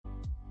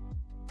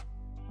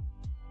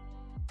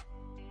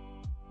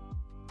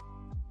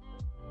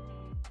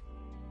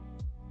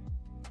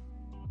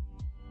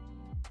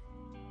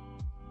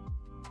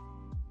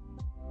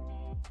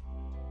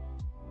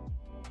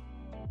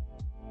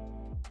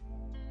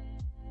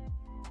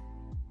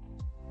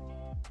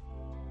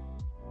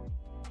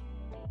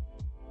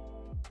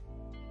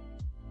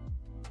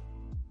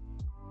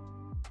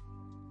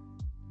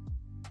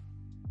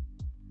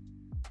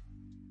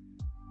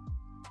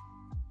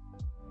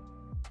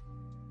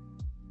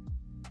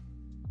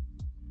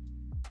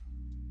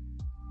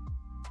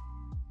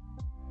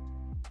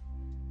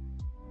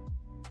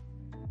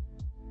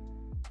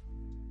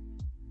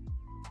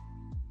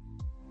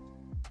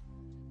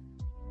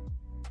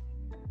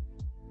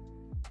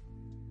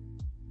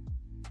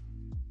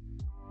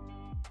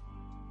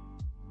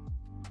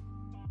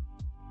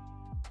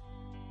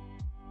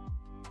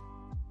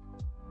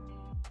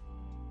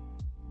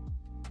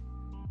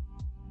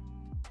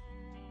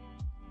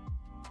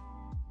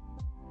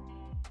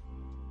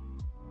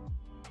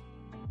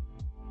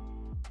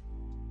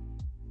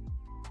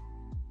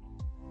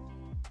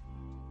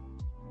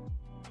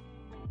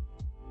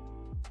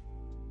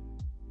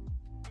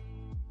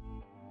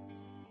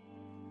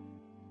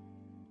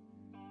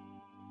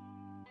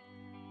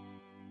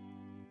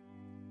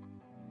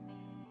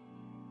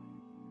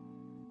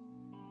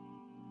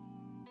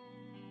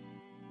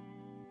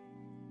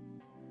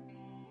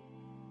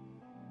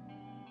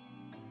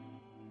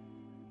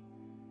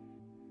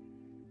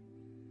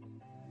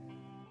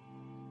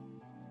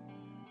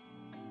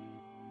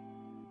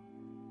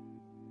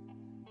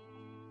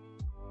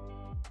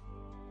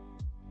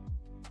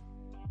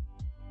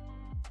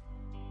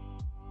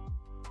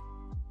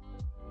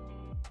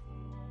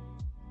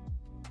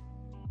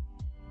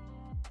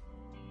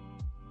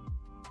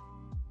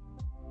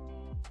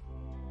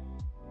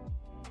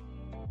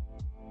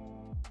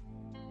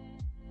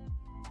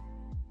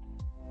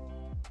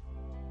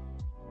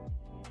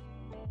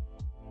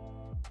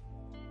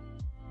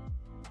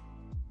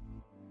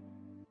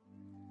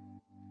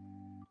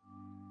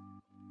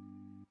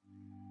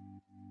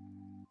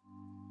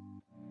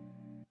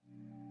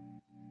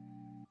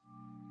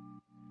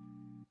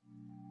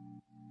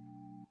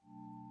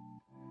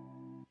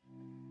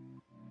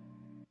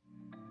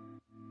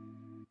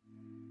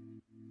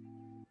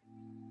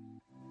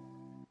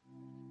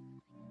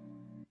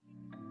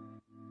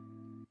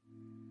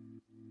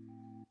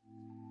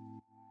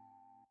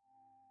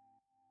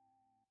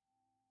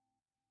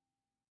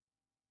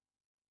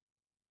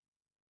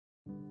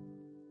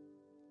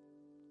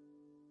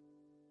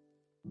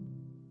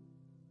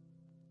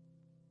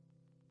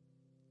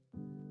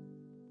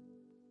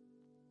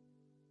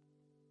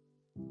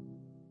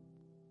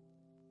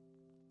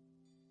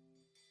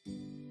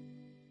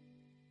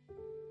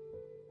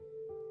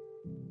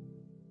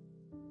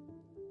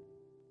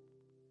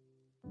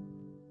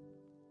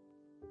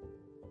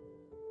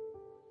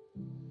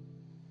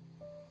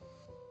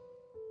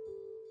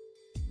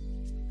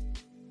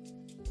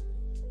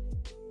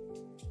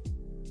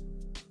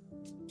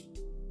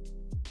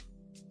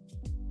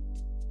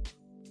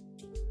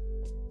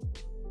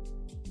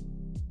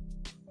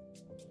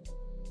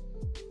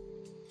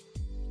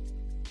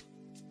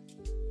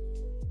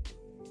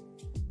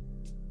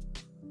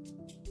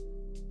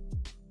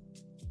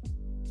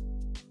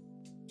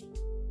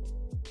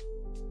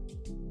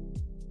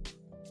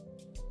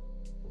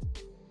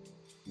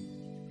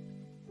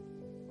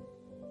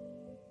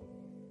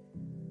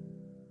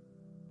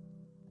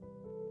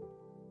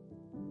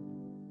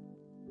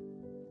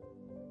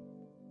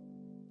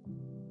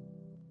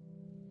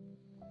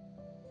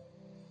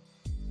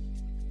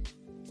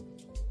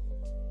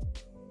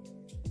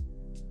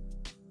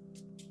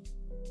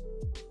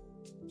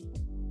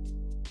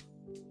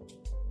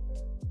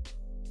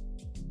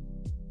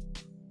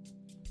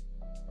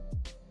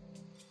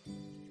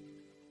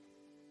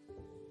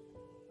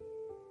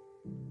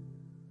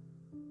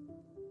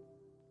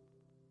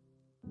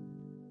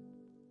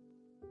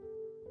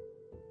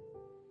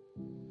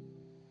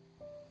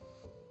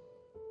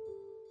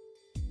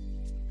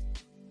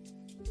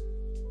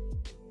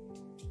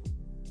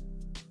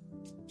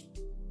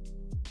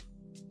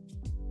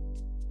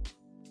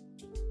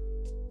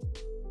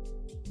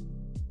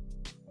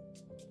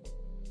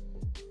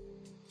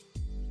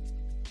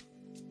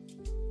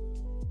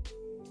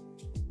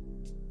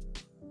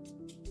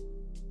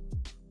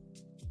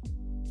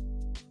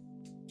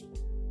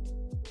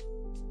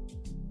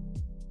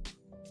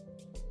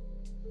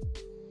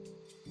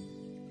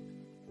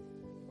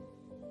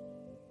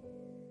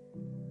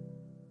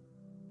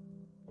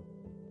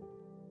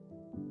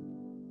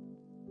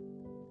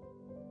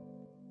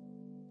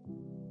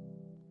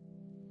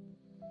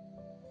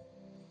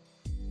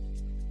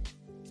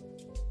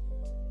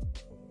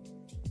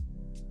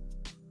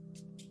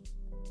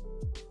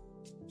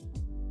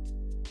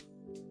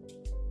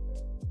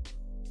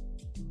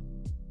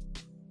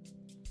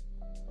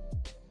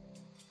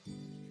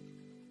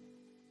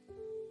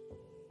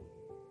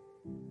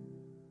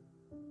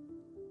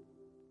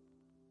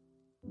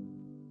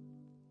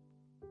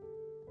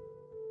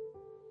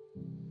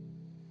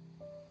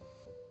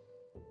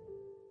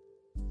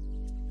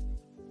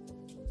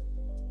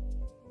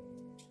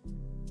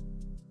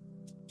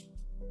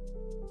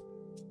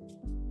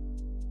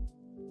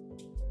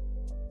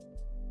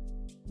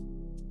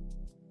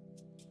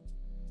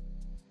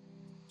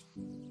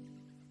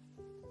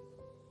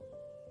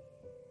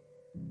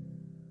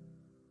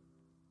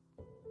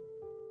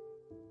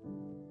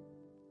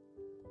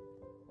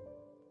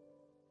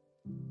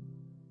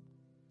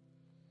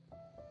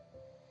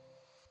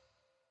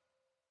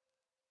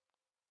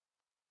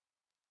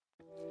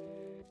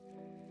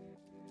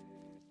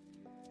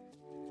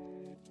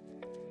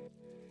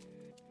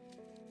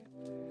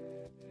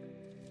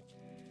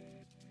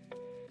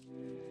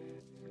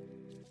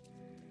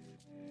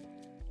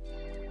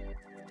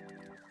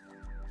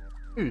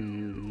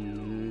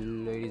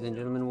Ladies and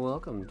gentlemen,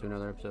 welcome to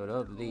another episode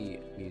of the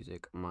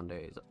Music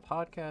Mondays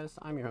podcast.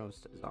 I'm your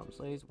host, Zom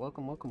Slays.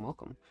 Welcome, welcome,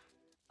 welcome.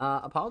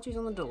 Apologies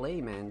on the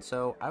delay, man.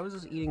 So I was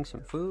just eating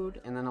some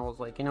food, and then I was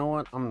like, you know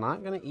what? I'm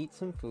not gonna eat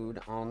some food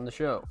on the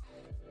show,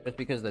 just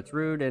because that's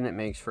rude and it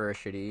makes for a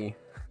shitty,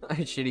 a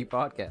shitty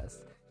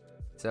podcast.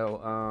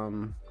 So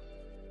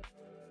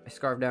I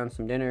scarfed down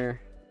some dinner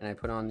and I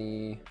put on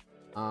the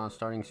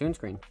starting soon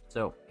screen.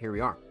 So here we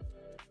are.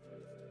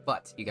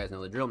 But you guys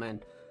know the drill,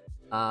 man.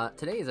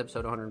 Today is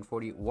episode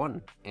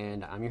 141,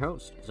 and I'm your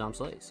host, Zom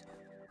Slays.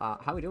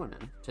 How we doing,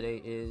 man?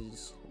 Today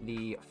is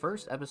the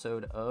first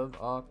episode of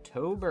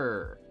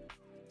October.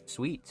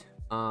 Sweet.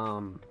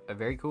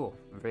 Very cool.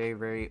 Very,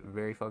 very,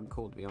 very fucking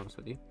cool, to be honest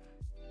with you.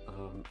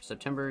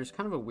 September is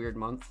kind of a weird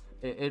month.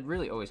 It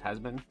really always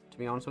has been, to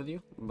be honest with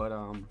you. But,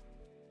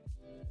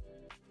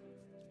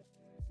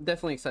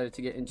 definitely excited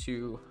to get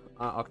into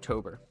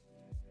October.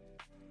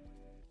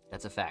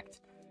 That's a fact.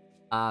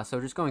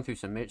 So just going through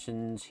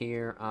submissions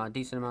here.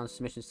 Decent amount of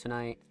submissions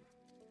tonight.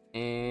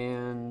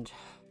 And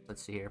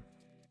let's see here.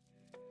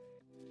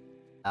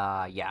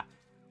 Yeah.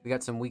 We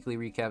got some weekly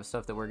recap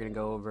stuff that we're gonna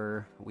go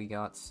over. We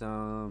got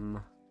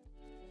some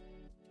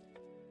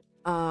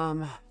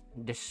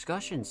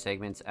discussion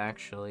segments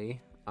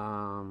actually.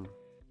 Something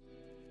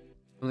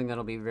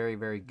that'll be very,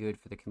 very good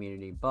for the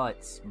community.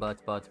 But you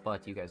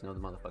guys know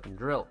the motherfucking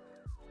drill.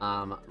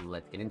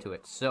 Let's get into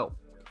it. So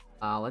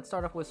let's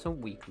start off with some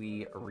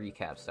weekly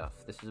recap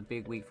stuff. This is a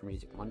big week for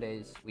Music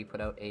Mondays. We put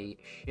out a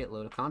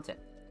shitload of content.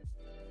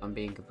 I'm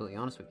being completely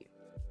honest with you.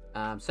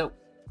 So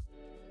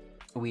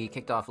we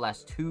kicked off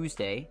last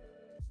Tuesday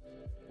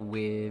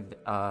with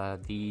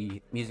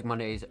the Music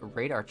Mondays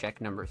Radar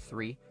Check number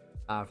 3.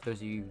 For those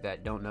of you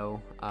that don't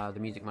know, the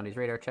Music Mondays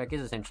Radar Check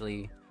is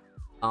essentially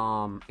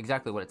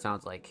exactly what it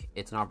sounds like.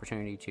 It's an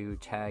opportunity to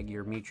tag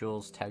your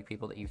mutuals, tag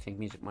people that you think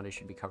Music Monday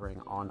should be covering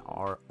on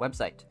our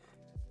website.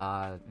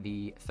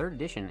 The 3rd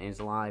edition is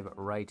live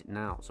right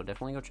now, so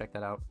definitely go check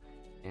that out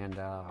and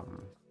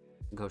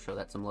go show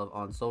that some love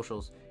on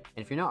socials.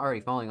 And if you're not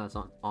already following us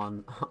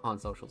on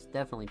socials,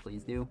 definitely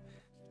please do.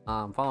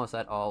 Follow us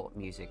at All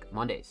Music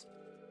Mondays.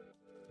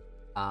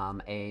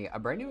 A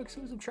brand new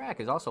exclusive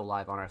track is also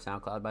live on our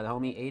SoundCloud by the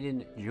homie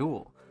Aiden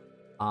Jewel.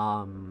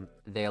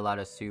 They allowed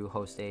us to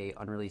host a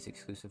unreleased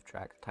exclusive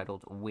track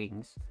titled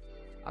Wings.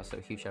 So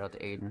huge shout out to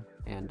Aiden,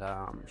 and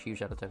huge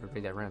shout out to everybody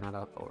that ran that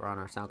up over on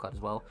our SoundCloud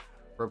as well.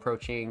 We're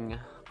approaching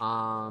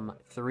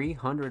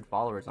 300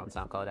 followers on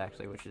SoundCloud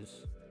actually, which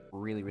is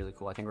really, really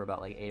cool. I think we're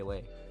about like 8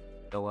 away.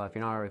 So if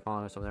you're not already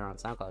following us over there on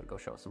SoundCloud, go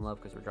show us some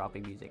love because we're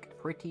dropping music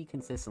pretty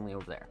consistently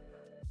over there.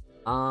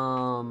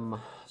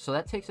 So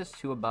that takes us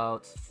to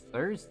about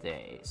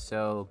Thursday.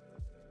 So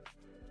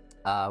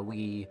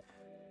we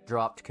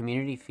dropped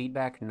community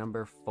feedback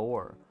number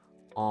 4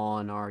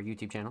 on our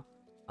YouTube channel.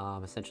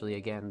 Essentially,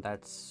 again,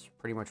 that's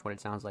pretty much what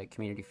it sounds like,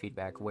 community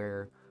feedback,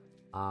 where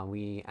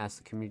we ask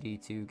the community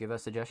to give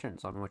us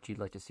suggestions on what you'd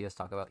like to see us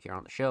talk about here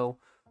on the show,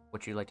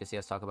 what you'd like to see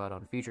us talk about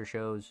on future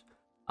shows,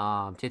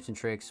 tips and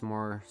tricks,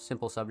 more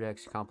simple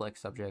subjects,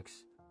 complex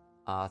subjects,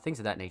 things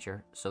of that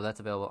nature. So that's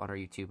available on our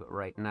YouTube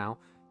right now.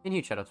 And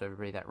huge shout out to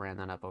everybody that ran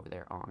that up over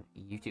there on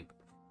YouTube.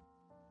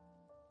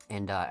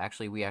 And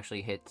we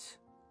actually hit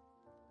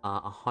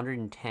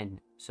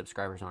 110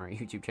 subscribers on our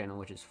YouTube channel,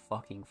 which is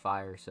fucking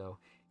fire. So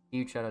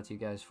huge shout out to you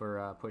guys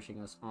for pushing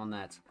us on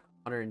that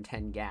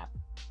 110 gap,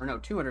 or no,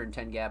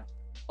 210 gap.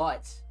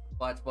 But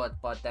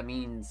that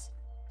means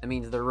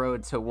the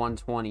road to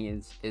 120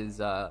 is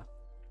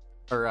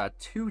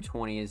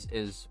 220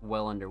 is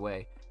well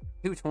underway.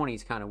 220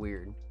 is kind of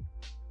weird.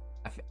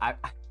 I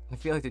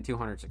feel like the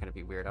 200s are gonna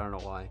be weird. I don't know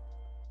why.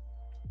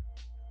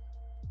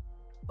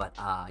 But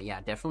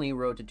yeah, definitely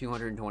road to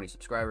 220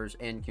 subscribers,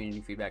 and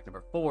community feedback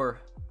number 4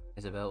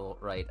 is available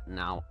right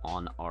now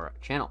on our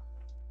channel.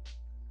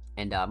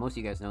 And most of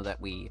you guys know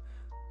that we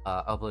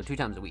upload 2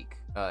 times a week,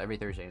 every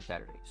Thursday and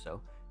Saturday.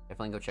 So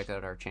definitely go check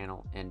out our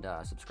channel and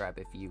subscribe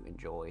if you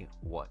enjoy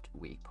what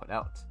we put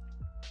out.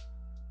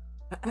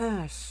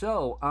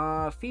 So,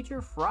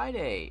 Feature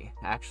Friday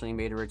actually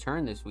made a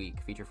return this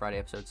week. Feature Friday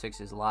episode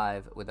 6 is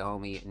live with the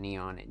homie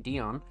Neon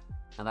Dion.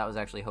 Now that was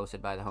actually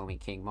hosted by the homie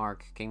King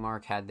Mark. King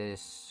Mark had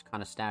this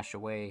kind of stashed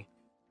away,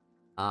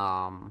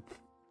 I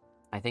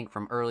think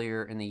from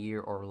earlier in the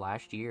year or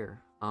last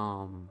year.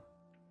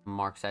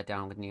 Mark sat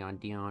down with Neon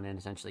Dion and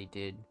essentially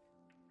did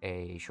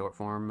a short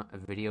form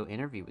video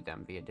interview with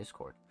them via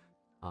Discord.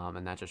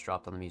 And that just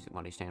dropped on the Music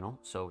Mondays channel,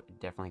 so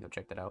definitely go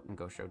check that out and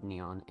go show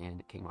Neon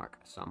and King Mark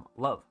some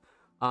love.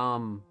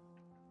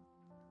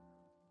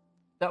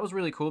 That was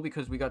really cool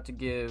because we got to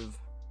give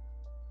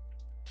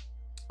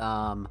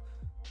some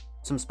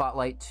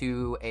spotlight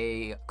to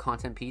a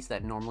content piece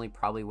that normally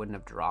probably wouldn't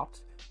have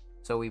dropped.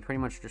 So we pretty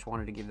much just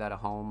wanted to give that a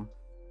home,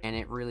 and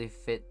it really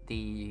fit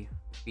the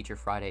Feature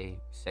Friday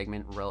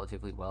segment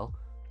relatively well.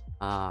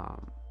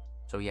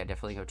 So yeah,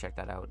 definitely go check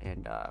that out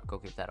and go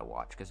give that a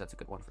watch because that's a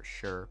good one for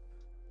sure.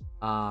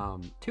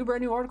 2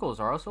 brand new articles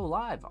are also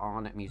live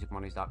on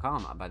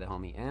musicmondays.com by the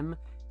homie M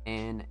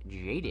and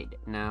Jaded.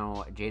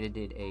 Now, Jaded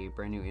did a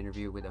brand new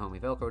interview with the homie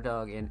Velcro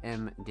Dog, and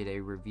M did a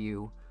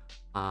review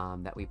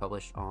that we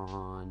published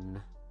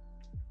on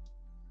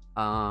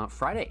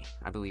Friday,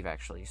 I believe,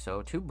 actually.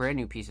 So 2 brand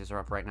new pieces are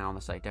up right now on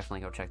the site. Definitely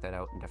go check that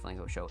out, and definitely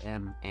go show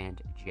M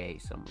and J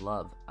some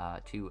love.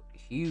 2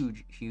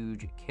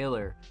 huge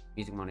killer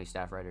Music Monday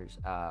staff writers.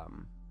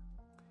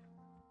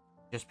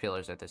 Just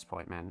pillars at this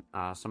point, man.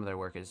 Some of their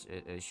work is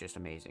just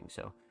amazing.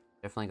 So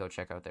definitely go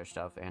check out their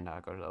stuff, and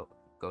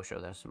go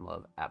show them some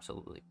love.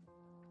 Absolutely.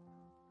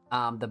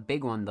 The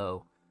big one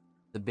though,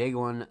 the big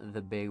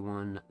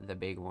one.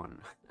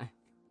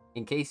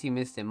 In case you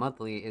missed it,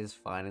 monthly is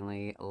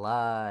finally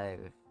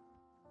live.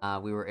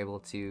 We were able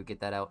to get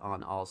that out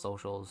on all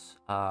socials.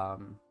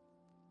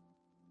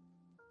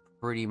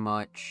 Pretty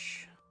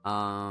much.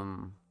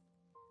 Now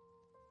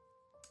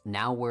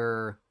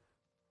I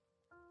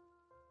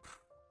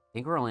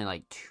think we're only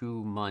like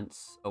 2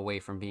 months away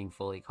from being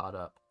fully caught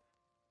up.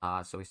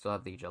 So we still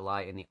have the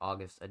July and the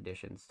August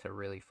editions to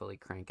really fully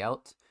crank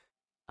out.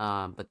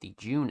 But the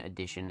June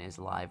edition is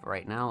live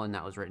right now, and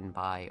that was written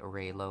by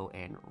Raylo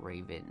and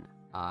Raven.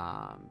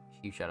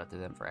 Huge shout out to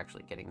them for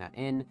actually getting that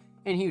in,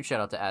 and huge shout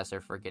out to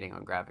Aster for getting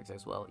on graphics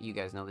as well. You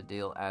guys know the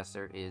deal.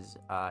 Aster is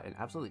an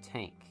absolute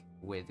tank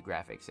with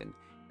graphics and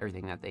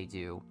everything that they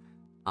do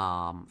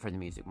for the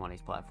Music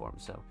Mondays platform.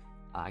 So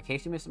in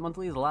case you missed it,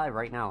 monthly is live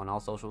right now on all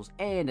socials,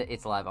 and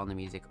it's live on the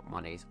Music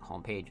Mondays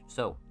homepage.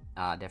 So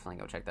definitely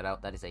go check that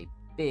out. That is a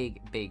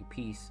big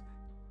piece,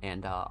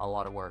 and a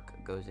lot of work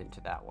goes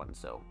into that one.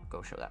 So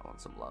go show that one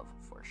some love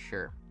for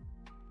sure.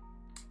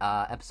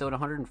 Episode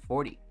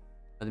 140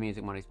 of the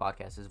Music Mondays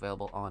podcast is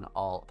available on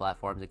all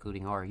platforms,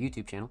 including our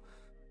YouTube channel.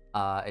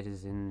 It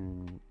is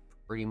in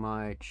pretty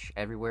much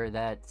everywhere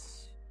that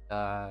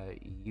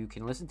you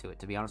can listen to it,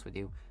 to be honest with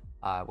you.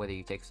 Whether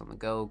you take us on the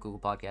go, Google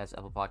Podcasts,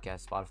 Apple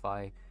Podcasts,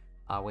 Spotify,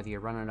 whether you're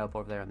running it up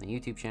over there on the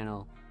YouTube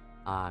channel.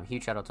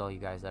 Huge shout out to all you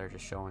guys that are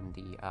just showing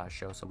the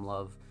show some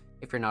love,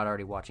 if you're not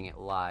already watching it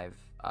live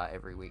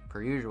every week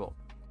per usual.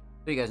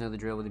 So you guys know the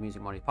drill with the Music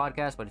Mondays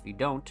podcast, but if you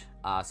don't,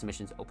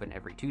 submissions open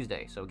every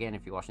Tuesday. So again,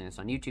 if you're watching this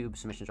on YouTube,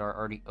 submissions are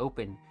already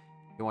open.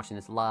 If you're watching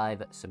this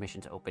live,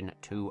 submissions open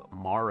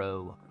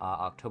tomorrow,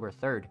 October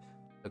 3rd.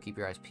 So keep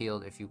your eyes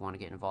peeled if you want to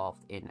get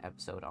involved in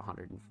episode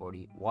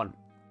 141.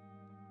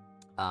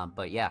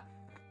 But yeah,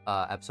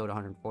 episode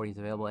 140 is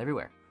available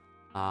everywhere.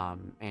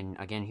 And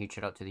again, huge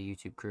shout out to the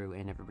YouTube crew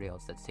and everybody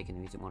else that's taking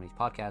the Music Mondays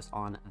podcast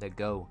on the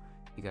go.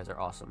 You guys are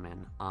awesome,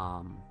 man.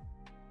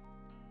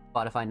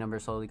 Spotify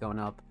numbers slowly going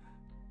up,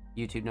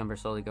 YouTube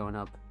numbers slowly going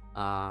up,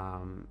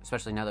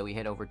 especially now that we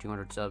hit over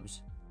 200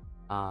 subs.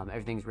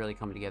 Everything's really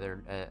coming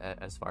together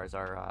as far as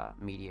our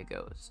media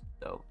goes.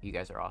 So you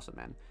guys are awesome,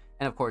 man.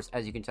 And of course,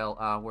 as you can tell,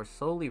 we're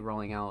slowly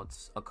rolling out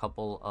a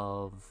couple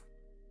of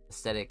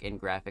aesthetic and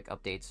graphic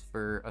updates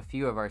for a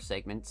few of our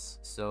segments.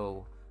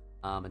 So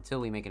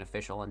until we make an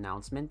official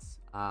announcement,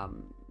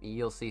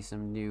 you'll see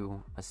some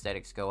new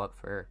aesthetics go up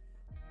for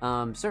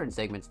certain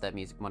segments that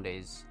Music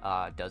Mondays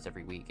does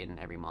every week and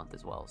every month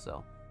as well.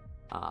 So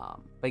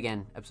but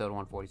again, episode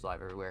 140 is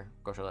live everywhere.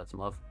 Go show that some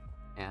love,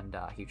 and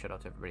huge shout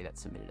out to everybody that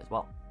submitted as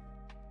well.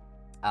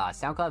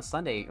 SoundCloud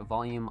Sunday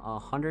volume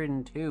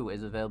 102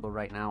 is available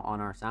right now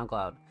on our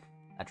SoundCloud.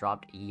 That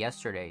dropped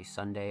yesterday,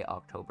 Sunday,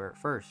 October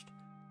 1st.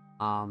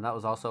 That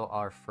was also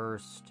our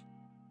first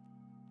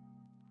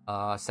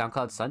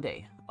SoundCloud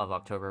Sunday of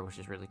October, which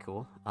is really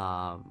cool.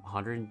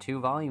 102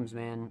 volumes,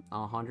 man.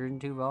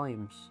 102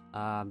 volumes.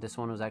 This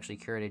one was actually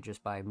curated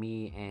just by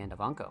me and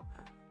Ivanko.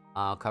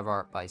 Cover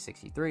art by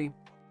 63.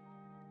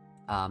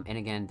 And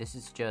again, this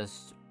is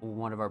just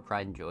one of our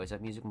pride and joys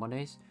at Music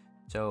Mondays.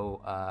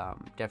 So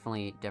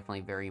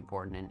definitely very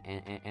important,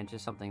 and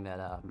just something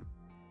that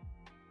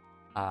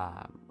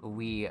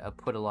we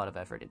put a lot of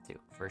effort into,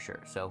 for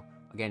sure. So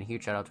again,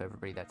 huge shout out to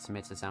everybody that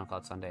submits to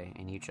SoundCloud Sunday,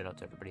 and huge shout out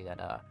to everybody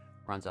that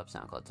runs up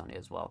SoundCloud Sunday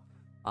as well.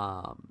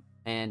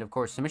 And of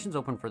course, submissions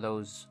open for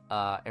those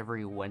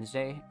every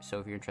Wednesday. So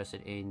if you're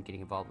interested in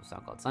getting involved with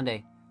SoundCloud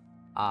Sunday,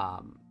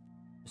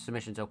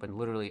 submissions open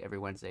literally every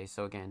Wednesday.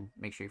 So again,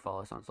 make sure you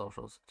follow us on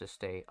socials to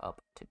stay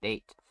up to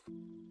date.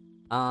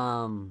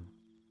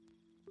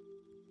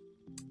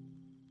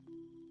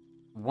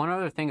 One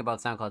other thing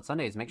about SoundCloud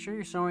Sunday is make sure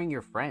you're showing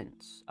your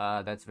friends.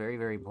 That's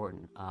very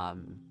important.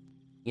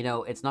 You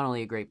know, it's not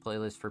only a great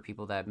playlist for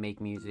people that make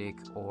music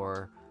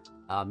or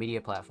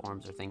media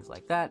platforms or things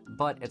like that,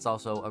 but it's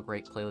also a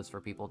great playlist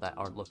for people that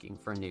are looking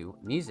for new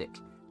music,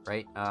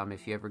 right?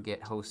 If you ever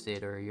get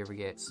hosted or you ever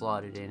get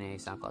slotted in a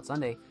SoundCloud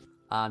Sunday,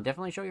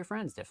 definitely show your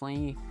friends.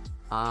 Definitely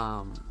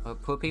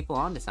put people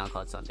on to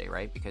SoundCloud Sunday,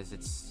 right? Because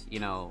it's, you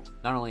know,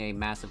 not only a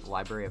massive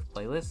library of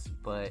playlists,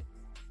 but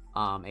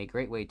a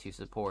great way to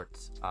support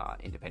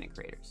independent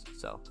creators.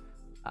 So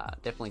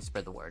definitely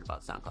spread the word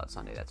about SoundCloud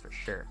Sunday, that's for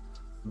sure.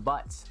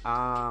 But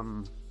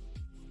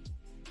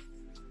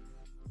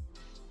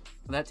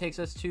that takes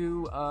us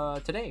to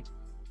today,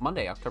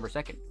 Monday, October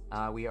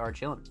 2nd. We are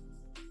chilling.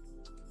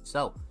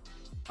 So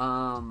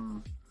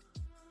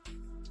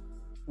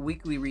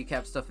weekly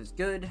recap stuff is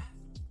good.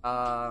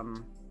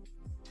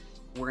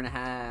 we're gonna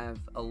have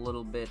a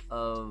little bit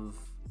of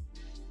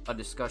a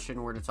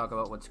discussion. We're gonna talk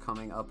about what's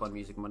coming up on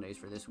Music Mondays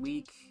for this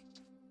week,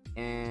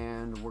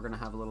 and we're gonna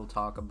have a little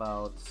talk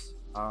about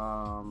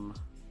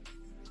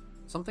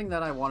something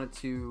that I wanted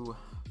to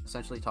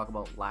essentially talk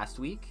about last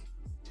week,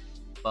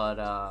 but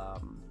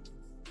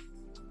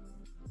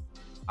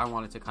I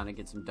wanted to kind of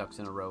get some ducks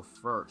in a row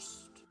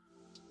first.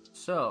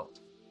 So,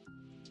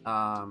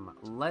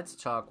 let's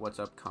talk what's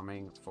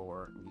upcoming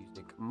for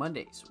Music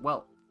Mondays.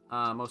 Well,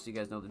 most of you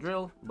guys know the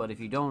drill, but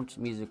if you don't,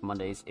 Music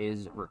Mondays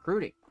is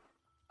recruiting.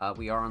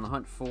 We are on the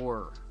hunt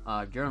for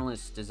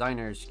journalists,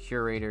 designers,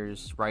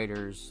 curators,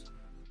 writers,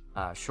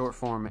 short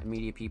form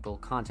media people,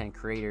 content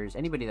creators,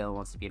 anybody that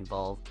wants to be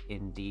involved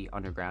in the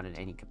underground in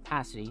any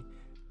capacity.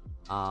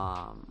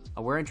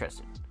 We're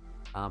interested.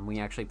 We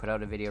actually put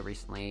out a video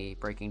recently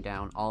breaking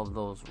down all of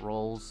those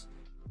roles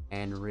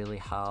and really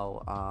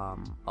how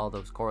all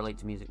those correlate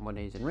to Music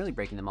Mondays, and really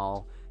breaking them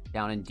all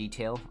down in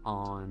detail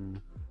on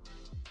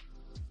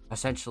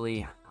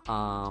essentially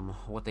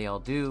what they all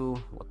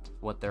do,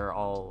 what they're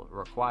all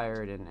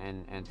required,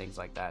 and things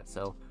like that.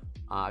 So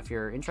if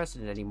you're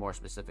interested in any more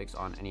specifics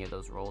on any of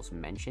those roles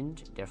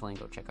mentioned, definitely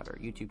go check out our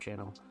YouTube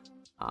channel,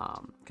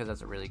 because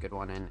that's a really good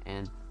one,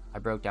 and I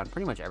broke down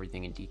pretty much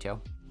everything in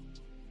detail.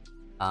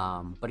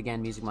 But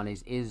again, Music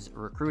Mondays is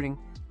recruiting.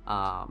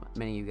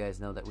 Many of you guys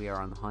know that we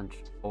are on the hunt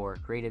for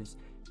creatives.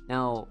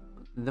 Now,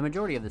 the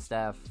majority of the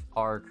staff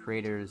are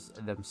creators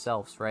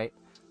themselves, right?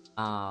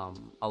 A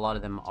lot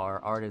of them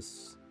are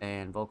artists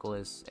and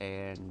vocalists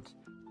and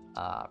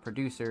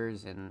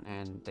producers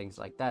and things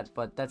like that,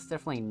 but that's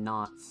definitely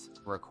not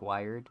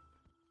required.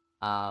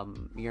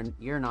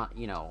 You're not,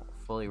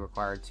 fully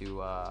required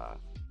to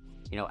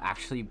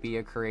actually be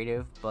a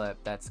creative,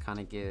 but that's kind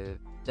of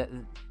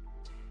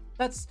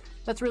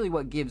that's really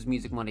what gives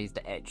Music Mondays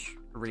the edge,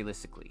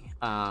 realistically.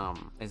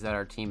 Is that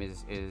our team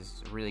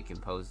is really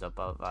composed up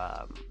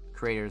of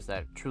creators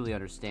that truly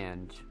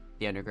understand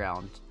the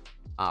underground,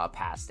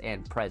 past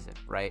and present,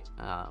 right?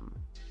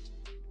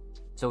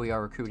 So we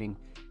are recruiting,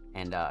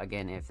 and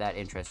again, if that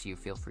interests you,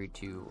 feel free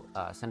to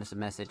send us a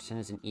message, send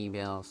us an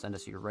email, send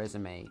us your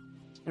resume,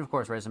 and of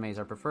course, resumes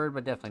are preferred,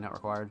 but definitely not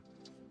required.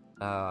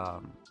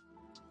 So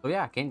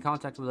yeah, get in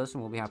contact with us,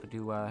 and we'll be happy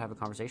to have a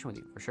conversation with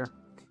you for sure.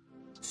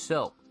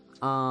 So,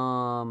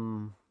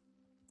 SoundCloud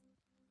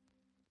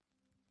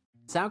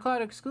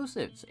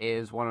exclusives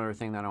is one other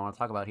thing that I want to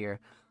talk about here.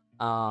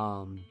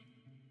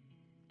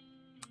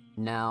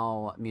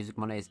 Now, Music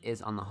Mondays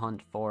is on the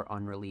hunt for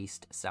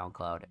unreleased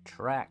SoundCloud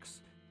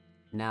tracks.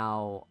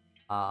 Now,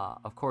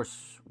 of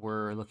course,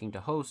 we're looking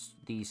to host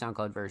the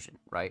SoundCloud version,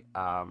 right?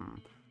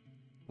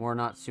 We're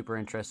not super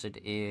interested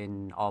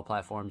in all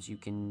platforms. You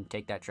can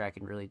take that track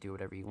and really do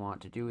whatever you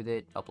want to do with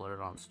it, upload it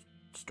on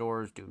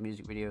stores, do a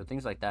music video,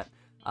 things like that.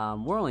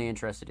 We're only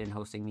interested in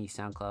hosting the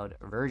SoundCloud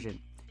version.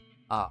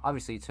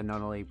 Obviously, to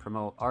not only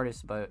promote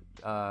artists, but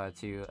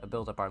to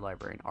build up our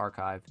library and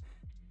archive,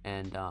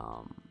 and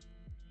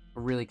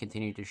really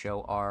continue to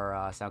show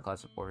our SoundCloud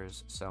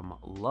supporters some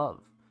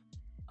love.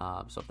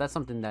 So if that's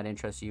something that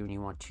interests you and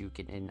you want to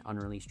get an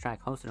unreleased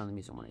track hosted on the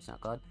Music Monday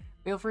SoundCloud,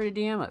 feel free to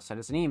DM us, send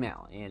us an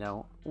email.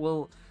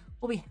 We'll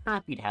be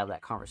happy to have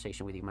that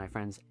conversation with you, my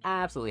friends.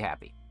 Absolutely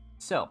happy.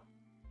 So,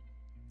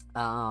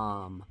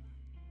 and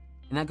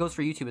that goes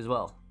for YouTube as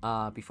well.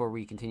 Before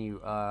we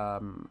continue,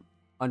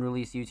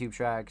 unreleased YouTube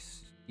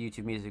tracks,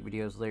 YouTube music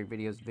videos, lyric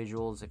videos,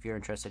 visuals. If you're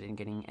interested in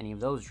getting any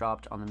of those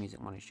dropped on the Music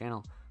Mondays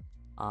channel,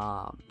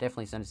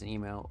 definitely send us an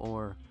email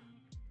or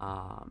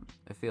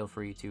feel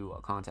free to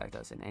contact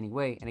us in any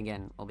way. And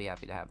again, we'll be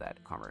happy to have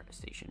that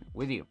conversation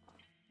with you.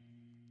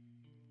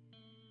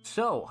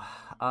 So,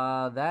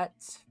 that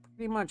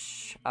pretty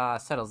much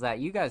settles that.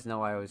 You guys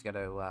know I always got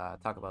to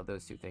talk about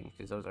those two things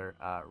because those are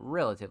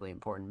relatively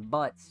important.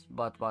 But,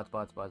 let's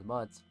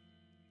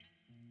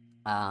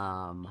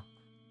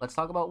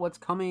talk about what's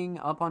coming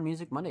up on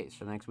Music Mondays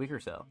for the next week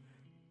or so.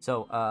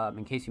 So,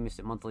 in case you missed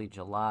it, monthly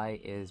July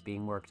is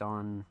being worked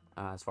on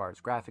as far as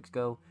graphics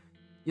go.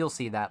 You'll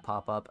see that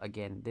pop up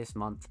again this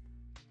month,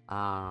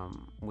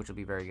 which will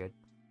be very good.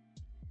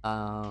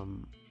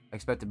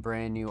 Expect a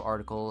brand new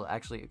article.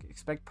 Actually,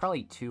 expect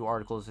probably 2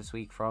 articles this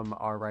week from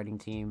our writing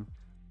team,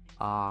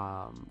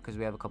 because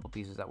we have a couple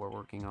pieces that we're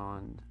working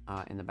on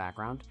in the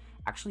background.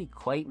 Actually,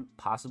 quite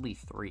possibly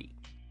 3.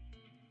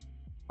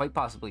 Quite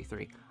possibly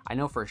 3. I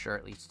know for sure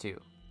at least 2.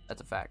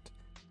 That's a fact.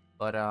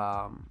 But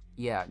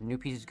yeah, new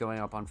pieces going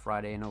up on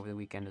Friday and over the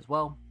weekend as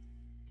well.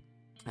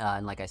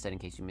 And like I said, in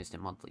case you missed it,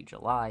 monthly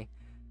July.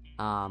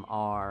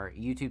 Our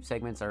YouTube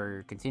segments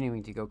are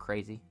continuing to go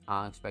crazy.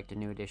 Expect a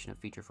new edition of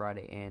Feature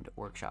Friday and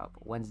Workshop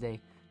Wednesday.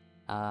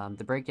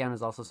 The breakdown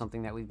is also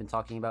something that we've been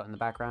talking about in the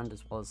background,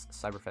 as well as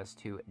Cyberfest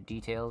 2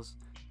 details.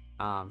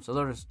 So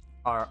those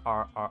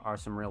are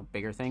some real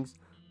bigger things.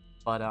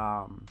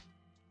 But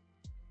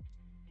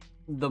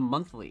the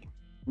monthly.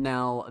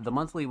 Now, the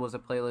monthly was a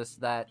playlist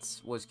that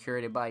was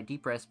curated by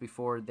Depress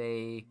before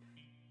they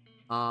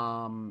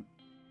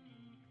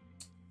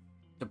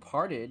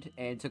departed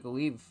and took a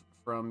leave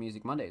from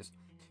Music Mondays.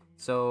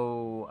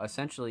 So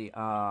essentially,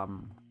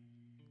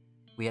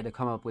 we had to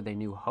come up with a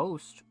new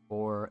host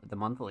for the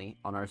monthly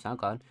on our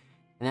SoundCloud,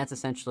 and that's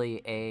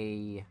essentially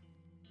a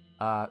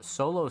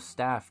solo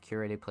staff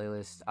curated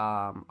playlist.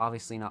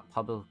 Obviously not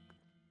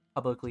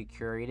publicly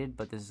curated,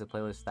 but this is a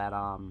playlist that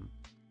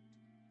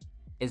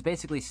is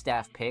basically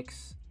staff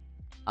picks,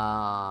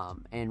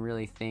 and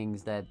really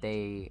things that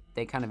they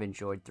kind of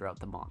enjoyed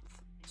throughout the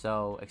month.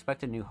 So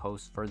expect a new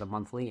host for the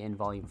monthly in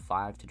volume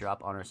 5 to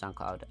drop on our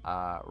SoundCloud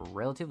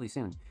relatively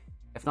soon.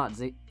 If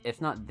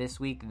not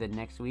this week, the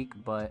next week.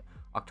 But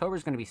October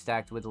is going to be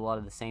stacked with a lot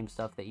of the same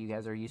stuff that you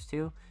guys are used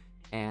to,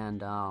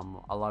 and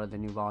a lot of the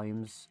new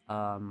volumes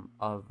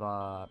of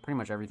pretty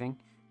much everything,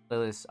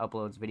 playlists,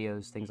 uploads,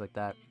 videos, things like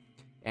that.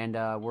 And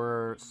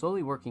we're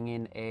slowly working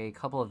in a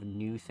couple of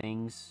new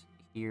things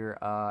here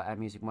at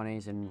Music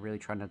Mondays, and really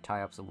trying to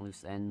tie up some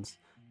loose ends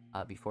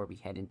before we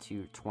head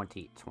into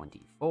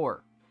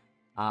 2024.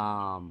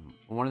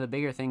 One of the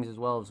bigger things as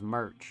well is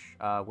merch.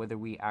 Whether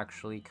we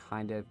actually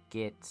kind of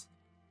get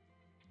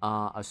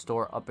a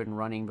store up and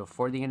running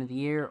before the end of the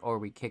year, or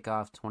we kick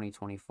off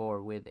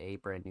 2024 with a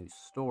brand new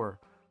store.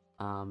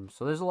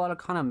 So there's a lot of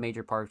kind of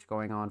major parts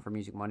going on for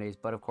Music Mondays,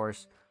 but of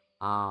course,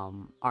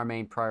 our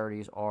main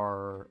priorities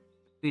are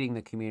feeding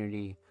the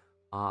community,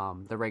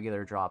 the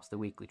regular drops, the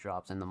weekly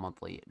drops, and the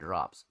monthly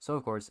drops. So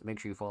of course, make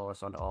sure you follow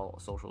us on all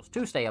socials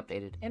to stay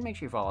updated, and make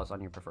sure you follow us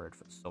on your preferred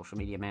social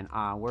media, man.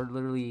 We're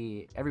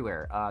literally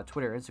everywhere: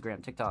 Twitter,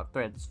 Instagram, TikTok,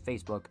 Threads,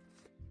 Facebook,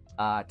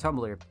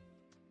 Tumblr,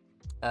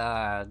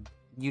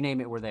 you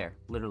name it, we're there,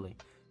 literally.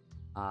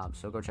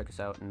 So go check us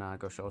out, and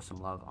go show us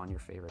some love on your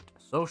favorite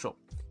social.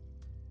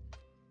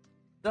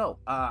 So,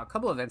 a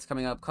couple events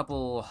coming up,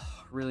 couple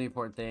really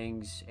important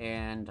things,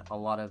 and a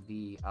lot of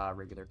the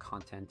regular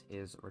content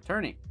is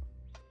returning.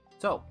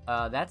 So,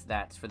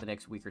 that's for the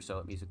next week or so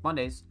at Music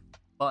Mondays.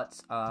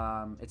 But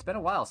it's been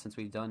a while since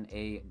we've done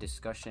a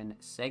discussion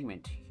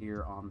segment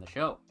here on the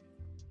show.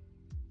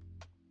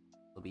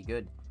 It'll be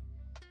good.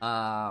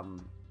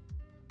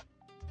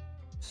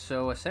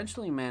 So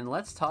essentially, man,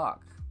 let's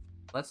talk.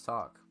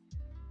 So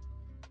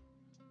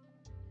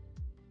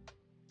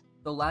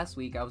last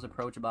week I was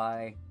approached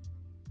by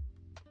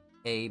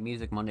a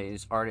Music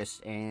Mondays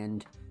artist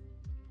and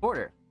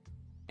supporter,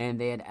 and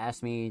they had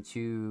asked me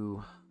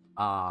to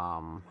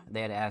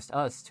they had asked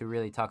us to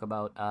really talk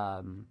about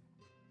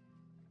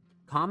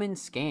common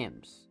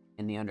scams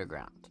in the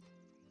underground.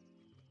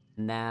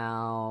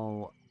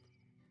 Now,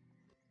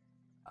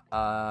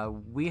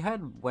 we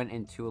had went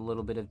into a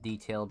little bit of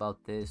detail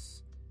about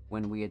this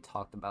when we had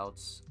talked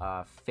about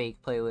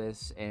fake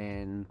playlists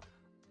and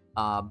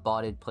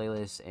botted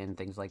playlists and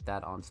things like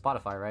that on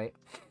Spotify, right?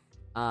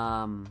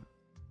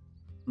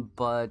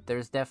 But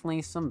there's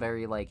definitely some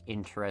very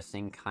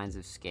interesting kinds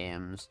of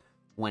scams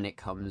when it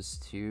comes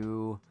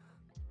to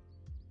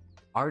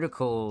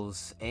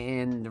articles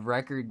and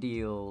record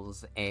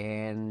deals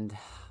and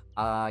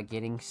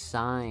getting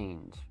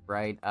signed,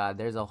 right?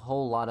 There's a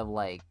whole lot of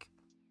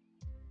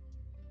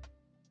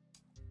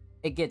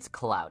it gets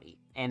cloudy,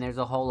 and there's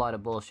a whole lot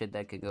of bullshit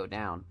that could go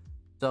down.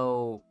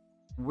 So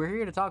we're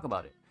here to talk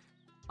about it.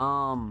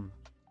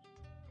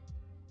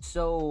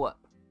 So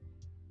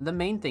the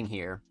main thing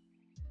here,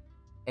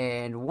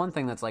 and one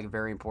thing that's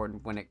very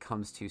important when it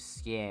comes to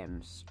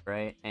scams,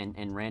 right?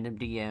 And random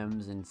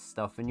DMs and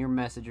stuff in your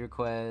message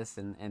requests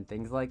and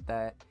things like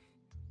that.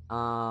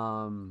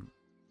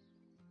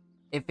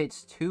 If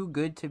it's too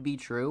good to be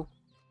true,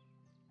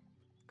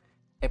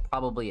 it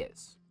probably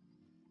is.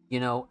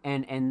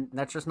 And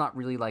that's just not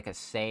really a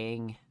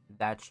saying,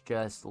 that's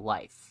just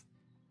life,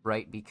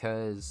 right?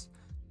 Because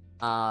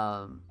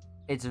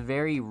it's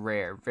very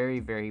rare, very,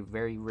 very,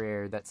 very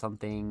rare that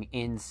something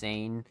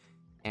insane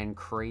and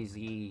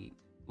crazy,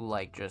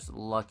 just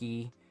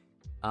lucky,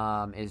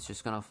 is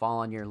just gonna fall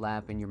on your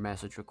lap in your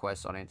message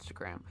requests on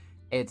Instagram.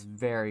 It's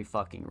very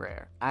fucking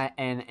rare.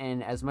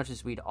 And as much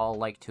as we'd all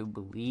like to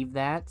believe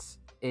that,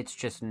 it's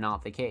just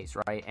not the case,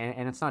 right?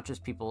 And it's not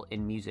just people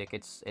in music.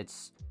 It's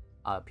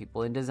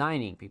people in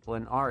designing, people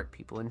in art,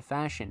 people in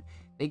fashion.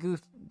 They go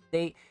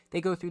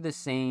through the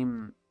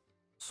same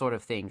sort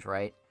of things,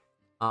 right?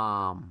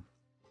 But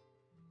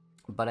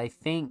I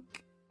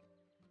think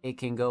it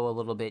can go a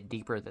little bit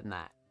deeper than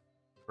that,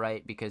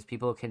 right? Because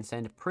people can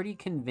send pretty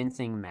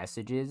convincing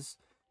messages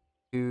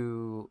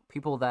to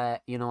people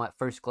that, at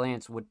first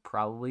glance would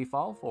probably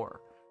fall for.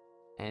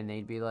 And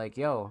they'd be like,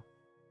 yo,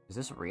 is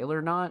this real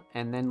or not?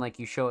 And then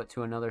you show it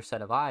to another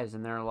set of eyes,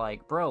 and they're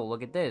like, bro,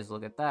 look at this,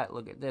 look at that,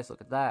 look at this,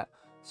 look at that.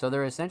 So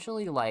they're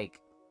essentially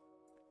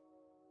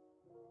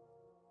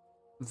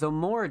the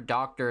more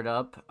doctored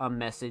up a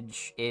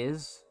message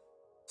is,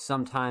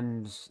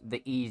 sometimes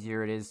the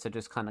easier it is to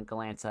just kind of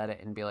glance at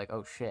it and be like,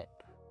 oh shit,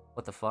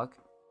 what the fuck?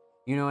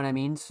 You know what I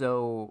mean?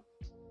 So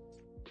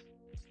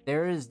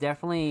there is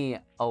definitely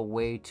a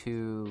way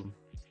to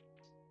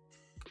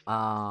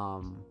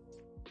not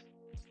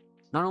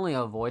only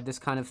avoid this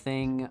kind of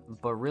thing,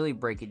 but really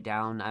break it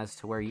down as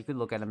to where you could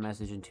look at a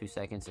message in 2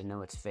 seconds and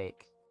know it's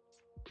fake,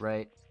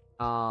 right?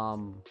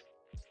 One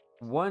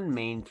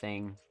main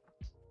thing,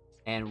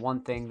 and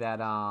one thing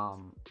that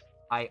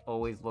I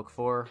always look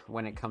for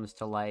when it comes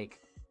to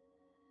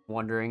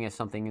wondering if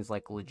something is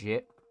like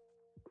legit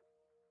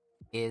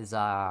is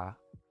I'll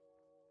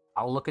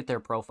look at their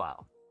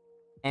profile.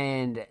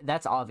 And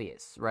that's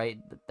obvious, right?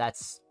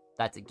 That's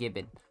a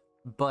given.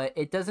 But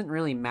it doesn't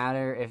really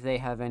matter if they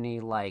have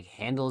any like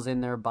handles in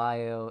their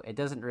bio. It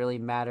doesn't really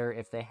matter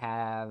if they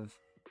have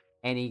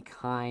any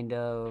kind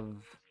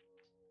of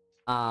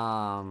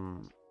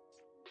um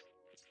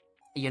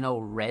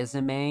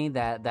resume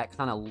that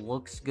kind of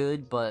looks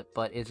good but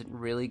isn't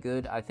really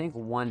good. I think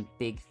one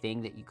big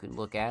thing that you can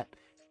look at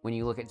when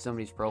you look at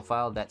somebody's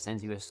profile that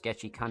sends you a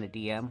sketchy kind of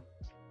DM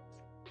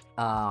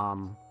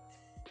um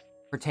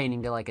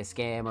pertaining to like a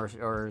scam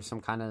or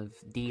some kind of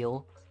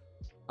deal,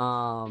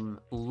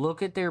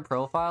 look at their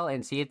profile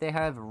and see if they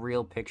have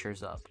real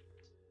pictures up.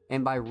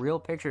 And by real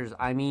pictures,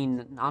 I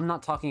mean, I'm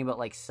not talking about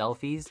like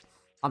selfies.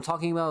 I'm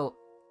talking about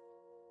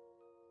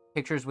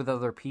pictures with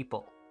other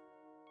people,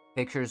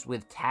 pictures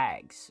with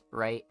tags,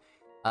 right?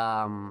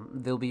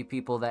 There'll be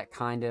people that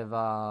kind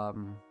of,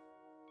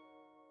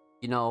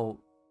 you know,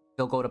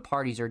 they'll go to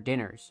parties or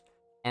dinners,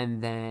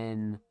 and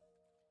then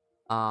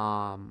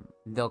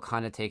they'll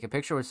kind of take a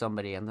picture with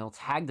somebody and they'll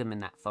tag them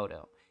in that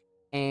photo.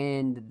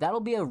 And that'll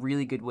be a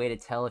really good way to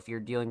tell if you're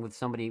dealing with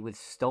somebody with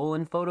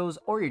stolen photos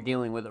or you're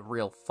dealing with a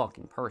real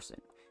fucking person.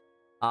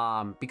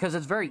 Because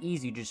it's very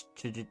easy just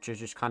to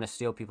just kind of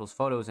steal people's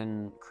photos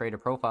and create a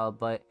profile.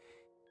 But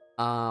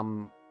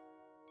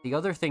the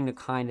other thing to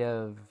kind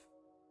of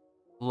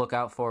look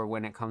out for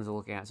when it comes to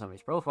looking at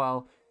somebody's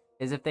profile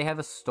is if they have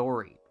a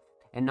story,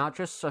 and not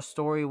just a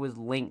story with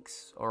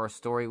links or a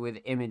story with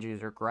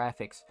images or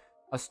graphics.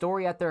 A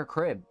story at their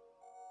crib,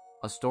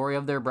 a story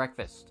of their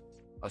breakfast,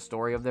 a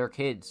story of their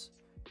kids.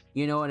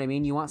 You know what I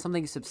mean? You want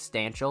something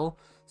substantial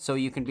so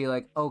you can be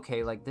like,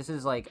 okay, like this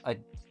is like a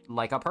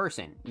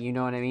person. You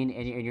know what I mean?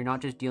 And you're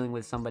not just dealing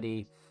with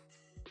somebody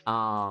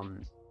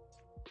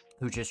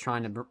who's just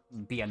trying to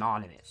be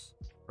anonymous,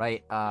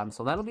 right?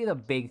 So that'll be the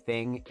big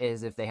thing,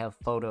 is if they have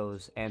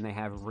photos and they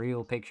have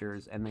real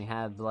pictures and they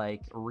have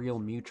like real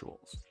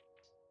mutuals.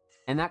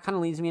 And that kind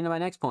of leads me into my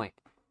next point.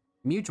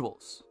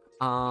 Mutuals.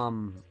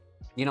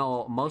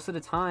 Most of the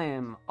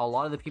time, a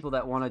lot of the people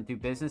that want to do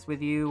business with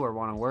you or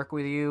want to work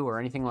with you or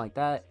anything like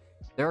that,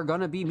 there are going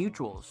to be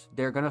mutuals.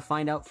 They're going to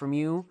find out from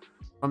you,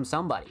 from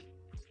somebody.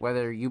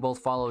 Whether you both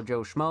follow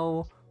Joe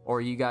Schmo,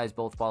 or you guys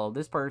both follow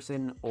this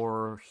person,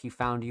 or he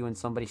found you in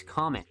somebody's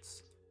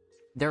comments.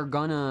 They're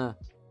gonna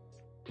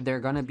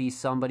be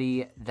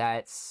somebody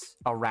that's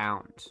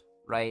around,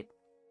 right?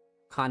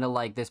 Kind of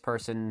like this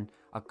person,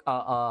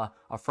 a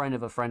friend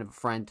of a friend of a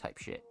friend type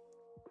shit.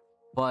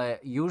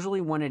 But usually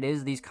when it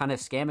is these kind of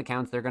scam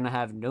accounts, they're going to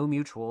have no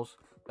mutuals.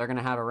 They're going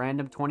to have a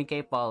random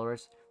 20k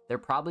followers. They're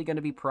probably going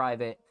to be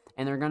private.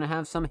 And they're going to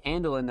have some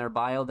handle in their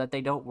bio that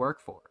they don't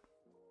work for.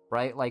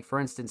 Right? Like, for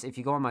instance, if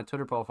you go on my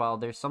Twitter profile,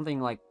 there's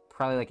something like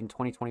probably like in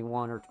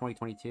 2021 or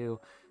 2022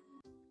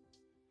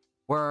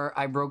 where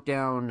I broke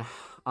down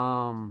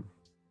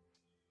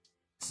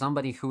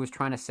somebody who was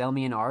trying to sell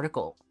me an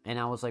article. And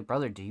I was like,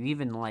 brother, do you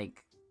even do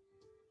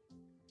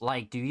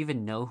you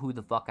even know who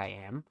the fuck I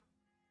am?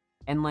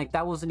 And like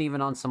that wasn't even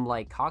on some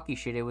like cocky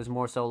shit. It was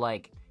more so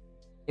like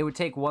it would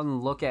take one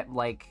look at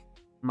like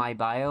my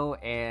bio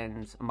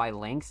and my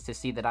links to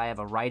see that I have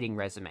a writing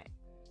resume.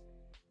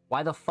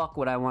 Why the fuck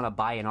would I want to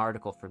buy an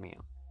article from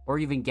you or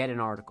even get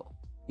an article?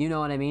 You know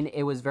what I mean?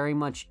 It was very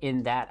much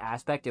in that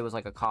aspect. It was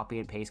like a copy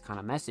and paste kind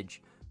of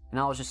message. And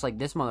I was just like,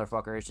 this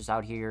motherfucker is just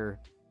out here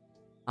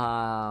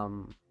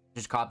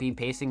just copy and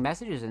pasting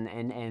messages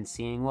and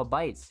seeing what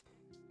bites.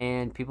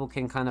 And people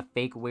can kind of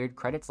fake weird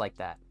credits like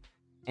that.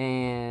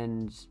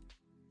 And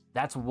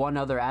that's one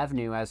other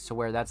avenue as to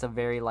where that's a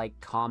very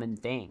like common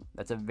thing.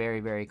 That's a very,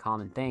 very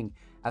common thing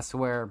as to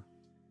where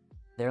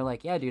they're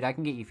like, yeah, dude, I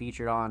can get you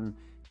featured on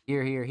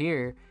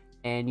here,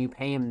 and you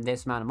pay them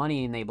this amount of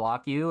money and they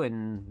block you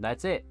and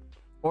that's it.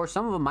 Or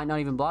some of them might not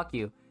even block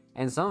you,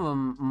 and some of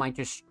them might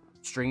just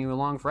string you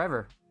along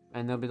forever,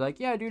 and they'll be like,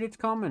 yeah, dude, it's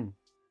coming.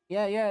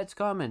 Yeah, it's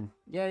coming.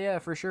 Yeah,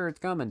 for sure, it's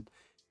coming.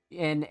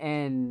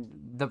 And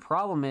the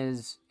problem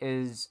is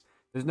there's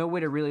no way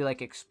to really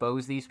like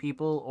expose these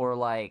people or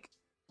like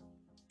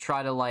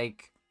try to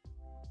like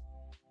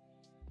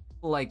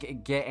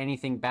get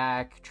anything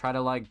back, try to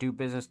like do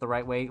business the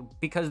right way,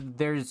 because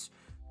there's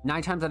 9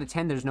 times out of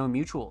 10 there's no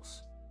mutuals.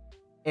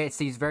 It's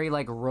these very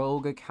like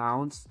rogue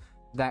accounts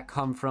that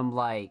come from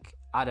like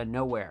out of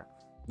nowhere.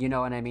 You know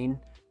what I mean?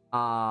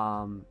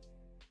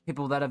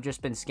 People that have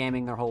just been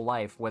scamming their whole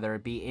life, whether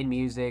it be in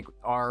music,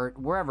 art,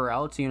 wherever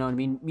else, you know what I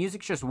mean?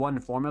 Music's just one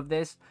form of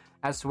this,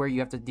 as to where you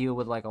have to deal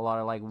with like a lot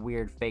of like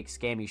weird fake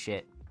scammy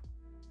shit.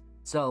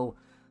 So,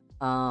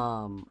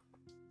 to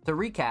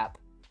recap,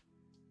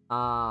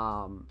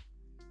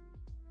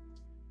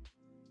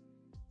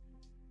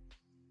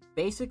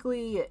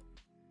 basically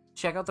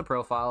check out the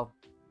profile.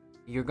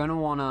 You're gonna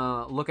want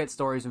to look at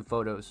stories and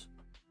photos,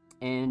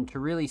 and to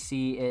really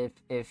see if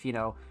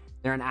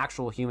they're an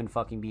actual human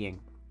fucking being,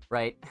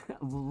 right?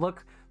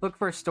 look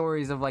for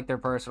stories of like their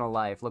personal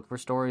life. Look for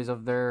stories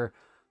of their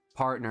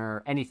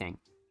partner, anything.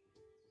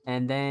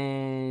 And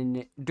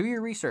then do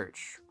your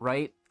research,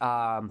 right?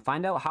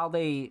 find out how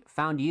they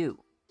found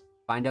you.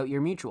 Find out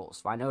your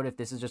mutuals. Find out if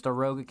this is just a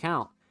rogue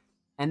account.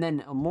 And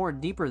then more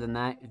deeper than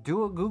that,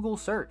 do a Google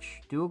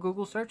search. Do a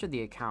Google search of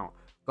the account.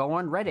 Go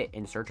on Reddit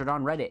and search it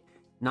on Reddit.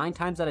 9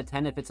 times out of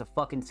 10, if it's a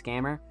fucking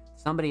scammer,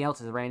 somebody else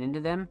has ran into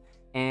them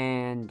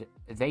and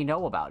they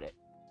know about it.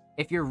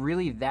 If you're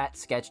really that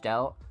sketched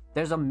out,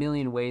 there's a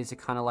million ways to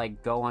kind of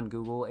like go on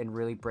Google and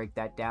really break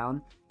that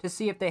down to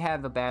see if they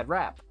have a bad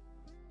rap.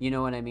 You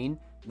know what I mean?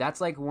 That's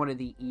like one of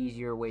the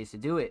easier ways to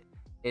do it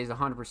is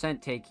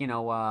 100% take,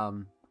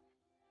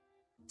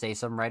 say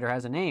some writer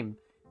has a name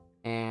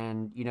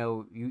and, you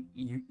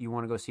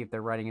want to go see if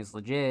their writing is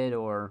legit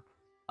or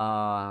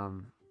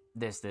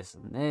this,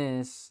 and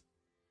this.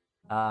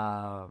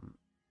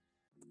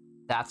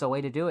 That's a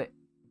way to do it.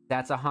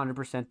 That's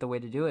 100% the way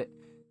to do it.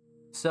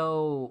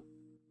 So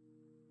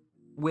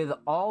with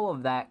all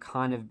of that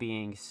kind of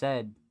being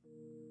said,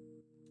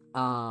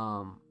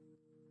 one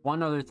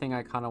other thing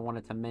I kind of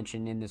wanted to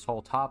mention in this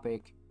whole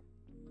topic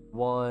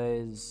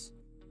was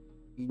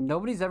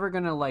nobody's ever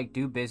gonna like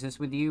do business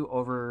with you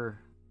over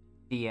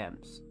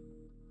DMs.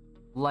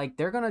 Like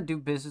they're gonna do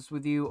business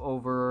with you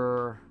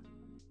over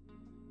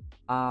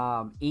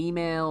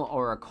email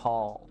or a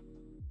call.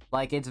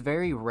 Like it's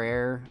very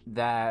rare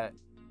that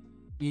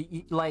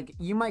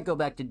you might go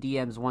back to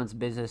DMs once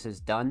business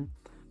is done,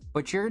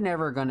 but you're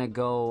never gonna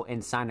go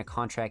and sign a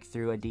contract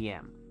through a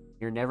DM.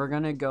 You're never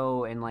gonna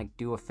go and like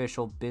do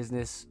official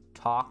business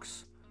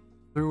talks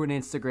through an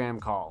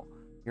Instagram call.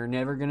 You're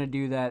never gonna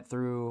do that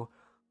through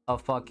a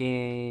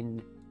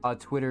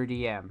Twitter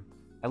DM.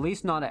 At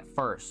least not at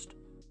first.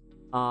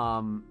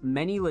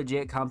 Many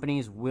legit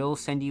companies will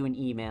send you an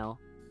email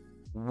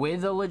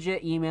with a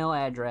legit email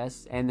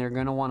address, and they're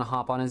gonna want to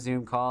hop on a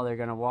Zoom call. They're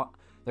gonna want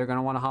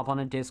to hop on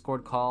a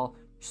Discord call.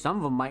 Some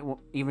of them might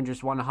even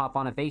just want to hop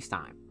on a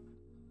FaceTime.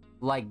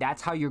 Like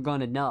that's how you're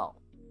gonna know.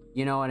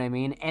 You know what I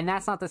mean? And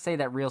that's not to say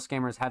that real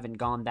scammers haven't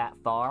gone that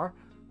far,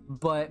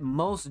 but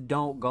most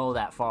don't go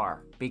that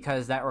far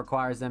because that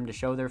requires them to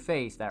show their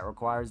face. That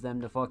requires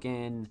them to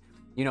fucking,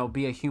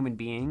 be a human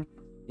being,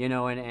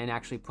 and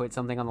actually put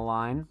something on the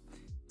line.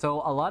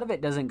 So a lot of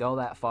it doesn't go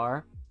that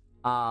far.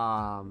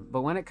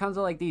 But when it comes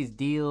to like these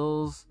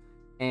deals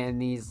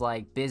and these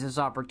like business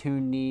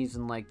opportunities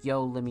and like,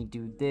 yo, let me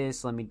do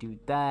this, let me do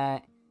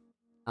that.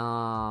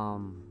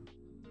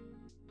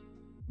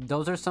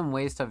 Those are some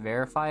ways to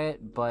verify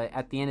it, but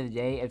at the end of the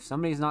day, if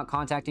somebody's not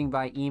contacting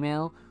by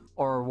email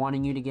or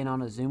wanting you to get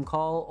on a Zoom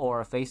call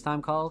or a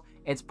FaceTime call,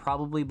 it's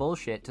probably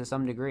bullshit to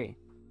some degree.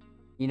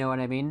 You know what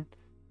I mean?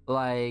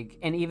 Like,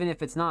 and even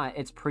if it's not,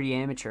 it's pretty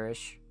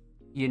amateurish.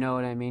 You know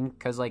what I mean?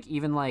 Because like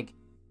even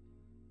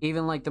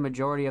the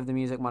majority of the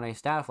Music Monday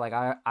staff, like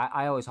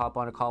I always hop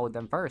on a call with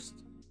them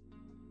first.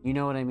 You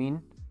know what I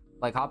mean?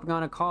 Like hopping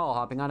on a call,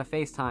 hopping on a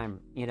FaceTime,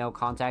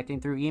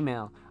 contacting through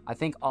email. I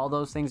think all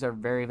those things are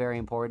very, very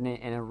important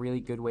and a really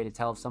good way to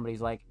tell if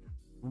somebody's like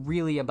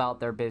really about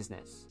their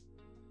business.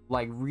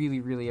 Like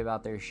really, really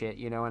about their shit,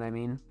 you know what I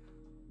mean?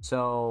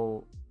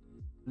 So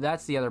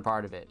that's the other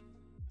part of it.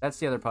 That's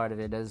the other part of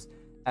it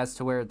as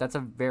to where that's a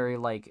very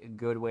like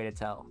good way to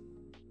tell.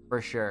 For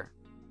sure.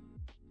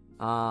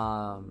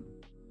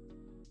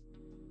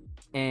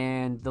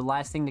 And the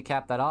last thing to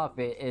cap that off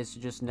is to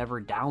just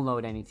never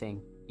download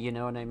anything. You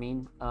know what I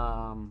mean?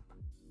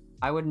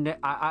 I wouldn't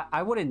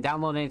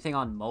download anything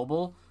on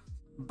mobile,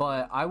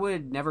 but I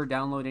would never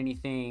download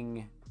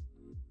anything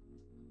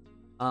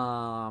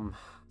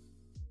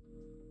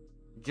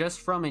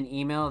just from an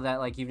email that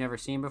like you've never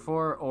seen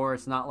before, or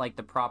it's not like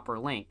the proper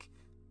link.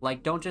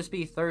 Like don't just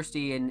be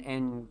thirsty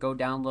and go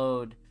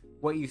download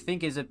what you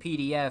think is a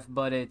PDF,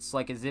 but it's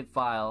like a zip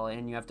file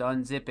and you have to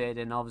unzip it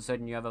and all of a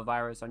sudden you have a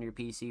virus on your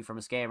PC from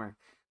a scammer.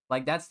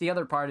 Like that's the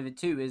other part of it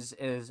too is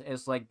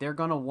like they're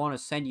gonna want to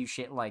send you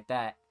shit like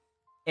that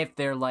if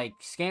they're like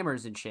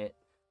scammers and shit.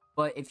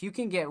 But if you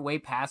can get way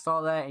past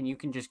all that and you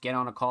can just get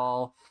on a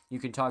call, you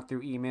can talk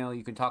through email,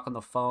 you can talk on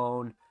the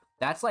phone,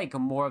 that's like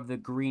more of the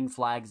green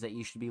flags that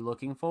you should be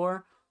looking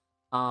for,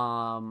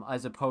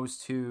 as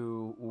opposed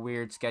to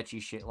weird sketchy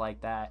shit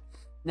like that.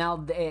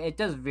 Now it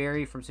does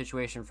vary from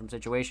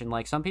situation.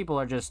 Like some people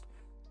are just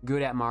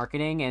good at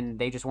marketing and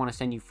they just want to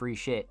send you free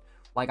shit.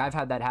 Like I've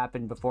had that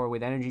happen before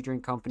with energy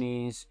drink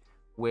companies,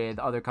 with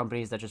other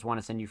companies that just want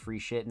to send you free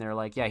shit and they're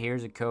like, yeah,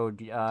 here's a code,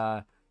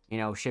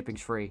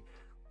 shipping's free.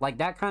 Like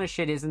that kind of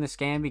shit isn't a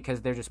scam because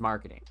they're just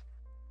marketing.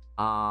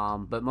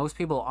 But most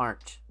people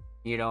aren't,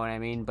 you know what I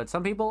mean? But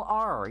some people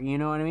are, you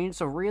know what I mean?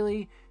 So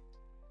really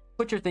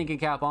put your thinking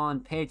cap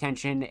on, pay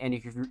attention, and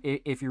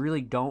if you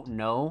really don't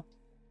know,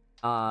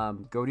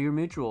 go to your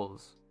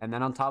mutuals, and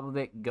then on top of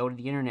it, go to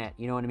the internet.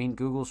 You know what I mean?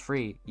 Google's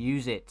free.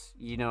 Use it.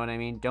 You know what I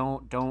mean?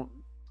 Don't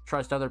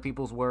trust other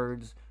people's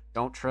words.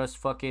 Don't trust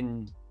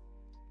fucking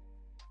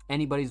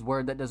anybody's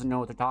word that doesn't know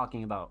what they're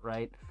talking about,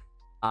 right?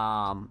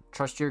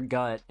 Trust your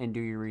gut and do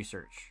your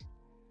research.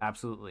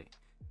 Absolutely.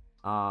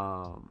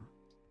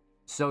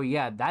 So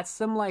yeah, that's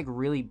some like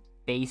really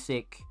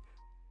basic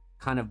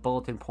kind of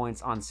bulletin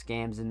points on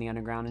scams in the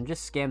underground and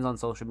just scams on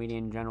social media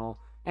in general,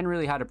 and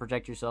really how to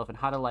protect yourself and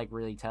how to like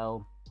really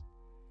tell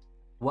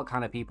what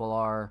kind of people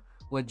are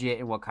legit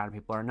and what kind of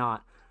people are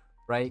not,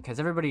 right? Because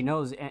everybody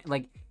knows,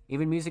 like,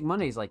 even Music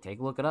Mondays, like, take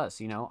a look at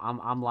us. You know,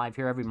 I'm live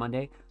here every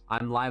Monday.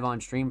 I'm live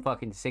on stream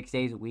fucking 6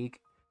 days a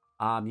week.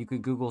 You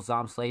could Google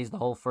Zom Slays. The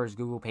whole first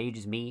Google page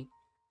is me.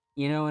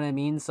 You know what I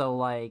mean? So,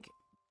 like,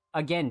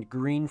 again,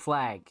 green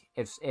flag.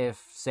 If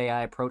say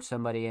I approach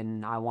somebody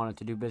and I wanted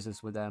to do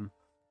business with them,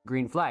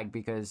 green flag,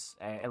 because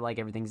like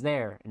everything's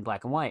there in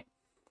black and white.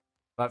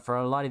 But for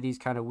a lot of these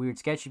kind of weird,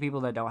 sketchy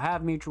people that don't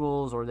have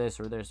mutuals or this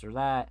or this or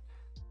that,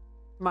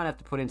 you might have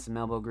to put in some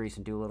elbow grease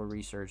and do a little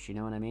research. You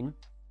know what I mean?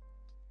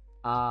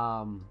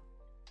 So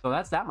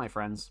that's that, my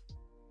friends.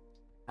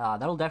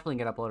 That'll definitely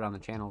get uploaded on the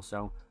channel.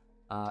 So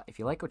if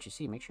you like what you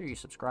see, make sure you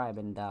subscribe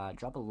and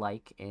drop a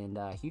like. And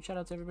huge shout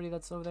out to everybody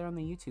that's over there on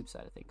the YouTube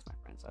side of things, my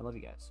friends. I love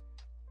you guys.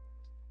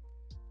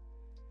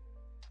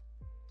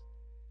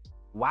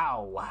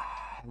 Wow,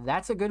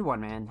 that's a good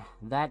one, man.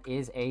 That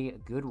is a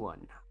good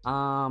one.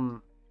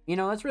 You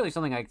know, that's really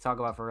something I could talk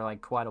about for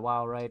like quite a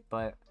while, right?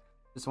 But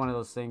it's one of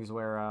those things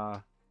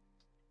where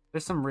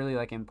there's some really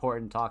like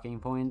important talking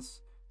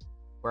points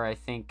where I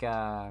think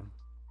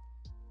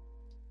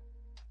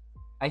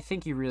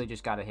you really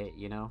just gotta hit,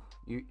 you know?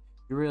 You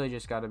really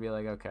just gotta be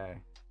like, okay,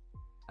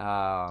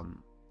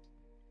 um,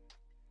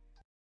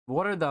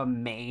 what are the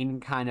main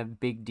kind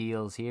of big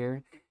deals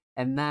here?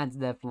 And that's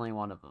definitely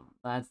one of them.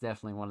 That's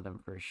definitely one of them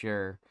for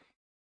sure.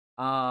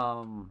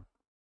 Um,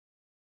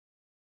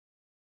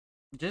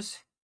 just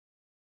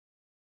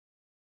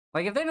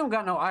like if they don't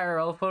got no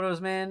IRL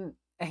photos, man,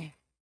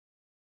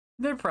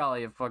 they're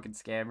probably a fucking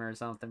scammer or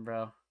something,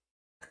 bro.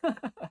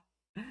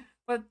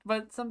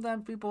 But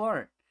sometimes people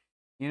aren't.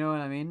 You know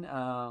what I mean?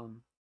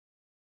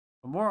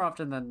 But more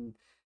often than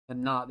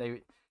not,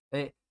 they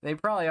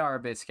probably are a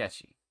bit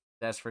sketchy.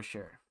 That's for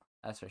sure.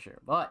 That's for sure.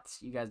 But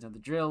you guys know the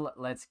drill.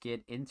 Let's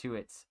get into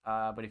it.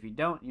 But if you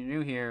don't, you're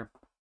new here.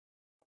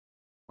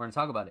 We're gonna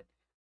talk about it.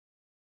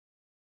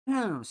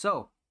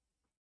 So,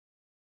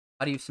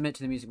 how do you submit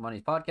to the Music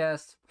Mondays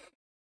podcast?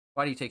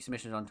 Why do you take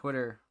submissions on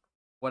Twitter?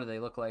 What do they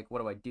look like?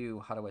 What do I do?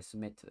 How do I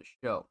submit to the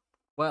show?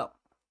 Well,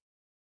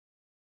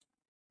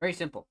 very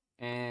simple.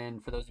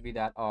 And for those of you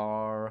that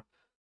are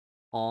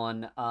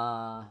on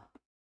audio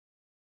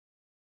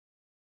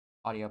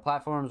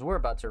platforms, we're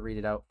about to read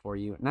it out for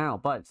you now.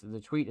 But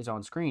the tweet is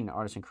on screen.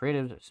 Artists and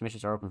creatives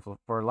submissions are open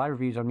for live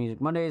reviews on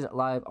Music Mondays,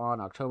 live on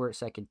October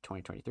 2nd,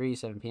 2023,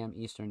 7 p.m.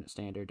 Eastern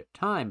Standard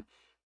Time.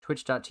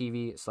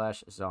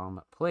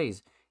 Twitch.tv/ZomPlays.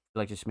 If you'd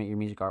like to submit your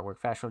music, artwork,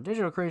 fashion, or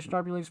digital creation,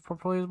 drop your links and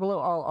portfolios below.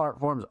 All art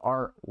forms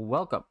are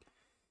welcome.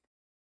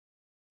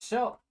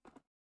 So,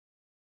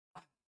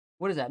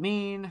 what does that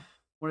mean?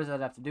 What does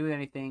that have to do with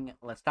anything?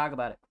 Let's talk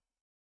about it.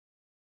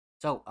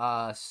 So,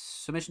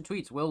 submission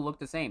tweets will look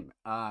the same.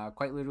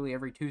 Quite literally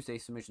every Tuesday,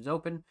 submissions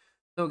open.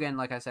 So again,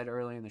 like I said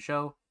earlier in the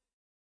show,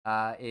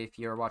 if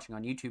you're watching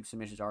on YouTube,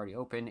 submissions are already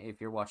open. If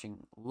you're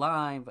watching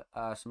live,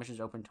 submissions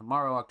open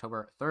tomorrow,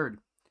 October 3rd.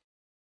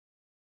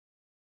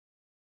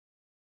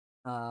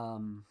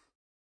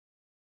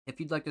 If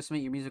you'd like to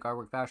submit your music,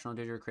 artwork, fashion, or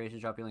digital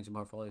creations, drop your links and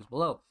portfolios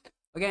below.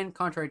 Again,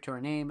 contrary to our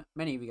name,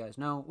 many of you guys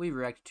know we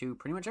react to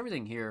pretty much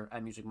everything here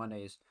at Music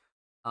Mondays.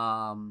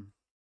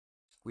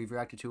 We've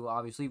reacted to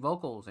obviously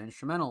vocals,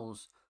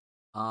 instrumentals,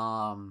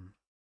 um,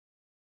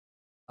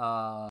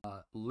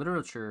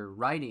 literature,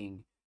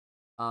 writing,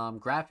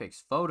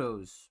 graphics,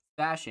 photos,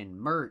 fashion,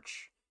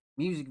 merch,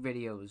 music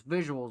videos,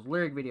 visuals,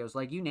 lyric videos,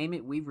 like you name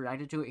it, we've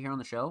reacted to it here on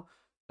the show.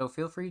 So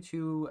feel free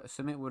to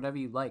submit whatever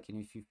you'd like, and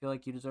if you feel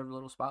like you deserve a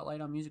little spotlight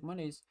on Music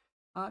Mondays,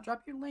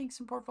 drop your links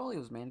and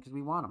portfolios, man, because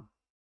we want them.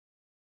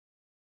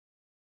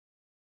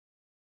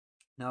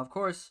 Now, of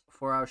course,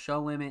 for our show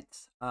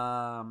limits,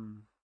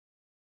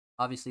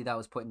 obviously that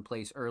was put in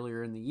place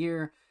earlier in the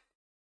year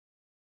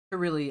to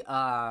really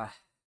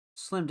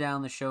slim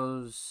down the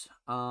show's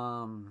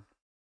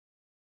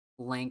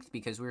length,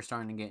 because we were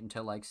starting to get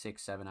into like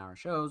 6-7 hour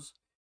shows,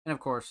 and of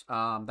course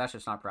that's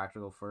just not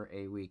practical for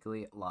a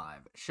weekly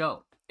live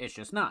show. It's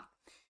just not.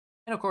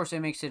 And of course it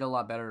makes it a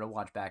lot better to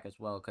watch back as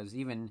well, because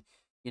even,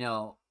 you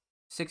know,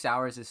 6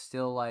 hours is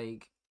still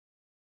like,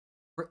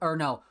 or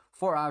no,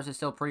 4 hours is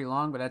still pretty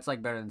long, but that's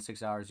like better than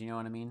 6 hours, you know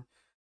what I mean?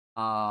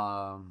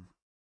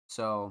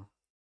 So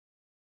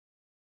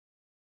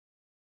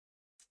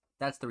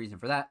that's the reason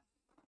for that.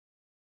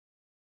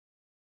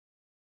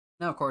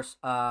 Now, of course,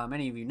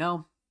 many of you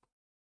know,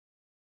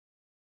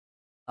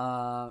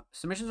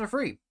 submissions are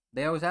free.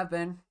 They always have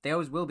been. They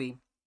always will be.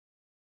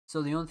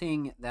 So the only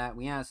thing that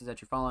we ask is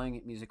that you're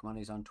following Music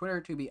Mondays on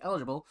Twitter to be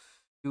eligible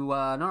to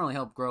not only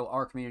help grow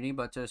our community,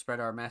 but to spread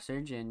our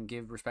message and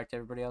give respect to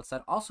everybody else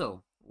that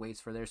also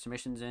waits for their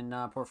submissions and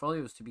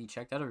portfolios to be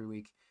checked out every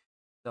week.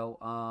 So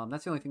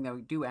that's the only thing that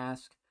we do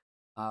ask,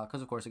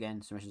 because of course,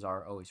 again, submissions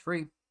are always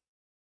free.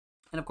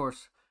 And of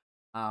course,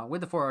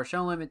 with the 4-hour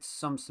show limits,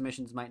 some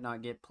submissions might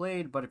not get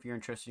played, but if you're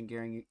interested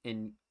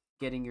in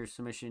getting your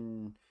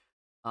submission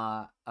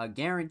a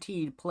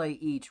guaranteed play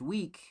each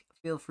week,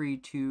 feel free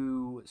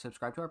to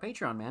subscribe to our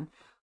Patreon, man.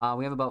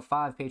 We have about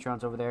 5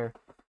 Patrons over there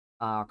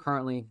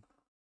currently.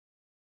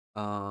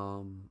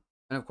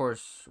 And of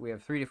course, we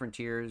have 3 different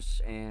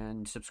tiers,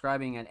 and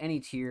subscribing at any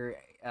tier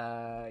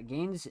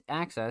gains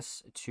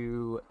access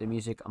to the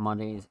Music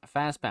Mondays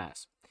Fast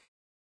Pass.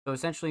 So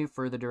essentially,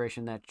 for the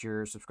duration that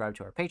you're subscribed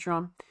to our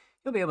Patreon,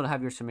 you'll be able to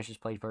have your submissions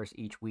played first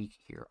each week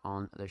here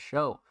on the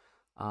show.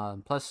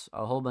 Plus,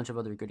 a whole bunch of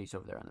other goodies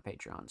over there on the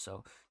Patreon.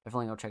 So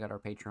definitely go check out our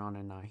Patreon,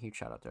 and a huge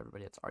shout out to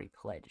everybody that's already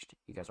pledged.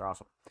 You guys are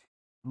awesome.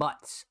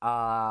 But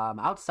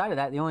outside of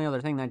that, the only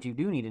other thing that you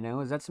do need to know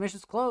is that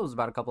submissions close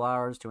about a couple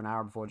hours to an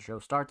hour before the show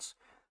starts.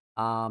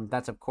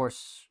 That's, of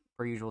course,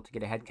 per usual to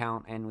get a head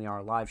count, and we are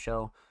a live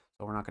show.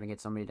 So we're not going to get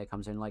somebody that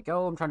comes in like,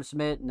 oh, I'm trying to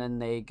submit, and then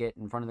they get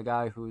in front of the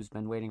guy who's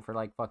been waiting for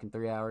like fucking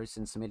 3 hours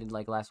and submitted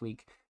like last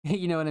week.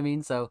 You know what I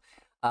mean? So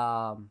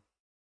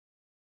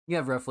you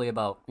have roughly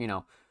about,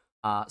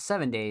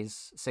 7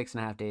 days,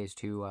 6.5 days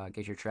to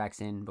get your tracks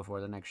in before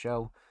the next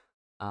show.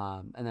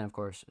 And then, of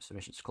course,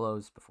 submissions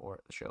close before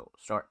the show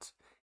starts.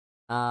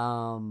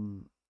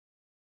 And,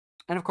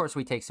 of course,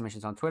 we take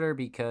submissions on Twitter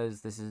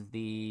because this is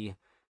the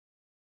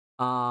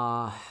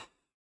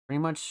pretty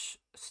much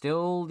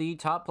still the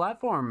top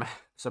platform,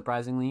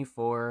 surprisingly,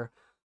 for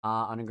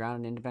underground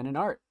and independent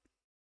art.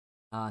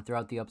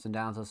 Throughout the ups and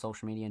downs of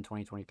social media in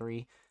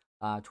 2023,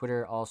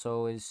 Twitter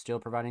also is still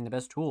providing the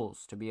best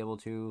tools to be able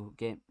to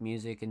get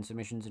music and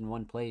submissions in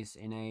one place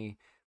in a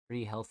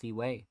pretty healthy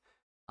way.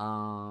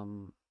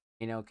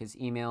 Because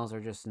emails are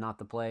just not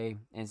the play.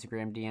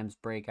 Instagram DMs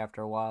break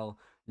after a while.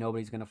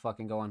 Nobody's going to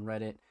fucking go on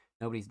Reddit.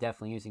 Nobody's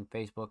definitely using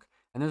Facebook.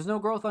 And there's no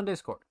growth on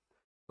Discord.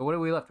 But what are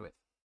we left with?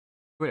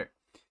 Twitter.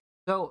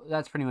 So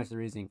that's pretty much the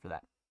reasoning for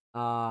that.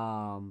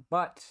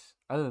 But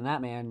other than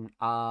that, man,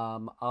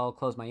 I'll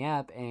close my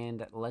app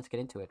and let's get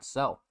into it.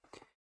 So,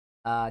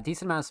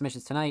 decent amount of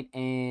submissions tonight,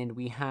 and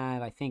we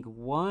have, I think,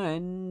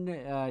 one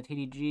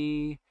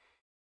TDG.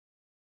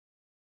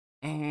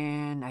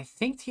 And I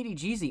think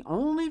TDG is the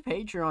only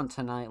Patreon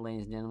tonight,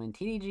 ladies and gentlemen.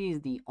 TDG is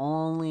the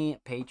only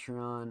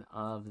Patreon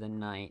of the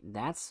night.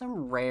 That's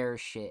some rare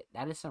shit.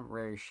 That is some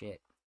rare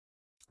shit.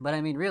 But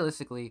I mean,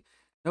 realistically,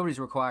 nobody's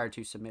required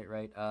to submit,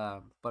 right?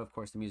 But of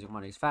course, the Music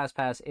Mondays Fast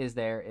Pass is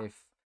there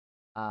if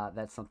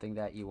that's something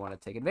that you want to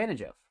take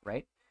advantage of,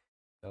 right?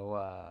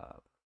 So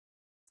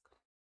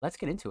let's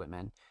get into it,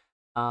 man.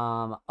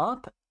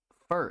 Up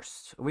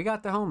first, we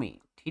got the homie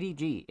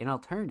TDG, an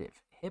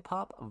alternative hip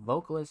hop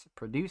vocalist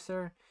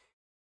producer.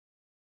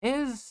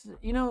 This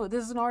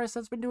is an artist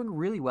that's been doing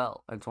really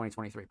well in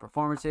 2023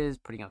 performances,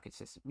 putting out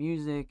consistent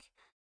music.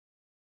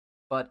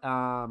 But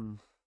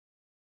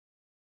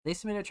they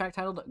submitted a track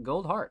titled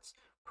Gold Hearts,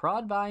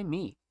 prod by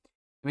me.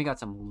 And we got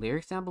some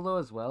lyrics down below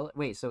as well.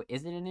 Wait, so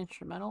is it an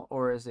instrumental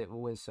or is it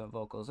with some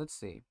vocals? Let's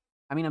see.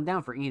 I mean, I'm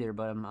down for either,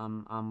 but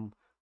I'm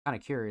kind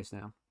of curious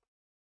now.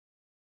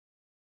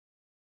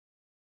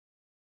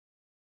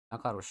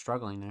 SoundCloud was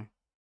struggling there.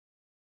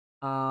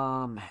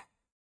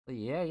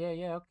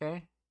 Yeah,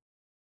 okay.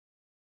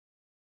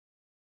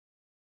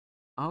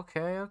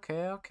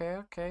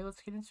 Okay.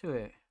 Let's get into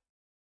it.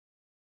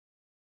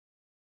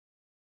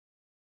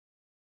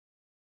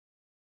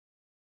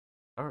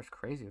 That was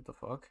crazy. What the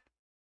fuck?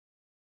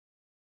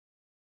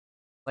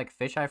 Like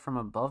fisheye from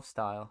above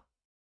style.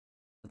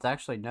 It's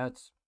actually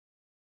nuts.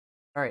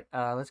 All right,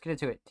 let's get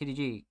into it.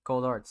 TDG,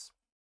 Gold Arts.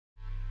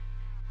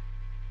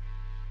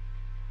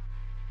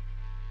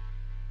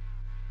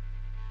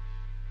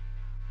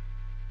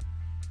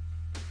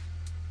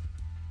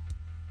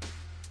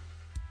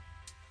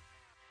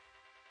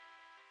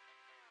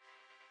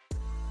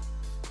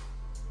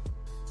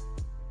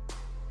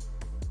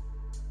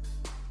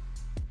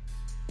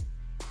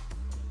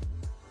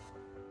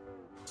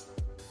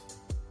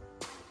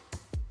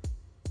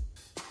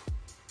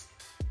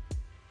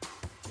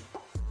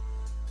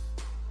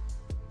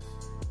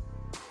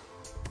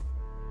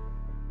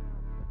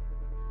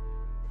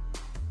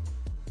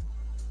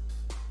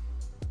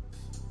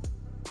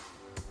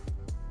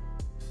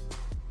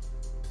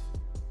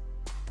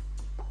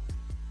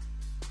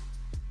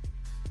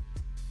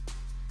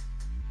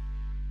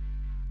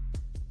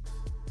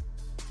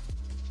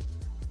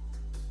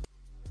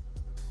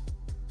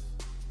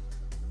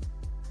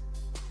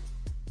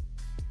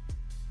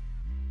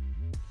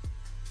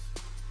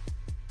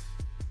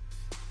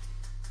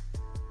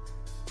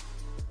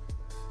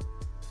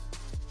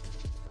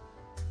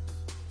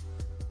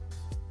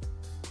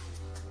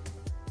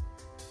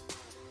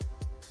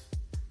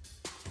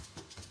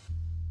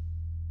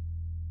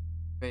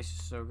 Bass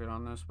is so good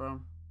on this, bro.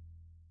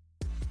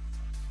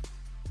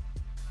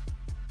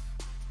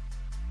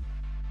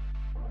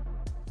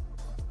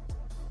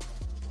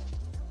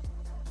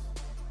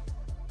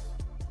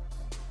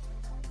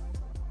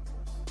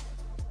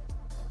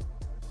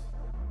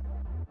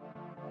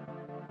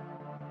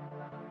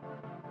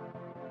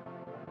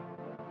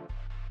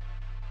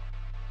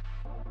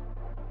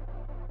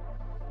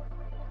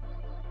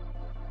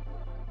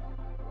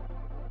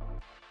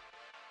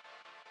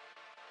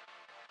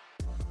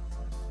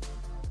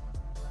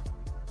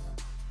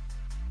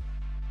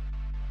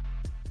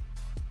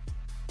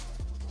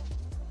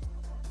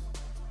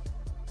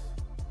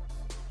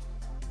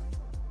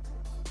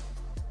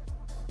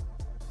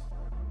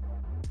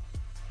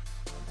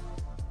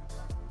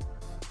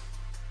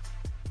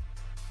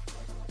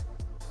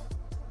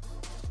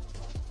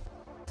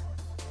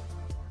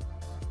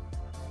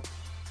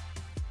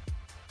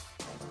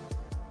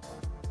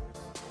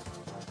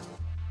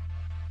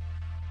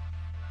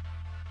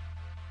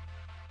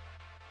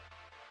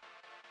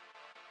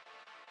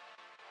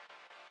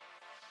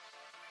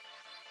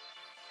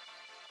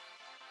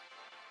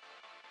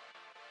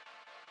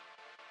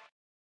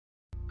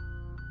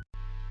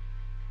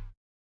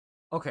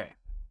 Okay.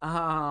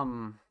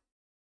 Um,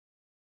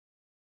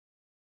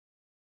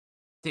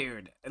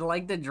 dude,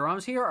 like the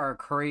drums here are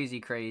crazy,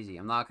 crazy.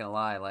 I'm not gonna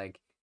lie. Like,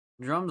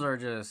 drums are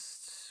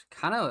just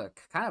kind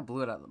of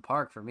blew it out of the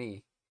park for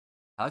me.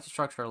 I like the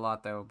structure a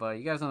lot though, but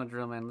you guys know the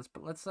drill, man. Let's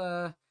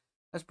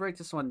break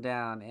this one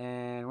down,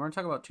 and we're gonna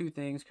talk about two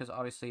things because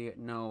obviously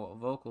no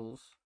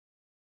vocals.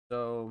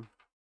 So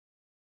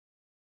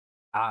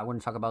we're gonna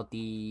talk about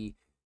the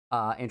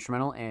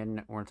instrumental,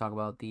 and we're gonna talk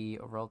about the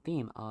overall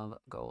theme of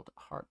Gold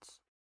Hearts.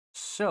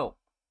 So,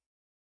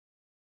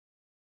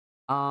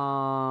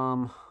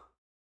 um,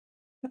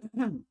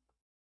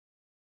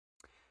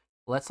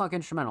 let's talk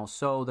instrumental.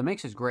 So the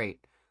mix is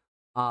great.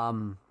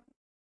 Um,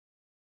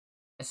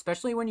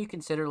 especially when you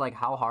consider like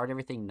how hard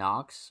everything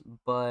knocks,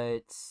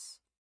 but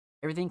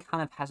everything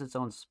kind of has its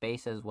own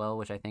space as well,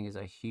 which I think is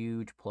a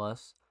huge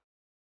plus.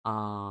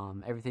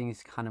 Everything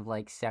is kind of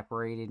like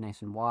separated,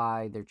 nice and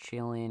wide. They're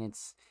chilling.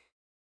 It's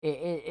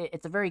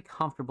a very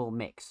comfortable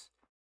mix.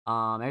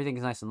 Everything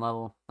is nice and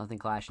level, nothing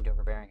clashing to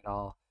overbearing at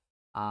all.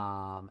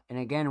 And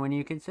again, when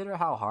you consider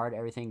how hard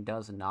everything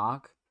does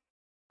knock,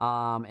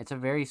 it's a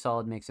very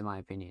solid mix in my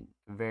opinion.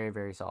 Very,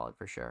 very solid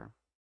for sure.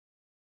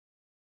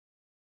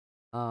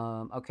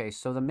 Okay,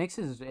 so the mix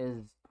is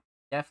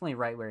definitely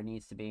right where it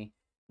needs to be.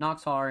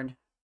 Knocks hard.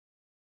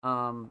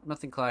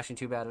 Nothing clashing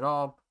too bad at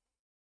all.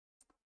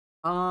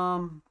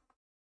 Um,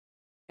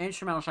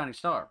 Instrumental Shining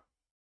Star.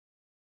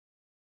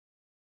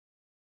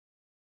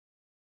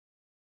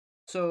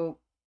 So,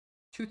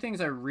 two things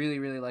I really,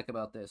 really like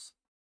about this.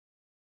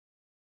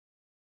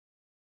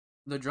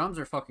 The drums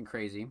are fucking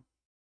crazy,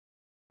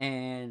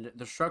 and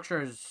the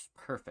structure is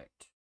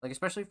perfect. Like,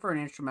 especially for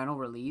an instrumental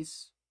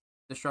release,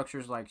 the structure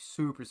is like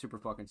super, super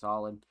fucking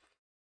solid.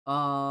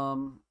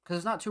 Because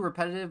it's not too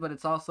repetitive, but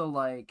it's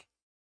also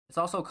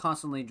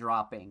constantly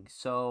dropping.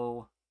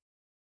 So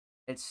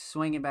it's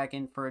swinging back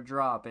in for a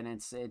drop, and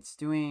it's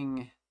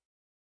doing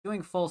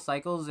full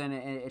cycles, and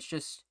it's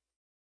just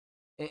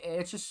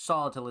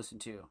solid to listen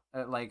to,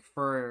 like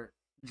for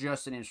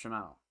just an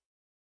instrumental.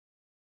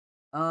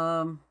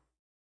 Um,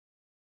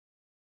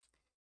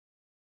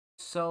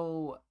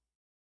 so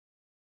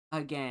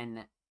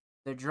again,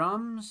 the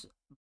drums,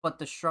 but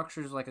the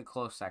structure is like a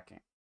close second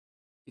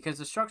because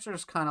the structure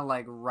is kind of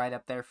like right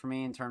up there for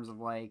me in terms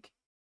of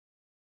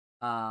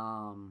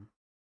um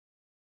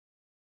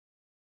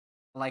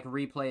like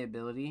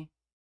replayability,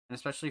 and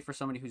especially for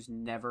somebody who's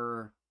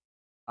never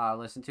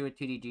listened to a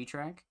TDG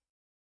track.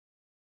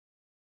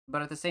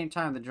 But at the same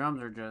time, the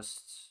drums are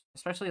just,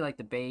 especially like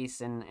the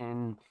bass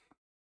and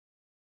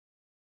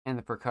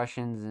the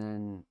percussions,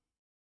 and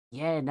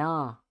yeah,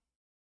 no,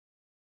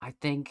 I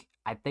think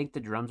the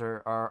drums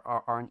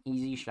are an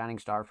easy shining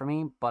star for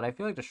me, but I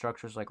feel like the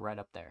structure's like right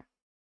up there,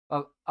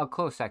 a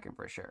close second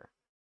for sure.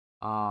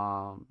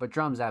 But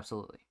drums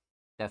absolutely,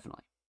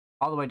 definitely,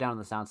 all the way down to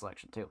the sound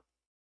selection too.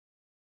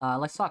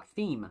 Let's talk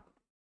theme.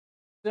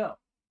 So,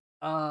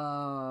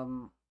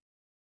 um,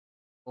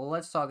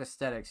 let's talk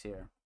aesthetics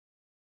here.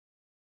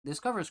 This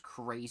cover is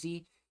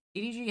crazy.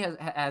 TDG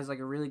has like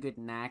a really good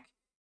knack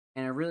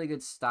and a really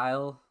good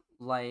style,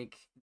 like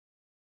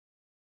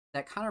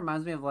that kind of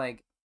reminds me of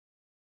like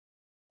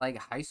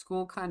high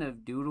school kind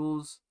of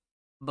doodles,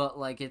 but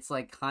like it's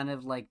like kind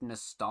of like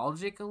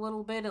nostalgic a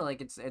little bit. Like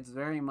it's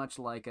very much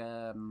like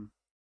it's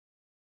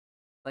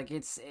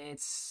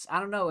I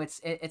don't know,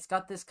 it's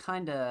got this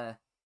kind of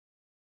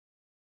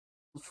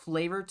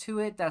flavor to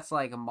it that's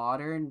like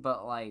modern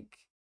but like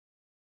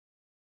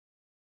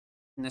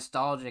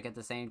nostalgic at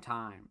the same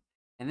time.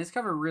 And this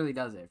cover really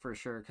does it for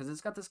sure because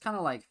it's got this kind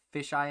of like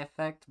fisheye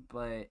effect,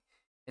 but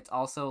it's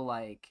also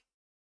like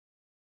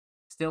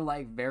still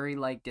like very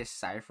like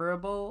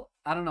decipherable.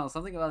 I don't know,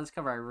 something about this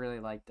cover I really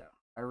like though.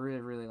 I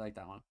really really like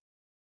that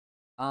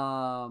one.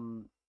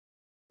 Um,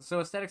 so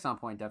aesthetics on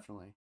point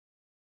definitely.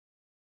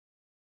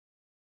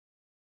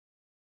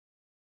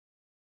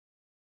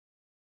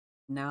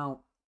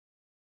 Now,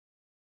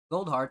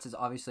 Gold Hearts is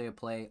obviously a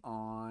play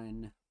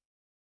on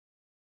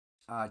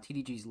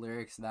TDG's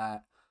lyrics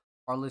that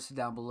are listed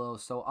down below.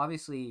 So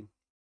obviously,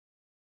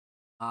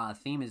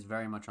 theme is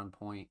very much on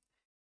point,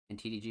 and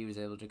TDG was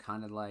able to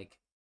kind of like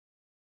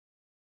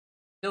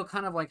still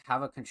kind of like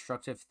have a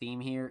constructive theme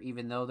here,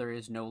 even though there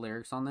is no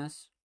lyrics on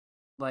this.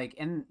 Like,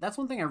 and that's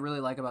one thing I really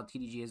like about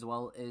TDG as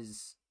well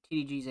is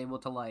TDG is able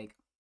to like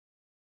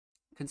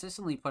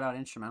consistently put out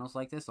instrumentals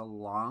like this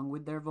along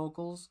with their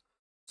vocals.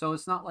 So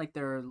it's not like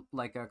they're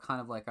like a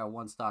kind of like a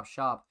one stop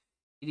shop.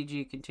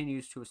 TDG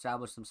continues to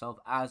establish themselves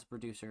as a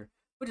producer,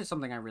 which is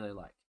something I really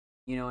like.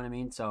 You know what I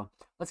mean? So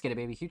let's get it,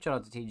 baby. Huge shout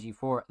out to TDG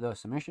for the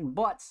submission.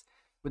 But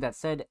with that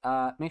said,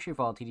 make sure you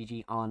follow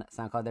TDG on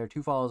SoundCloud. They're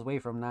 2 follows away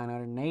from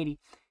 980.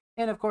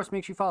 And of course,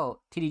 make sure you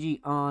follow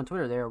TDG on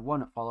Twitter. They're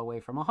 1 follow away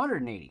from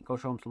 180. Go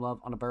show them some love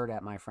on a bird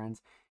at my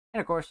friends.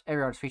 And of course,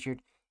 every artist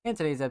featured in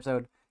today's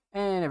episode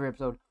and every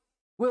episode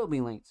will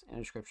be linked in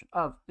the description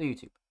of the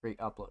YouTube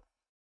re-upload.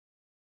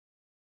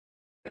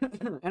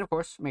 And of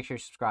course, make sure you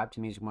subscribe to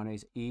Music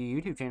Mondays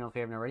YouTube channel if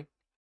you haven't already.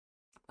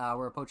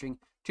 We're approaching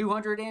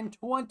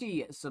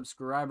 220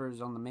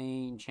 subscribers on the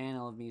main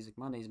channel of Music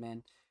Mondays,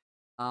 man.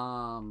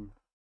 Um,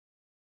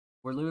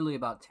 we're literally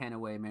about 10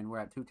 away, man. We're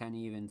at 210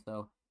 even.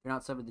 So if you're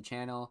not subbed to the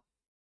channel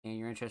and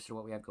you're interested in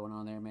what we have going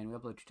on there, man, we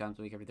upload 2 times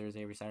a week, every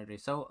Thursday, every Saturday.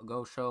 So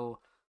go show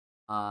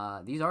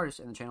these artists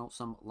in the channel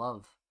some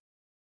love.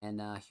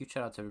 And huge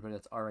shout out to everybody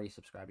that's already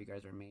subscribed. You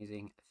guys are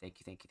amazing. Thank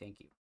you, thank you, thank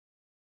you.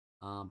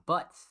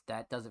 But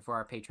that does it for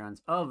our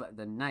patrons of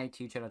the night.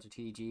 Huge shout out to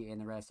TDG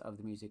and the rest of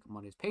the Music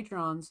Mondays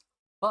patrons.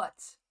 But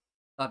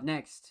up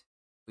next,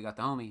 we got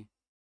the homie,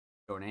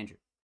 Jordan Andrew.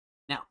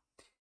 Now,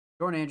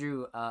 Jordan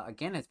Andrew,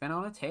 again, has been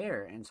on a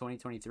tear in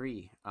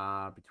 2023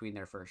 between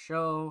their first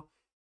show,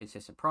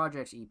 consistent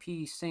projects,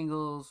 EPs,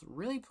 singles,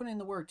 really put in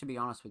the work, to be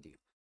honest with you.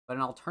 But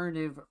an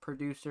alternative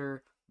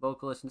producer,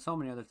 vocalist, and so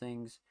many other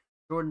things.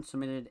 Jordan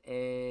submitted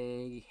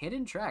a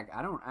hidden track.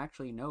 I don't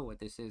actually know what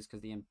this is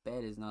because the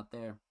embed is not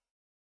there.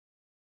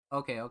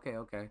 Okay.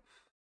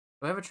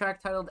 We have a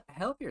track titled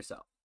Help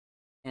Yourself.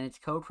 And it's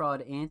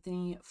co-prod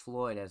Anthony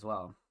Floyd as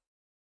well.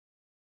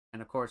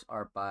 And of course,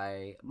 art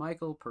by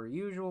Michael, per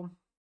usual.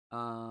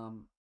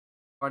 Part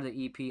of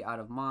the EP Out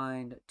of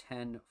Mind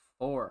 10-4.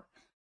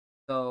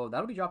 So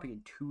that'll be dropping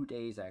in 2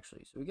 days,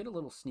 actually. So we get a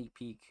little sneak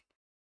peek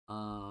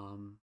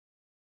of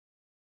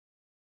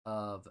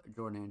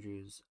Jordan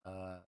Andrews'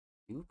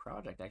 new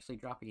project, actually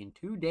dropping in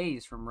 2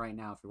 days from right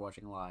now if you're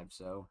watching live.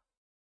 So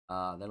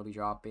that'll be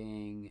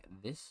dropping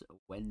this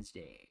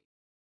Wednesday.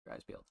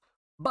 Guys, build.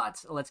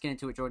 But let's get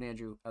into it. Jordan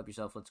Andrew, help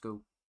yourself. Let's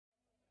go.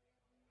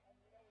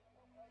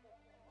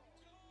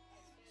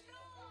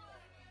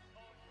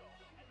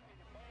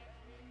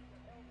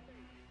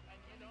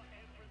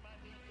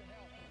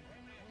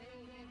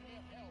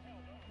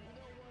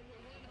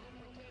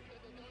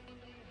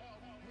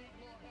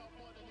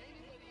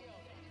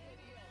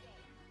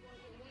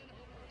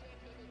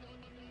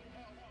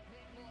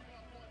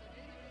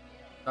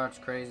 Starts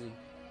crazy.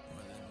 More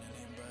than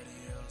anybody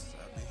else,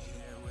 I be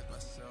here with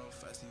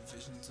myself. I see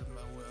visions of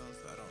my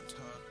wealth. I don't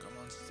talk, I'm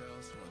on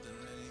stealth. More than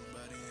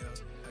anybody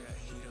else, I got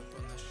heat up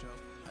on the shelf.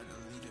 I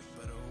delete it,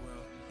 but oh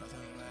well.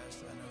 Nothing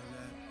lasts, I know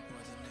that.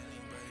 More than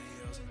anybody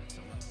else.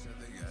 Someone said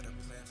they got a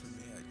plan for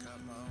me, I got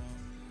my own.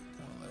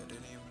 Won't let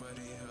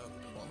anybody help.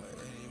 Won't let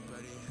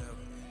anybody help.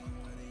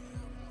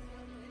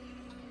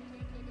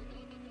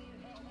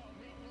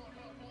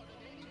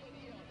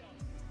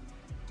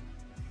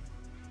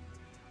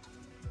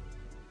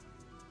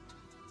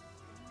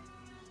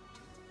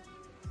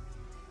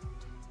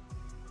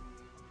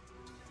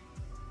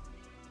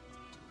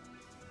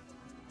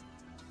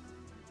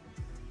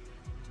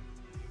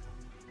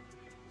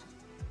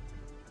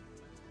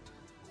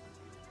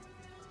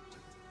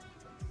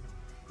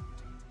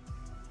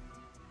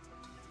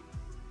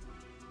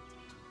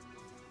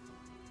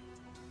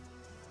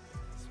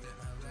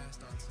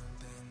 On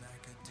something I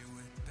could do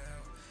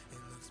without. It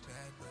looks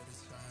bad, but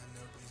it's fine,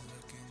 nobody's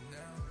looking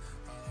now.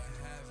 All I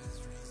have is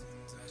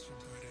reasons I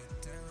should put it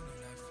down.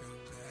 And I feel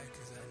bad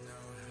cause I know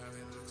how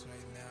it looks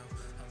right now.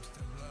 I'm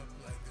still up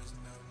like there's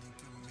no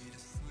need for me to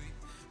sleep.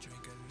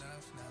 Drink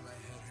enough, now my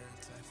head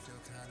hurts, I feel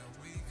kinda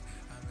weak.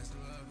 I miss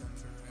love and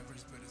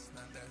forevers, but it's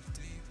not that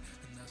deep.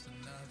 Enough's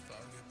enough,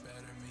 I'll get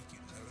better, make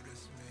you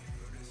notice me,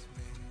 notice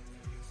me.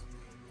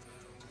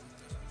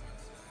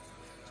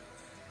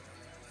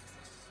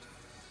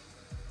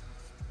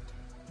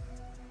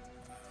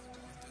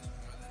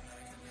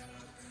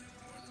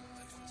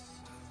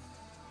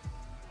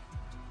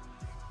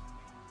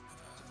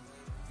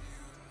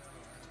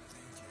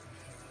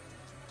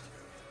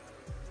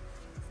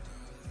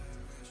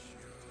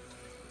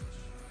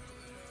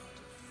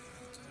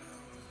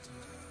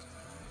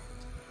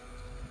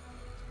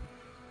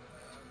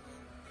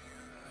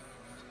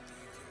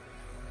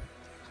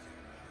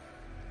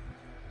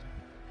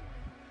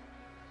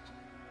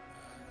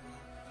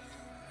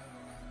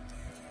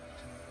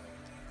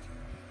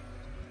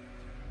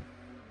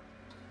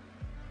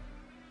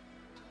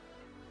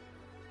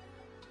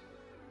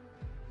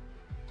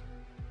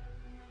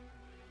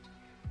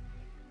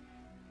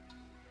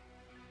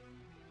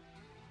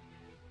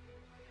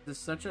 This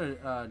is such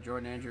a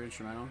Jordan Andrew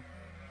instrumental.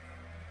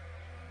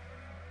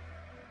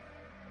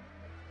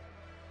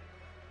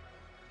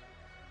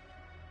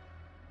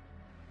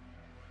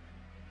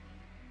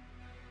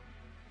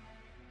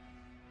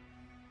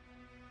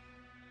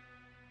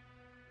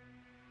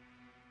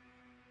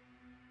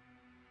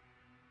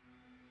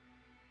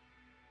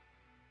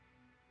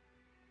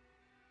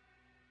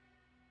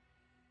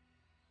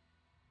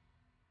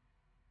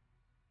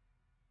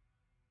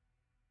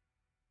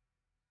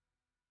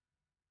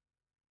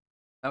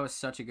 That was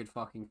such a good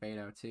fucking fade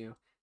out too.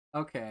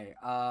 Okay,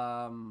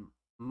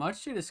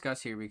 much to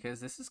discuss here because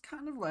this is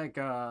kind of like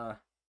it's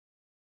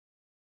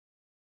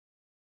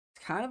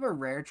kind of a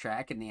rare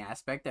track in the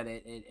aspect that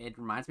it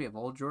reminds me of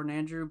old Jordan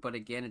Andrew, but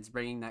again, it's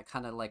bringing that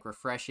kind of like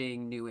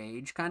refreshing new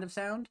age kind of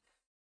sound.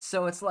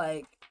 So it's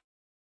like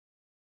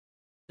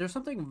there's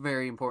something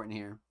very important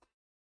here.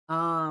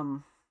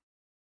 Um,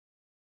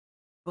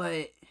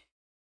 but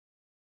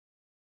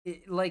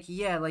like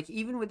yeah, like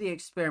even with the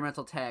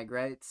experimental tag,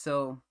 right?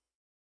 So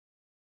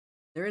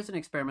there is an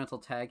experimental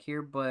tag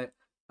here, but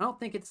I don't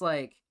think it's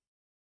like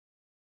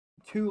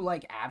too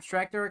like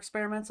abstract or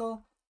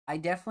experimental. I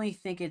definitely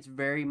think it's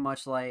very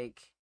much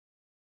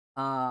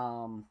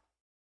um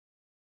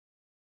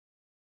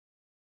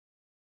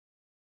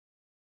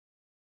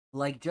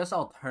like just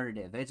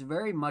alternative. It's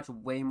very much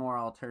way more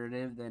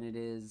alternative than it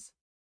is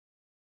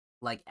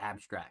like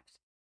abstract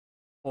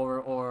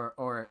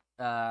or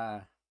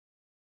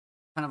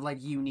kind of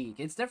like unique.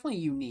 It's definitely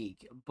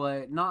unique,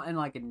 but not in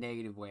like a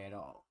negative way at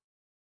all.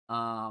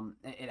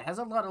 It has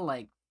a lot of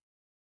like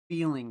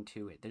feeling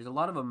to it. There's a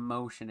lot of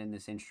emotion in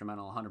this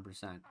instrumental,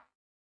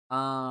 100%.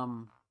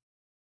 Um,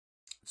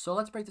 so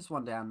let's break this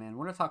one down, man.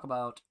 We're gonna talk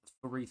about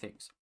three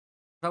things.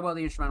 Talk about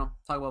the instrumental,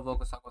 talk about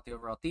vocals, talk about the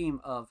overall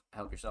theme of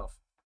Help Yourself.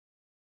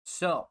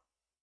 So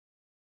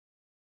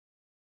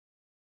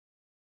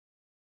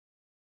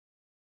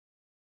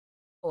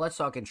let's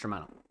talk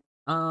instrumental.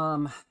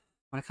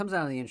 When it comes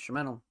down to the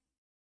instrumental,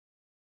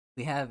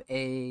 we have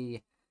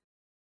a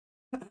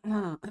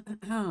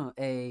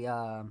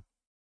a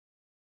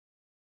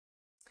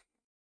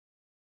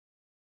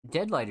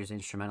Deadlighters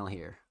instrumental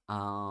here.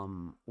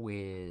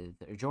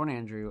 With Jordan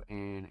Andrew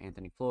and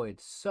Anthony Floyd.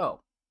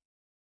 So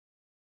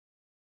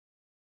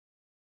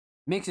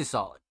mix is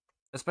solid,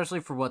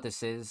 especially for what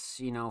this is.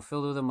 You know,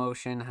 filled with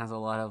emotion, has a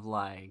lot of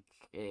like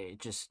it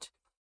just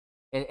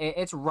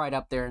it's right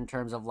up there in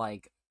terms of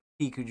like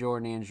Piku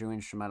Jordan Andrew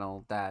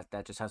instrumental that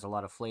just has a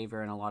lot of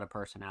flavor and a lot of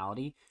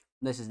personality.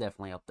 This is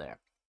definitely up there.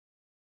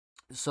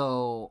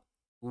 So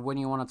when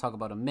you want to talk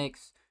about a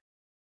mix,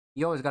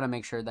 you always got to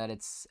make sure that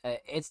it's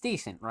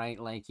decent, right?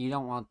 Like you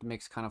don't want the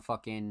mix kind of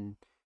fucking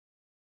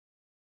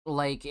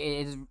like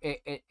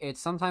it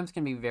sometimes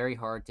can be very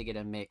hard to get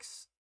a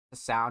mix to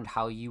sound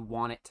how you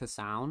want it to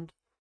sound,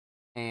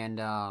 and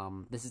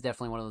this is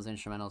definitely one of those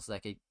instrumentals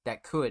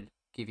that could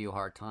give you a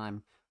hard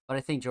time. But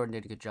I think Jordan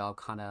did a good job,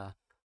 kind of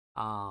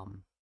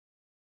um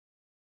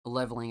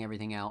leveling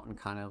everything out and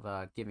kind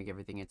of giving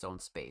everything its own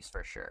space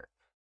for sure.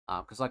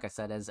 Because like I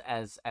said,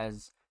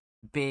 as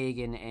big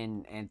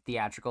and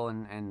theatrical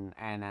and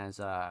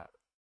as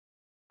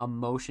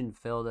emotion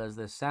filled as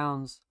this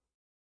sounds,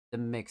 the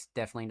mix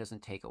definitely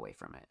doesn't take away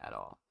from it at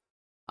all.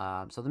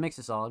 So the mix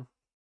is solid.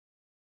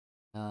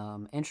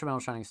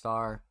 Instrumental Shining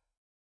Star.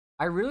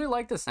 I really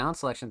like the sound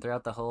selection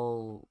throughout the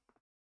whole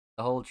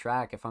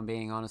track. If I'm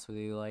being honest with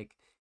you, like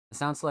the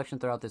sound selection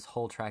throughout this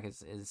whole track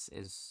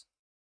is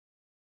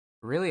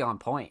really on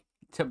point.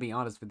 To be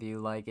honest with you,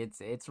 like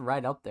it's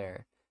right up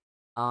there.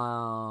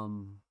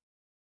 Um,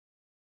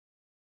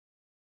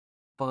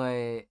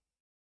 but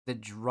the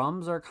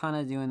drums are kind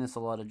of doing this a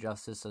lot of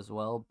justice as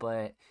well.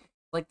 But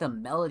like the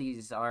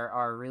melodies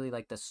are really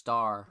like the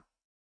star.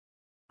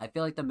 I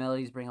feel like the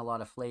melodies bring a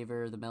lot of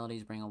flavor. The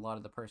melodies bring a lot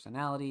of the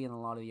personality and a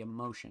lot of the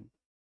emotion.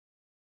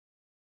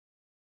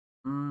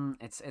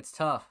 It's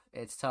tough.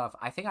 It's tough.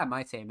 I think I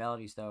might say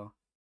melodies though.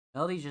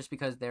 Melodies just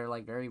because they're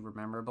like very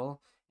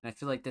memorable, and I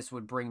feel like this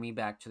would bring me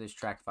back to this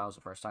track if I was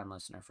a first time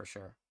listener for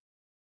sure.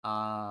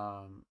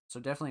 So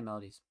definitely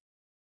melodies.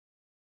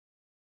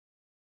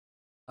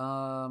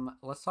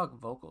 Let's talk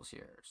vocals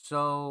here.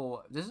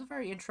 So this is a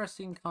very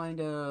interesting kind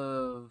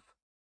of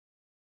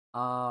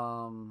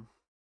um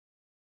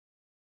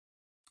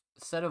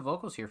set of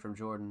vocals here from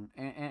Jordan,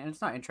 and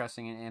it's not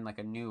interesting in like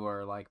a new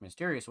or like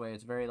mysterious way.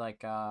 It's very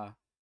like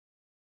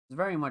it's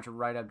very much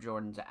right up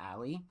Jordan's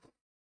alley.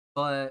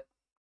 But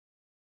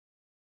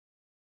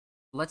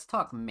let's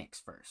talk mix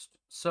first.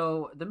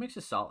 So the mix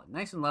is solid,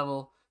 nice and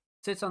level,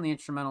 sits on the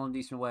instrumental in a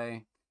decent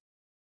way,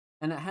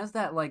 and it has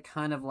that like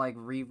kind of like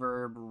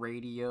reverb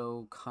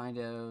radio kind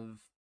of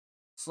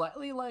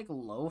slightly like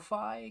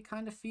lo-fi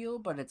kind of feel,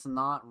 but it's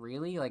not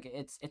really like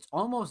it's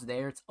almost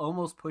there. It's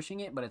almost pushing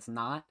it, but it's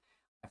not.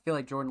 I feel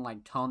like Jordan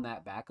like toned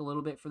that back a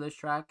little bit for this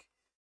track,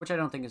 which I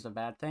don't think is a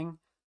bad thing.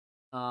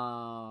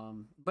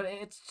 But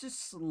it's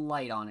just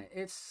light on it.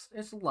 It's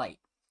light.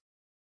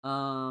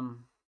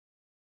 Um,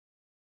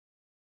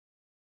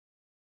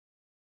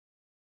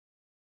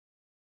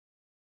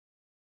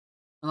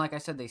 and like I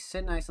said, they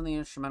sit nice on the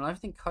instrumental.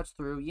 Everything cuts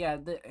through. Yeah,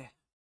 there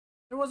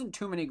wasn't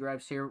too many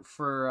gripes here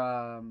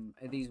for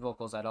these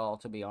vocals at all.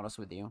 To be honest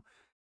with you,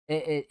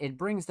 it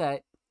brings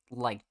that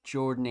like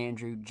Jordan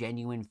Andrew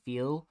genuine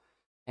feel,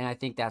 and I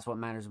think that's what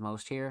matters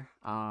most here.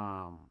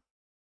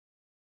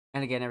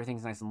 And again,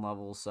 everything's nice and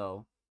level,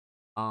 so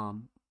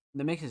um,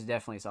 the mix is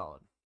definitely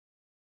solid.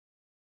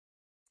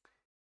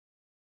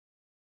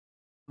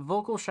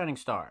 Vocal Shining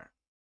Star.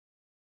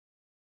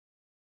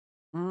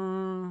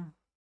 Mm,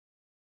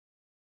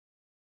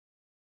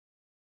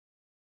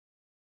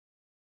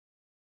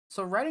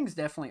 so writing's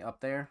definitely up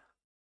there.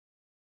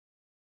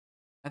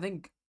 I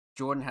think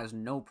Jordan has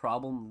no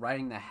problem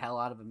writing the hell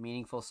out of a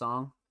meaningful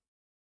song.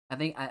 I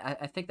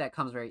think that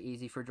comes very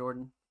easy for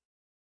Jordan.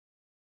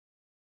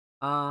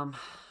 Um,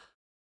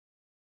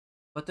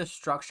 but the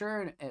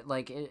structure, it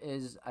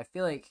is. I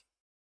feel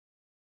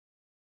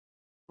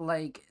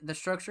like the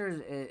structure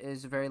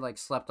is very like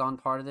slept on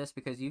part of this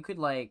because you could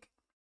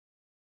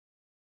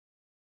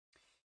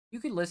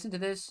listen to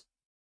this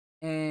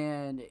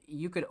and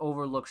you could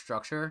overlook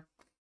structure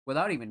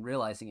without even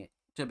realizing it,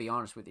 to be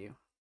honest with you.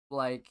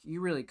 Like,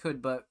 you really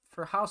could, but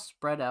for how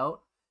spread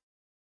out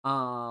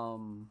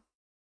um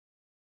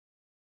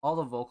all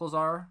the vocals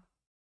are,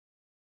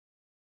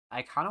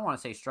 I kind of want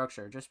to say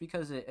structure, just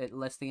because it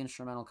lets the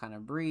instrumental kind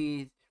of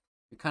breathe.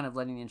 You're kind of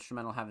letting the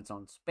instrumental have its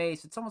own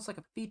space. It's almost like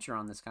a feature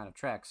on this kind of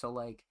track. So,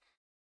 like,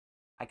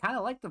 I kind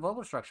of like the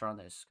vocal structure on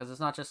this because it's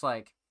not just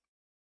like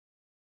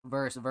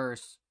verse,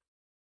 verse.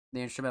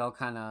 The instrumental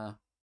kind of,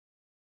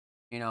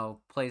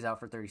 plays out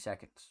for 30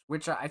 seconds,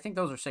 which I think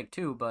those are sick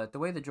too. But the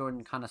way that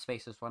Jordan kind of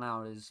spaced this one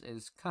out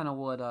is kind of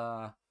what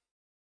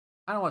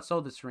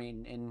sold this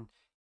screen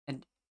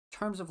in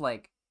terms of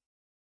like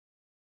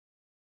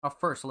a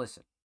first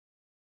listen.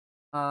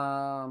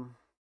 Um,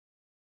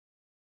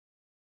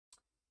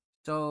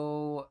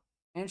 so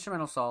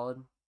instrumental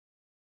solid,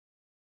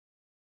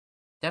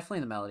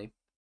 definitely the melody.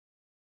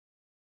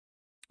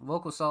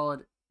 Vocal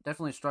solid,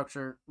 definitely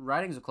structure.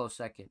 Writing's a close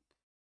second.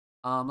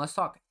 Let's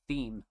talk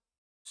theme.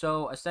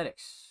 So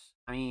aesthetics.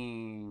 I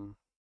mean,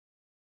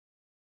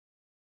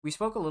 we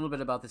spoke a little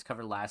bit about this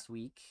cover last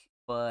week,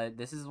 but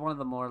this is one of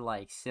the more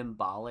like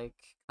symbolic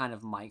kind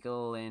of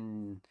Michael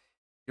and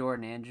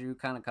Jordan Andrew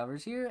kind of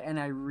covers here, and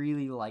I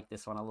really like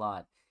this one a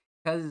lot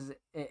because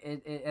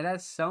it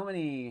has so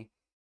many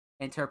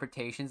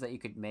interpretations that you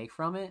could make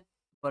from it,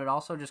 but it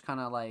also just kind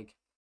of like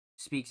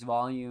speaks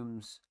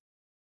volumes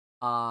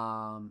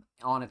on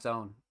its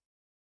own.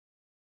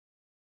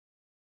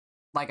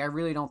 Like, I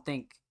really don't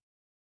think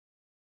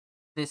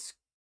this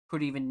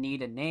could even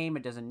need a name.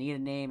 It doesn't need a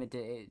name.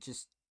 It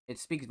just it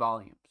speaks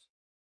volumes.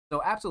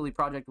 So absolutely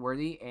project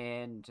worthy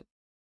and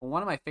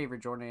one of my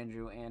favorite Jordan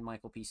Andrew and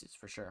Michael pieces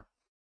for sure.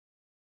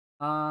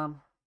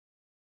 Um,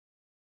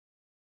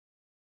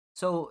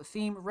 so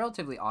theme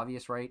relatively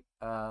obvious, right?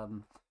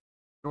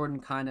 Jordan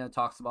kind of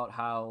talks about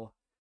how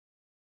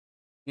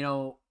you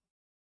know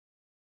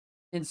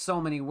in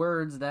so many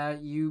words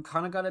that you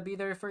kind of got to be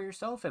there for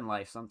yourself in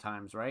life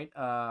sometimes, right?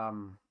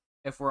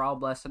 If we're all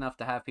blessed enough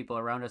to have people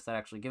around us that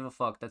actually give a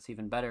fuck, that's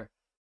even better.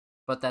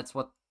 But that's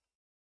what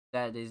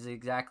that is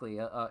exactly.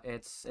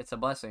 It's a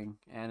blessing,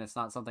 and it's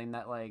not something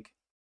that like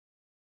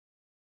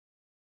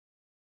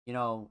you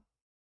know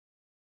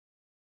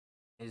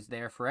is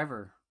there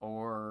forever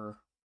or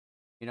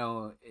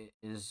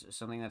is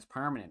something that's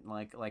permanent.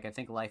 Like I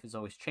think life is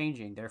always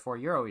changing. Therefore,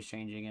 you're always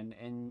changing,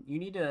 and you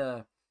need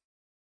to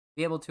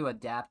be able to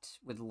adapt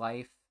with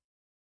life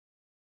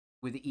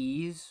with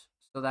ease,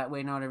 so that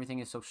way not everything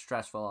is so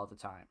stressful all the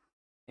time.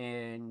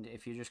 And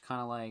if you're just kind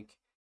of like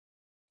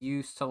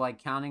used to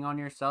like counting on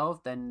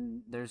yourself,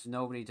 then there's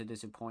nobody to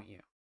disappoint you.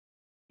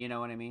 You know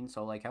what I mean?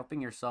 So like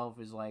helping yourself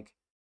is like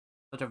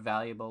such a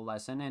valuable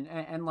lesson,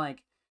 and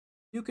like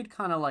you could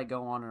kind of like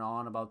go on and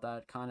on about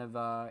that kind of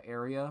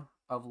area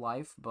of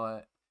life,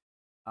 but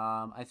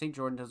I think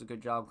Jordan does a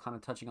good job kind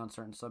of touching on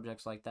certain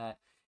subjects like that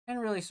and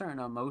really certain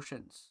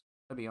emotions,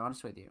 to be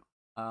honest with you.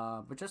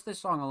 But just this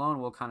song alone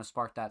will kind of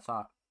spark that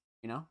thought,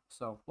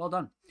 So well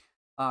done.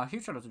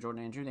 Huge shout out to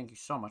Jordan Andrew. Thank you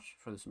so much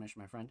for the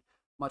submission, my friend.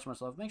 Much,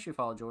 much love. Make sure you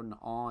follow Jordan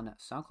on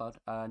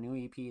SoundCloud. New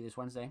EP this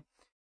Wednesday.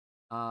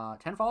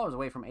 10 followers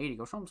away from 80.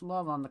 Go show him some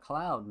love on the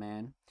cloud,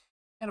 man.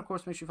 And of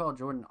course, make sure you follow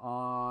Jordan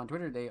on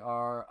Twitter. They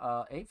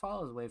are 8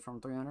 followers away from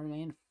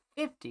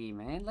 350,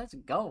 man. Let's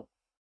go.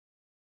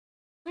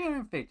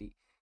 350.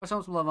 Go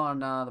show some love on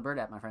the Bird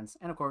app, my friends.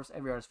 And of course,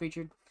 every artist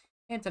featured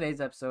in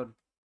today's episode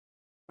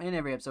and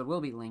every episode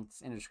will be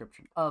linked in the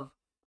description of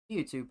the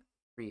YouTube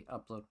free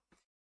upload.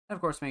 And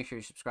of course, make sure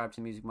you subscribe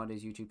to Music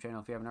Mondays YouTube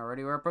channel if you haven't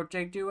already. We're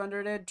approaching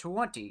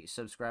 220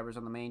 subscribers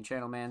on the main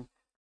channel, man.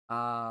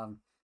 Um,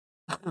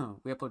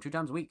 we upload 2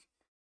 times a week.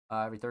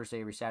 Every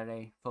Thursday, every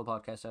Saturday, full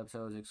podcast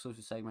episodes,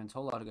 exclusive segments,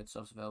 whole lot of good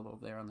stuff's available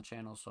over there on the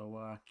channel.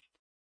 So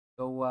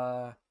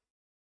go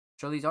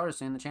show these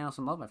artists in the channel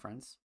some love, my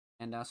friends,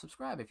 and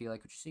subscribe if you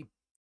like what you see.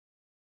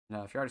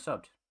 And if you're already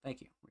subbed,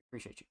 thank you. We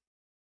appreciate you.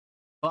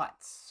 But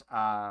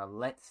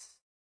let's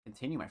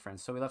continue, my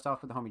friends. So we left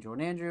off with the homie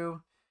Jordan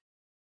Andrew,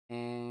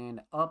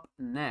 and up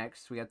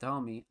next we got the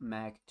homie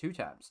Mac 2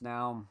 Times.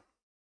 Now,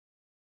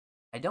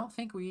 I don't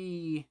think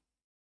we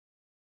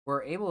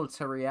were able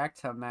to react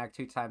to Mac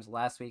 2 Times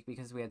last week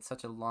because we had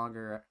such a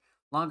longer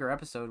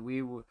episode.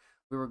 We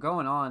were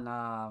going on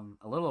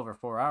a little over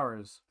 4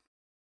 hours.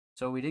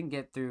 So we didn't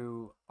get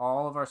through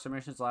all of our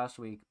submissions last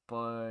week,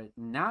 but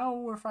now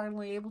we're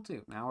finally able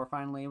to. Now we're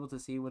finally able to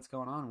see what's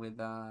going on with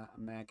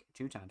Mac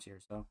 2 Times here.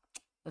 So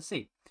let's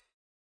see.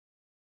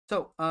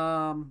 So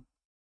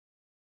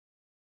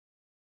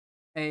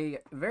a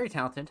very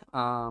talented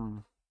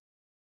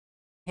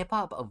hip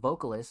hop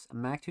vocalist,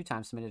 Mac 2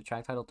 Times, submitted a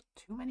track titled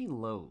 "Too Many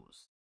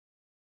Lows."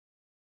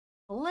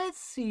 Let's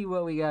see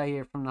what we got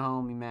here from the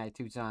homie Mac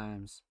 2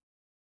 Times.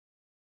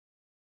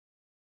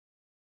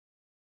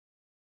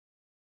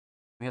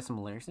 We have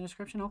some lyrics in the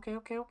description.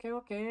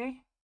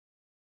 Okay.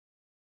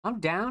 I'm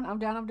down.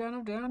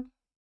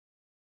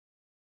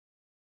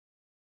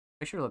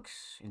 Picture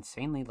looks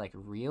insanely like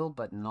real,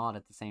 but not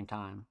at the same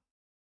time.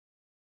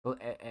 Well,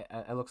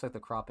 it looks like the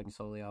cropping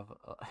solely off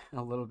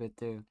a little bit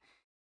too.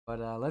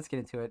 But let's get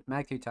into it.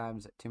 Mac 2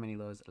 Times, Too Many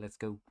Lows. Let's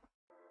go.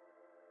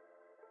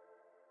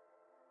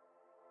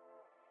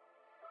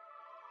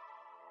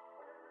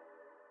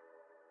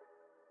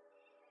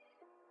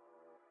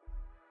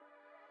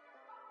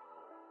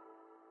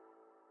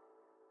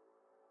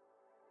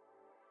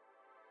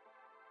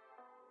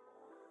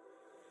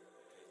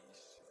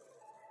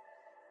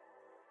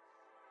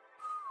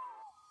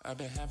 I've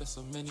been having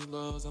so many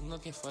lows, I'm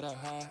looking for that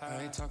high.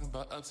 I ain't talking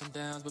about ups and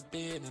downs, but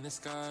being in the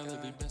sky.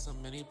 Lately been so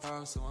many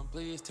problems, so I'm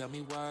pleased, tell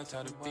me why.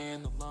 Tired of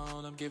being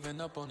alone, I'm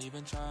giving up on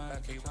even trying. I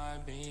can't lie,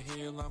 being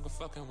here longer,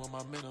 fucking with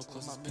my mental.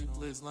 Closest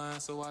people is lying,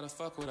 so why the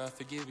fuck would I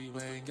forgive you?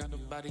 I ain't got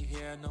nobody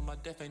here, I know my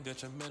death ain't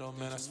detrimental.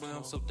 Man, I swear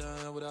I'm so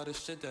done with all the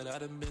shit that I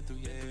done been through,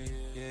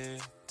 yeah.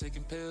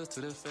 Taking pills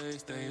to the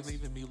face, they ain't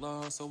leaving me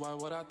lost, so why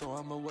would I throw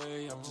them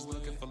away? I'm just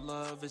looking for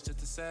love, it's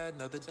just a sad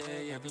another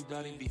day.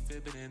 Everybody be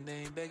fibbing and they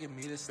ain't begging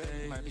me to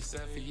stay. Might be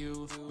sad for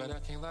you, but I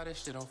can't lie,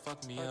 this shit don't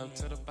fuck me up.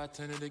 Tell the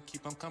bartender to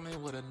keep on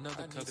coming with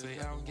another cup. Say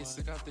I don't get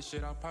sick off this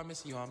shit, I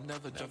promise you I'm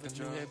never jumping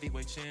new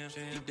heavyweight champ.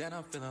 Deep down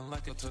I'm feeling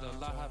like it, to the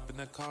lot, hop in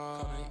the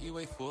car.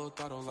 E-way full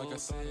throttle, like I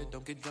said,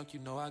 don't get drunk,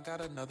 you know I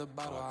got another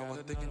bottle. I was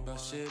thinking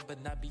about shit,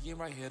 but not being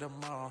right here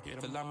tomorrow.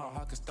 Feel like my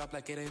heart can stop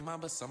like it ain't mine,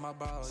 but some my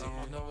ball.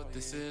 I don't know what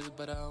this is,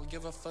 but I don't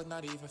give a fuck,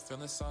 not even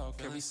feeling sorrow.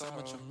 Carry so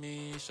much of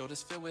me,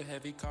 shoulders filled with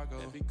heavy cargo.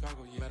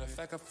 Matter of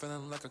fact, I'm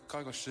feeling like a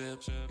cargo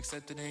ship.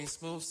 Except it ain't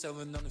smooth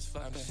sailing on this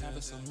fucking ship. I've been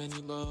having so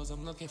many lows,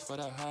 I'm looking for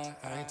that high.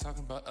 I ain't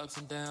talking about ups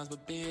and downs,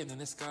 but being in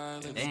the sky.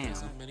 Lately been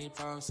so many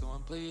problems, so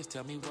I'm pleased,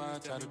 tell me why.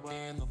 Tired of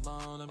being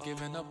alone, I'm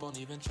giving up on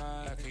even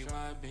trying. I can't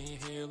lie, being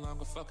here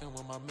longer, fucking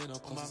with my mental.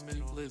 Closest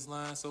people is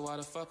lying, so why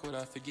the fuck would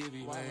I forgive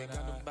you? I ain't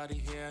got nobody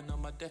here, I know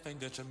my death ain't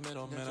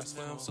detrimental. Man, I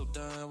swear I'm so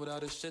done with all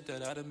this shit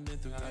that I done been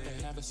through. I've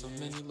been having so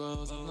many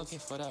lows, I'm looking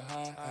for that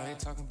high. I ain't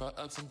talking about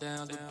ups and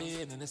downs, but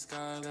being in the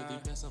sky. Lately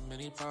been so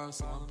many problems,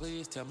 so I'm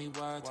please tell me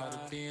why. Tired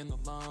of being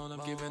alone,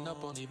 I'm giving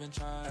up on even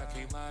trying. I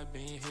can't lie,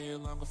 being here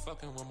longer,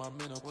 fucking with my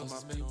mental.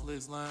 Closest people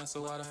is lying,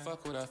 so why the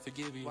fuck would I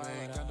forgive you? I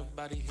ain't got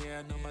nobody here,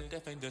 I know my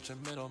death ain't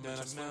detrimental. Man,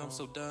 I swear I'm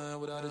so done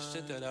with all this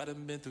shit that I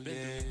done been through, yeah.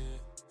 Man,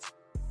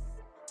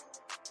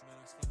 I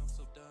swear I'm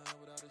so done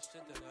with all this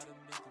shit that I done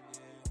been through,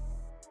 yeah.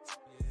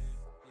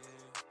 Man,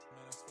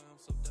 I swear I'm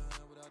so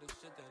done with all this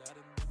shit that I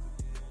done been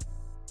through,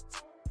 yeah.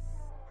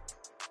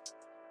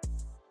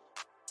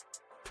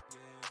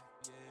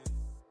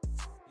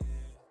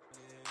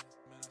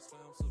 Man, I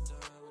swear I'm so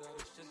done with all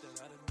this shit that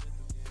I done been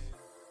through, yeah.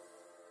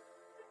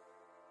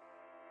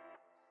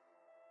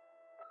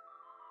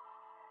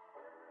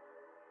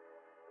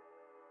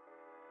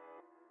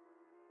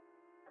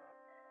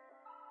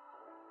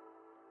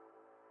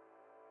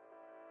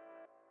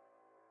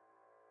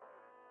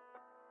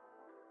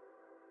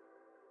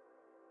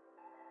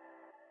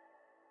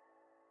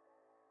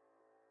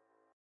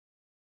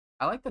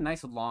 I like the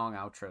nice long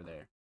outro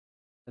there.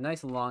 The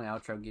nice long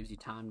outro gives you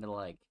time to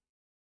like,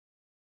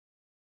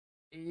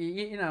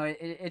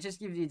 it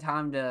just gives you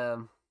time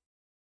to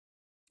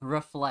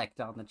reflect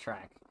on the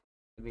track.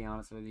 To be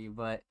honest with you,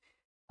 but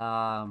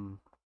um,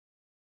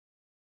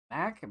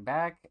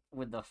 back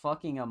with the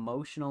fucking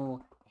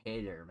emotional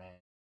hitter,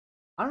 man.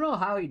 I don't know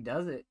how he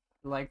does it.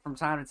 Like from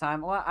time to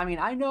time. Well, I mean,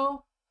 I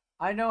know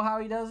how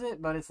he does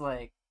it, but it's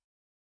like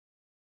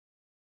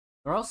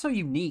they're also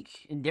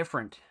unique and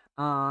different.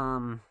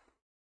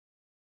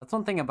 That's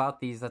one thing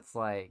about these that's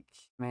like,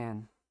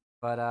 man.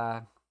 But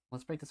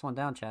let's break this one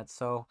down, chat.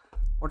 So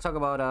we're talk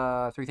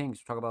about three things.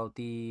 We'll talk about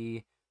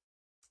the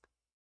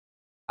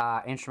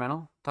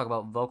instrumental, talk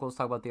about vocals,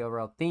 talk about the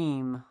overall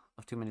theme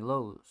of Too Many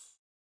Lows.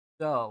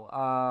 So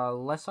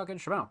let's talk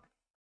instrumental.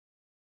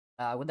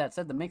 With that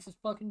said, the mix is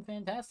fucking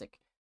fantastic.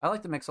 I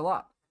like the mix a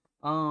lot.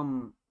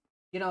 Um,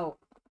 you know,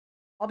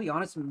 I'll be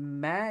honest,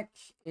 Mac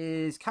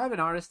is kind of an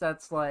artist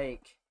that's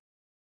like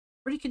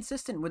pretty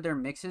consistent with their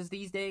mixes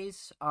these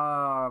days.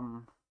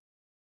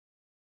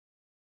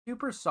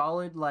 Super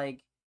solid,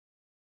 like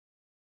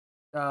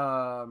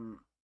um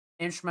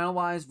instrumental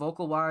wise,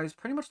 vocal wise,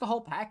 pretty much the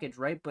whole package,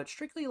 right? But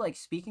strictly like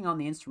speaking on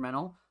the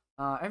instrumental,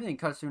 everything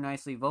cuts through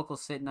nicely.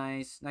 Vocals sit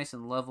nice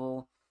and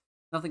level.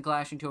 Nothing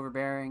clashing too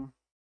overbearing.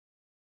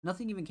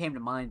 Nothing even came to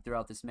mind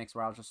throughout this mix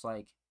where I was just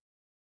like,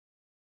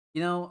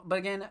 but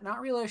again, not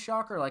really a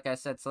shocker, like I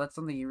said. So that's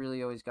something you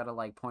really always got to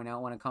like point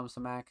out when it comes to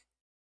Mac.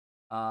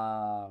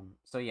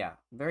 So yeah,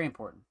 very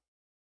important.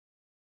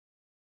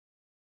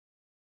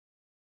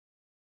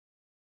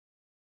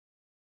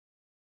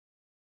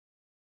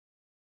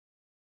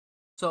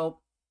 So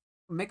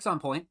mix on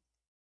point,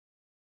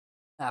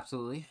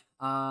 absolutely.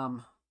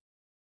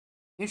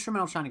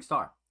 Instrumental shining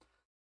star.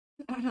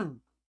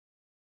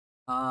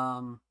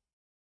 um,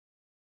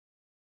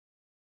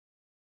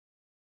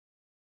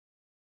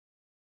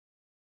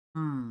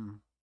 hmm.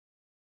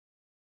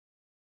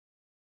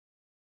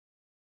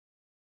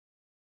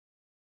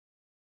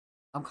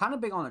 I'm kind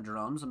of big on the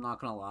drums. I'm not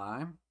gonna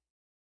lie.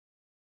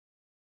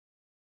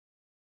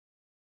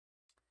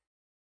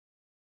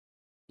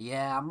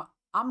 Yeah, I'm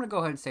gonna go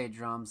ahead and say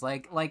drums.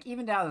 Like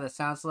even down to the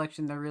sound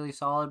selection, they're really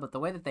solid. But the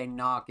way that they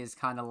knock is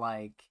kind of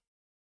like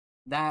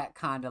that.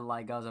 Kind of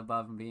like goes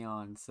above and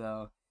beyond.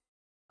 So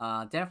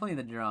definitely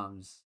the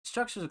drums.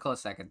 Structure's a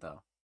close second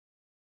though.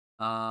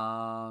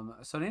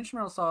 So the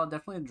instrumental solid,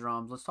 definitely the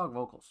drums. Let's talk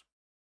vocals.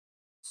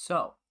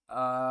 So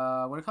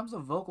when it comes to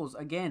vocals,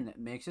 again,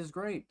 mix is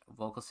great.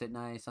 Vocals sit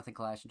nice, nothing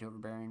clashing too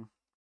overbearing.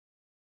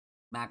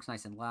 Max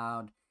nice and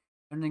loud.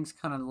 Everything's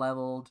kind of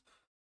leveled.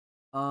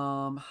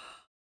 Um,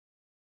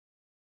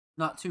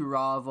 Not too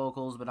raw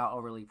vocals, but not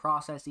overly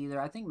processed either.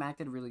 I think Mac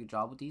did a really good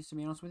job with these, to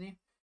be honest with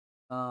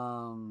you.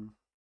 Um,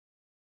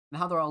 and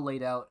how they're all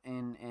laid out,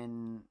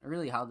 and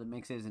really how the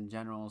mix is in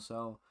general.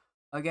 So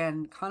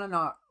again, kind of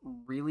not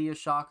really a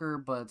shocker,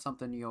 but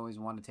something you always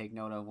want to take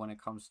note of when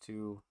it comes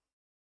to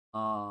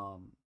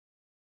um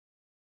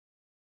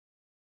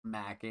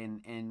Mac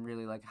and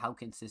really like how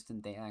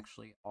consistent they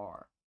actually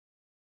are.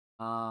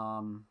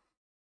 Um,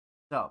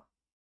 so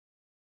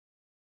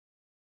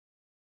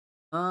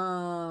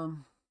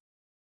um,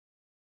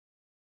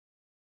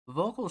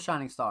 vocal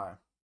shining star.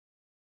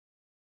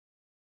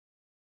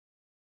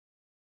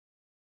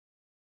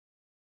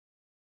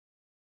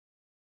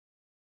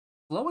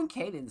 Flow and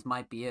cadence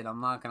might be it. I'm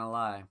not gonna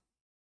lie.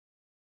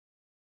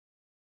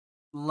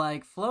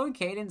 Like flow and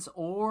cadence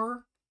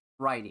or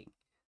writing.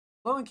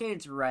 Flow and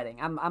cadence or writing.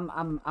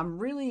 I'm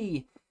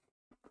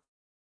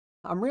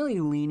really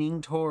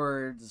leaning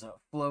towards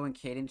flow and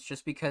cadence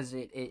just because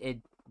it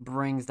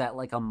brings that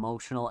like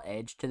emotional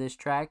edge to this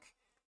track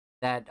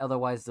that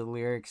otherwise the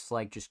lyrics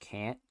like just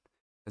can't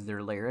because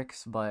they're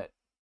lyrics. But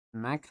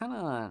Matt kind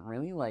of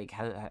really like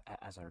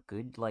has a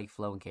good like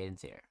flow and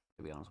cadence here.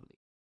 To be honest with you.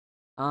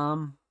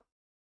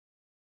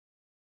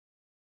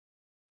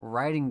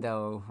 Writing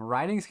though,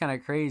 writing's kind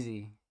of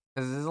crazy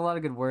because there's a lot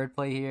of good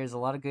wordplay here. There's a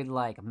lot of good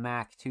like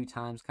Mac two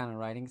times kind of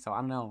writing. So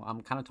I don't know.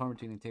 I'm kind of torn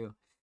between the two.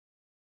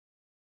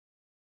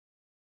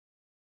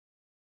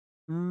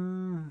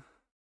 Mm,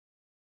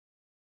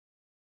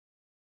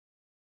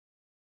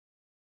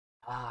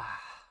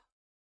 ah,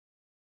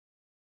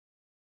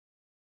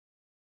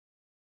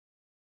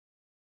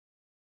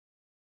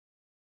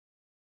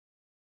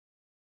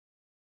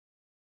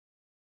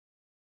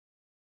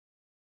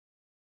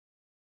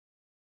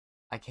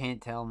 I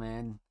can't tell,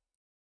 man.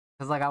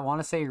 Because like I want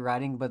to say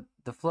writing, but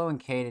the flow and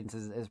cadence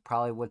is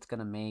probably what's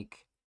gonna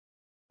make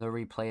the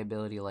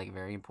replayability like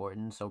very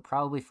important. So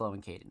probably flow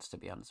and cadence, to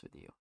be honest with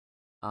you.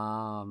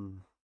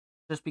 Um,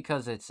 just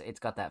because it's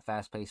got that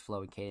fast paced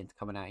flow and cadence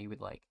coming at you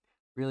with like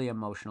really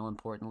emotional,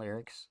 important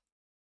lyrics.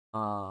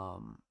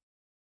 Um,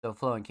 so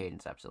flow and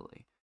cadence,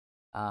 absolutely.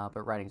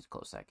 But writing's a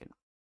close second.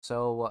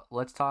 So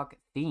let's talk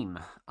theme.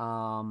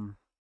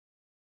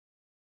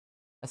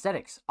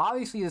 Aesthetics.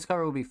 Obviously, this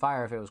cover would be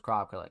fire if it was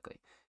cropped correctly.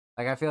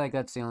 Like I feel like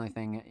that's the only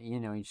thing. You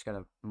just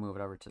gotta move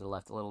it over to the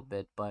left a little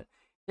bit, but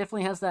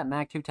definitely has that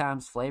Mac two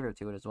times flavor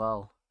to it as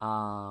well.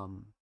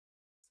 Parental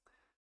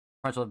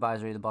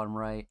advisory, the bottom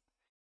right.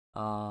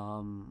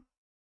 Um,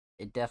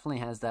 it definitely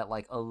has that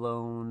like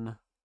alone,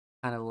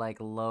 kind of like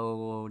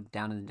low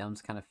down in the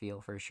dumps kind of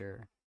feel for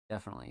sure.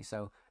 Definitely.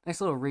 So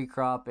nice little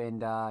recrop,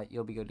 and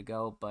you'll be good to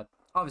go. But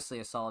obviously,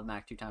 a solid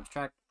Mac two times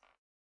track.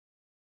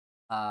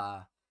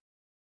 Uh,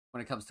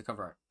 when it comes to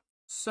cover art.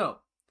 So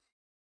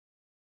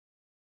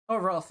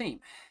overall theme: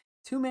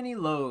 too many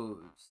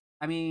lows.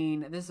 I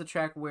mean, this is a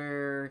track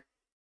where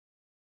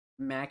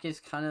Mac is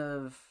kind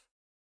of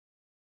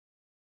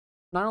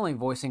not only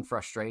voicing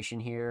frustration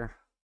here,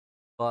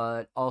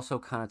 but also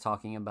kind of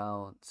talking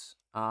about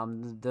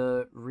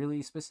the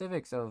really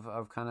specifics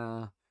of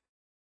kind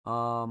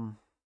of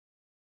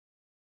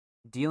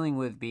dealing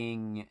with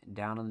being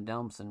down in the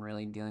dumps and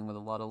really dealing with a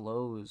lot of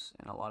lows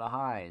and a lot of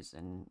highs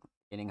and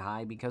getting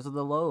high because of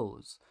the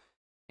lows.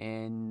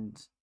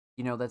 And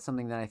that's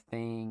something that I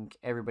think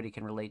everybody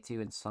can relate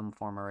to in some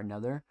form or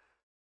another.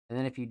 And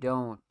then if you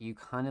don't, you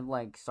kind of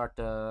like start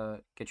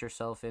to get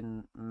yourself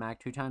in Mac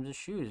two times'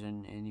 shoes,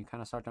 and you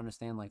kind of start to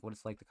understand like what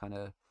it's like to kind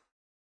of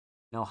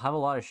have a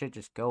lot of shit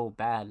just go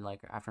bad like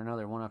after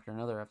another, one after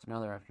another, after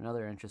another, after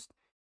another, and just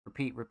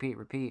repeat, repeat,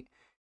 repeat.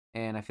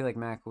 And I feel like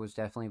Mac was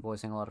definitely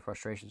voicing a lot of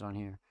frustrations on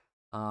here.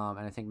 And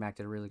I think Mac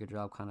did a really good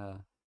job kind of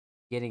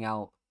getting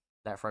out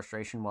that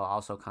frustration while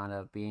also kind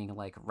of being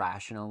like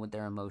rational with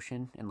their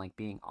emotion and like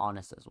being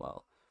honest as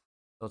well.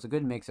 So it's a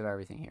good mix of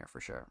everything here for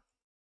sure.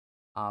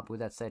 But with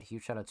that said,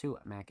 huge shout out to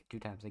Mac two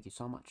times. Thank you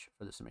so much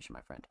for the submission,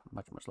 my friend.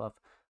 Much, much love.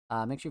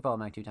 Make sure you follow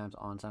Mac two times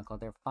on SoundCloud.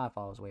 They're 5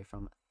 follows away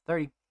from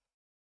 30.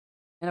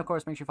 And of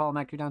course, make sure you follow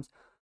Mac two times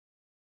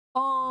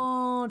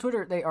on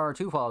Twitter. They are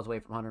 2 follows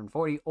away from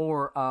 140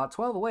 or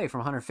 12 away from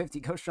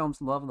 150. Go show them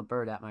some love on the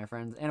bird app, my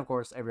friends. And of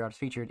course, every artist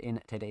featured in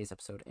today's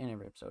episode and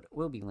every episode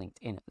will be linked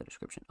in the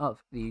description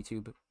of the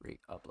YouTube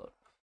re-upload.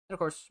 And of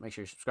course, make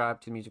sure you subscribe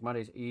to the Music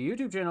Mondays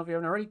YouTube channel if you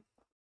haven't already.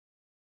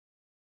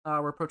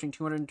 We're approaching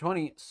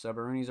 220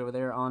 subaroonies over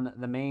there on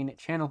the main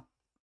channel.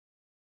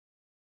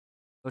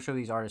 Go show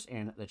these artists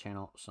and the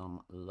channel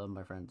some love,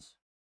 my friends.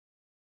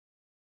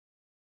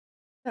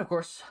 And of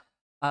course,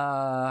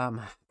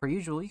 per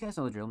usual, you guys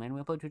know the drill, man. We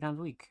upload 2 times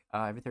a week,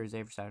 every Thursday,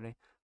 every Saturday.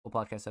 Full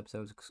podcast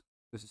episodes,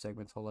 exclusive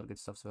segments, a whole lot of good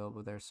stuff's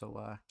available there.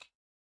 So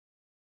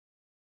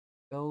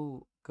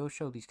go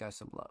show these guys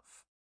some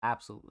love.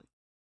 Absolutely.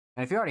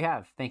 And if you already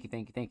have, thank you,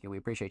 thank you, thank you. We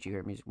appreciate you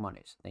here at Music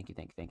Mondays. Thank you,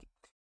 thank you, thank you.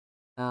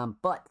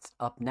 But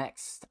up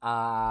next,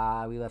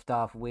 we left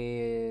off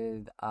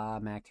with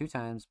Mac two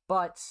times,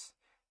 but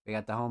we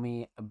got the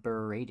homie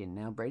Braden.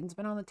 Now Braden's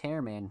been on the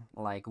tear, man.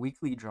 Like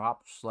weekly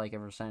drops, like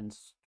ever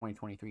since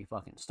 2023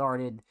 fucking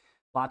started.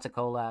 Lots of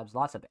collabs,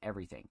 lots of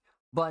everything.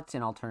 but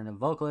an alternative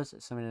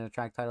vocalist submitted a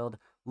track titled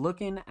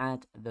 "Looking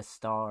at the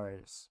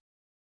Stars."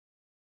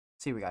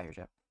 Let's see what we got here,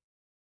 Jeff.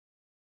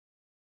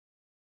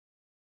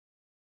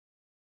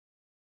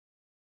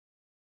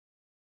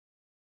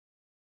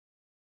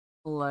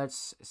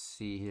 Let's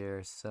see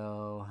here.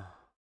 So,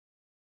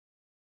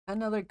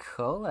 another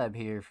collab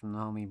here from the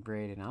homie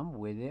Braden. I'm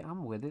with it.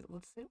 I'm with it.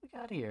 Let's see what we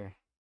got here.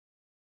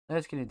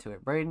 Let's get into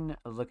it. Braden,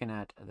 Looking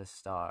at the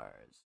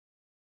Stars.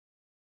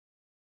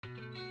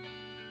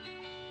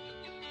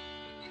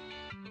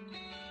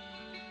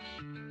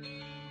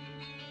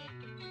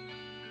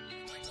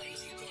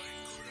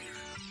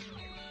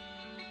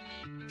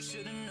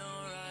 Should've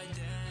known right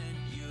then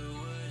you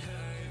would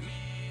hurt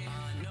me.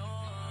 I know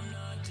I'm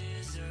not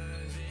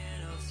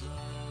deserving of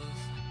love,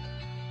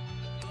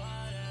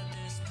 but at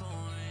this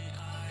point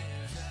I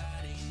have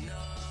had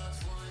enough.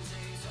 One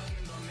day you're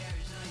talking about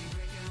marriage, now you're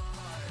breaking my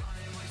heart. I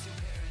am way too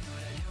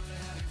paranoid, I knew it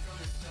happened from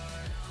the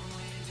start. Now I'm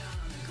laying down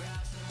on the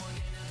grass and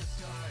looking at the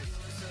stars. You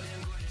look so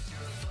damn gorgeous,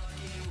 you're a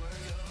fucking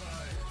work of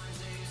art. One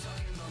day you're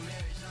talking about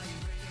marriage, now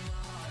you're breaking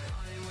my heart.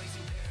 I am way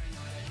too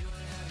paranoid, I knew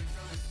it happened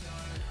from the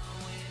start. Now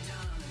I'm laying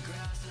down on the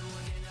grass and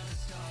looking at the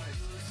stars.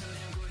 You look so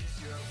damn gorgeous,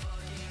 you're a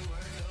fucking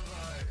work of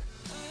art.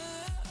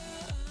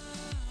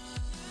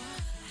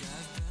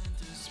 I've been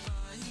through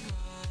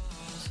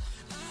spirals.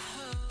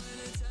 And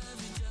it's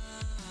every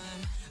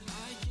time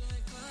I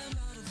can't climb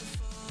out of the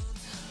fault.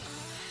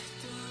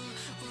 I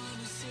don't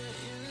wanna sit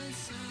here in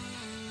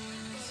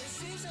silence, but it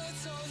seems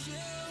that's all you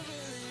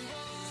really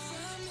want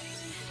from me.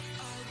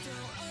 I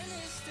don't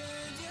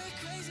understand your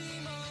crazy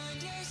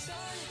mind, your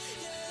science.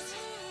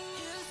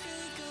 You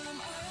think I'm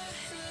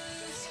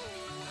eyeless.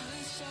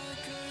 Wish I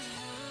could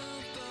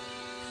help,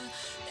 but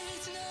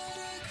it's not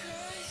a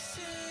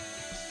crisis.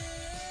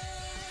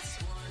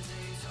 One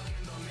day you're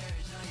talking about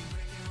marriage, now you're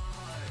breaking my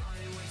heart. I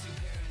am way too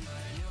paranoid,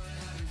 I knew it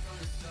happened from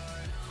the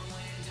start. Now I'm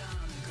laying down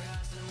on the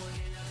grass and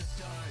looking at the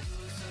stars. You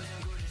look so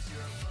damn gorgeous,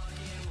 you're a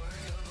fucking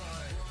work of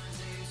art. One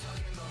day you're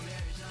talking about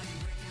marriage, now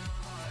you're breaking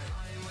my heart.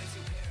 I am way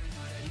too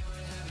paranoid, I knew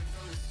it happened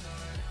from the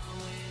start. Now I'm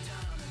laying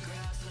down on the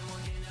grass and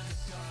looking at the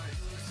stars.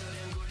 You look so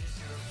damn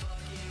gorgeous, you're a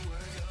fucking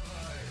work of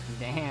art.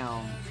 Damn.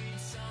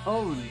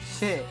 Holy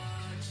shit.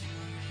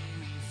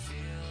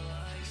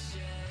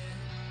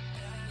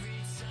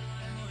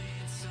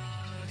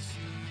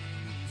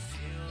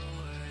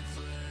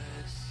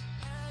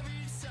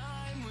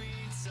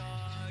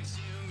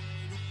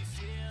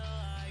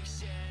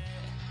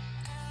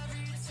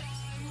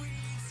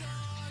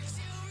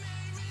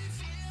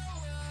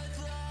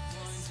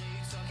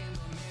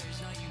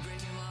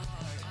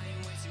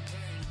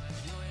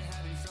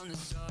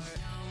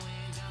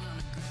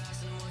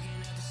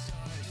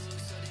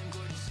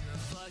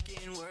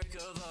 Work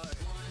of art.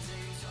 One day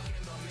you're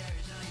talking about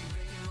marriage, now you're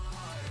breaking my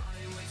heart.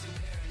 I am way too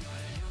paranoid,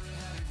 I knew it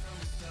happened from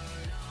the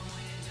start. Now I'm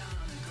laying down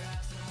on the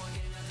grass and I'm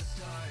looking at the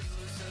stars. You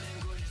look so damn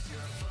gorgeous,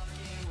 you're a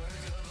fucking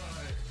work of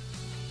art.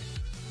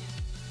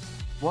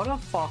 What a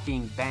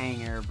fucking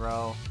banger,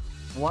 bro.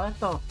 What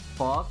the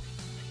fuck?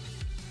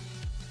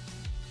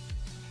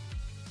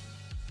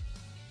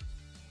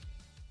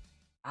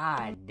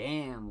 Ah,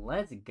 damn.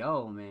 Let's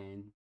go,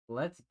 man.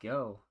 Let's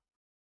go.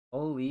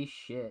 Holy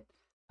shit.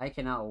 I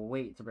cannot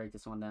wait to break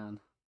this one down.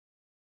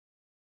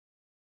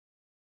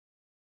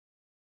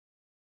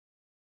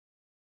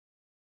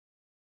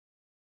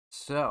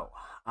 So,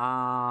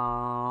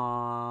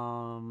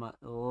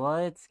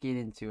 let's get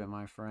into it,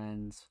 my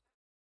friends.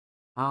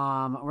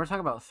 We're talking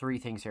about three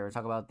things here. We're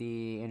talking about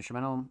the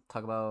instrumental,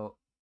 talk about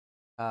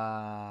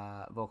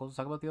vocals,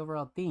 talk about the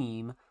overall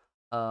theme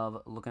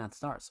of Looking at the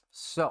Stars.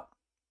 So,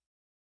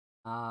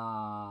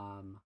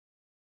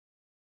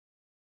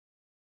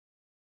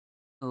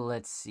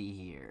 let's see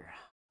here.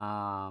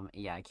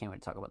 Yeah, I can't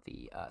wait to talk about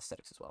the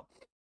aesthetics as well.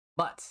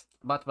 But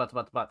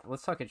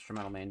let's talk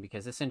instrumental, man,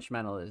 because this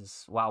instrumental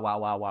is wow, wow,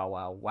 wow, wow,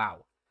 wow,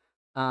 wow.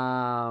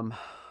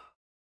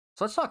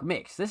 So let's talk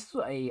mix. This is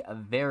a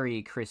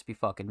very crispy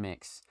fucking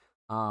mix.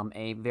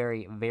 A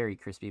very, very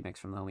crispy mix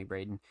from the homie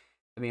Braden.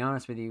 To be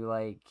honest with you,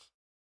 like,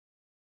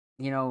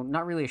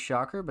 not really a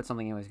shocker, but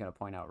something I was gonna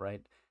point out,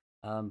 right?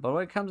 But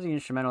when it comes to the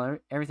instrumental,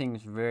 everything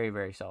is very,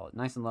 very solid,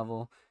 nice and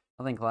level,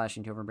 nothing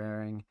clashing too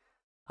overbearing.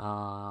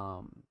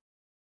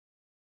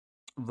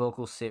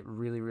 Vocals sit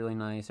really, really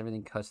nice.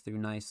 Everything cuts through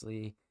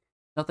nicely.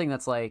 Nothing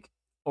that's like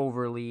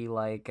overly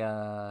like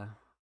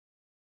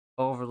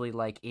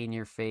in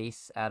your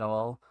face at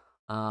all.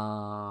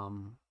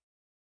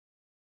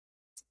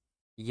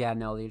 Yeah,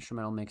 no, the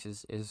instrumental mix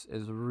is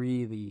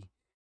really,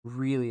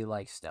 really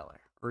like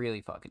stellar.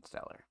 Really fucking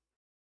stellar.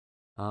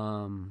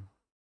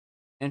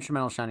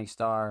 Instrumental Shining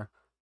Star.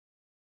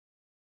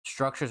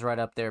 Structure's right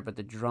up there, but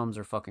the drums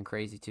are fucking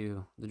crazy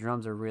too. The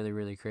drums are really,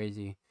 really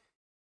crazy.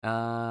 But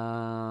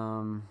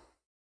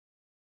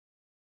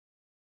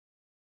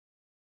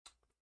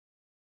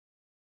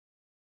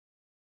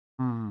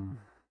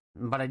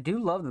I do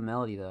love the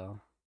melody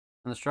though.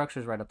 And the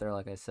structure's right up there,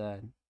 like I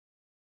said.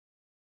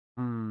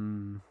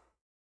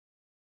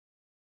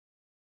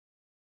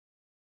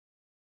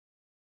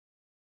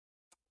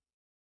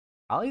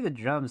 Probably the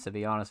drums, to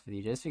be honest with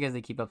you, just because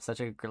they keep up such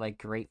a like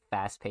great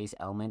fast-paced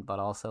element, but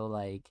also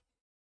like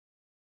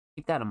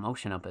keep that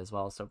emotion up as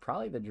well. So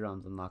probably the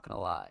drums. I'm not gonna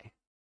lie.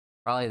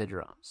 Probably the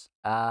drums.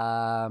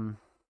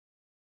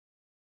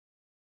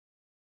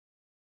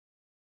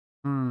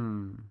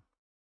 Hmm.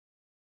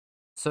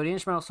 So the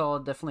instrumental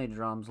solid, definitely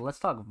drums. Let's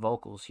talk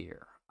vocals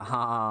here.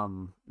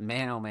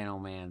 Man, oh man, oh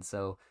man.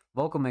 So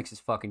vocal mix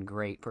is fucking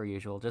great per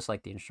usual, just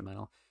like the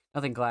instrumental.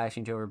 Nothing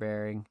clashing to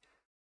overbearing.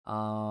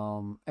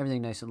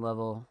 Everything nice and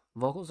level.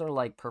 Vocals are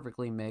like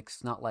perfectly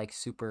mixed, not like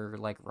super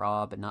like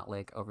raw, but not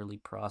like overly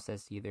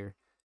processed either.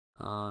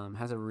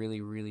 Has a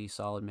really really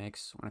solid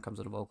mix when it comes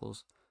to the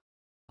vocals.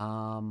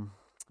 Um,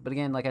 but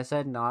again, like I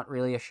said, not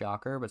really a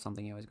shocker, but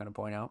something you always got to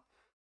point out.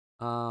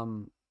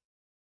 Um,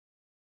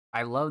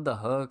 I love the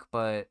hook,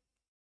 but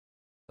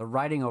the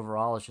writing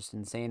overall is just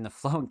insane. The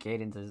flow and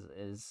cadence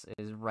is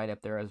right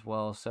up there as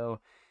well. So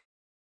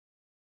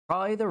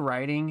probably the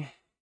writing,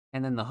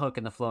 and then the hook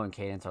and the flow and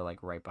cadence are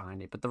like right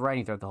behind it. But the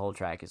writing throughout the whole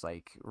track is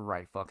like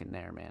right fucking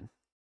there, man.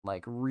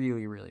 Like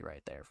really, really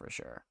right there for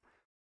sure.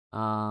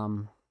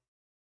 Um,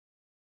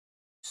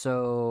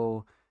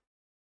 so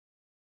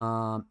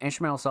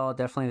instrumental solid,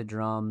 definitely the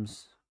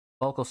drums.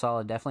 Vocal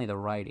solid, definitely the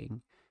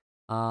writing.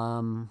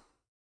 Um,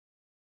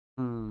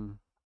 hmm.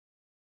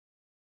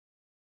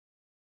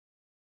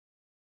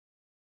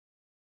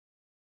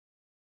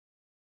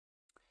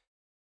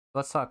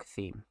 Let's talk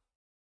theme.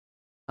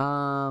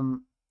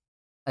 Um,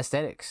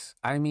 aesthetics.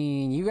 I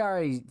mean, you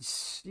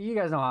guys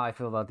know how I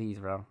feel about these,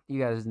 bro.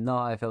 You guys know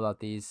how I feel about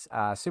these.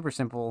 Super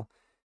simple,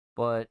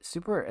 but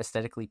super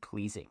aesthetically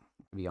pleasing.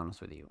 To be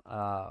honest with you,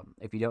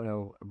 if you don't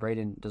know,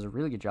 Braden does a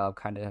really good job,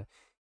 kind of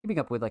keeping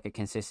up with like a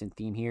consistent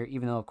theme here.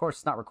 Even though, of course,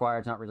 it's not required.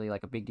 It's not really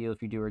like a big deal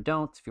if you do or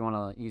don't. If you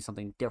want to use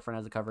something different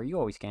as a cover, you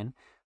always can.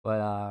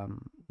 But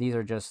these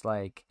are just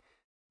like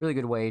really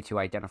good way to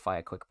identify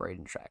a quick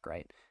Braden track,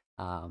 right?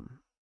 Um,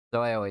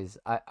 so I always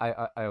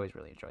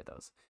really enjoy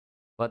those.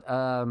 But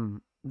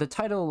the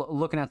title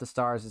 "Looking at the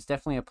Stars" is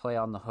definitely a play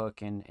on the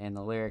hook and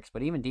the lyrics.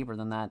 But even deeper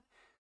than that,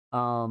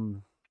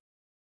 um,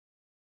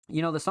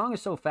 the song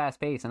is so fast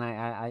paced, and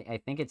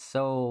I think it's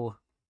so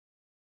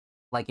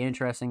like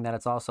interesting that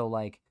it's also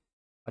like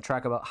a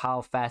track about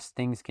how fast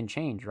things can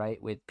change,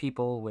 right? With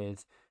people,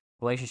 with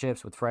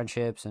relationships, with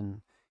friendships,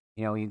 and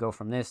you go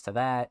from this to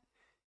that.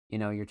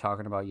 You're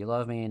talking about you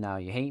love me and now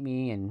you hate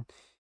me, and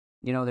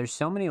there's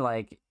so many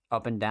like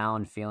up and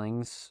down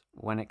feelings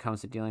when it comes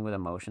to dealing with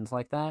emotions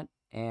like that.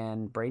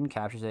 And Braden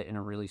captures it in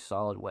a really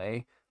solid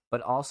way, but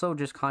also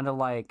just kind of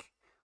like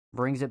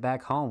brings it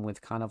back home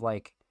with kind of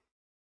like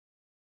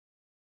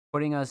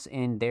putting us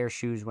in their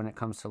shoes when it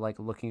comes to like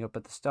looking up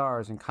at the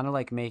stars and kind of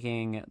like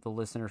making the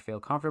listener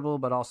feel comfortable,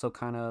 but also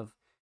kind of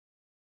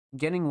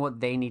getting what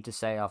they need to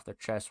say off their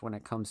chest when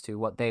it comes to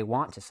what they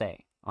want to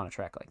say on a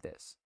track like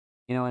this.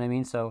 You know what I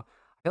mean? So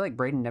I feel like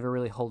Braden never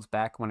really holds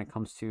back when it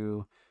comes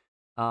to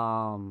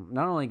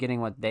not only getting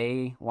what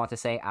they want to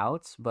say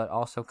out, but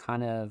also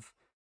kind of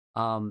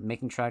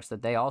making tracks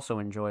that they also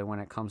enjoy when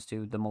it comes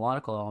to the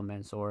melodical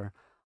elements or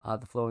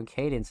the flow and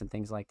cadence and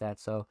things like that.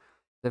 So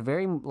the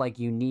very like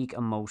unique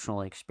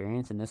emotional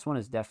experience, and this one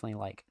is definitely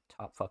like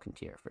top fucking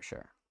tier for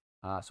sure.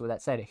 So with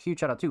that said, a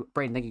huge shout out to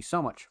Braden. Thank you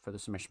so much for the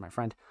submission, my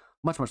friend.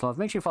 Much love.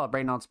 Make sure you follow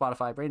Braden on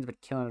Spotify. Braden's been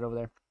killing it over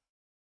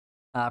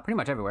there, pretty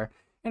much everywhere.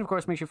 And of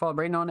course, make sure you follow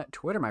Braden on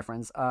Twitter, my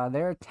friends.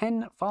 They're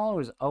 10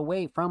 followers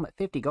away from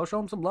 50. Go show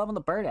them some love on the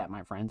Bird app,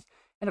 my friends.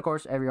 And of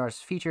course, every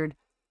artist featured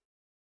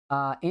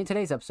in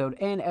today's episode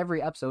and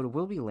every episode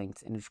will be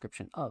linked in the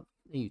description of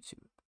the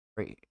YouTube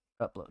free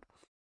upload.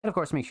 And of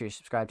course, make sure you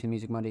subscribe to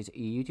Music Mondays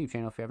YouTube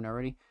channel if you haven't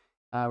already.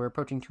 We're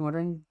approaching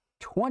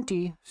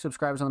 220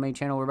 subscribers on the main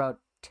channel. We're about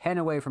 10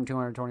 away from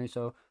 220,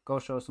 so go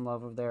show some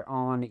love over there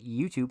on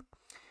YouTube.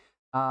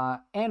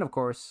 And of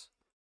course,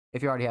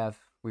 if you already have,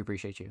 we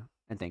appreciate you.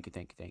 And thank you.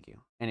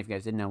 And if you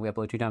guys didn't know, we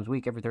upload 2 times a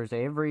week, every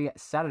Thursday, every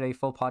Saturday,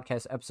 full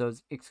podcast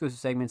episodes, exclusive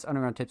segments,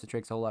 underground tips and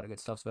tricks, a whole lot of good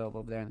stuff's available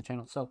over there on the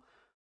channel. So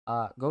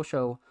go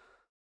show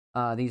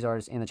these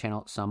artists in the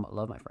channel some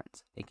love, my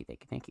friends. Thank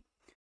you.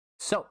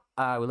 So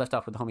we left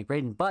off with the homie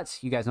Braden, but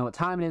you guys know what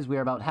time it is. We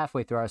are about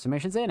halfway through our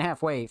submissions and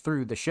halfway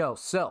through the show.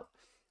 So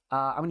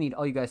I'm gonna need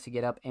all you guys to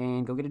get up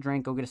and go get a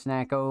drink, go get a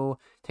snack, go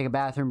take a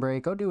bathroom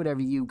break, go do whatever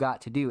you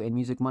got to do. And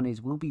Music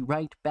Mondays will be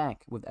right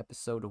back with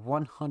episode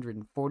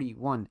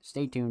 141.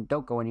 Stay tuned,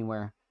 don't go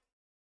anywhere.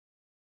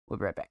 We'll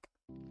be right back.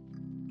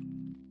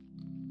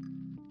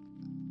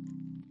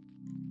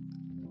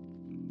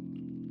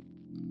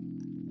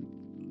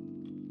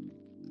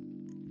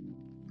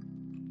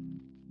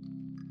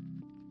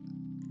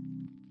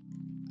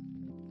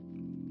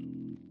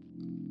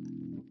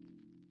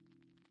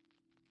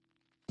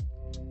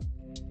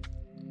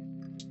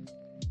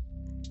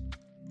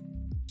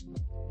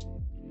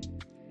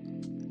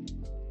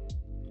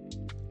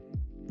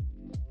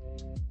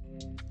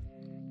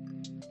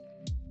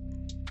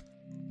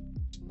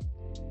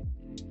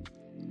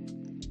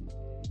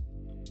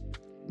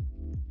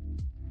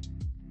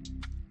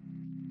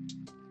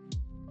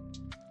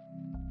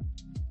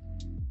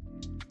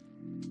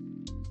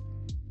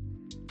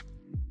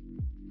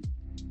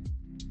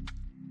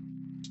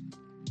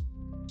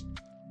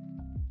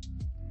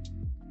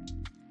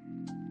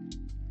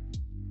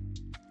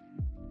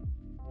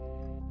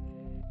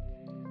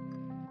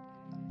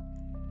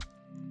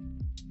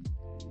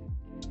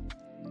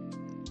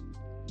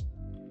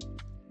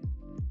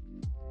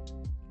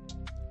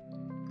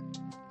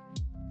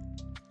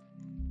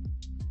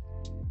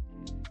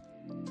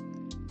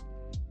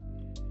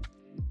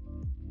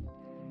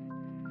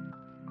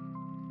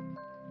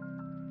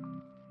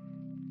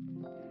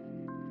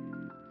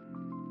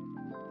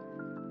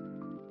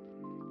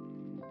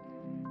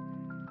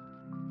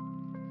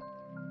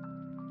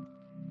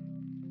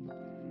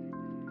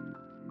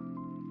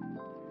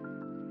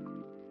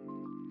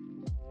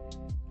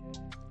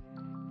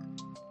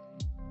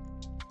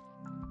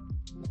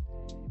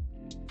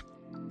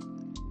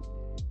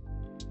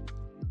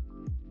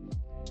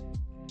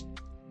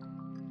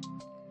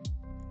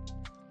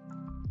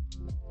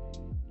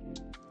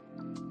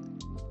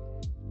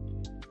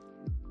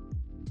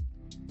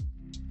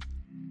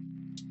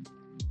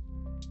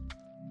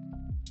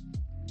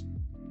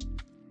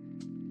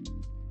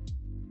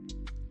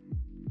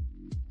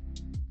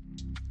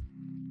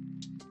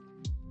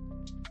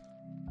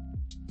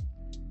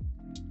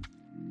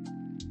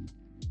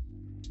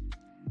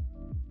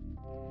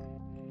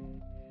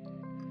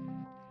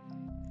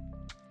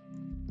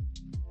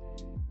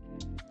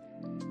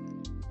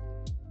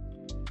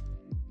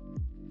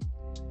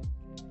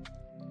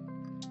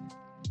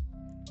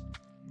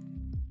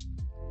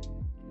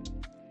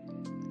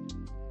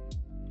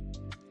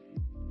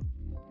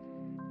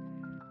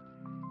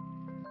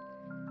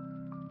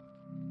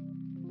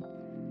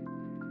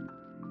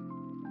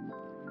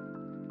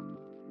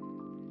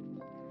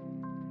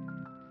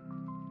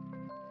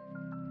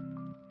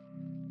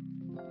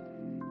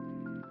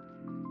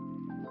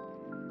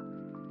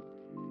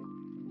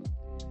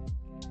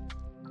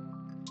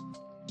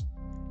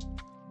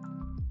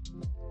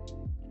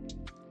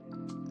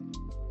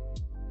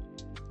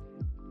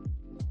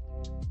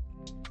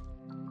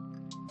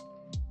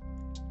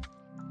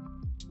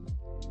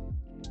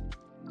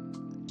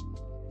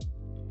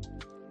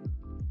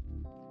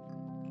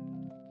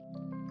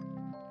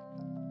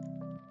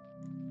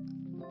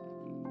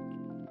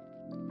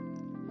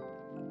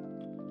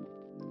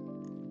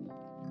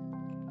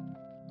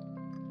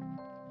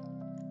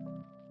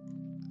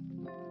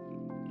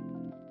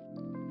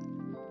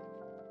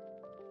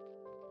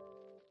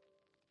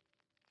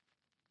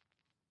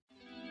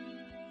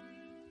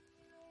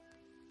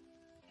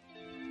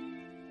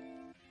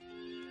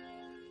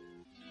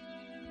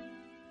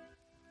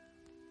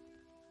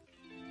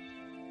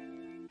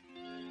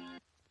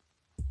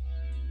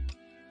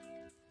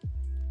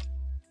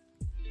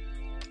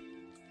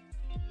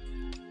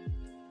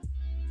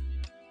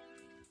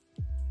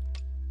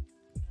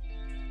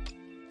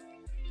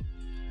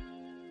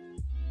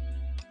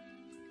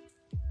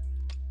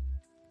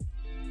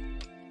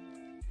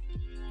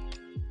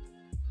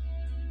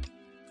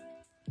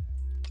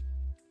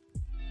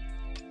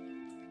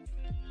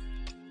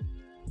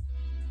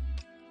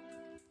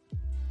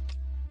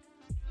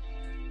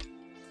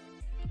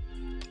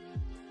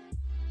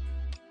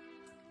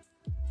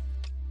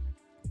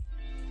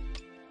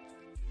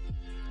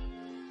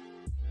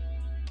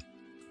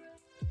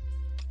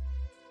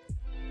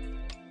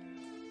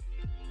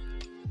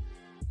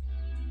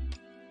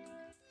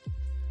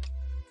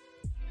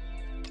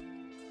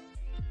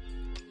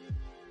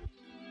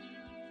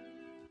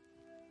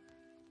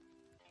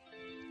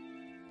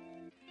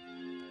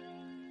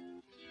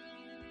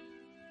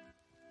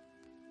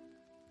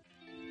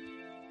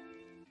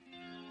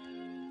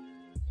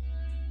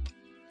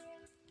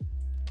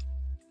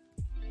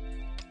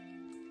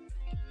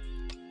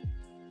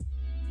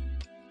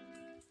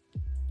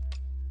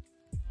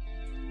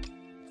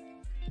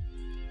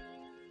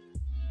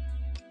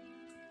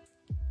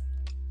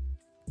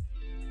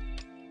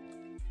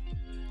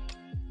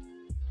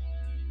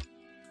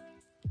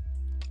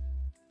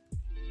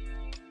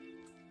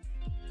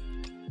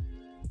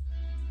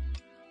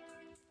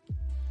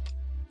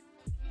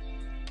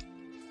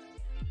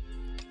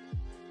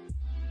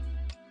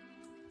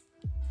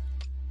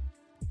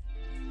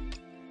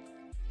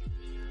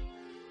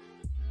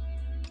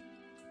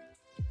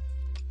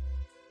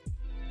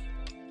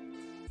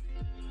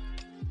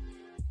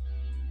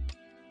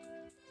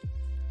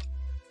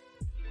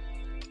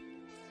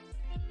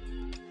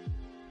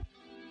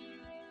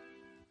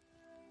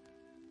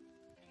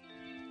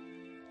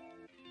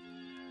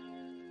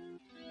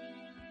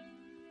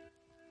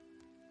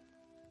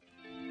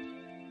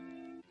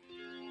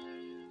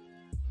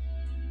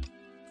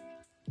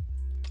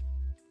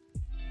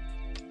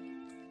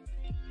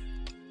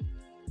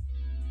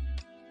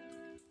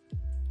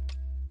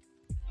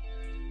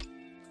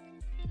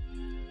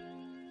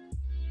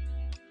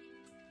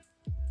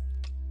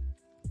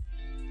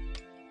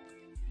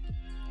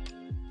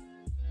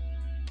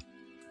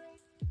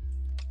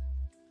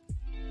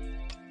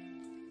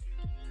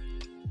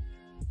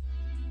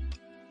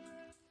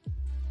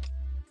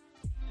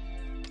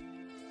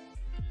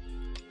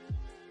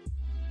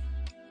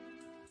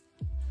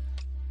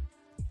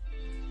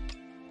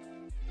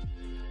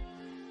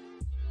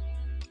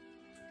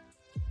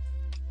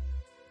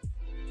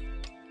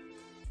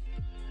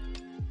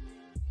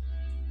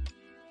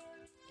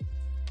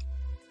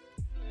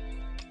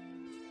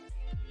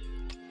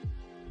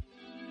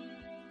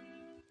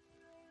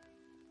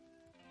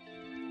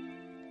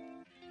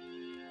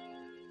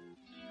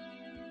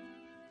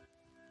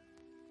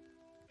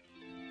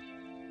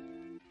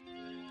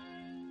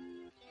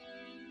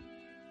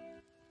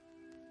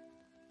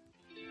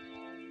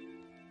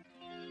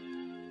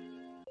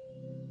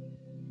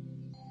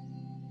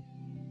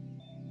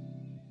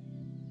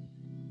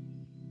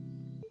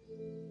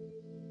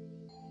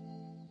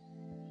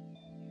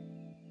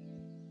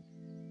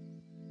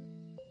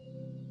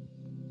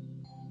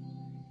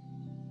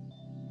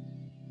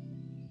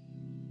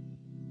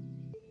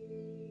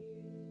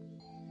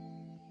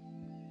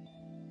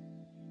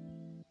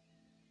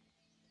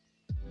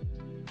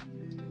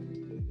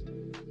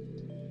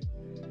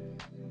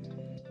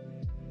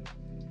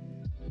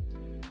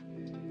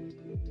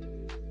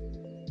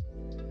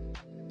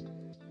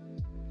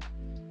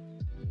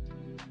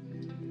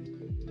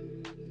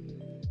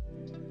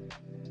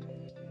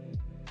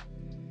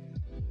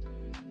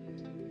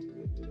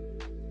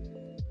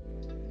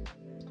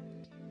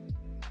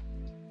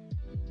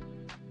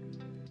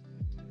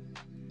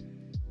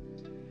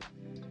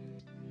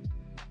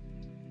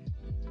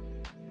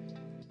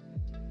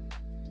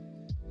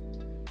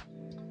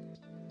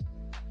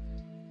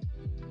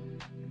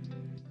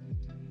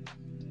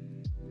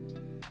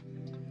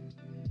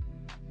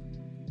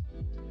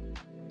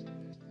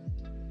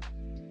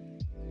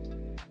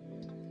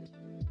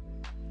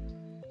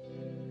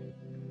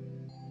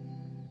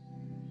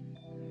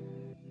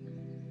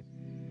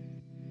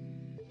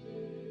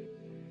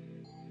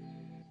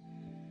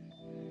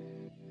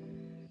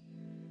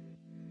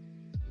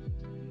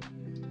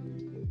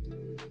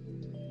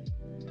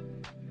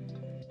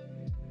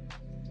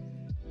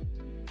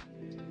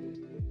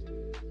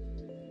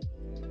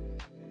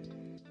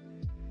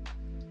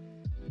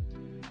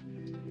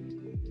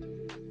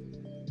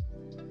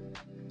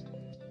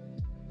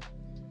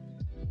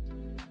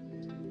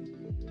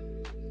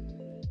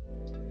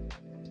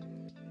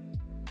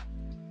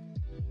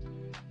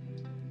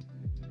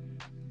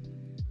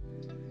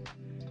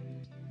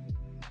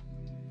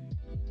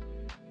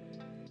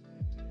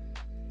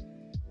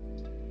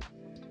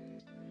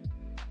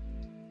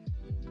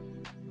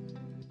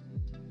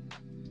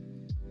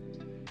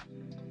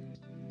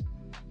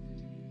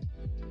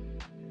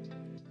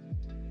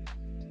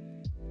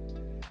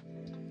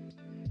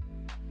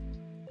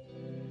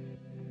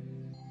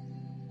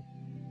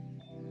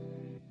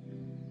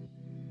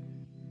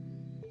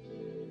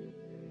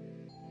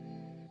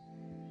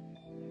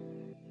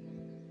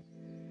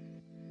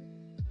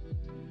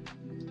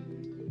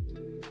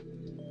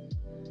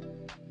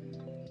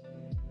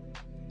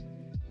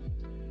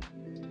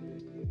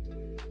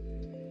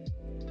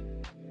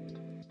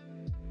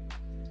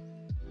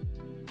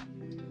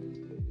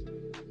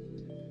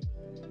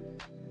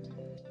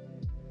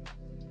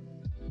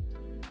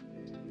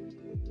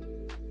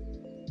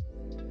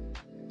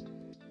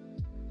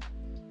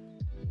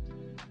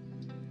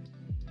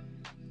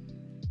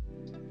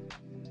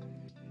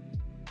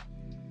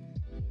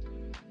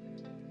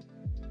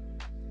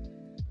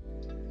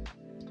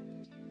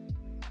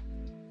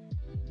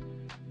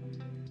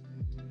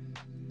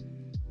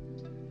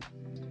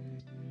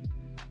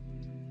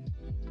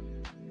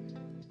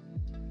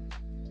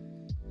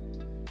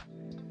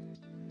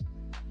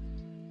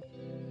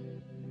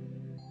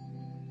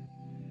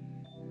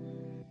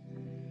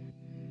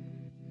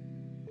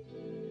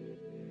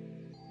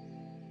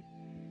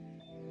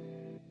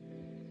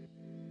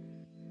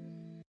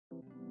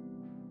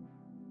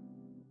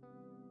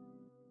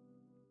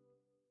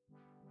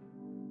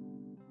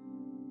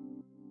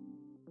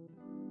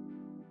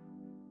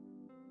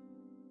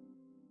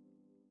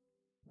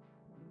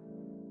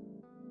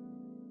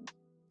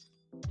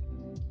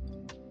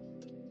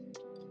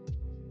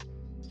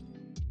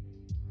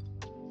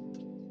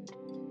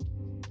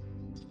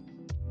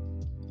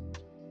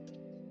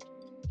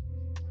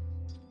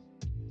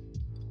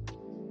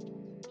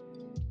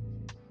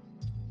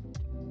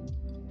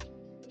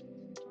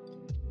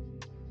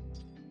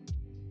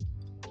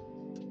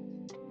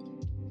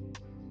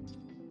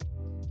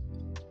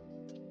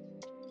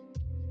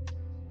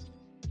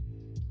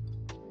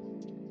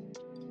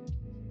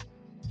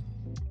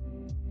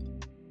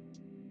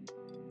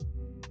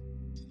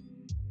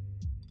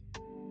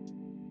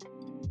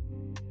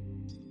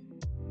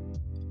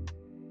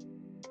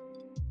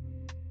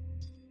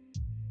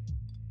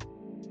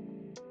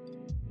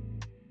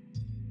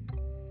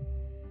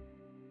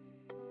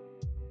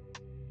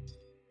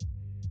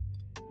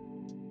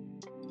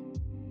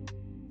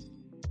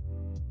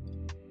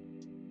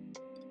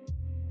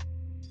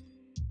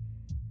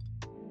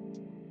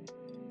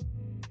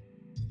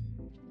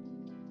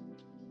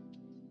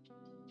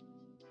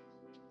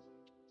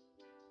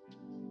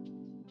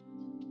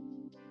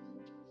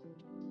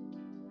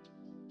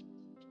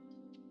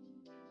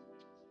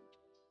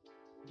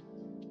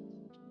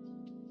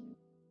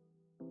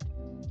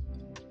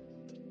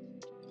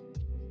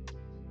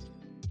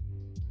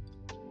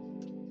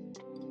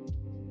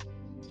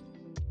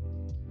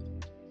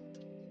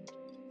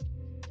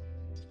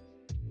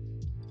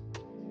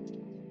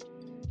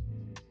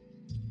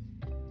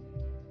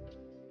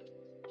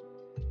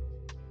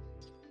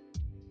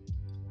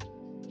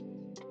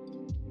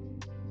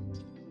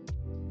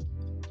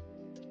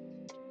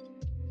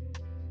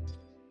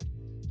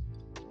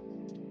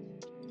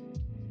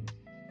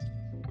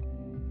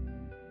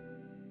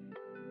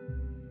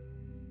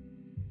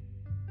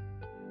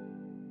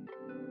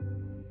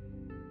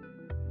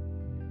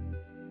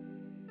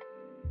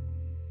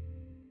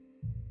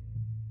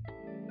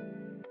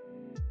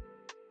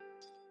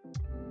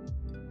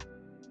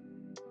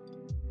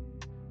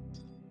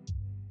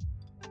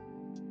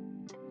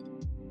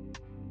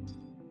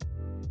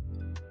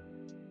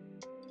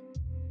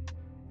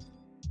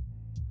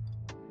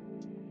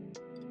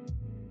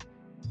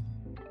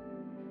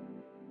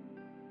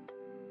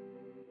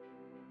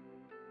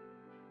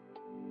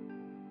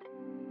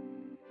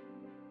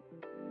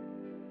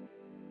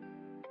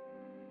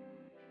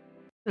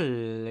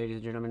 Ladies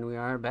and gentlemen, we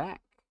are back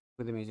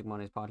with the Music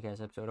Mondays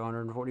podcast, episode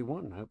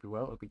 141. I hope you're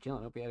well. Hope you're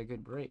chilling. Hope you had a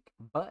good break.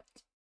 But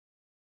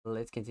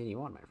let's continue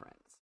on, my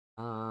friends.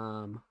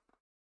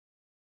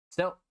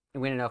 So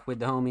we ended up with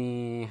the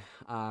homie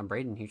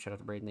Braden. Huge shout out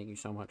to Braden. Thank you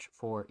so much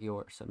for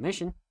your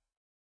submission.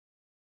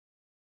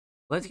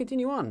 Let's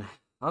continue on.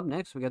 Up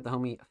next, we got the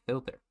homie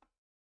Filter.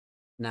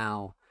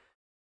 Now,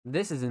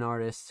 this is an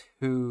artist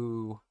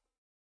who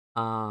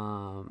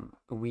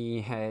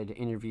we had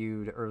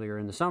interviewed earlier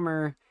in the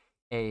summer.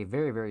 A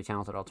very, very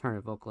talented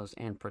alternative vocalist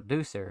and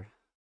producer.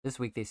 This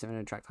week they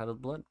submitted a track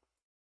titled Blood.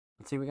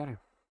 Let's see what we got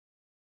here.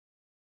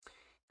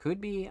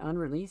 Could be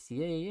unreleased.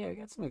 Yeah. We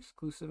got some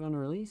exclusive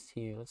unreleased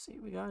here. Let's see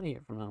what we got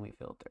here from Homie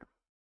Filter.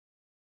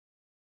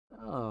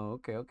 Oh,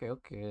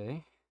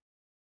 okay.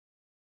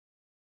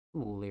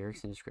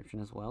 Lyrics and description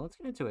as well. Let's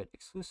get into it.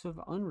 Exclusive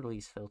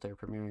unreleased Filter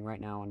premiering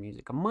right now on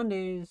Music on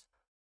Mondays.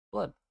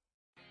 Blood.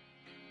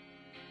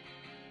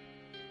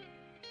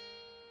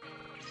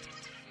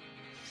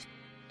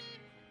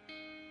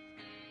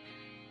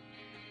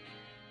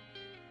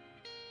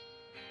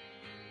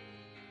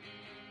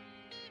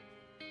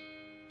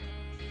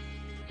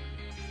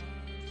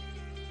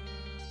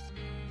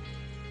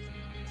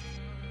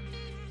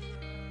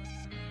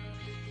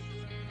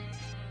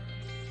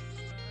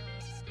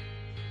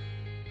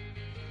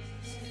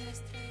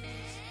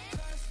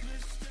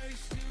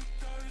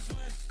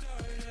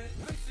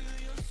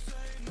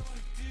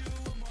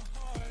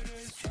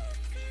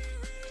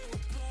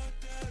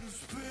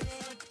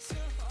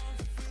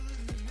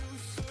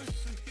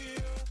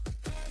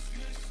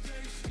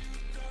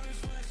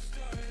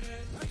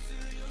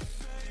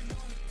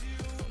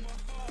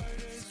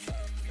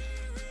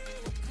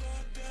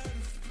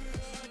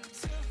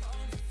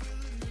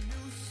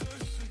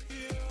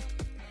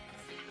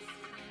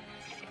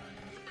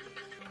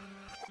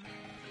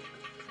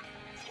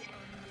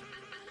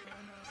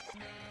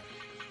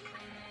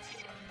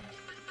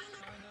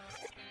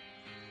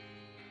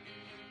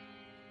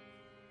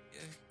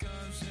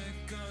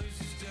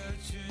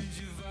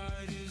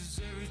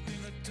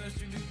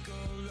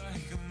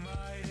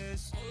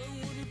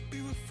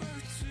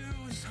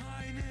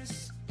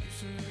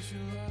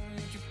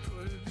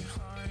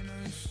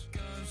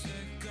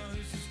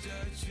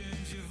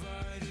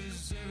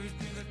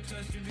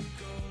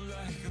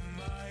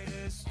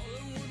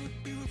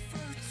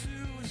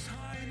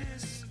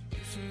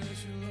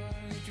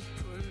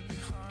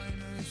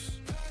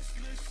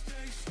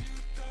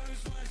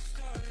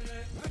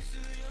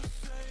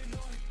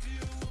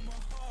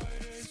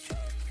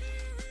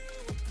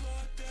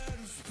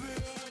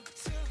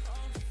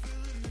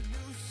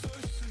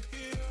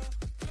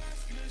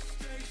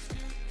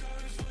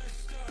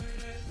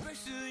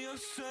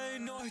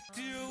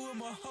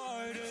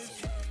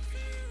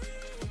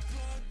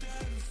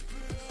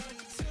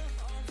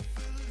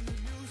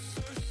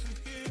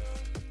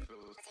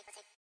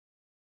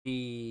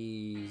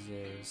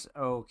 Jesus.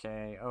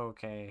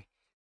 Okay.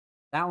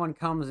 That one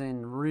comes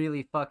in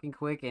really fucking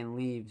quick and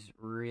leaves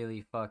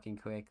really fucking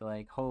quick.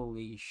 Like,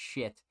 holy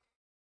shit.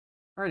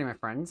 Alrighty, my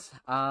friends.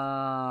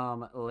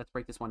 Let's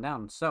break this one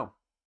down. So,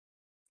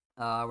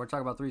 we're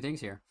talking about three things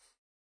here.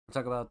 We'll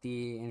talk about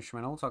the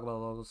instrumental, talk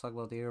about logos, talk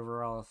about the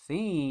overall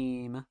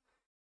theme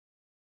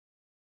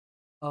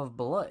of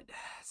Blood.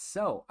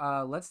 So,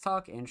 let's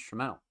talk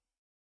instrumental.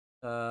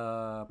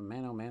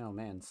 Man, oh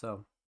man.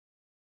 So,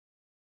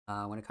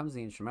 when it comes to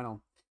the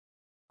instrumental,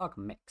 talk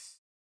mix.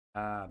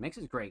 Mix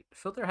is great.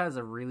 Filter has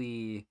a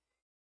really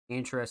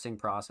interesting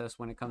process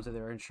when it comes to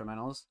their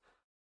instrumentals.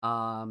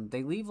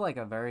 They leave like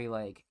a very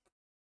like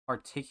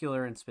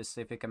particular and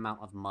specific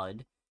amount of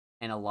mud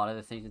in a lot of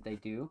the things that they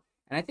do,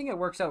 and I think it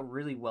works out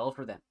really well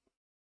for them.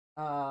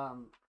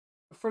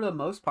 For the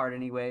most part,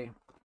 anyway.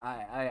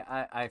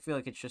 I feel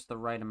like it's just the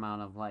right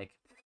amount of like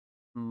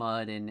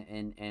mud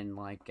and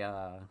like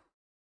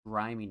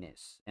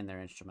griminess in their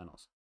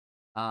instrumentals.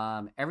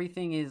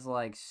 Everything is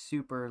like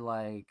super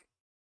like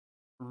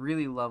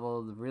really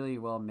leveled, really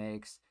well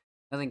mixed,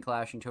 nothing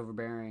clashing to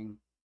overbearing.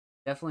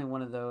 Definitely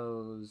one of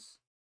those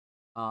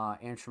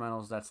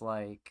instrumentals that's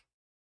like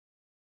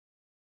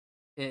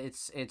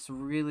it's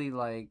really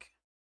like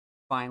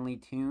finely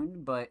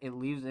tuned, but it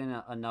leaves in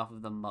enough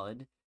of the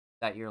mud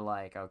that you're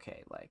like,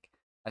 okay, like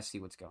I see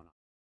what's going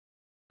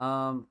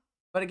on.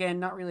 But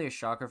again, not really a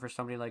shocker for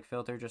somebody like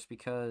Filter, just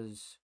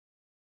because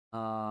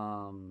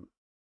um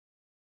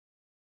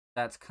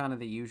that's kind of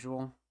the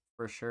usual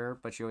for sure,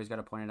 but you always got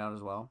to point it out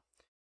as well.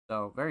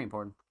 So, very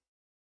important.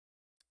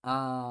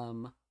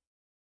 Um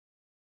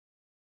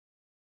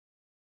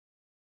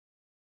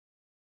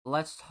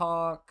let's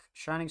talk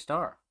Shining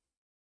Star.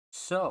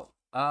 So,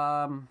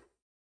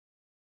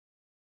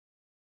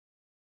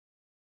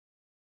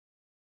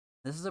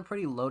 this is a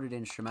pretty loaded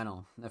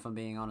instrumental, if I'm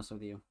being honest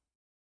with you.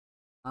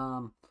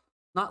 Um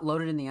Not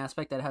loaded in the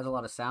aspect that it has a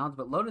lot of sounds,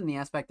 but loaded in the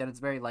aspect that it's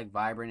very like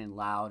vibrant and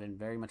loud and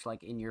very much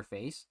like in your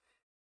face.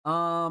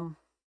 Um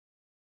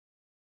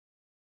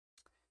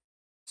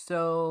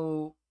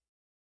so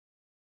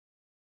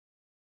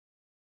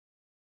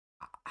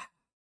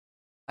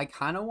I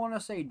kind of want to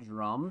say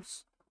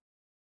drums,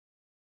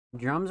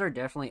 Drums are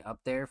definitely up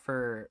there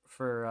for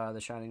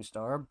the Shining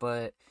Star,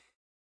 but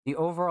the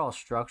overall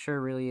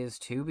structure really is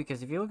too.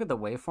 Because if you look at the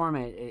waveform,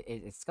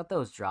 it's got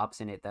those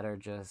drops in it that are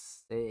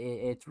just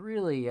it's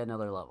really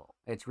another level.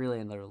 It's really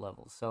another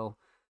level. So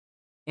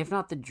if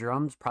not the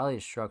drums, probably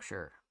the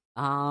structure.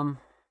 Um,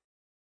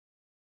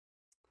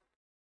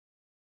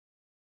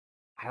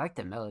 I like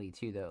the melody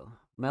too, though.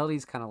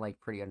 Melody's kind of like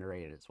pretty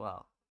underrated as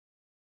well.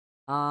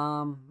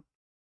 Um,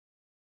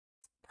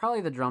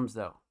 Probably the drums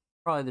though.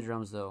 Probably the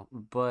drums though.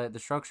 But the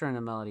structure and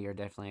the melody are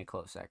definitely a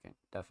close second.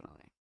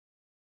 Definitely.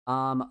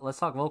 Let's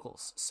talk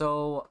vocals.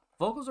 So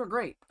vocals are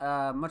great.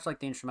 Much like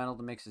the instrumental,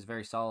 the mix is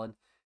very solid.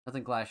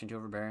 Nothing clashing too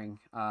overbearing.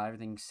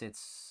 Everything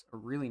sits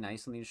really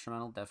nice on the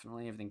instrumental.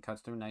 Definitely, everything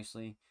cuts through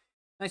nicely,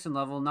 nice and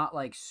level. Not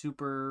like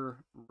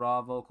super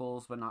raw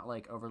vocals, but not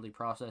like overly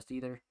processed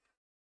either.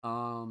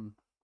 Um,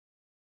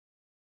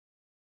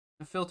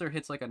 the filter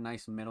hits like a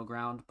nice middle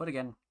ground, but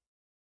again,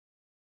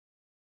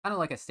 kind of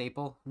like a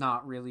staple,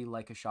 not really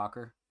like a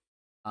shocker.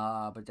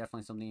 But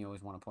definitely something you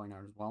always want to point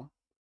out as well.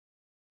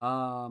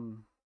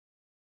 Um,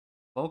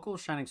 Vocal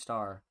Shining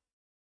Star.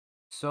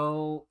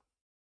 So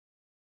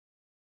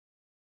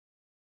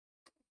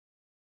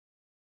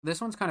this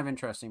one's kind of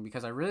interesting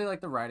because I really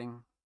like the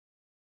writing.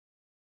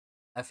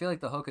 I feel like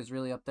the hook is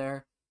really up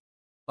there,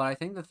 but I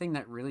think the thing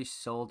that really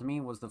sold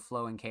me was the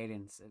flow and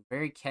cadence.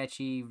 Very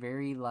catchy,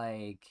 very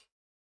like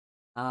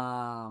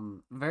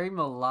very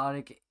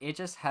melodic. It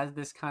just has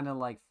this kind of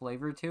like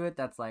flavor to it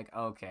that's like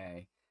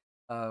okay.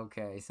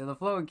 Okay. So the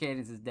flow and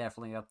cadence is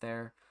definitely up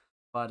there,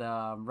 but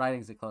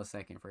writing's a close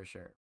second for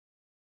sure.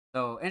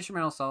 So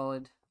instrumental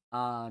solid,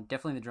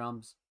 definitely the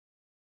drums.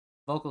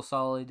 Vocal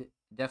solid,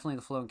 definitely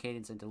the flow and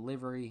cadence and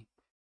delivery.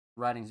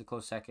 Writing's a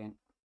close second.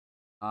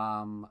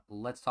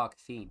 Let's talk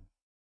theme.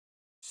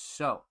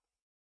 So,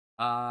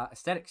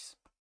 aesthetics.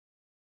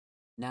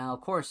 Now,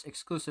 of course,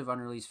 exclusive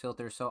unreleased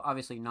filter, so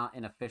obviously not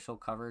an official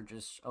cover,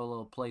 just a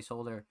little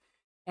placeholder.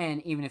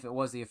 And even if it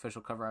was the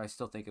official cover, I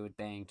still think it would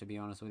bang, to be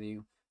honest with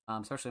you,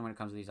 especially when it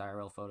comes to these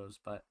IRL photos.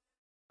 But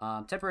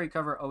temporary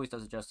cover always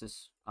does it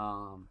justice.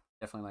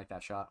 Definitely like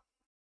that shot.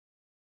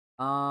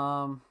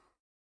 Um,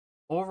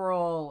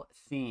 Overall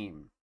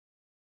theme,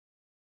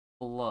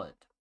 blood.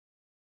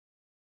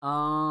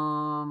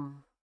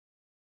 Um,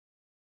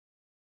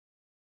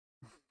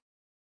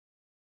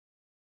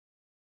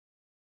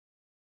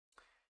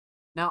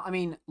 Now, I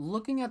mean,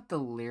 looking at the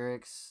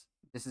lyrics,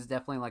 this is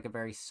definitely like a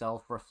very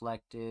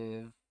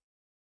self-reflective,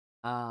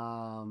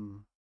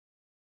 um,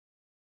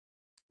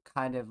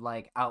 kind of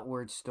like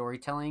outward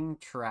storytelling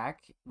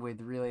track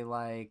with really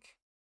like,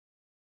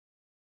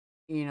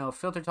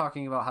 Filter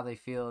talking about how they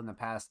feel in the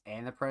past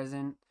and the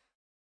present,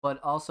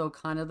 but also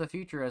kind of the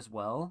future as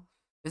well.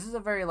 This is a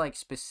very like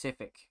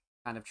specific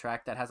kind of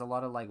track that has a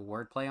lot of like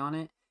wordplay on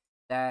it.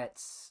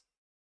 That's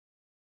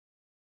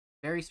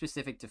very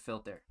specific to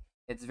Filter.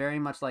 It's very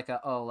much like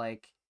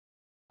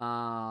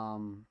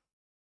um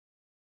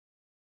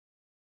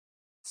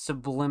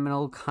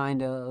subliminal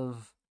kind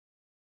of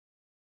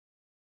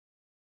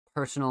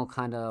personal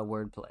kind of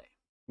wordplay.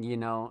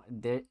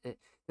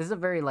 This is a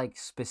very like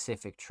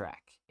specific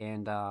track,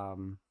 and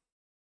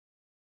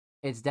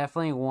it's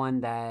definitely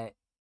one that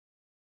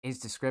is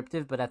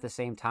descriptive, but at the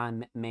same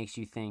time makes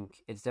you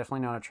think. It's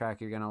definitely not a track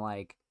you're gonna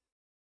like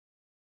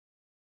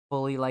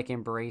fully like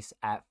embrace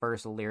at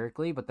first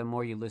lyrically, but the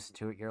more you listen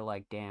to it, you're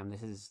like, damn,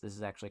 this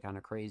is actually kind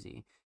of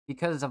crazy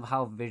because of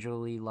how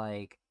visually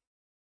like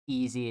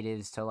easy it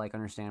is to like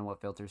understand what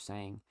Filter's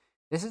saying.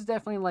 This is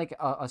definitely like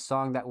a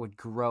song that would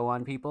grow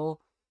on people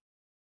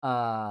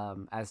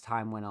as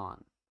time went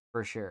on,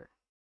 for sure.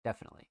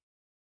 Definitely.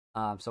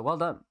 So well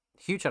done.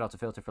 Huge shout out to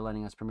Filter for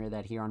letting us premiere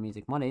that here on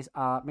Music Mondays.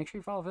 Make sure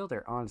you follow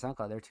Filter on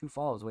SoundCloud. They're 2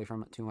 follows away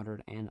from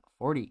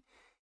 240.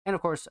 And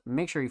of course,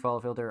 make sure you follow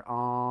Filter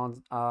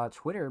on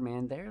Twitter,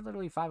 man. They're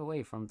literally 5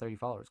 away from 30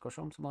 followers. Go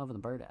show them some love in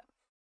the Bird app.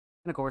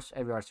 And of course,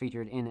 every artist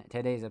featured in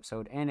today's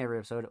episode and every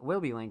episode will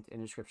be linked in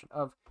the description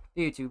of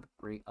the YouTube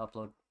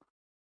re-upload.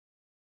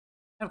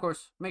 And of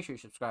course, make sure you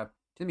subscribe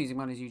to the Music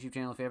Mondays YouTube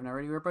channel if you haven't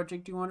already. We're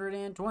approaching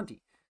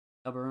 220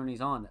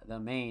 Alberoni's on the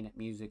main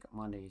Music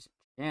Mondays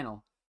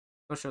channel.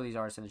 Go show these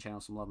artists in the channel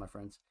some love, my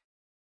friends.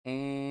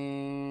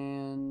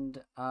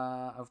 And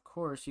of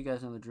course, you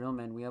guys know the drill,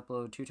 man. We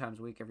upload 2 times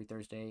a week, every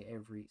Thursday,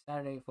 every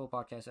Saturday, full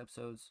podcast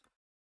episodes,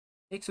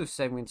 exclusive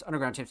segments,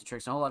 underground tips and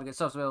tricks, and a whole lot of good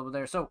stuff's available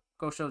there. So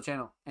go show the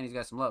channel and these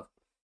guys some love.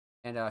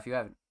 And if you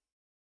haven't,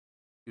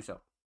 do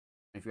so.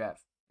 And if you have,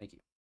 thank you.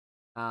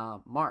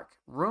 Mark,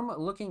 room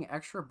looking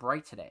extra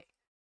bright today.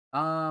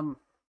 Um,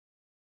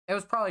 it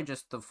was probably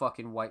just the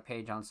fucking white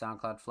page on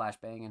SoundCloud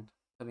flashbanging,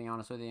 to be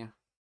honest with you.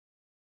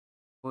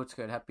 What's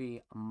good?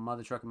 Happy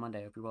Mother Trucking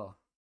Monday. Hope you're well.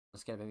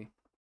 Let's get it, baby.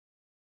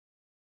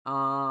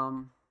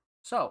 Um,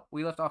 so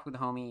we left off with the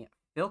homie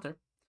Filter.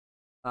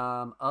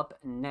 Up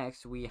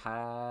next we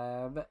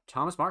have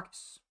Thomas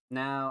Marcus.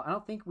 Now, I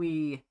don't think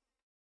we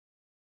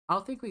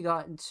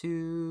got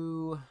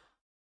into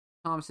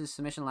Thomas's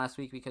submission last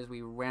week because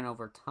we ran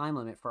over time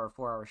limit for our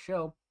 4-hour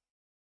show.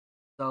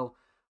 So,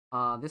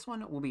 this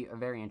one will be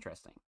very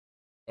interesting.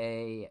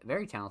 a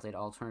very talented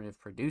alternative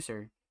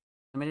producer,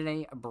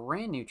 submitted a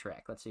brand new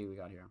track. Let's see what we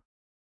got here.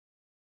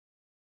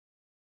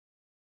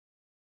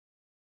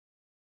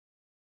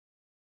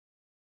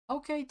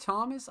 Okay,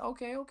 Thomas.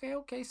 Okay.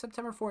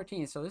 September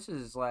 14th. So this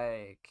is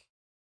like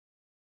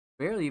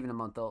barely even a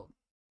month old,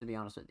 to be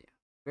honest with you.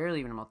 Barely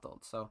even a month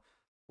old. So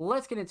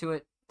let's get into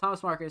it.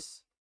 Thomas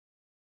Marcus.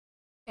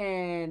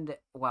 And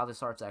wow,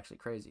 this art's actually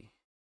crazy.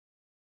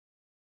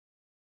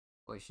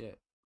 Holy shit.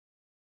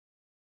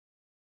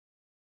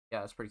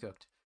 Yeah, it's pretty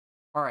cooked.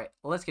 All right,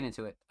 let's get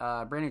into it.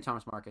 Brand new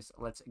Thomas Marcus.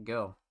 Let's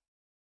go.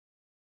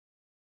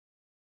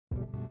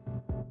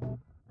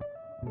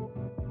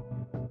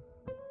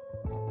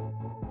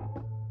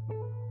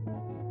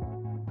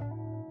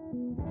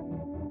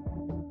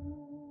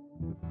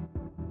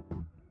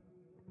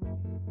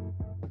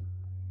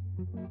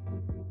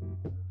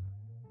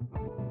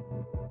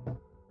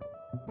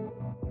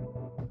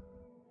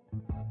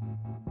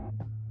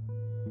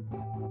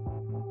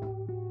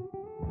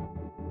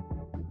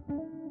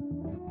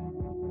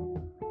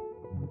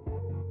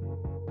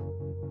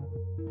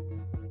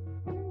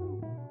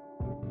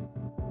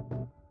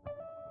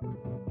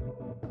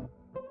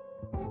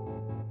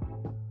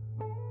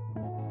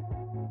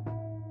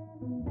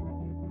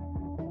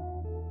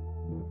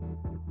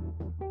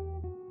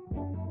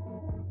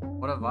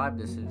 What a vibe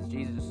this is.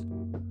 Jesus.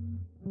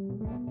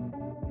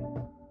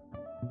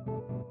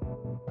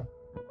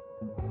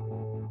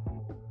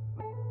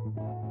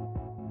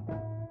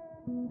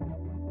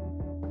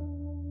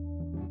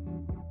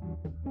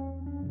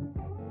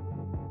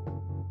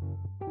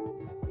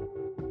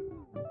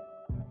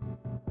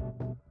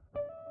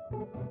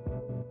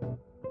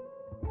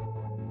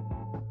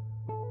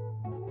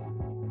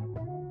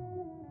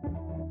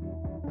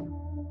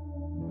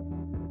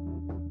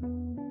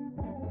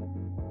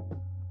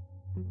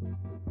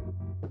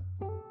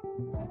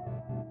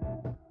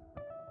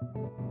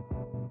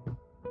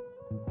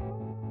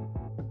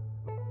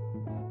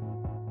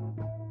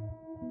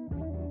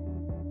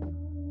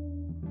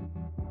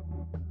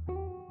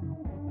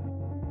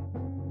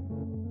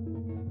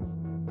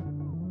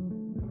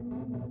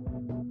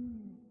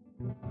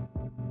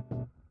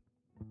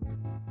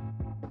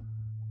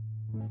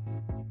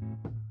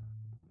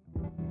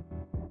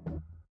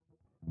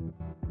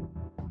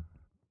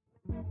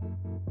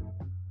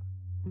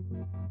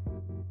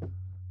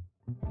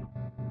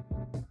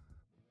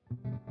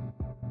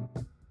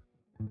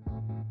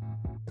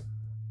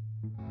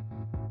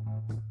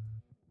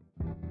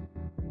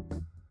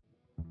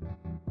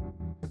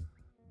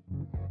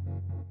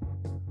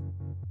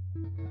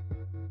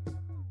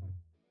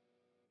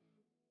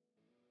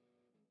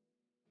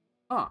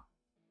 Huh.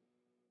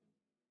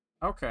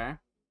 Okay.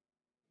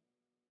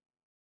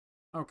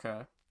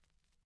 Okay.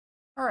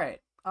 All right.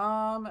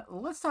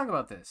 Let's talk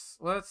about this.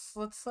 Let's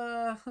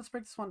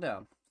break this one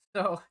down.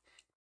 So,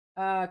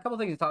 a couple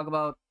things to talk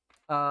about.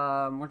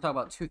 We're gonna talk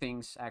about two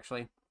things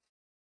actually.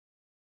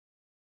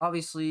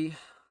 Obviously,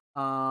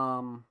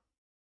 um,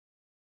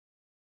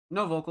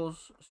 no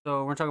vocals. So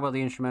we're gonna talk about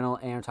the instrumental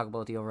and we're talk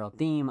about the overall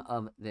theme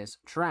of this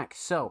track.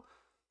 So,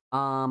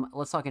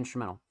 let's talk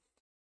instrumental.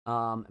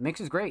 Mix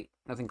is great.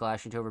 Nothing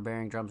clashy, too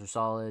overbearing. Drums are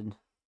solid.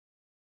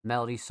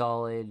 Melody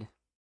solid.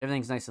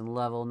 Everything's nice and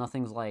level.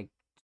 Nothing's like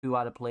too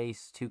out of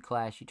place, too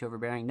clashy, too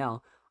overbearing.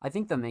 No, I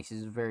think the mix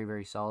is very,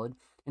 very solid.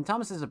 And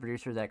Thomas is a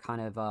producer that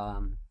kind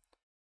of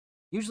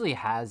usually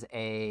has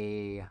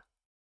a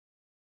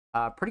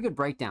pretty good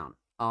breakdown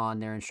on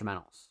their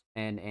instrumentals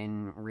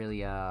and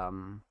really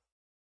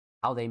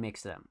how they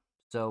mix them.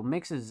 So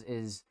mix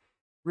is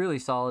really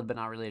solid, but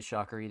not really a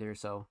shocker either.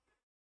 So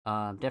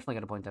definitely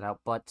got to point that out.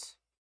 But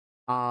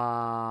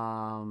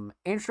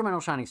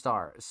instrumental Shining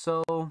Star.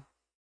 So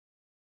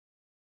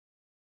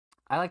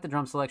I like the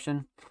drum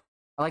selection.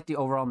 I like the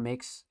overall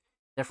mix.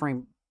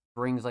 Definitely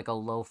brings like a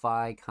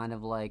lo-fi kind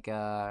of like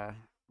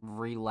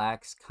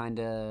relaxed kind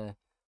of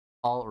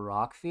alt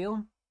rock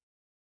feel.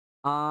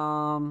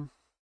 Um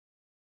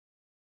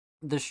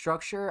the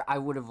structure I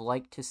would have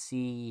liked to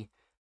see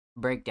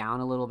break down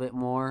a little bit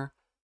more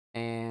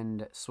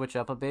and switch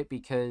up a bit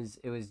because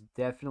it was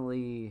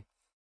definitely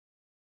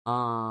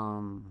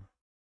um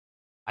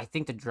I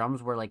think the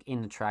drums were like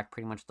in the track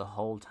pretty much the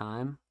whole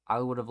time. I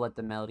would have let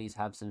the melodies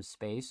have some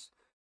space.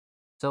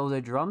 So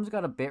the drums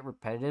got a bit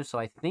repetitive, so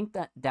I think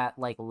that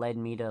like led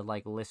me to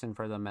like listen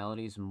for the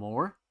melodies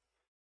more.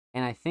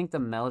 And I think the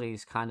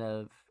melodies kind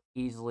of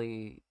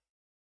easily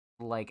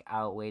like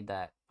outweighed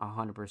that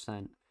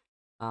 100%.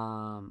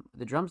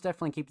 The drums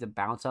definitely keep the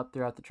bounce up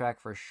throughout the track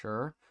for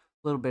sure.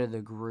 A little bit of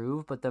the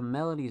groove, but the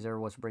melodies are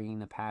what's bringing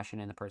the passion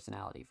and the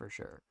personality for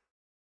sure.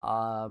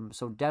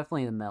 So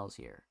definitely the mel's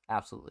here.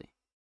 Absolutely.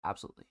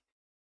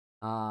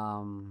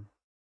 Um,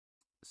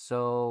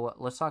 so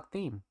let's talk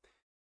theme.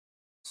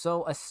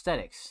 So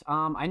aesthetics.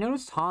 I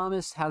noticed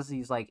Thomas has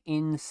these like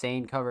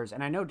insane covers,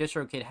 and I know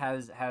DistroKid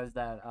has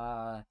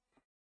that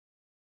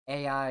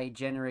AI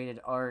generated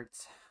art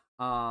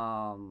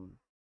um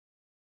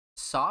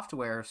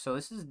software. So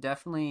this is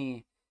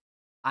definitely.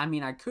 I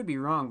mean, I could be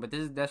wrong, but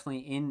this is definitely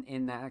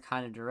in that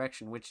kind of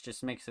direction, which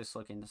just makes this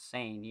look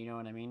insane. You know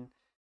what I mean?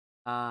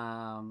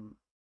 Um,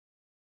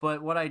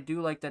 but what I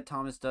do like that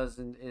Thomas does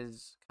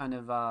is kind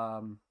of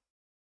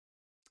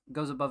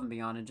goes above and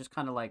beyond and just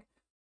kind of like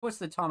puts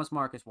the Thomas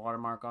Marcus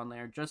watermark on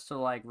there just to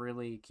like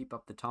really keep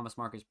up the Thomas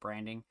Marcus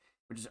branding,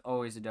 which is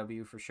always a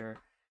W for sure.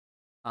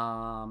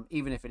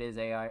 Even if it is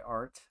AI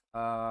art.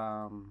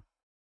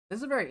 This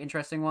is a very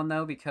interesting one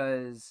though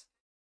because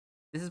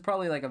this is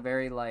probably like a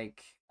very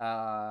like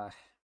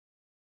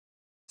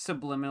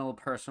subliminal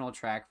personal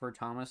track for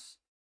Thomas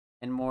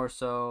and more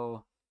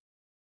so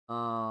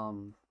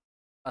um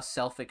a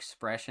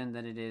self-expression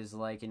than it is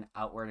like an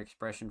outward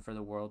expression for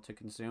the world to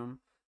consume.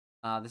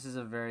 This is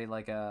a very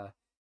like a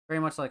very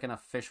much like an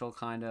official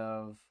kind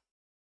of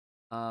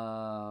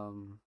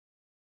um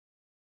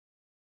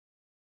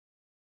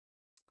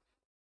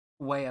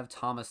way of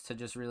Thomas to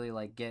just really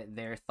like get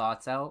their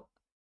thoughts out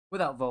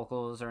without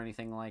vocals or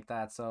anything like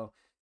that. So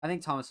I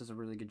think Thomas does a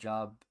really good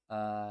job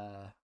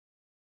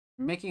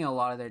making a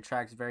lot of their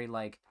tracks very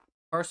like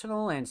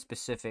personal and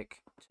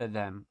specific to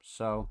them.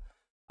 So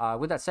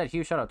with that said,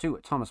 huge shout out to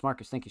Thomas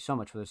Marcus. Thank you so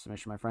much for this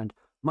submission, my friend.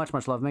 Much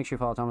love. Make sure you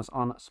follow Thomas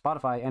on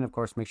Spotify, and of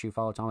course, make sure you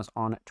follow Thomas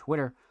on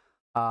Twitter.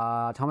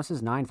 Thomas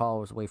is 9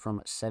 followers away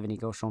from 70.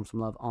 Go show him some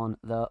love on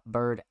the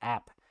Bird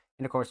app.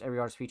 And of course, every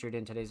artist featured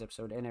in today's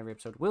episode and every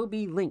episode will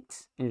be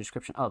linked in the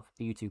description of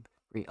the YouTube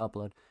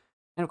re-upload.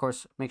 And of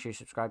course, make sure you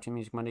subscribe to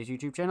Music Monday's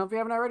YouTube channel if you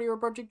haven't already. We're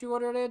approaching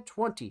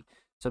 220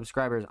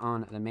 subscribers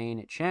on the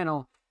main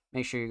channel.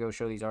 Make sure you go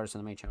show these artists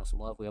on the main channel some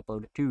love. We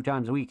upload 2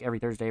 times a week, every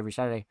Thursday, every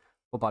Saturday.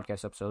 Full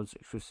podcast episodes,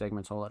 exclusive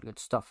segments, a whole lot of good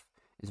stuff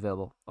is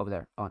available over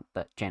there on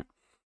the channel.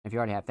 If you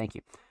already have, thank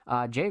you.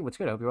 Jay, what's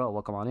good? I hope you're well.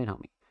 Welcome on in,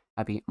 homie.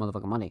 Happy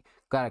motherfucking Monday.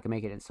 Glad I can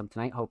make it in some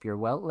tonight. Hope you're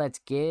well. Let's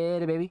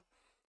get it, baby.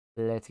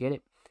 Let's get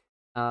it.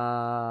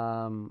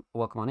 Welcome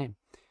on in.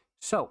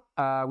 So,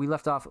 we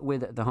left off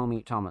with the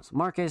homie Thomas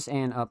Marcus,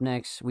 and up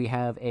next we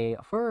have a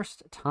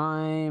first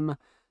time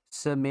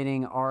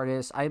submitting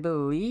artist, I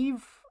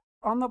believe,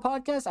 on the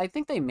podcast. I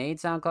think they made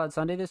SoundCloud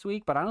Sunday this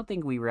week, but I don't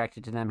think we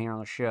reacted to them here on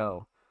the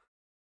show.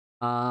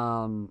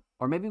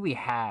 Or maybe we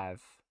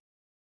have.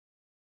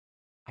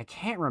 I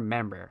can't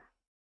remember.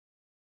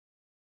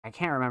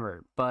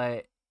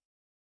 But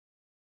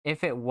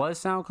if it was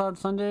SoundCloud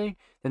Sunday,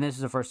 then this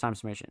is a first time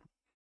submission.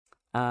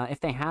 If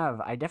they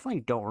have, I definitely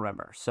don't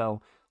remember.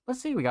 So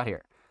let's see what we got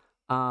here.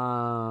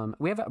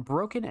 We have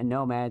Broken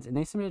Nomads, and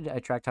they submitted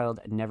a track titled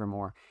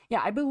Nevermore.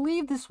 Yeah, I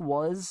believe this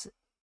was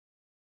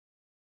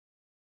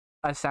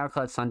a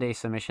SoundCloud Sunday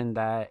submission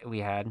that we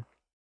had.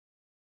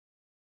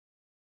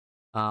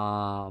 But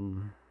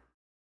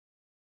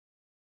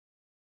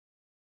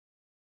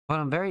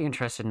I'm very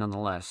interested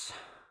nonetheless.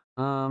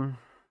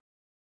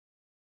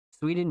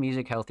 Sweden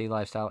music, healthy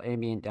lifestyle,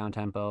 ambient, down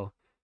tempo.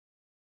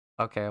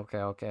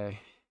 Okay.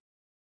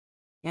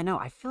 Yeah, no,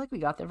 I feel like we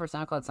got there for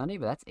SoundCloud Sunday,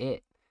 but that's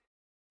it.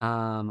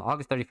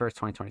 August 31st,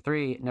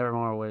 2023.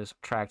 Nevermore was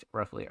tracked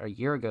roughly a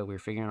year ago. We were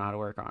figuring out how to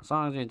work on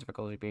songs and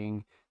difficulty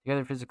being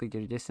together physically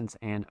due to distance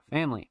and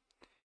family.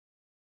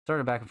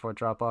 Started back and forth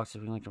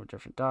Dropboxes. We linked with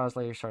different DAWs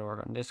later. Started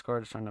work on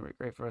Discord. It's turned out to be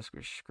great for us.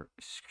 We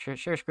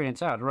share screen and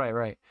sound.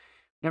 Right.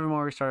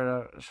 Nevermore, we started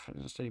out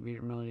steady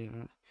beat melody.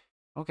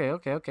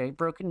 Okay.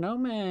 Broken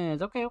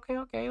Nomads. Okay.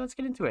 Let's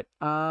get into it.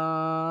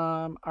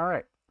 All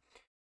right.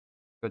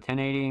 Go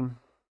 1080.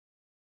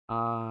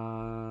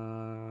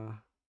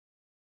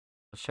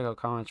 Let's check out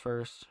comments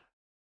first.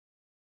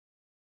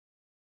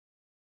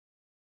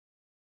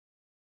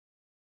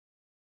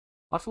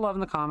 Lots of love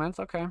in the comments.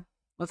 Okay.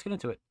 Let's get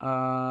into it.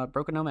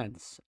 Broken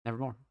Nomads.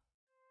 Nevermore.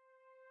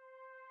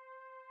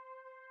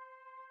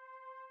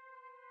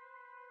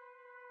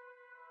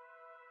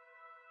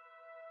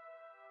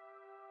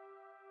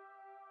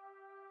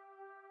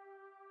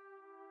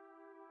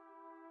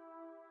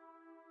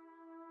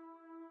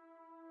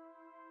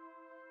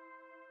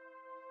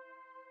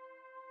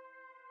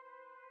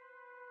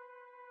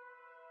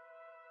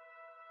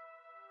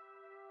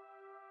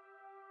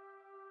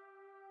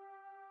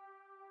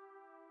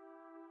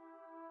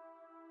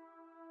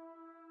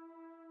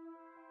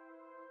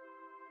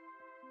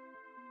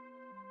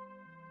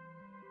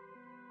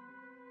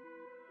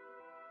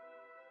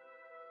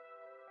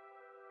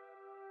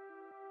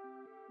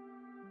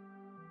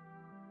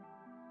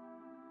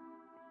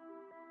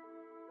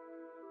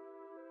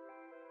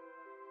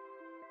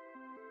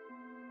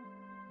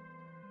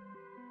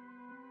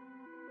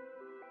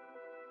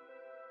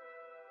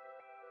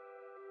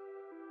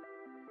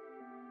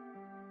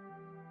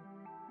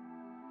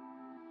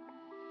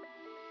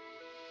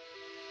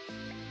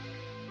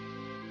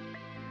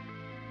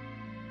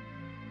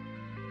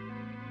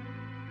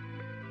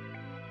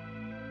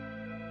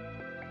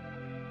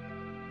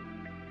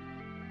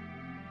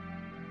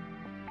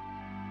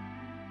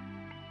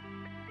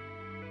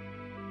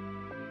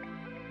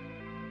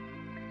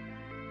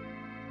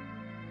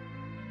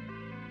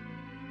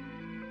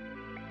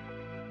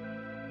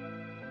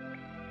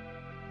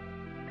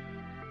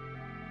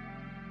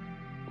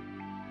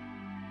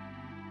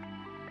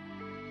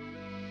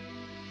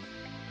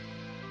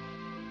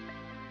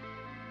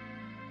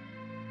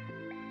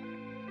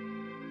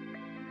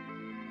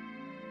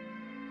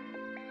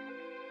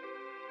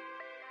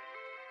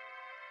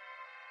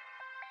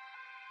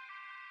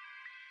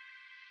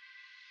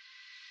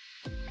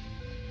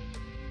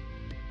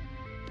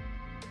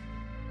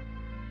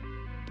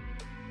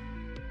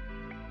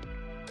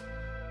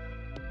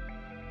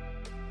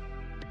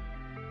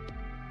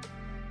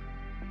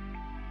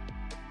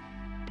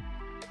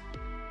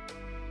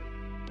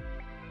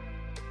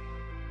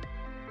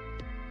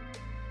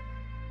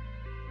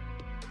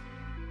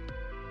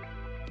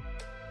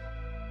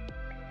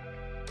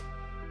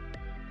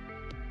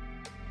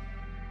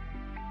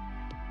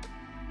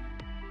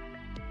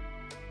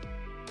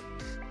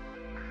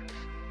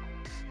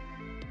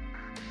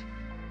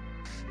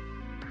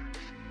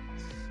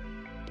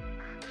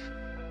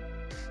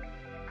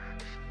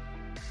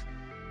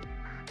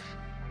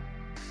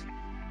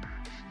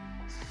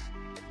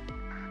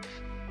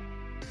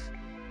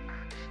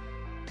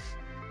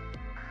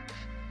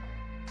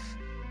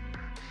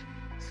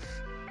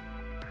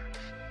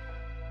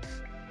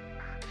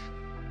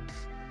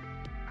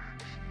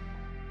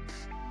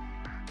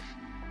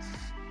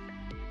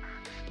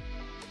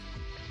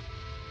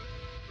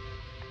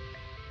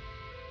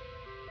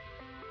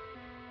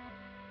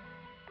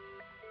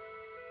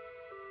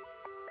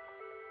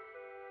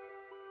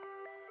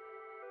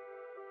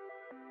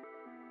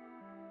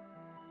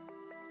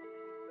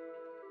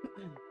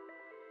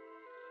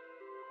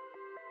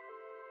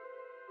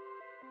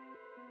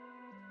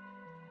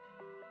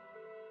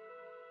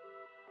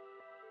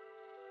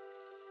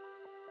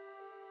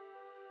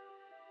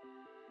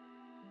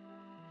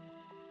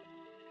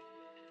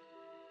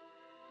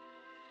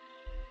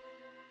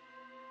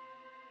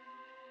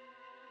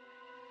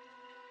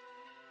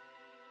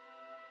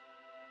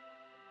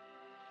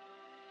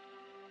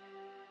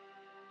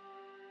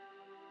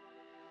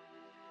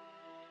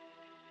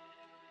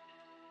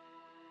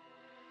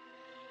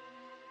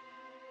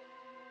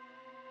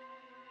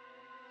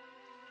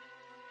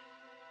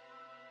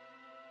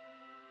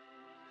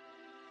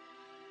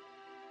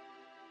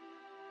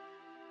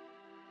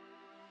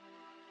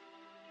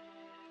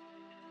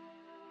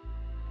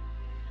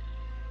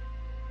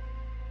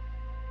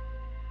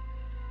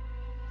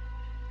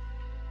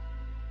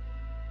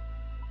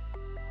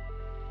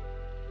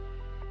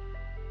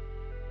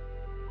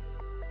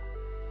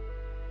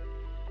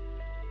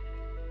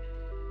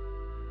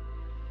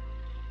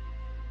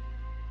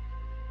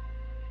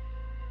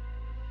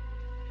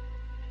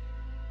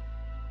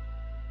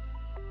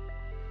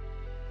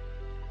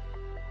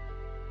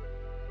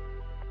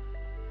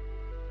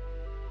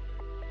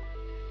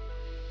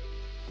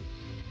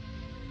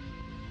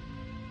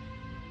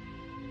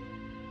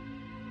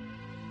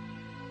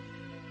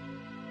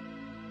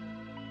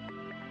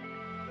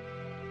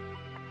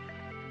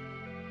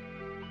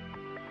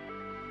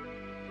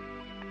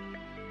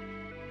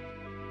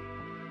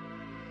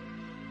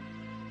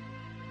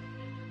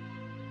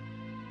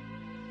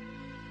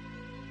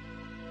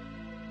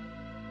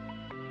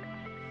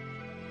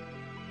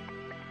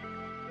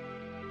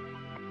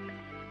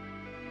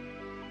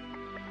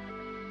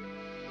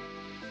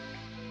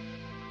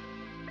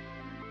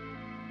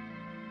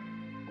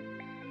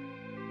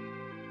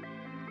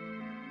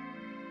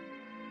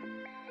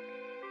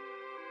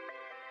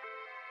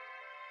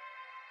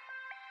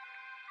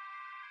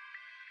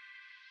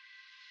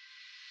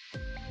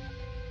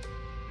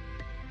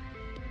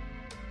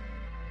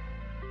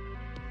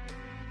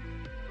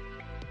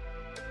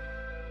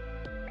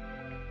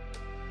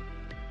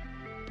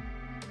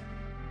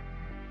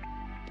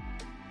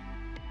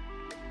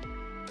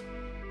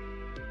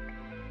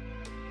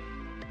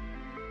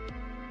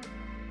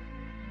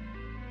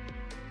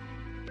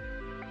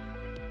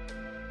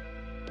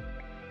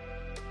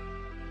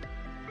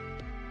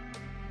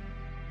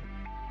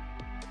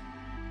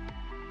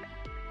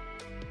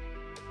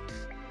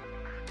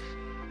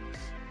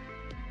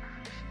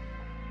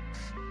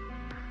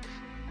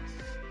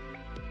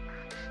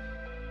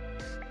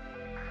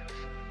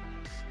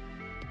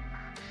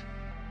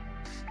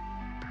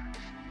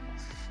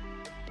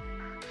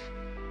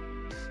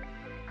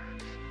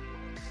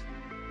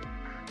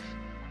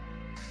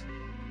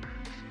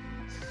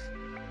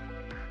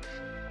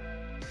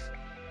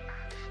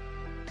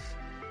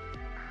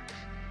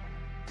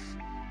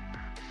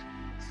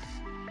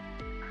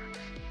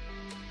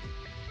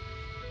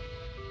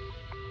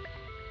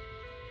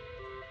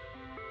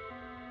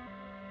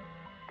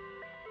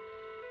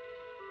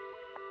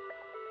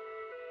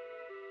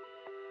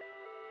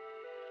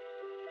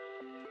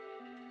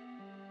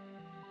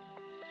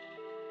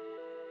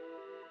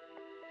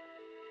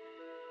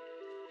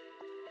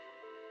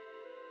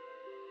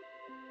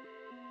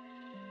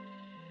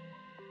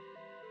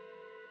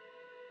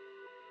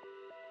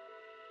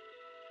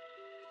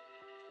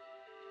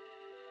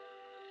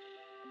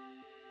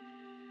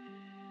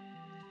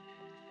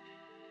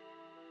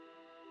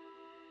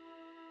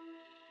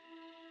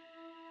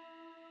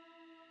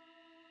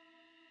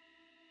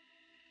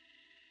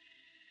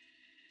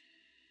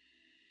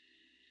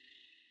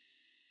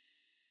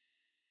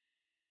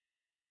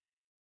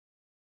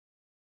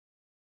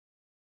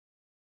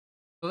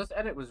 So this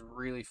edit was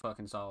really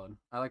fucking solid.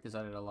 I like this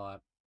edit a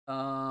lot.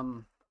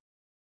 Um,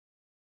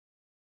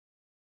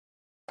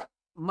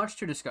 much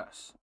to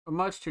discuss.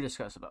 Much to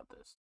discuss about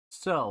this.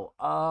 So,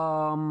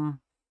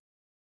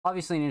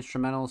 obviously an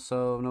instrumental,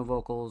 so no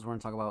vocals. We're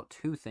gonna talk about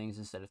two things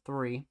instead of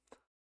three.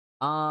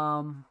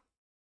 Um,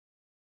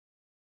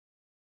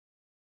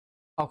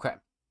 okay.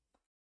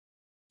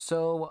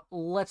 So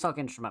let's talk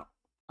instrumental.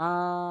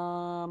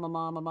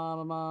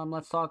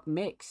 Let's talk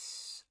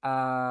mix.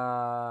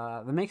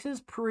 The mix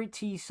is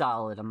pretty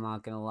solid. I'm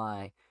not gonna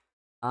lie.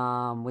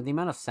 With the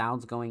amount of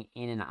sounds going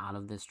in and out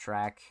of this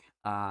track,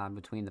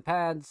 between the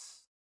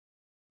pads,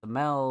 the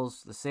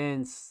mells, the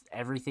synths,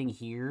 everything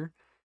here,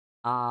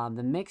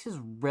 the mix is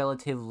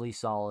relatively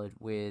solid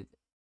with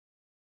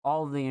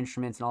all of the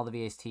instruments and all the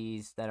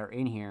VSTs that are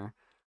in here.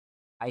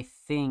 I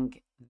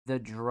think the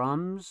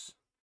drums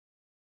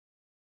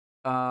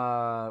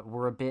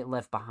were a bit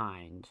left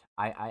behind.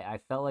 I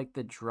felt like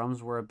the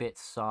drums were a bit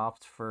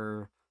soft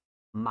for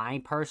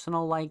my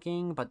personal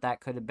liking, but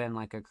that could have been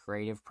like a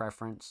creative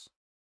preference.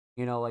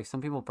 You know, like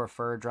some people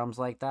prefer drums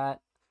like that.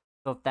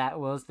 So if that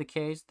was the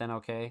case, then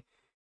okay.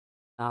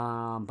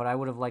 But I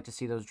would have liked to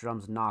see those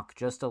drums knock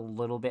just a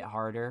little bit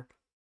harder.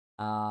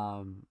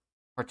 Um,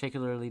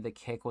 Particularly the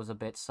kick was a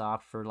bit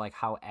soft for like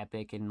how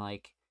epic and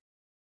like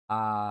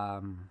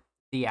um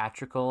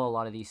theatrical a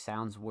lot of these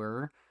sounds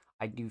were.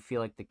 I do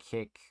feel like the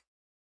kick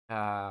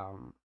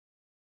um,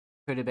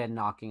 could have been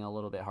knocking a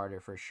little bit harder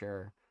for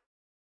sure.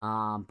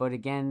 But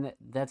again,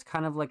 that's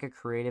kind of like a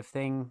creative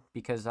thing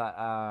because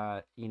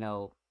that's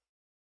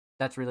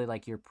really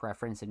like your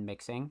preference in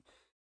mixing.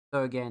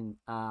 So again,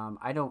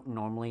 I don't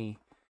normally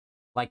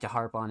like to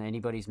harp on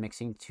anybody's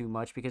mixing too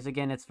much because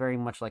again, it's very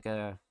much like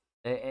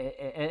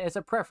it's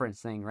a preference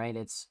thing, right?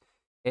 It's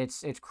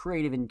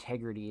creative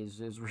integrity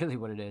is really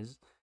what it is.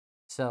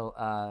 So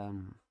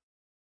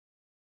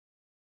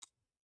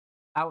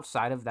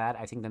outside of that,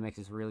 I think the mix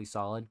is really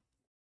solid,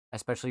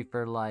 especially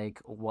for like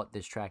what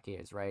this track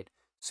is, right?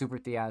 Super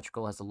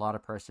theatrical, has a lot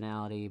of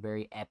personality,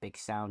 very epic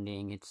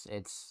sounding.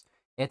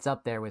 It's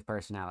up there with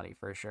personality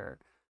for sure.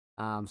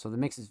 So the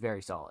mix is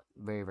very solid,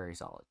 very very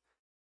solid.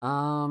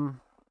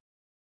 Um,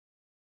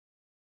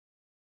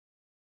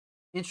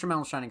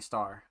 Instrumental Shining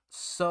Star.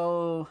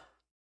 So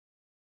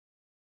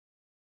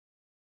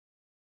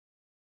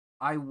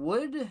I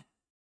would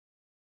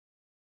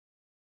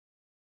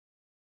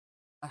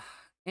uh,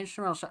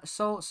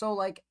 so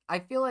like I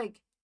feel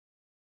like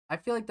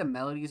the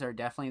melodies are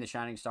definitely the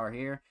shining star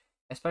here,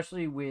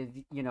 especially with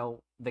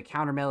the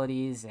counter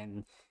melodies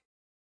and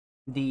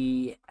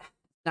the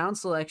sound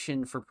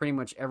selection for pretty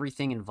much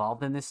everything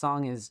involved in this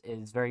song is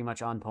very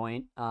much on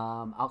point.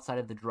 Outside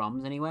of the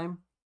drums anyway.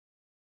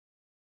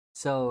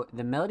 So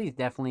the melodies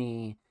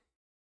definitely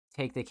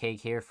take the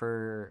cake here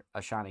for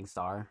a shining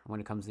star when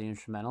it comes to the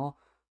instrumental.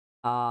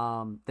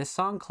 This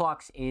song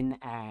clocks in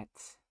at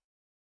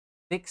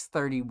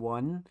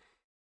 6:31.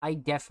 I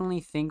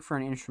definitely think for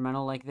an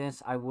instrumental like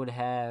this, I would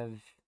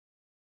have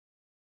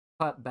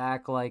cut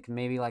back like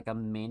maybe like a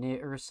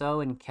minute or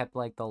so and kept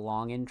like the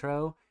long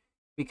intro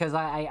because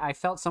I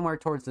felt somewhere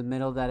towards the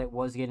middle that it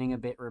was getting a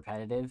bit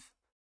repetitive.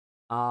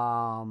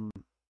 Um,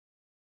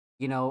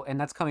 and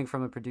that's coming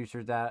from a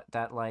producer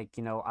that like,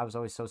 I was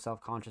always so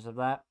self-conscious of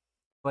that.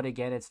 But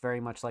again, it's very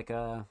much like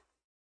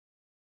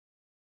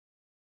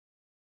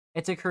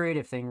it's a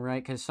creative thing,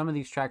 right? Because some of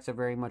these tracks are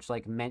very much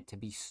like meant to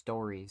be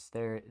stories.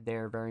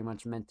 They're very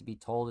much meant to be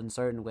told in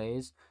certain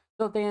ways.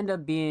 So if they end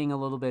up being a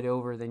little bit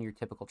over than your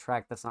typical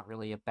track, that's not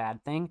really a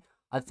bad thing.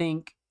 I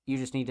think you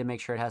just need to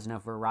make sure it has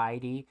enough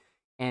variety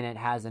and it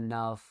has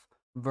enough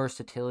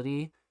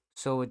versatility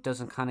so it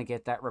doesn't kind of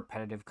get that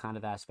repetitive kind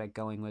of aspect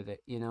going with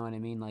it. You know what I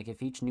mean? Like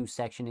if each new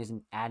section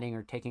isn't adding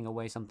or taking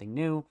away something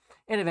new,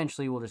 it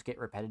eventually will just get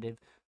repetitive.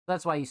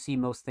 That's why you see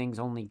most things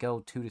only go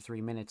 2 to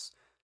 3 minutes,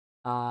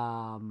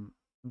 um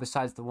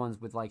besides the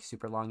ones with like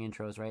super long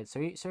intros, right? So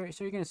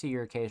you're gonna see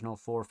your occasional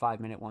 4 or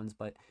 5 minute ones,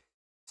 but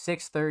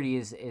 6:30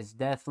 is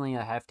definitely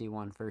a hefty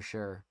one for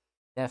sure,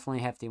 definitely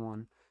a hefty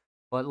one.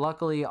 But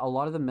luckily a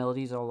lot of the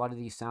melodies, a lot of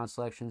these sound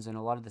selections, and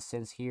a lot of the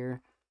synths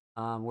here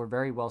were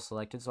very well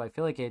selected, so I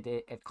feel like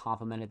it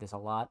complemented this a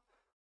lot.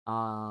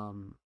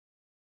 um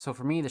so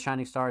for me, the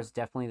shining star is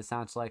definitely the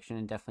sound selection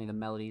and definitely the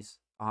melodies,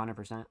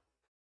 100%.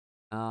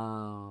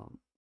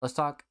 Let's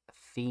talk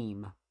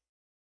theme.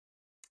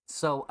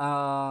 So,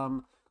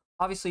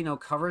 obviously no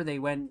cover. They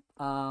went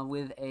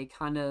with a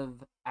kind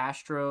of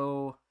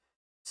astro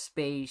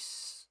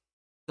space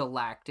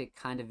galactic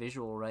kind of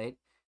visual, right?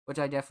 Which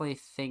I definitely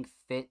think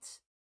fits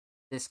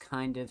this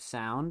kind of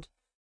sound.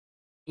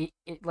 It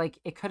like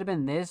it could have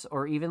been this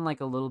or even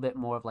like a little bit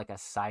more of like a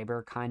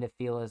cyber kind of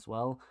feel as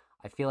well.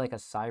 I feel like a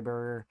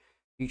cyber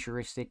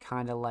futuristic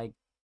kind of like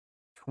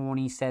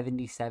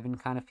 2077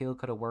 kind of feel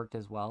could have worked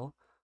as well.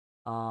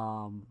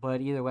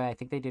 But either way, I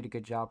think they did a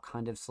good job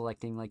kind of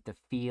selecting like the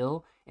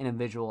feel and a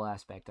visual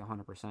aspect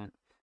 100%.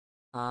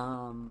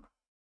 Um,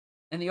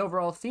 and the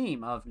overall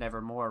theme of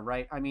Nevermore,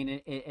 right? I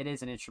mean, it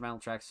is an instrumental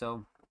track,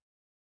 so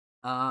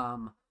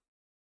um,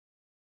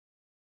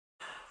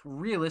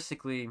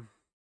 realistically,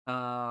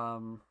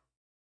 um,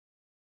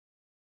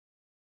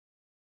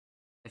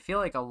 I feel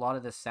like a lot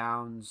of the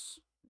sounds,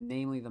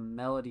 namely the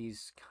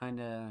melodies, kind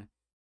of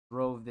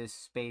drove this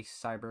space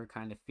cyber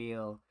kind of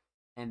feel,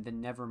 and the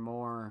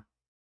Nevermore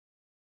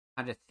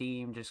kind of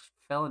theme just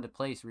fell into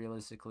place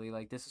realistically.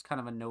 Like this is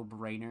kind of a no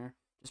brainer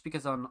just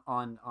because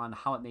on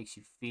how it makes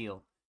you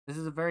feel. This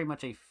is a very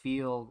much a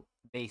feel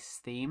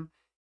based theme.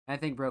 And I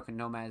think Broken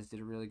Nomads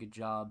did a really good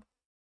job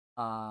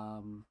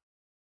um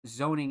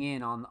zoning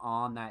in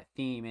on that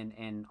theme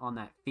and on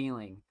that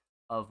feeling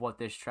of what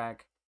this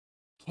track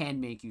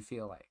can make you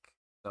feel like.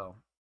 So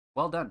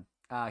well done.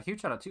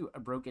 Huge shout out to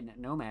Broken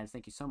Nomads.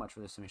 Thank you so much for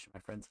this submission, my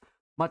friends.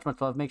 Much,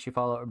 much love. Make sure you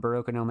follow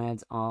Baroka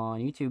Nomads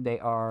on YouTube. They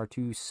are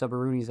 2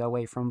 Subarunis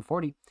away from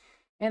 40.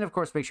 And of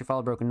course, make sure you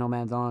follow Broken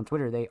Nomads on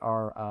Twitter. They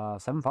are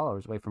 7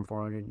 followers away from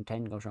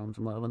 410. Go show them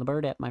some love on the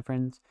bird app, my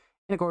friends.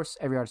 And of course,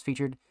 every artist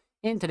featured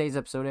in today's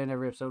episode and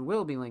every episode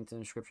will be linked in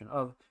the description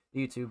of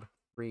the YouTube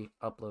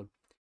re-upload.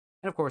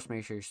 And of course,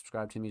 make sure you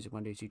subscribe to the Music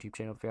Mondays YouTube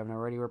channel if you haven't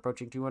already. We're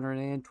approaching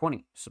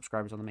 220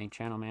 subscribers on the main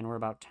channel, man. We're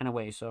about 10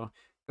 away, so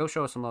go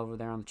show us some love over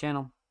there on the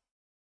channel.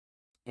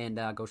 And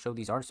go show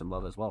these artists some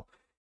love as well.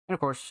 And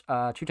of course,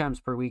 2 times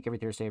per week, every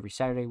Thursday, every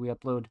Saturday, we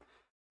upload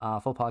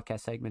full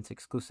podcast segments,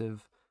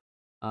 exclusive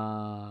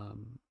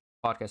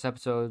podcast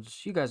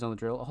episodes. You guys know the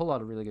drill. A whole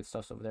lot of really good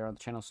stuff over there on the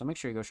channel. So make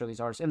sure you go show these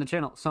artists and the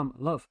channel some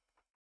love.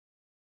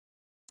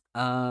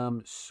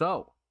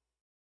 So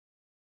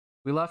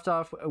we left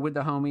off with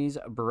the homies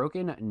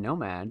Broken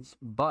Nomads,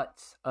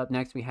 but up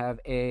next we have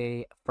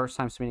a first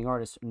time submitting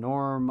artist,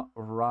 Norm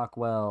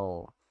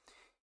Rockwell.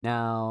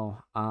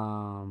 Now,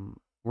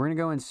 we're gonna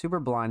go in super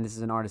blind. This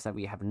is an artist that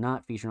we have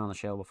not featured on the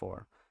show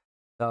before.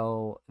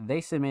 So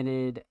they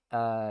submitted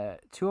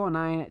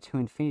 209 to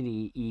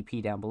Infinity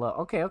EP down below.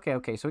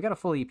 Okay. So we got a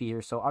full EP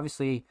here. So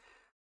obviously,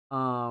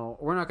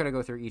 we're not gonna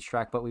go through each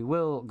track, but we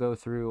will go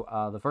through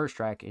the first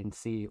track and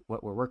see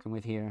what we're working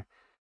with here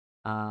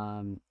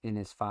in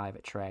this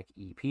 5-track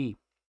EP.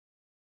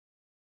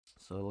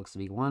 So it looks to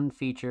be one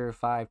feature,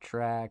 5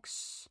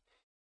 tracks.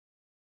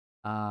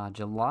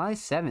 July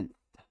 7th,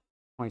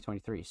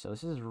 2023. So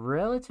this is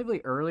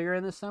relatively earlier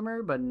in the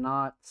summer, but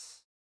not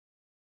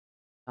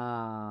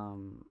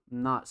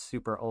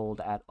super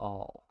old at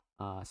all.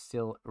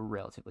 Still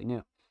relatively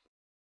new.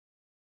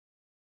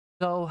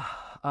 So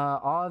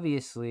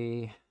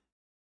obviously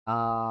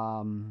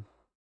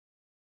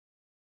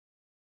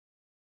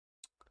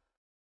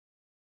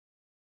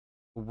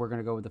we're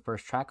gonna go with the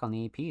first track on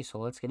the EP, so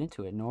let's get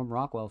into it. Norm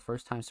Rockwell,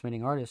 first time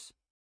submitting artist,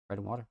 Bread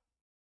and Water.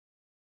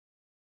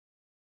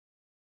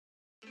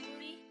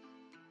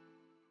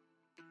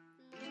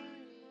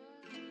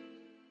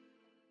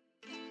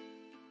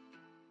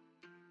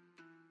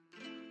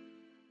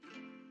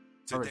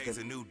 Today's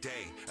a new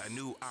day, a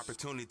new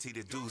opportunity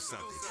to do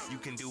something. You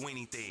can do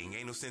anything,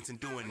 ain't no sense in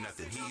doing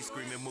nothing. Hear you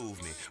screaming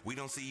movement, we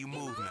don't see you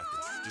move nothing.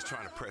 Just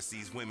trying to press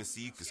these women so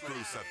you can screw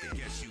something.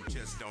 Guess you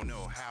just don't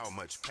know how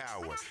much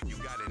power you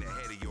got in the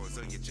head of yours,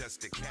 or you're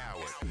just a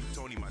coward.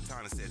 Tony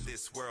Montana said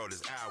this world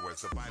is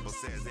ours. The Bible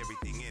says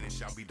everything in it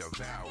shall be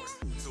devoured.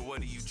 So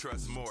what do you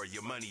trust more,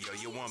 your money or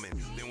your woman?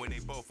 Then when they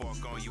both walk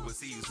on, you will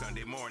see you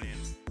Sunday morning.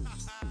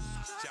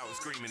 Shouting,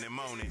 screaming, and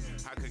moaning.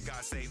 How could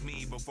God save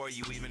me before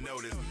you even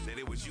noticed that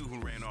it was you who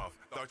ran off?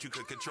 Thought you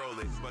could control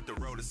it, but the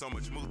road is so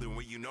much smoother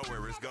when you know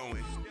where it's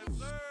going.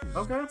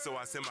 Okay. So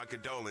I send my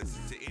condolence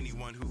to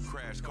anyone who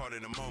crashed, caught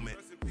in a moment.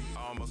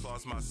 I almost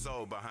lost my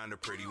soul behind a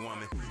pretty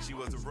woman. She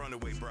was a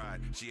runaway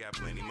bride, she had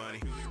plenty money,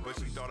 but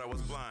she thought I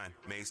was blind,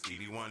 made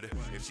Stevie wonder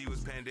if she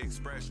was Panda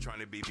Express trying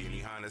to be Benny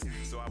Hannes.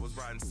 So I was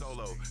riding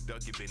solo,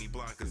 ducking Benny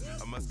Blancas,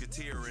 a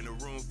musketeer in a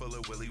room full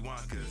of Willy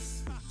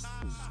Wonkas.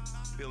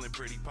 Feeling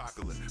pretty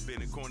popular,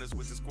 been in corners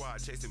with the squad,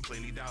 chasing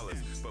plenty dollars,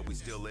 but we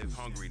still live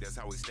hungry, that's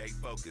how we stay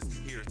focused.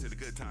 Here's to the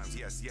good times,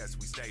 yes,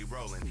 we stay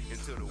rolling,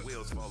 until the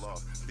wheels fall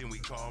off, then we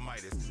call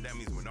Midas. That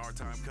means when our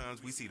time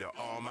comes, we see the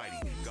Almighty.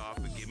 God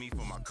forgive me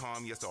for my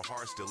calm, yes, so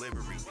harsh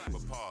delivery.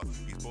 But pause,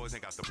 these boys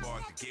ain't got the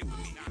bars to get with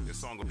me. This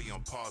song will be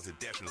on pause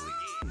indefinitely.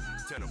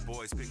 Tell the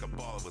boys pick up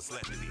all of what's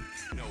left of me.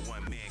 No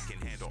one man can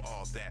handle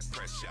all that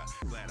pressure.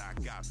 Glad I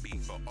got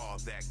beat for all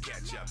that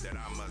catch up that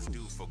I must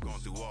do for going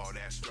through all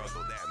that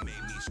struggle that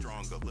made me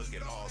stronger. Look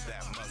at all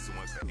that muscle,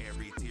 and for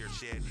every tear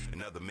shed,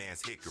 another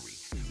man's hickory.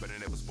 But I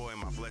never spoil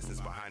my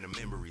blessings behind the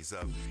memories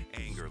of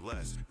anger,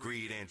 lust,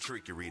 greed, and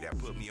trickery that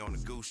put me on a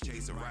goose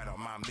chase and right on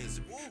my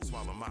misery.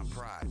 Swallow my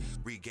pride,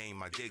 regain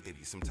my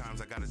dignity.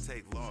 Sometimes I gotta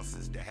take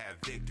losses to have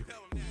victory,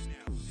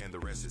 and the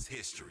rest is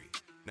history.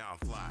 Now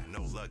I'm fly,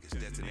 no luggage,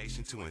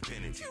 destination to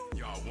infinity.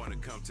 Y'all wanna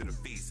come to the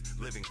feast,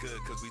 living good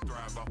cause we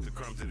thrive off the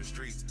crumbs of the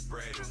streets.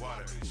 Bread and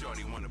water,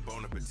 shorty want a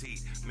bon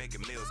appetit, making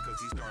meals cause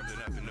he starved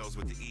enough and knows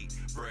what to eat.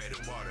 Bread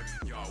and water,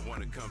 y'all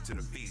wanna come to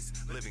the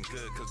feast, living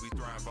good cause we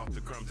thrive off the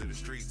crumbs of the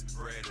streets.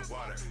 Bread and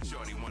water,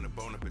 shorty want a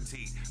bon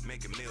appetit,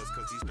 making meals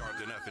cause he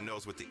starved enough and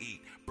knows what to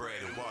eat.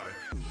 Bread and water.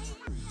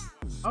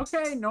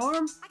 Okay,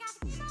 Norm.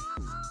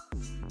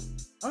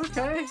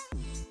 Okay.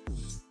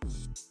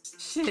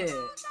 Shit.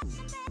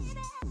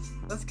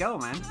 Let's go,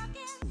 man.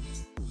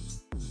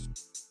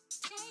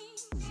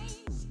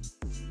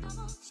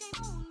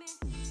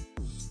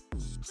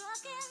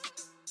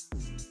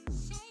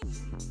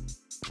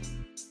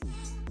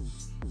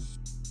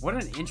 What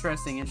an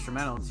interesting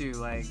instrumental, too.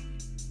 Like,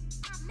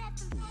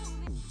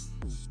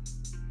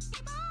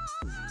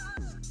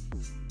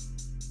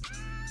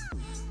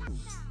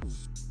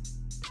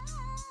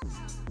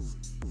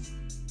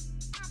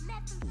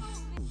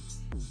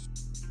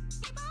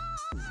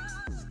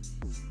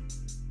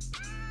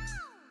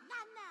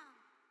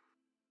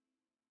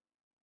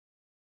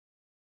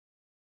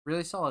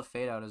 really solid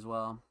fade out as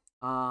well.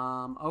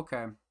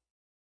 Okay.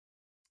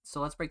 So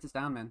let's break this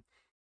down, man.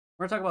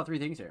 We're gonna talk about 3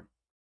 things here.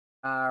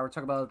 We're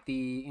talking about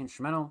the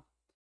instrumental,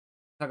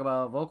 talk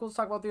about vocals,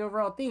 talk about the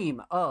overall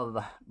theme of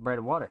Bread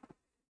and Water.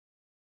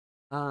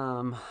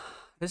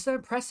 This is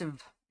an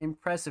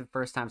impressive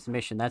first time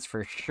submission, that's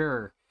for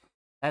sure.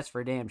 That's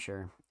for damn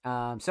sure.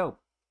 So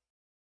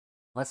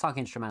let's talk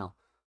instrumental.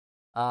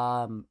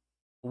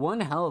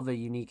 One hell of a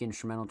unique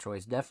instrumental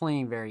choice.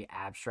 Definitely very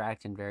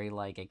abstract and very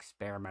like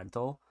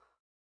experimental.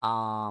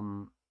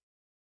 But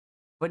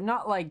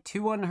not like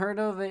too unheard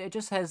of. It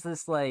just has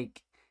this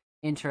like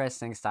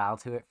interesting style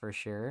to it for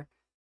sure.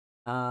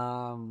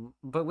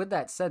 But with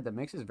that said, the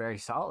mix is very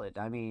solid.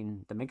 I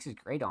mean, the mix is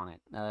great on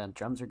it.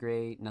 Drums are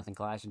great, nothing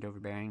clashing,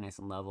 overbearing, nice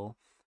and level.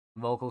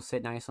 Vocals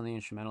sit nice on the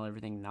instrumental,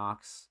 everything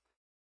knocks.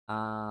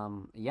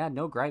 Yeah,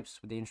 no gripes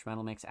with the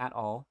instrumental mix at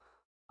all.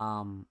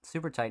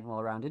 Super tight and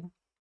well rounded.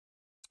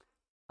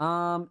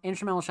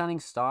 Instrumental shining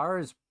star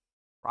is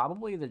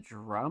probably the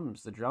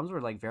drums. The drums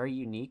were like very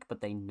unique,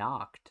 but they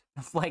knocked.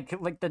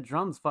 Like the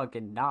drums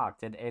fucking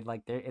knocked, and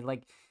like it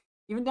like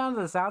even down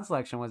to the sound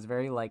selection was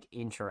very like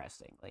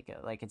interesting. Like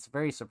it's a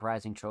very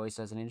surprising choice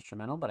as an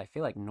instrumental, but I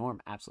feel like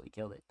Norm absolutely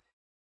killed it.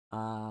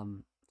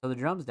 So the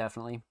drums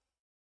definitely.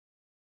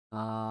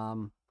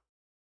 Um,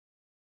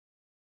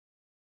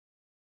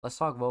 let's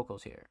talk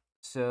vocals here.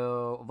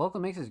 So vocal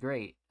mix is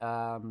great.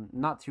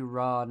 Not too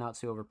raw, not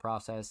too over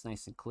processed,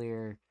 nice and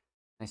clear,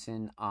 nice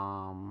and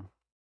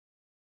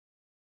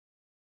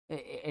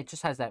it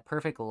just has that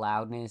perfect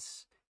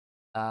loudness.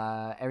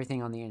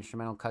 Everything on the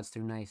instrumental cuts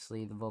through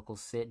nicely. The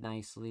vocals sit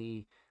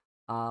nicely.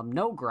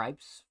 No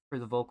gripes for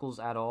the vocals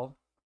at all.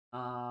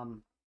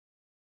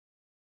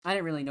 I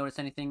didn't really notice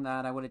anything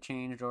that I would have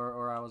changed,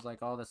 or I was like,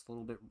 oh, that's a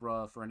little bit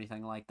rough or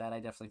anything like that.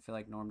 I definitely feel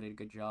like Norm did a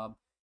good job,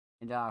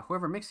 and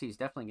whoever mixed these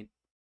definitely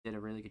did a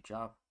really good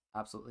job.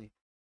 Absolutely.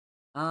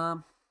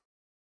 Um.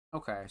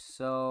 Okay,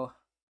 so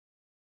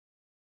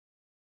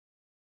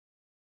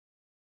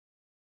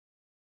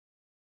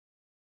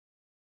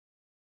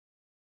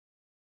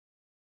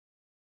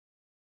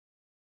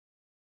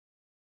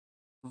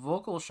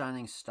vocal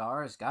shining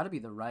star has got to be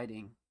the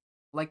writing.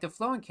 Like the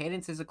flow and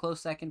cadence is a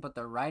close second, but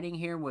the writing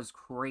here was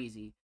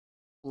crazy.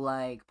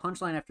 Like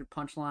punchline after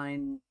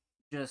punchline,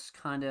 just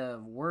kind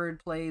of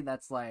wordplay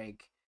that's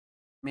like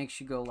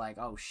makes you go like,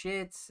 oh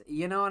shit,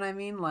 you know what I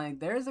mean? Like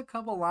there's a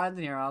couple lines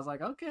in here I was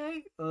like,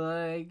 okay,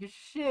 like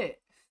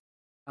shit.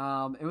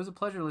 It was a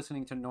pleasure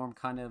listening to Norm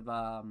kind of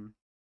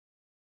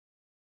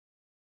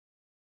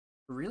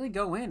really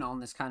go in on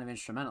this kind of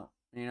instrumental.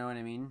 You know what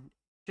I mean?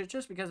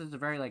 Just because it's a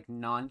very like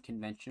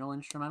non-conventional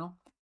instrumental.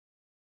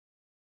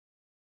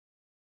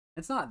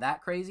 It's not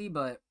that crazy,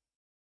 but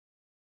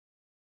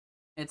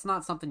it's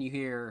not something you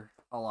hear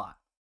a lot.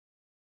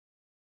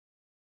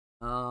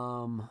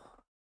 Um,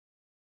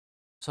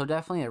 so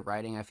definitely at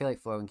writing, I feel like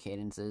flow and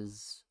cadence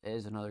is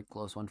another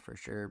close one for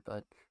sure,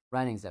 but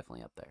writing's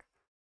definitely up there.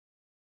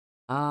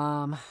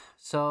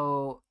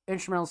 So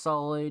instrumental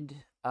solid,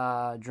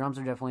 drums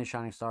are definitely a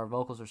shining star,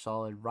 vocals are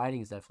solid,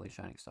 writing is definitely a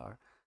shining star.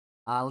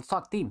 Let's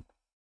talk theme.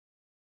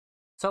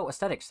 So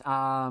aesthetics,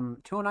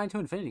 209 to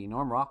Infinity,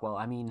 Norm Rockwell.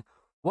 I mean,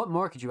 what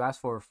more could you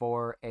ask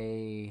for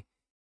a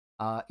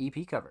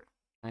EP cover?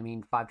 I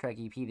mean, 5-track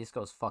EP. This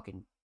goes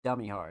fucking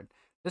dummy hard.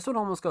 This would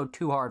almost go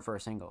too hard for a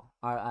single.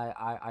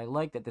 I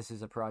like that this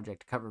is a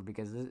project cover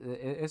because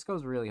this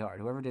goes really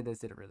hard. Whoever did this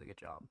did a really good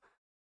job.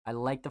 I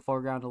like the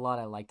foreground a lot.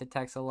 I like the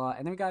text a lot,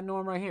 and then we got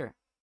Norm right here.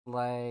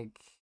 Like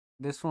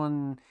this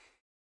one,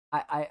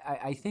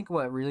 I think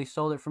what really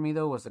sold it for me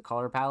though was the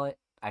color palette.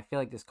 I feel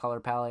like this color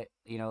palette,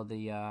 you know,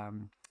 the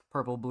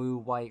purple, blue,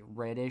 white,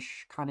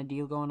 reddish kind of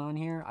deal going on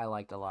here. I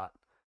liked a lot.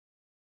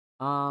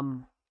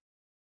 Um,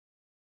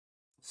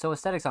 so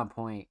aesthetics on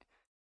point.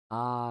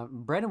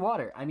 Bread and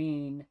water. I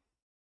mean,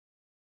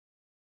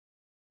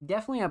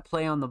 definitely a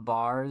play on the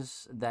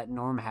bars that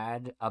Norm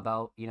had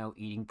about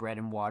eating bread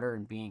and water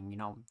and being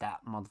that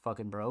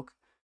motherfucking broke.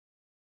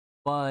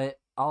 But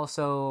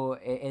also,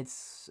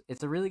 it's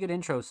a really good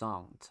intro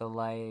song to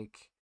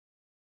like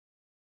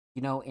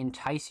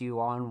entice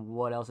you on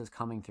what else is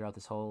coming throughout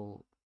this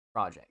whole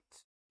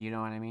project. You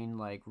know what I mean?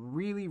 Like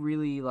really,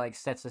 really like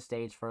sets the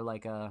stage for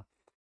like a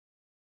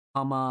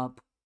come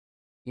up,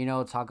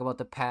 talk about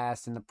the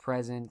past and the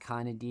present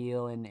kind of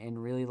deal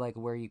and really like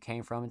where you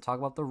came from and talk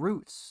about the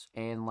roots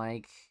and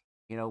like,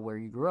 where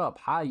you grew up,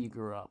 how you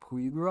grew up, who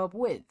you grew up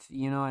with,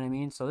 you know what I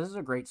mean? So this is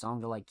a great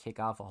song to like kick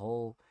off a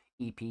whole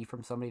EP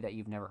from somebody that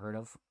you've never heard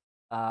of.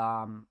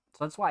 So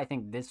that's why I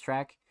think this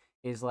track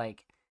is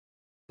like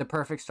the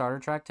perfect starter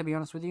track, to be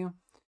honest with you.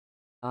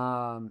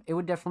 It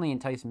would definitely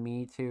entice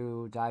me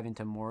to dive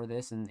into more of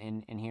this and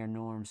hear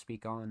Norm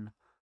speak on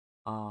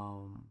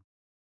um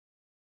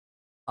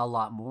a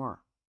lot more,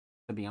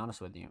 to be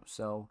honest with you.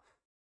 So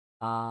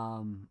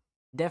um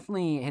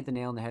definitely hit the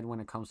nail on the head when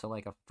it comes to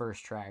like a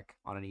first track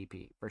on an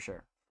EP for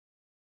sure.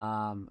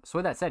 So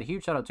with that said,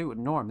 huge shout out to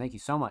Norm. Thank you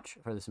so much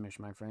for the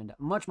submission, my friend.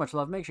 Much, much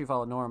love. Make sure you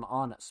follow Norm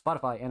on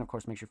Spotify and of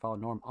course make sure you follow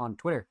Norm on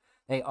Twitter.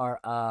 They are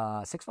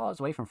 6 follows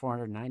away from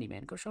 490,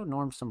 man. Go show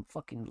Norm some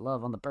fucking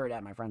love on the bird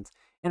app, my friends.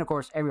 And of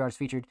course, every artist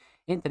featured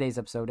in today's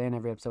episode and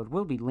every episode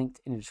will be linked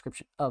in the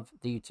description of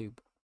the YouTube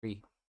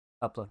free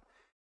upload.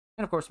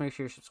 And of course, make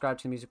sure you subscribe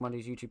to the Music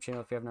Mondays YouTube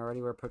channel if you haven't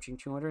already. We're approaching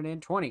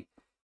 220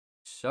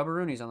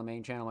 Subaroonies on the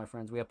main channel, my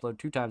friends. We upload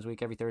 2 times a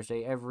week, every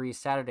Thursday, every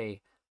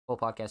Saturday. Full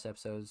podcast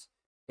episodes,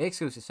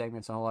 exclusive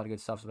segments, and a whole lot of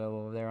good stuff's available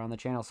over there on the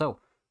channel. So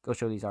go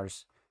show these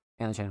artists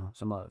and the channel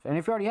some love. And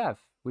if you already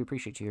have, we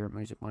appreciate you here at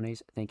Music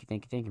Mondays. Thank you,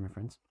 thank you, thank you, my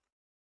friends.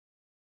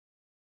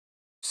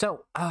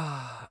 So,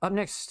 up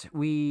next,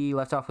 we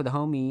left off with the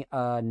homie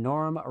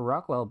Norm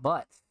Rockwell,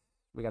 but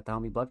we got the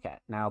homie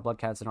Bloodcat. Now,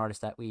 Bloodcat's an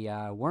artist that we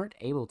weren't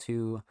able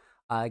to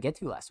get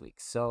to last week.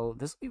 So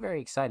this will be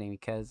very exciting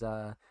because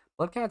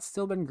Bloodcat's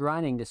still been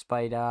grinding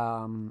despite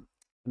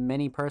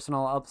many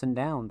personal ups and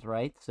downs,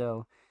 right?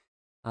 So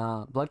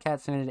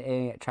Bloodcat submitted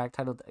a track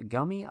titled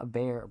Gummy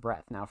Bear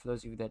Breath. Now, for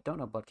those of you that don't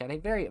know Bloodcat, a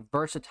very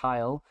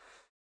versatile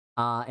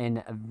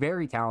and a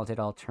very talented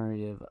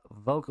alternative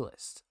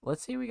vocalist.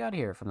 Let's see what we got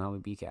here from the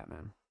homie BCat,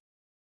 man.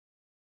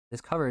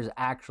 This cover is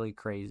actually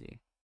crazy.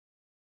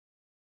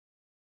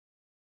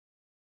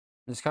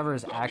 This cover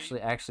is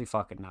actually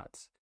fucking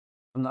nuts.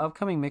 From the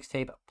upcoming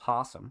mixtape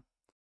Possum,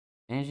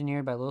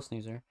 engineered by Lil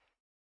Snoozer.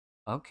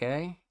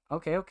 Okay.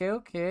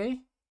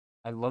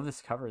 I love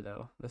this cover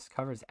though. This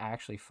cover is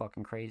actually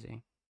fucking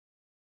crazy.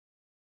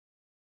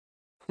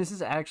 This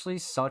is actually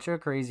such a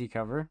crazy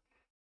cover.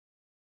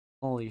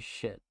 Holy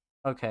shit.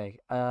 Okay,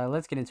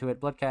 let's get into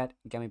it. Bloodcat,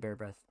 Gummy Bear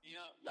Breath. You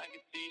know, like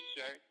a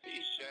t-shirt.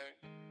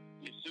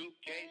 Your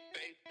suitcase,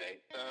 face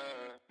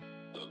safer.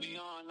 Put me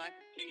on like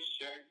a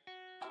t-shirt.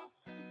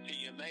 See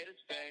your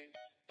latest face.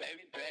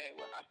 Baby,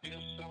 when I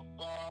feel so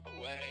far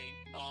away.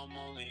 No, I'm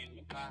only in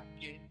your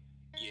pocket.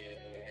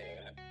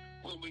 Yeah.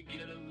 When we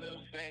get a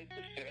little face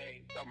to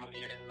face, I'ma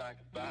hit it like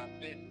a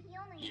boppin'.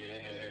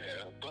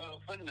 Yeah. But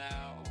for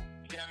now,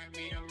 carry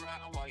me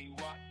around while you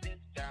walk this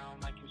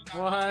down. Like you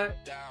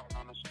What? Down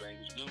on a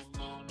strange new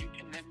moon. You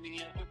can hit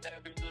me up with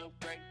every little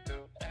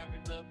breakthrough. Every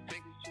little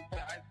thing is just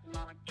icing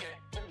on a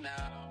cake for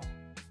now.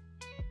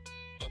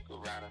 Look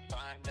around and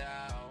find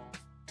out.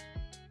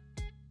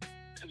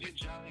 Cause you're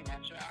jolly,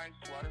 not your ice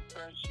water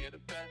fresh. You're the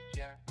best,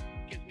 yeah.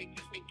 Give me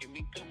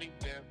gummy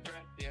bear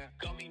breath, yeah.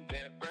 Gummy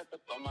bear breath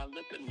up on my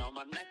lip and on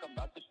my neck. I'm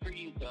about to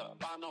freeze up.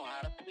 I know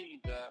how to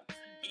please her.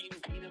 Eating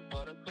peanut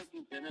butter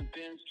cookies in a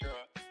Benz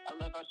truck. I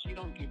love how she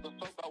don't give a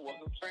fuck about what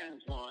her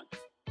friends want.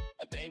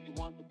 A baby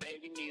wants a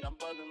baby need. I'm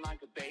buzzing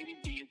like a baby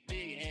bee. It's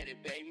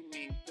big-headed baby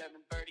me.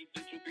 7:30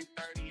 to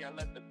 3:30. I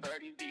let the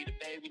birdies be. The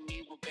baby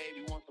needs what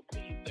baby wants. So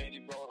please,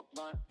 baby, roll a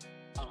blunt.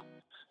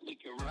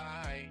 Lick it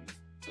right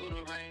through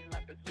the rain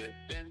like a slip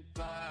and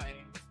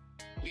slide.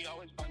 We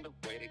always find a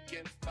way to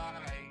get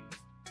by.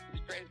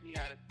 It's crazy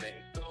how to stay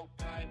so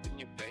tight when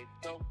your face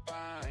so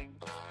fine.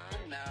 But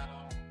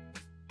now,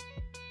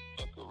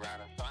 look around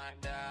and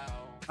find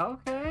out.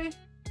 Okay.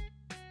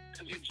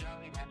 Cause you're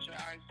jolly, not your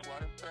ice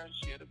water fresh.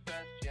 You're the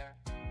best, yeah.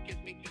 Give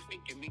me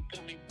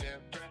gummy bear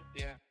breath,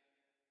 yeah.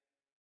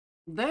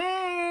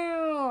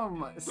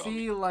 Damn!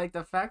 See, like,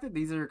 the fact that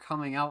these are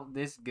coming out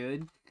this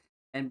good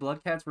and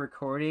Bloodcat's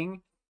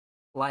recording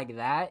like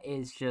that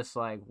is just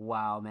like,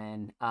 wow,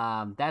 man.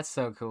 That's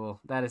so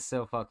cool. That is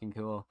so fucking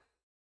cool.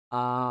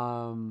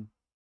 All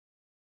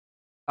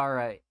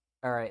right,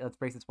 let's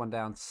break this one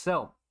down.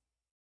 So,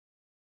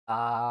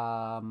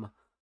 we're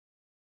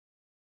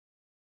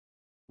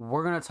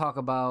gonna talk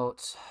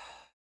about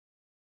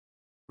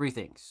three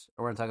things.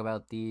 We're gonna talk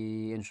about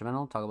the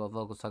instrumental, talk about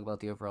vocals, talk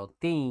about the overall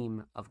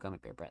theme of Gummy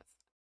Bear Breath.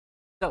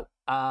 So,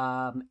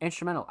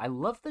 instrumental. I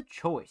love the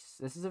choice.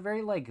 This is a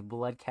very like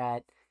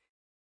Bloodcat,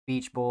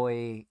 Beach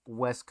Boy,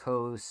 West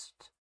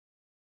Coast,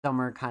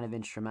 summer kind of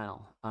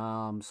instrumental.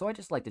 So I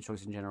just like the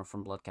choice in general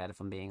from Bloodcat, if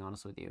I'm being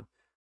honest with you.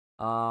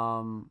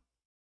 But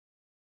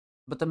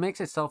the mix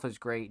itself is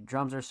great.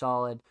 Drums are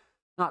solid.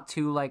 Not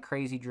too like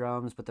crazy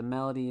drums, but the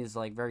melody is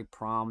like very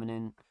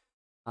prominent.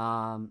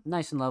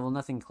 Nice and level,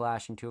 nothing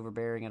clashing, too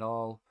overbearing at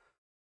all.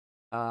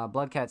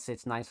 Bloodcat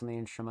sits nice on the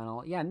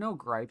instrumental. Yeah, no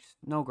gripes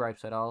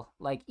at all.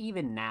 Like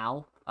even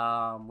now,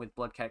 with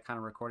Bloodcat kind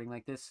of recording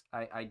like this,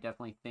 I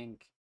definitely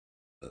think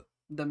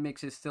the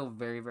mix is still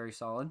very, very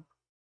solid.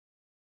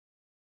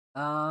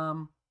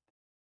 Hmm.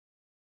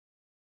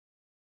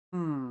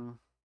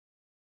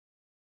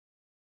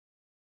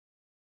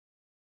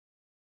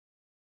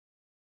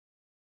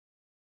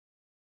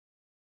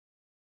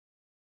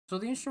 So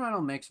the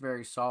instrumental mix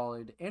very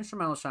solid.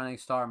 Instrumental shining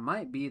star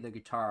might be the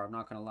guitar. I'm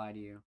not gonna lie to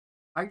you.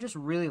 I just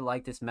really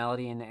like this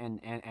melody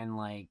and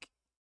like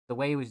the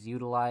way it was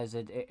utilized.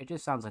 It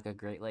just sounds like a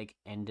great like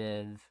end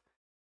of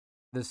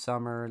the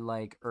summer,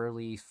 like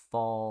early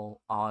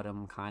fall,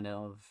 autumn kind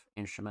of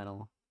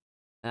instrumental.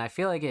 And I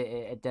feel like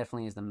it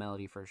definitely is the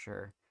melody for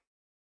sure.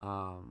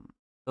 So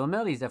the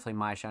melody is definitely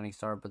my shining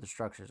star, but the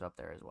structure's up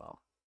there as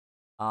well.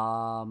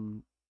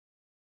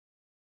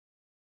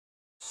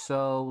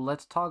 So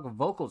let's talk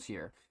vocals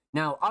here.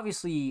 Now,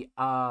 obviously,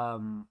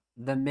 the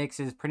mix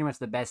is pretty much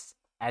the best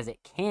as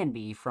it can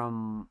be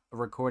from a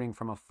recording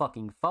from a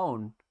fucking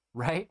phone,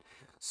 right?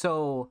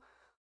 So,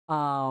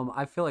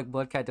 I feel like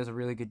Bloodcat does a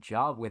really good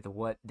job with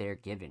what they're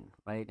given,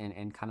 right?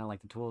 And kind of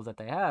like the tools that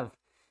they have.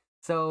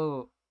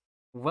 So,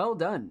 well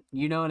done.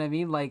 You know what I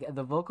mean? Like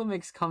the vocal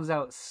mix comes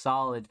out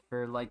solid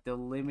for like the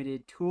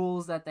limited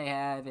tools that they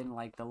have and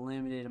like the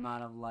limited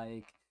amount of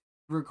like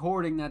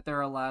recording that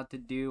they're allowed to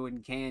do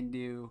and can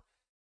do.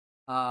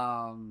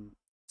 Um,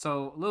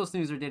 so Lil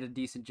Snoozer did a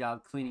decent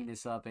job cleaning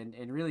this up and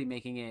really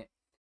making it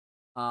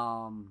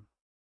um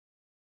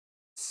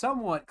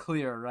somewhat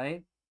clear,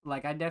 right?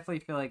 Like I definitely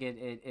feel like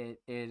it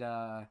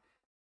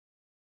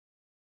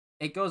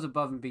goes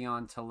above and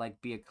beyond to like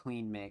be a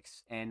clean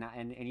mix and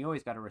you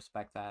always got to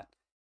respect that.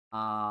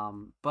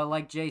 But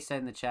like Jay said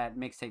in the chat,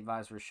 mixtape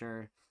vibes for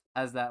sure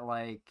has that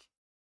like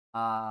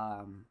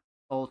um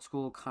old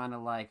school kind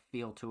of like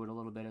feel to it a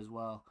little bit as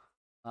well.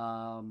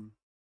 um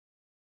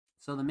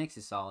So the mix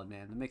is solid,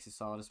 man. The mix is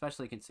solid,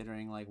 especially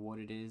considering like what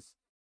it is.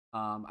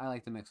 I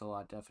like the mix a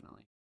lot,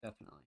 definitely,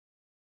 definitely.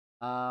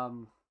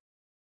 Um,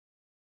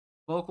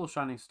 Vocal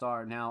shining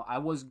star. Now, I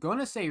was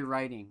gonna say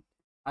writing,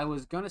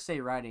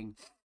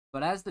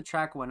 but as the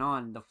track went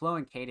on, the flow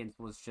and cadence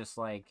was just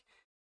like,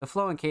 the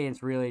flow and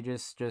cadence really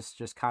just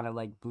kind of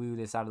like blew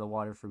this out of the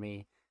water for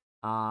me.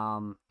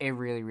 It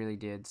really, really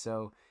did.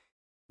 So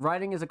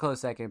writing is a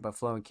close second, but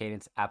flow and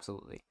cadence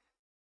absolutely.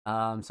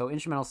 So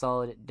instrumental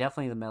solid,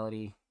 definitely the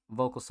melody.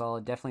 Vocal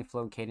solid, definitely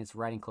flow and cadence.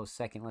 Writing close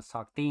second. Let's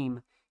talk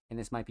theme, and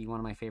this might be one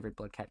of my favorite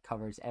Bloodcat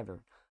covers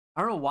ever.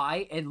 I don't know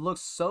why it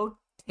looks so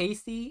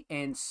tasty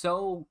and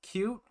so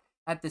cute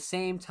at the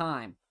same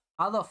time.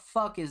 How the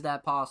fuck is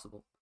that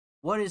possible?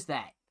 What is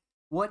that?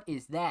 What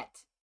is that?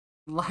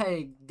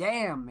 Like,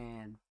 damn,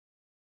 man.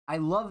 I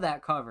love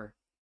that cover.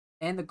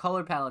 And the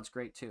color palette's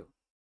great too.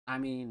 I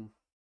mean,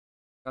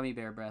 gummy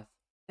bear breath.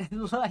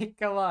 Like,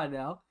 come on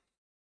now.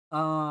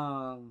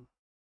 Um,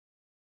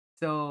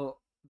 so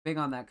big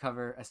on that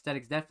cover.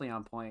 Aesthetics definitely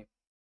on point.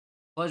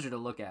 Pleasure to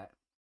look at.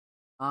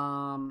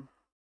 Um,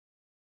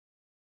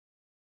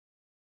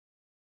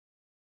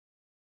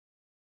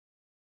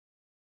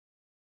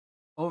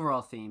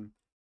 Overall theme.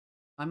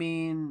 I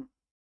mean,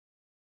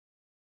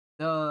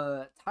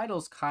 the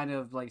title's kind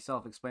of like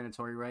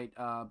self-explanatory, right?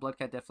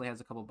 Bloodcat definitely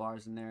has a couple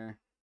bars in there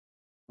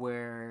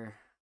where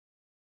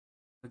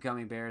the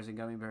gummy bears and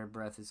gummy bear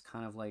breath is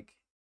kind of like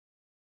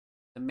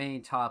the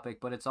main topic,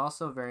 but it's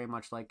also very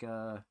much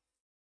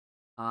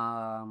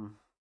um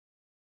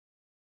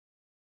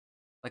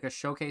like a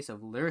showcase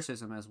of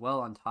lyricism as well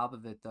on top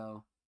of it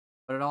though.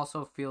 But it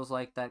also feels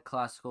like that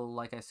classical,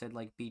 like I said,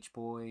 like Beach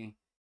Boy,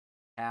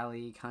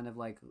 Cali, kind of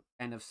like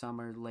end of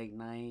summer, late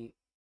night,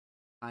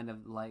 kind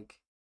of like,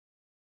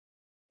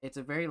 it's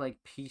a very like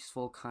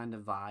peaceful kind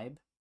of vibe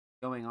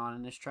going on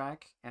in this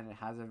track, and it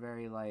has a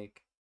very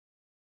like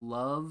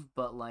love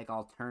but like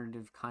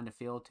alternative kind of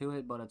feel to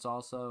it, but it's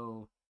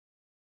also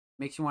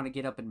makes you want to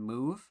get up and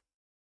move.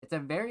 It's a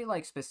very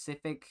like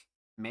specific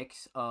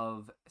mix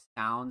of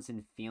sounds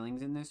and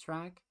feelings in this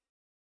track.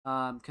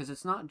 Because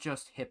it's not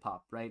just hip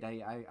hop, right?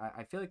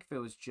 I feel like if it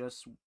was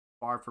just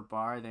bar for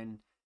bar, then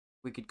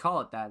we could call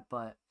it that,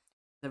 but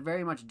it's a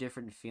very much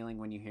different feeling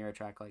when you hear a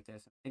track like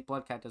this. I think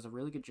Bloodcat does a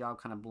really good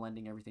job kind of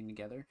blending everything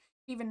together,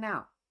 even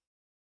now.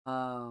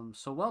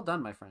 So well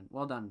done, my friend.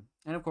 Well done.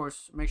 And of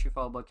course, make sure you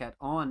follow Bloodcat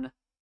on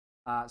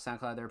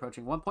SoundCloud. They're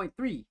approaching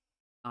 1.3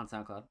 on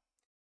SoundCloud.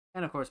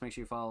 And of course, make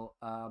sure you follow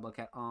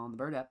Bloodcat on the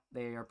Bird app.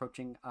 They are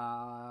approaching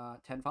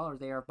 10 followers.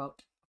 They are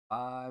about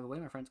 5 away,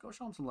 my friends. Go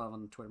show them some love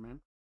on Twitter, man.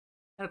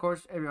 And of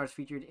course, every artist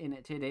featured in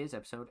today's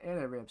episode and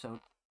every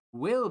episode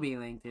will be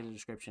linked in the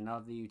description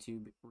of the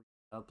YouTube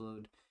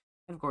upload.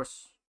 And of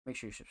course, make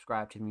sure you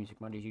subscribe to the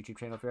Music Mondays YouTube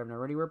channel if you haven't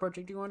already. We're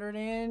approaching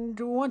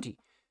 220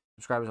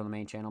 subscribers on the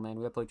main channel, man.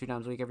 We upload 2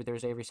 times a week, every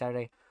Thursday, every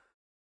Saturday.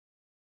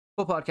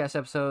 Full podcast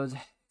episodes,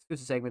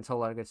 exclusive segments, a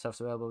whole lot of good stuff's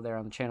available there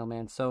on the channel,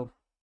 man. So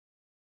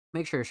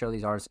make sure to show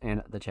these artists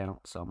and the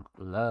channel some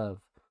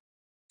love.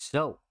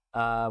 So,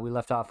 we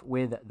left off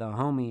with the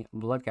homie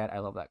Bloodcat. I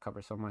love that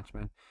cover so much,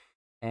 man.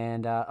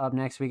 And up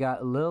next, we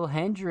got Lil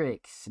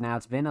Hendrix. Now,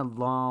 it's been a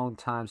long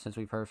time since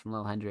we've heard from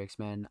Lil Hendrix,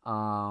 man.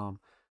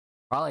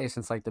 Probably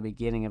since like the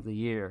beginning of the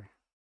year.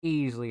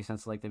 Easily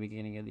since like the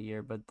beginning of the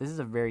year. But this is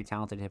a very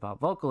talented hip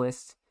hop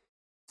vocalist.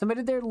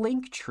 Submitted their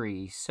link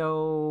tree.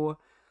 So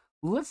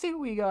let's see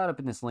what we got up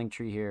in this link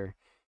tree here.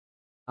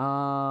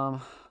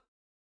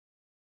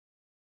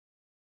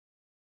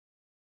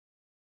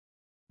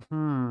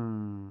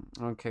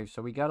 Okay,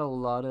 so we got a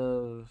lot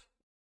of.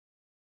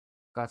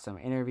 Got some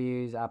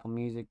interviews, Apple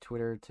Music,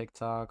 Twitter,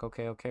 TikTok.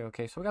 Okay.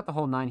 So we got the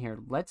whole 9 here.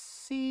 Let's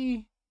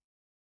see.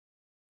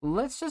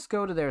 Let's just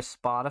go to their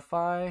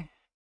Spotify.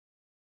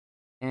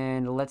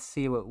 And let's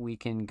see what we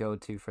can go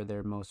to for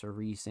their most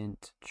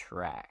recent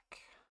track.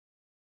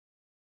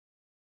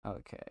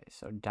 Okay,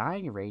 so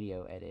Dying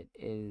Radio Edit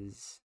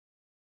is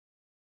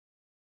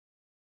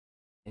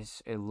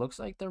it looks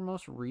like their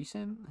most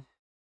recent.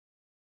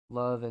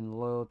 Love and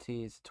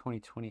Loyalty is a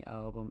 2020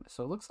 album.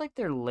 So it looks like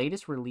their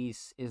latest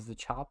release is the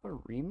Chopper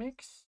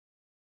remix.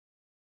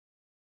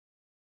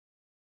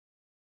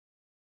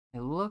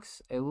 It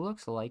looks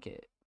like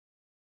it.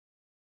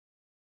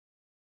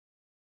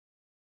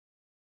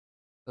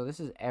 So this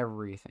is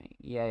everything.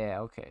 Yeah,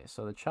 okay.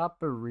 So the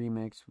Chopper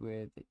remix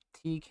with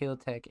T Kill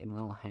Tech and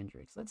Lil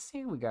Hendrix. Let's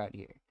see what we got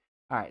here.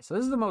 Alright, so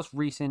this is the most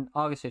recent,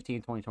 August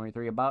 15th,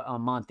 2023, about a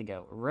month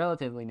ago.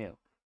 Relatively new.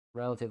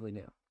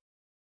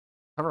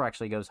 Cover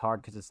actually goes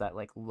hard because it's that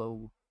like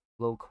low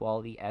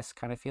quality S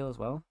kind of feel as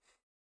well.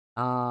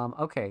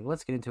 Okay,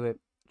 let's get into it.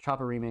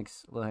 Chopper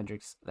remix, Lil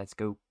Hendrix, let's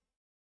go.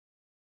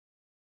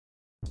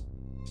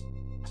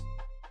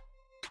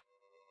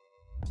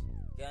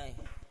 Gang,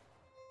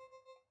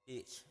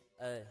 bitch,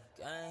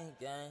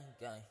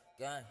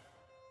 gang.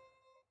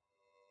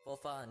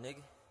 4-5 nigga,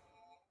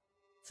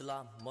 till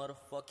I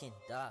motherfucking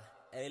die.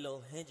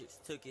 Lil Hendrix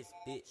took his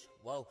bitch,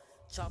 whoa.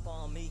 Chopper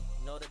on me,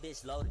 know the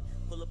bitch loaded.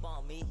 Pull up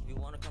on me if you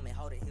wanna come and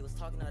hold it. He was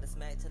talking all the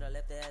smack till I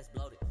left the ass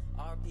bloated.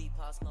 RP,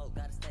 Pop Smoke,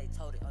 gotta stay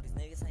toted. All these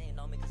niggas hating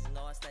on me cause you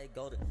know I stay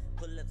golden.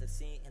 Pull up the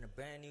scene in a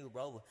brand new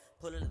Rover.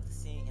 Pull up the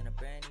scene in a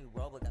brand new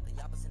Rover. Got the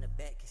yappers in the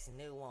back cause you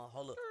nigga won't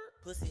hold up.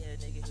 Pussy head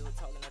nigga, he was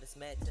talking all the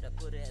smack till I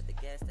put it at the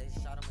gas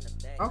station. Shot him in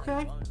the back. Okay. Now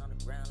he rolling on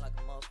the ground like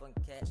a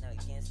motherfucking cat. Now he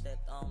getting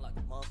stepped on like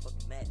a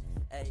motherfucking mat.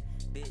 Ayy,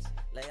 bitch,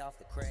 lay off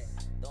the crack.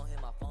 Don't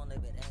hit my phone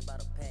if it ain't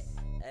about a pack.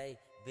 Ayy,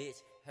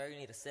 bitch, hurry,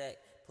 need a sack.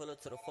 Pull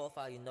up to the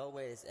 4-5, you know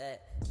where it's at.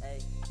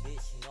 Ayy,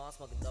 bitch, you know I'm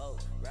smoking dope.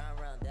 Round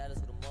Dallas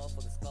with a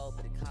motherfucking skull.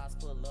 But the cops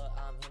pull up,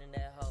 I'm hitting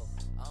that hoe.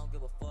 I don't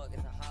give a fuck,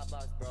 it's a hot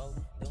box, bro.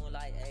 Doing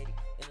like 80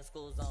 in the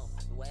school zone.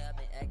 The way I've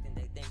been acting,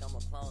 they think I'm a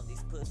clone.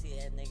 These pussy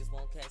ass niggas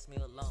won't catch me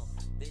alone.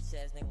 Bitch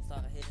ass niggas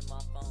started hitting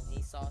my phone.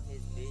 He saw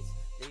his bitch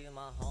leaving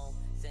my home.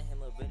 Sent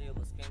him a video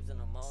with screams and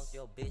the moans.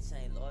 Yo, bitch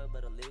ain't loyal,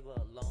 better leave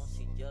her alone.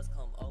 She just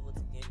come over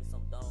to give me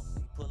some dome.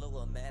 We pull her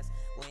with a mask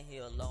when he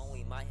alone.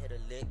 We might hit a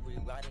lick, we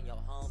right in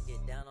your home.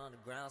 Get down on the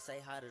ground, say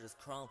hi to this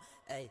chrome.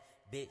 Ayy,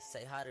 bitch,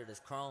 say hi to this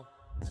chrome.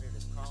 Hi to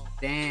this chrome.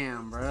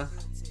 Damn, bruh.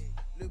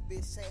 Little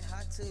bitch say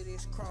hi to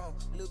this chrome.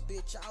 Little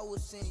bitch, I will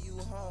send you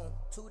home.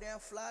 Too damn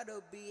fly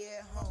to be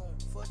at home.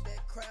 Fuck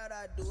that crowd,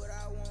 I do what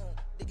I want.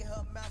 Dick in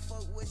her mouth,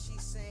 fuck what she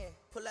saying.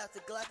 Pull out the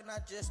Glock and I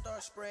just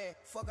start spraying.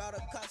 Fuck all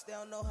the cops, they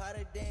don't know how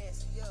to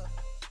dance. Yeah.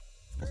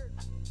 Skirt.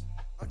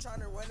 I'm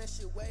tryna run that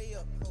shit way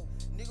up.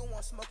 Nigga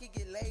want smoke, he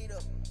get laid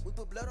up. We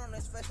put blood on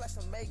his face like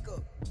some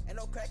makeup. Ain't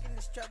no crack in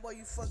this trap, boy,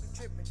 you fucking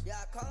tripping.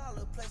 Yeah, I call all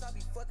the place, I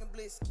be fucking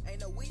blitzing.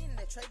 Ain't no weed in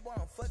that tray, boy,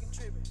 I'm fucking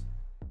tripping.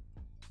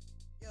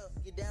 Yeah,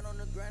 get down on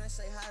the ground and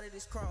say hi to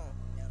this chrome.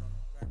 Down on the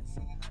ground and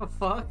say hi. The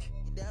fuck?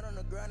 Get down on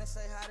the ground and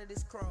say hi to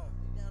this chrome.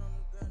 Get down on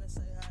the ground and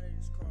say hi to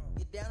this chrome.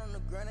 Get down on the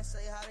ground and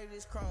say hi to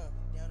this chrome.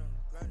 Down on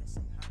the ground and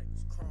say hi to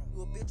this chrome.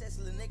 You a bitch ass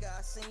little nigga,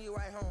 I send you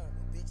right home.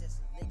 You a bitch ass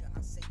little nigga,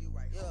 I send you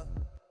right home. Yeah.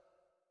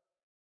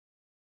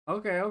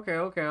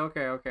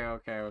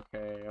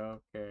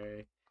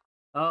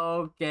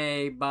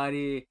 Okay,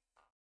 buddy.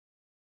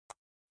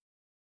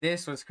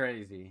 This was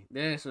crazy.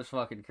 This was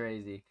fucking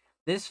crazy.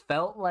 This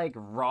felt like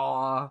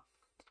raw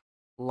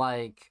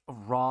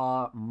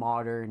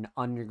modern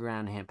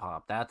underground hip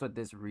hop. That's what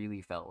this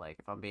really felt like,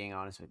 if I'm being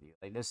honest with you.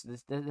 Like this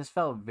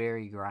felt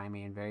very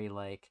grimy and very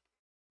like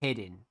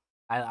hidden.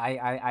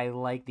 I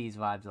like these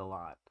vibes a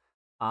lot.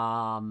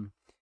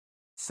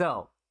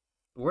 So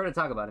we're gonna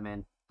talk about it,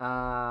 man.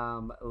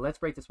 Let's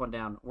break this one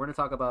down. We're gonna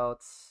talk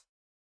about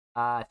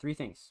three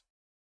things.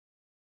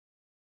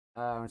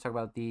 We're gonna talk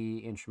about the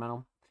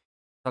instrumental,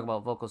 talk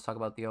about vocals, talk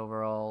about the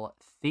overall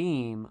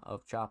theme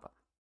of Choppa.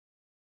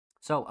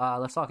 So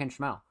let's talk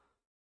instrumental.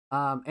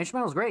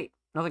 Instrumental's great.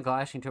 Nothing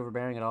clashing to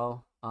overbearing at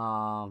all.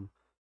 Drums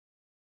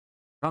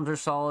are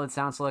solid,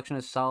 sound selection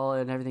is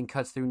solid, everything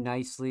cuts through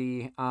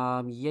nicely.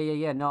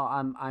 Yeah. No,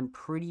 I'm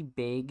pretty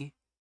big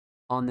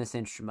on this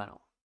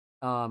instrumental.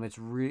 It's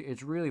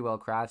really well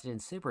crafted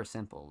and super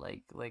simple.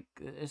 Like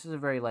this is a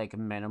very like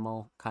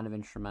minimal kind of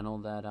instrumental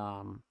that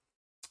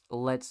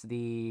lets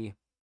the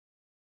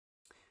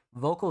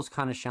vocals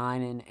kind of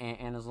shine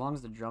and as long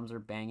as the drums are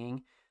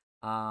banging,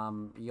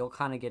 you'll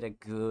kind of get a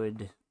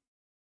good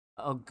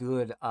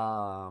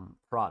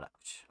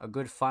product, a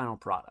good final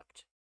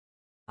product.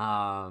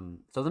 So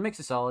the mix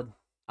is solid.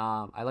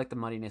 I like the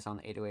muddiness on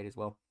the 808 as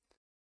well.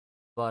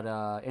 But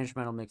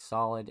instrumental mix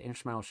solid,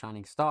 instrumental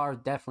shining star,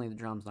 definitely the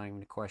drums, not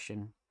even a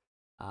question.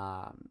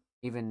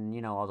 Even,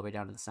 you know, all the way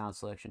down to the sound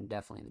selection,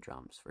 definitely the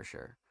drums for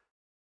sure.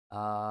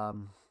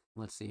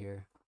 Let's see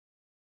here.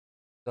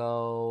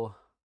 So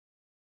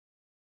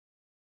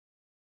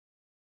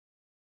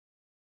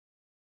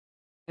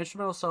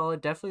instrumental solid,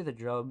 definitely the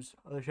drums,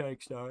 the shining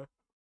star.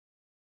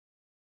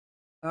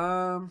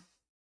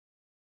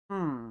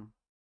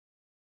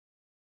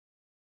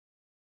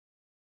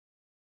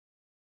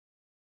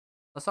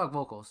 Let's talk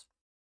vocals.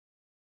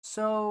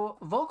 So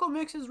vocal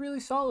mix is really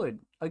solid.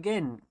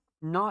 Again,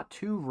 not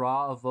too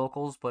raw of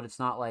vocals, but it's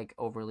not like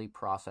overly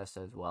processed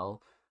as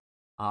well.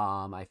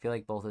 I feel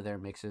like both of their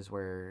mixes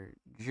were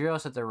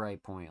just at the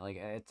right point. Like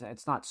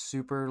it's not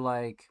super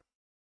like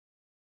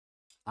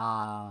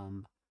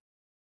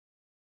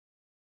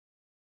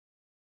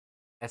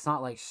it's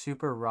not like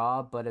super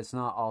raw, but it's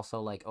not also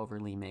like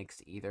overly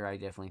mixed either. I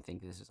definitely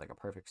think this is like a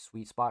perfect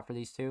sweet spot for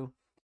these two.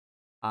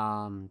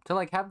 To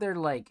like have their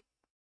like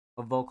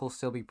vocals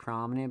still be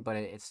prominent, but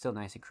it's still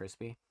nice and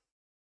crispy.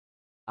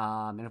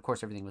 And of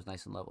course everything was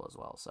nice and level as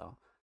well.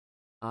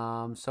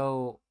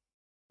 So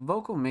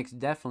vocal mix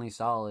definitely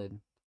solid.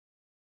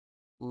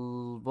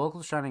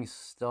 Vocal shining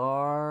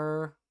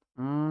star.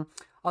 I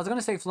was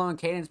gonna say flow and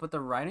cadence, but the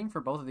writing for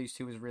both of these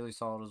two was really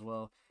solid as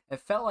well. It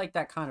felt like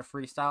that kind of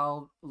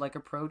freestyle like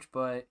approach,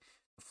 but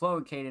the flow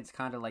and cadence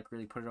kind of like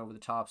really put it over the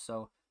top.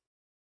 So,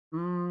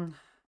 I'm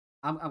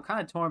kind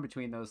of torn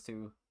between those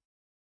two.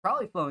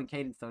 Probably flow and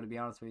cadence though, to be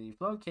honest with you.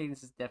 Flow and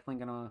cadence is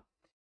definitely gonna.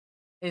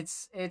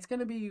 It's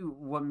gonna be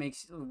what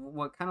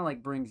kind of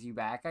like brings you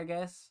back, I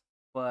guess.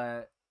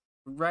 But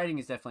writing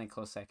is definitely a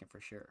close second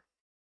for sure.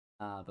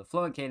 But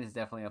flow and cadence is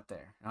definitely up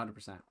there,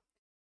 100%.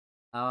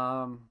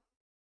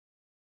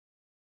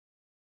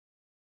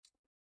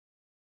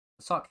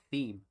 let's talk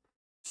theme.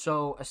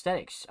 So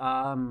aesthetics.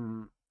 I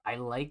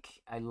like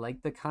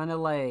the kind of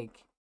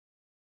like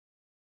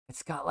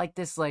it's got like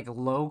this like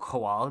low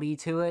quality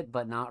to it,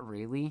 but not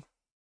really.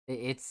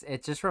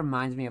 It just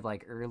reminds me of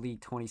like early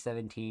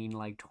 2017,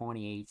 like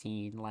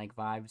 2018, like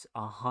vibes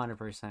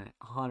 100%,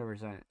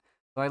 100%.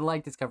 So I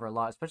like this cover a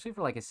lot, especially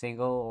for like a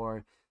single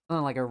or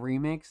something like a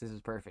remix. This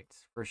is perfect,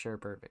 for sure,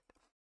 perfect.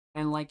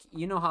 And like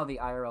you know how the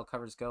IRL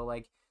covers go,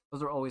 like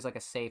those are always like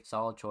a safe,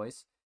 solid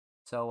choice.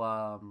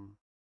 So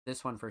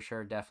this one for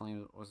sure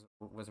definitely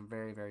was a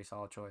very very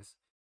solid choice.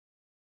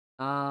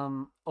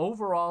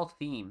 Overall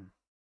theme.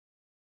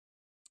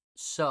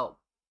 So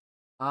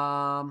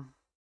um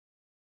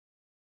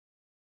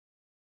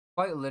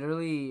quite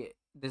literally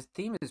this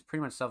theme is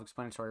pretty much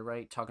self-explanatory,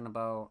 right? Talking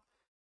about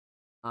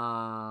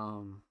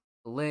um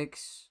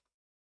licks,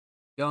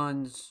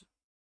 guns,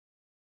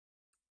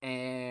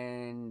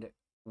 and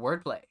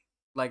wordplay.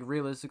 Like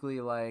realistically,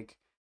 like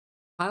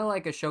kind of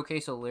like a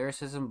showcase of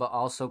lyricism, but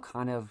also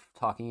kind of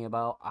talking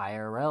about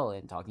IRL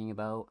and talking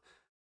about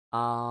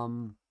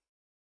um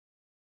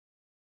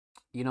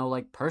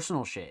like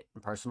personal shit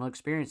and personal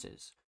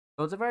experiences.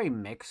 So it's a very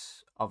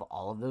mix of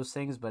all of those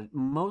things, but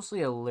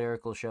mostly a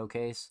lyrical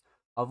showcase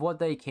of what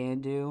they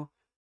can do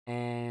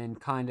and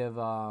kind of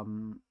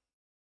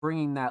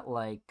bringing that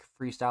like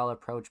freestyle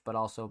approach, but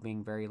also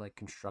being very like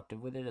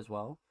constructive with it as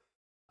well.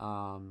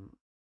 Um,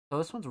 so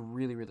this one's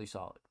really, really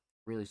solid,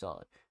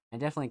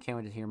 and definitely can't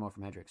wait to hear more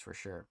from Hendrix for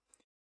sure.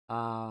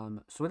 So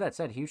with that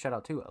said, huge shout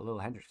out to Lil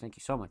Hendrix. Thank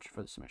you so much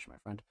for the submission, my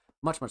friend.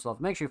 Much, much love.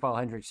 Make sure you follow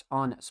Hendrix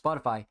on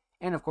Spotify,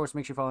 and of course,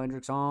 make sure you follow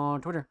Hendrix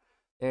on Twitter.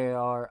 They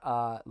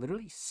are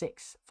literally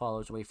 6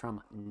 follows away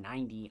from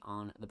 90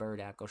 on the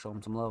Bird app. Go show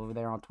them some love over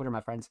there on Twitter,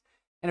 my friends.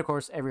 And of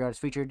course, every artist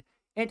featured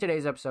in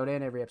today's episode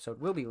and every episode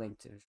will be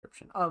linked in the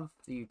description of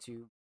the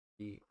YouTube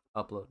the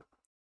upload.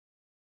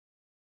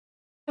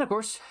 And of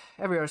course,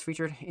 every artist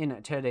featured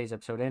in today's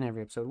episode and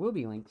every episode will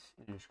be linked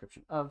in the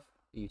description of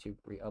the YouTube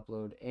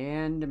re-upload.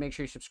 And make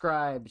sure you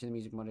subscribe to the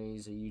Music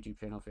Mondays YouTube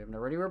channel if you haven't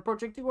already. We're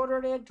approaching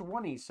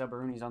 220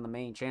 sub-roonies on the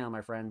main channel,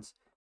 my friends.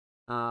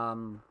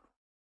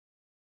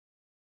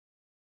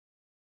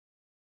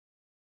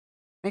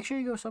 Make sure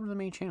you go sub to the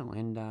main channel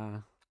and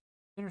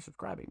consider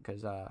subscribing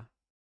because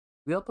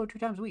we upload 2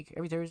 times a week,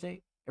 every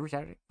Thursday, every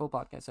Saturday, full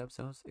podcast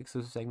episodes,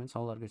 exclusive segments, a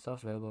whole lot of good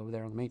stuff available over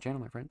there on the main channel,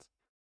 my friends.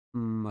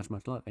 Much,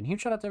 much love. And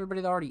huge shout out to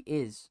everybody that already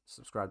is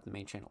subscribed to the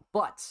main channel.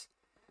 But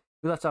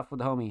we left off with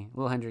the homie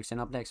Lil Hendrix,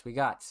 and up next we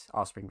got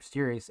Offspring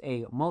Mysterious,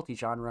 a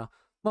multi-genre,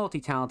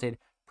 multi-talented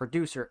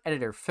producer,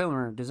 editor,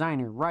 filmer,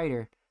 designer,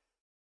 writer,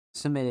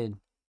 submitted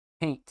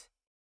Paint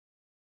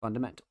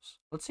Fundamentals.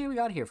 Let's see what we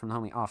got here from the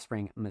homie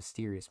Offspring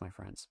Mysterious, my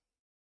friends.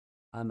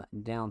 I'm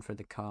down for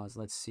the cause.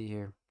 Let's see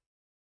here.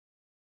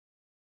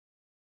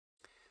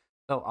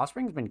 So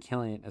Offspring's been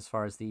killing it as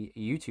far as the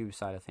YouTube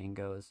side of thing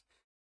goes.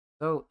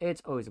 So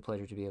it's always a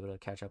pleasure to be able to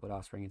catch up with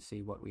Offspring and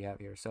see what we have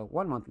here. So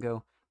 1 month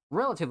ago,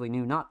 relatively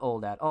new, not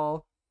old at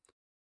all.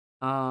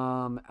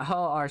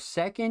 Our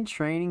second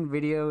training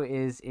video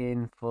is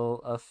in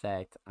full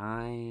effect.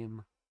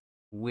 I'm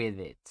with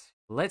it.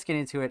 Let's get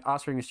into it.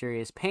 Offspring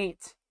Mysterious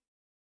Paint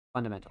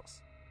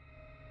Fundamentals.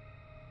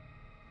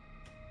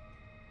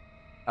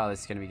 Oh,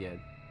 this is gonna be good.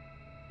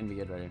 Gonna be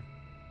good right here.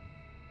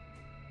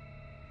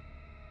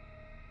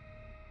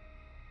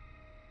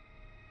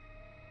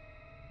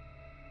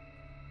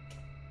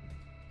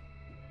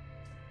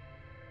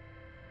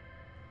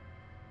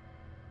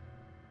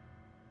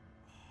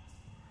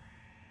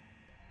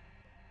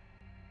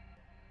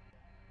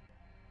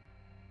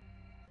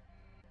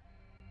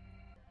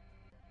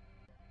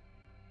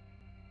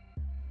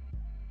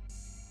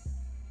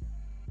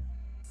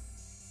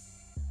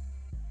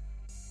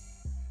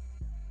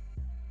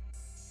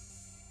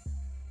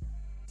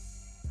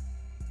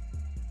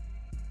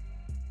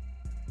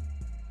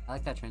 I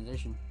like that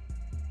transition.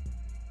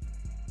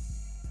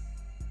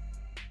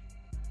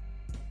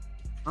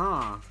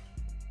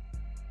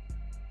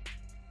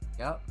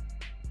 Yep.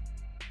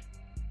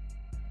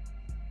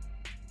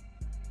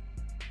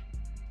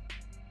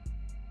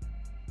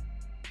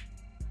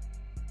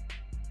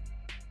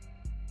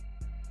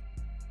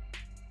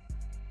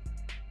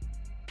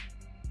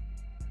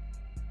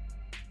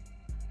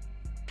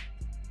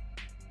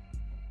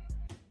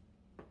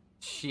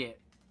 Shit.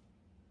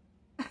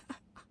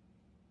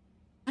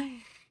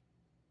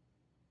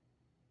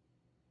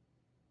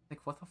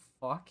 Like, what the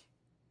fuck?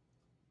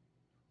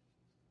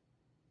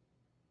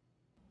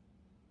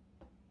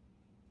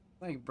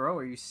 Like, bro,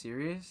 are you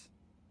serious?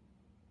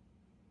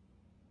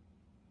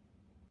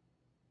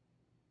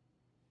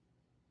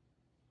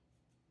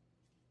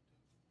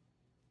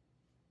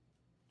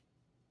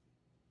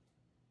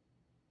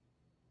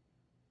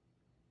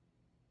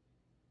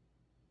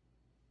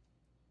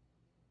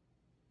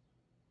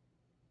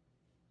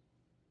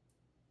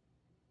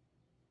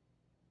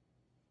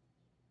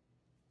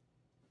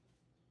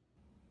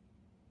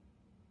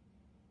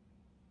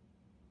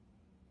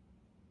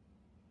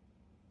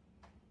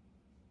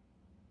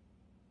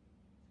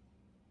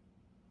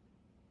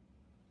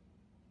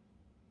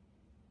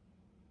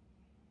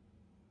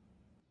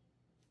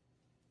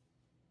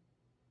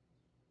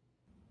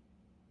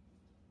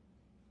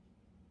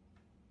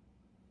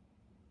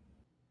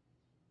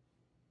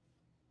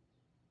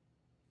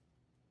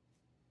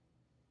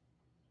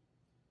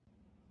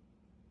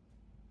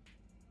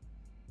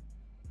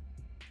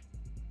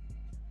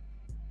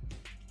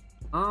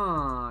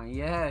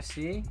 Yeah,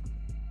 see?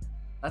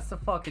 That's the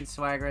fucking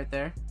swag right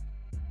there.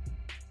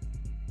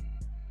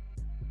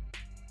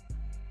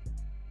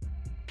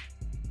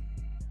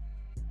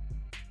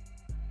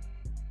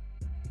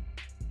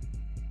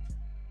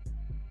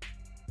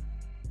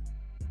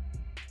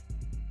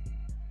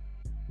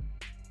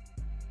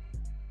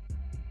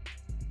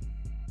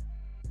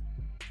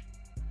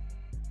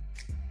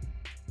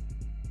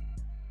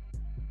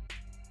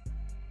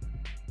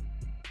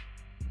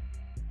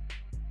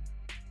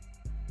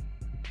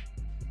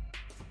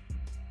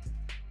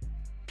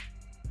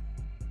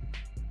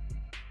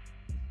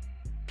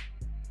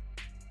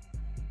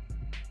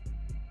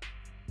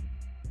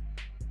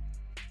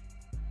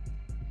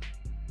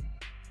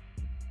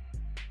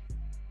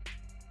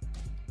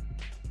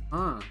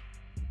 Huh.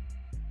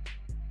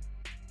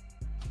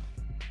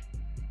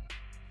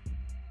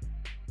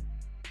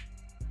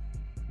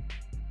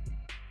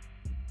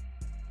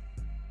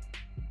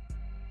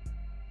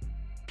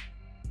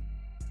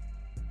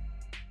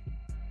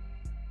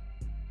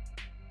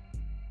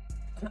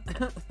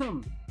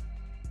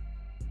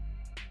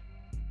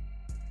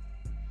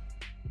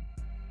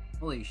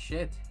 Holy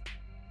shit.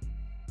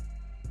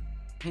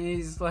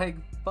 He's like,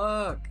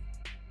 fuck.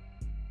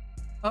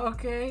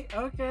 Okay,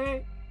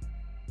 okay.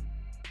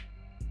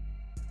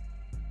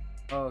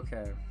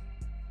 Okay.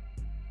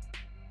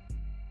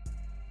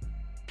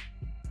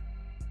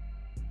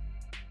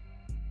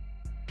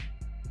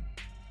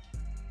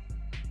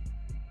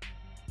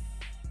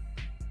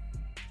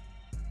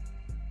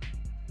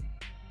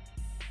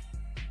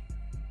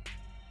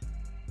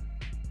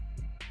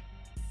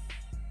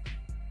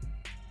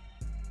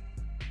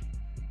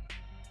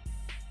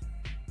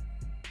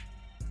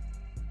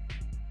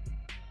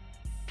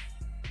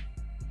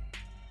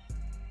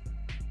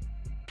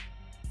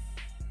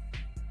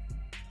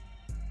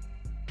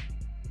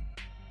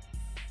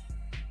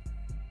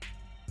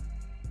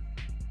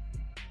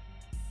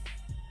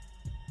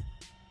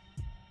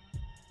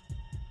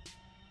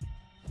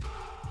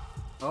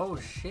 Oh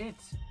shit.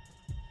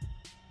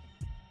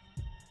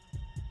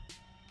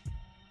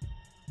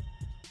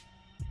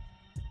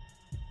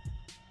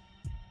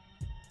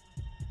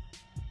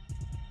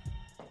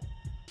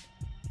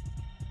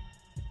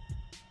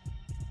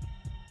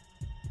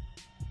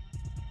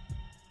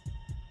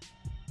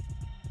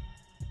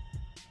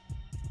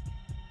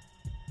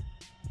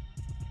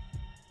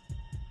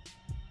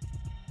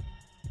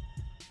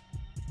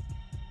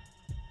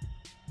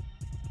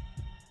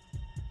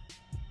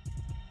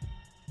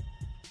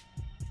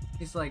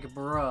 He's like,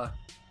 bruh.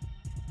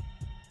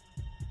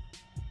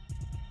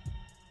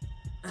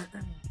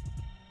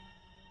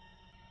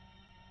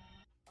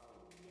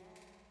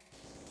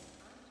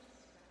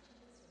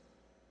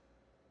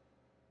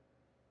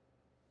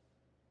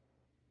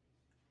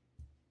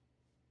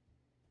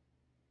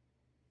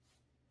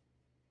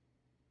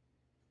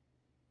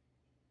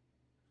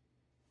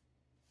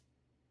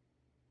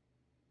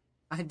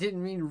 I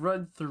didn't mean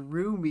run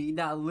through me,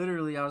 not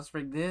literally. I was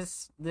like,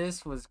 this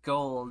was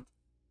gold.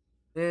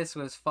 This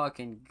was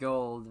fucking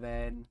gold,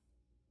 man.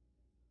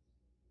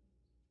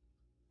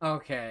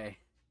 Okay.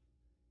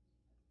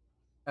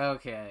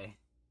 Okay.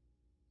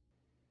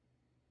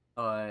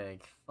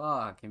 Like,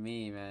 fuck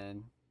me,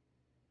 man.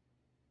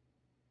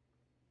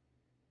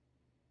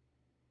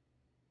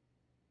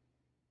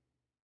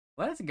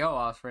 Let's go,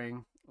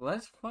 Offspring.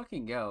 Let's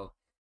fucking go.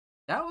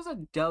 That was a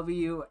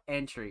W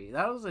entry.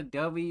 That was a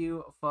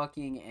W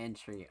fucking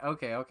entry.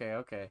 Okay, okay,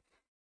 okay.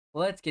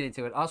 Let's get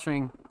into it.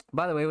 Offspring,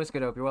 by the way, what's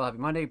good? Hope you're well. Happy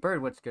Monday.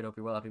 Bird, what's good? Hope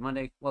you're well. Happy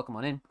Monday. Welcome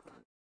on in.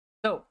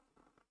 So,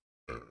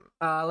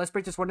 let's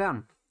break this one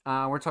down.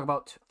 We're going to talk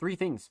about three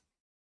things.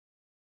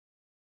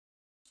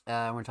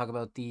 We're going to talk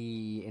about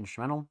the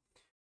instrumental,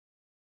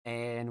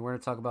 and we're going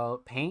to talk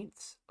about paint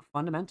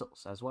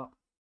fundamentals as well.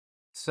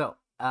 So,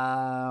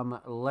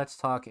 let's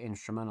talk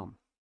instrumental.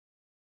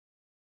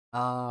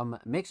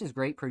 Mix is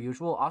great per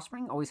usual.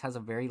 Offspring always has a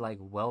very like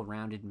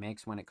well-rounded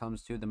mix when it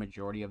comes to the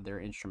majority of their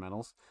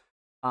instrumentals.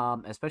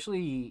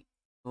 Especially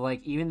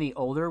like even the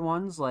older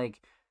ones, like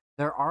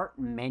there aren't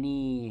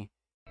many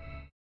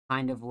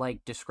kind of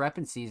like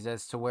discrepancies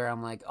as to where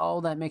I'm like,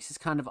 oh, that mix is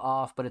kind of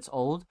off, but it's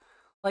old.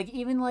 Like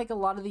even like a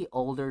lot of the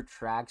older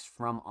tracks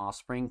from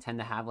Offspring tend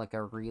to have like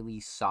a really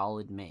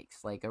solid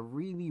mix, like a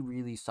really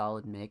really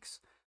solid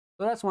mix.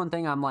 So that's one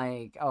thing I'm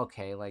like,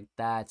 okay, like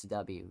that's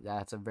W.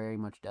 That's a very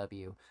much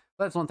W.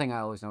 But that's one thing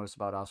I always notice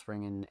about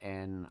Offspring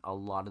and a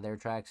lot of their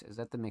tracks is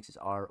that the mixes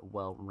are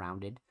well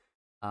rounded,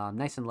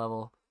 nice and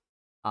level,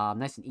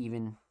 nice and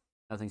even,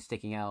 nothing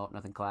sticking out,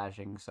 nothing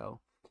clashing. So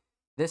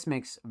this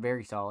mix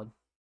very solid.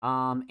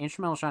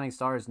 Instrumental Shining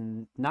Star is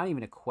not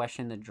even a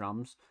question. The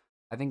drums,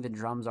 I think the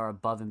drums are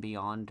above and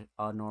beyond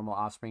a normal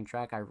Offspring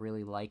track. I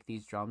really like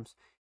these drums,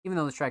 even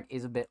though this track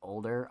is a bit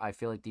older. I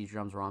feel like these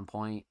drums were on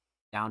point,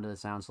 down to the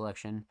sound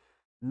selection.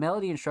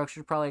 Melody and structure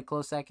is probably a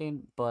close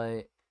second,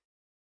 but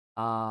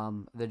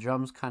the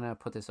drums kind of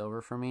put this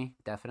over for me,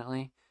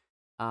 definitely.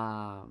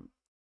 Um,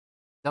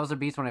 those are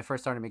beats when I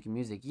first started making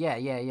music.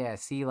 Yeah.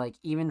 See, like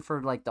even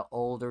for like the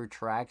older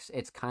tracks,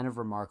 it's kind of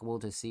remarkable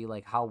to see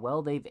like how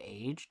well they've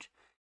aged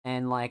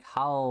and like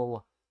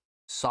how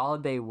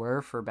solid they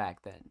were for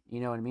back then.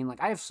 You know what I mean?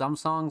 Like I have some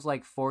songs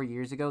like 4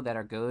 years ago that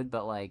are good,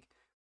 but like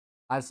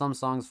I have some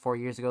songs 4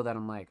 years ago that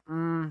I'm like,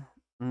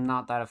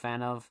 not that a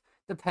fan of.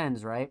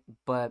 Depends, right?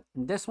 But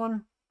this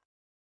one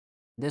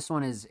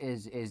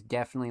is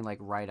definitely like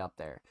right up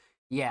there.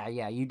 Yeah,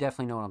 yeah, you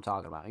definitely know what I'm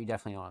talking about. You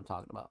definitely know what I'm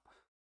talking about.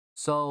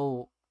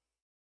 So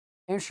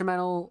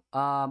instrumental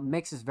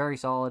mix is very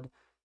solid.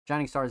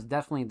 Shining Star is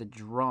definitely the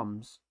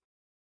drums.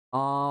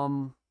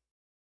 Um,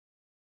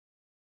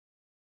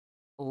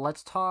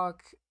 let's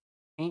talk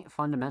Paint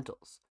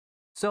fundamentals.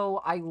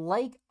 So I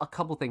like a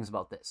couple things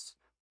about this.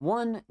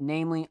 One,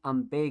 namely,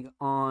 I'm big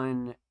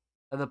on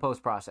the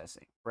post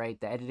processing, right?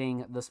 The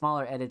editing, the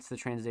smaller edits, the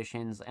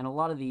transitions, and a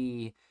lot of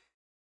the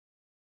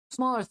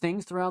smaller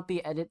things throughout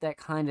the edit that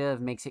kind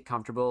of makes it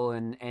comfortable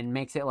and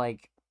makes it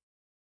like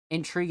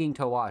intriguing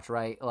to watch,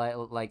 right?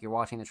 Like you're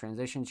watching the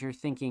transitions, you're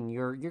thinking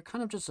you're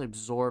kind of just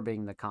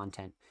absorbing the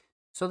content.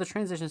 So the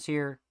transitions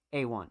here,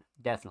 A1,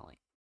 definitely.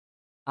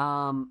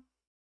 Um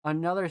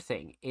Another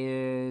thing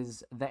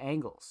is the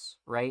angles,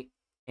 right?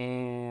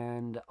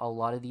 And a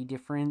lot of the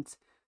different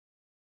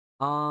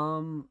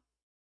um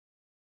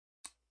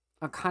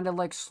kind of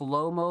like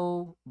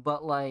slow-mo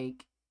but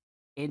like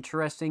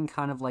interesting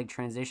kind of like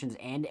transitions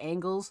and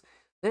angles.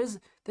 There's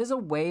a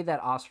way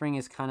that Offspring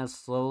is kind of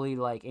slowly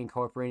like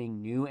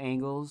incorporating new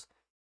angles,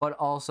 but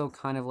also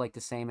kind of like the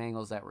same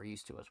angles that we're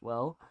used to as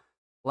well.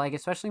 Like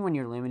especially when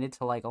you're limited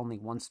to like only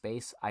one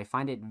space, I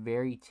find it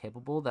very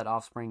typical that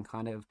Offspring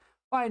kind of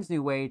finds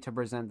new way to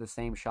present the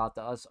same shot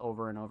to us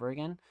over and over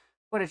again,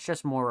 but it's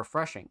just more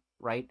refreshing,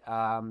 right?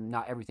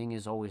 Not everything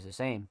is always the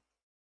same,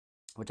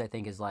 which I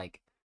think is like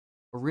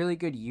a really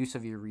good use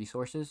of your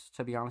resources,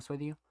 to be honest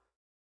with you.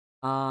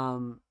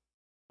 Um,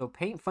 so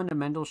Paint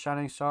Fundamental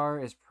Shining Star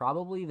is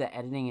probably the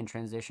editing and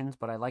transitions,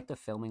 but I like the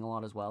filming a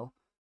lot as well.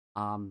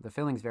 The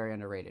filming's very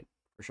underrated,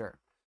 for sure.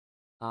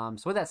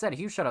 So with that said, a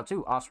huge shout out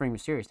to Offspring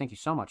Mysterious. Thank you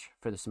so much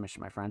for the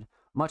submission, my friend.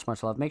 Much,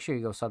 much love. Make sure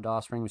you go sub to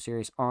Offspring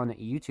Mysterious on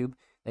YouTube.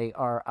 They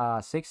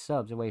are 6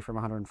 subs away from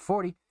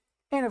 140.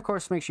 And of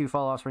course, make sure you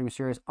follow Offspring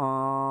Mysterious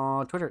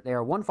on Twitter. They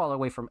are 1 follower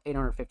away from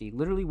 850.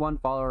 Literally 1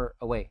 follower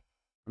away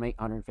from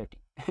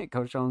 850.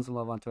 Go show them some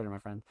love on Twitter, my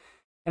friend.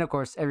 And of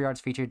course, every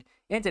art's featured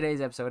in today's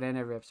episode and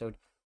every episode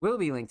will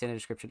be linked in the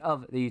description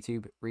of the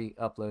YouTube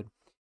re-upload.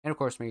 And of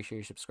course, make sure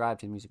you subscribe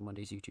to the Music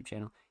Mondays YouTube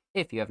channel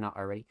if you have not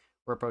already.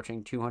 We're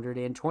approaching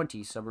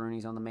 220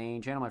 Subroonies on the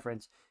main channel, my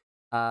friends.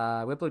 We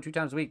upload 2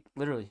 times a week,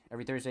 literally.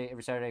 Every Thursday,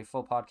 every Saturday,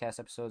 full podcast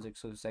episodes,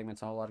 exclusive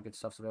segments, and a lot of good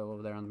stuff's available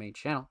over there on the main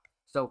channel.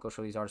 So go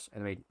show these artists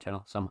and the main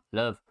channel some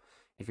love.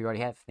 If you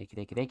already have, thank you,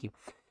 thank you, thank you.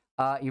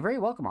 You're very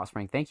welcome,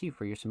 Offspring. Thank you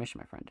for your submission,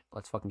 my friend.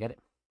 Let's fucking get it.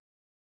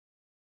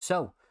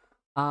 So,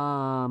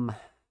 last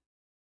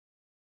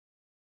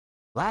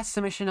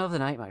submission of the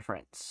night, my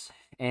friends.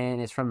 And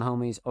it's from the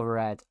homies over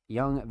at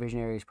Young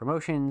Visionaries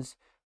Promotions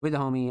with the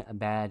homie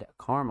Bad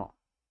Caramel.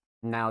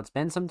 Now, it's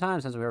been some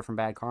time since we heard from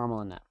Bad Caramel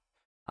and that.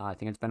 I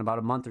think it's been about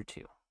a month or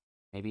two.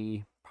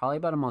 Maybe, probably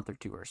about a month or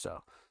two or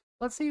so.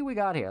 Let's see what we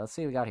got here.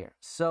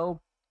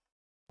 So,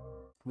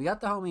 we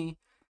got the homie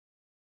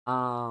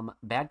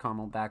Bad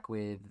Caramel back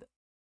with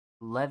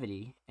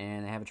Levity,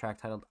 and they have a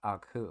track titled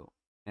Aku.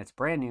 And it's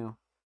brand new,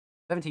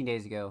 17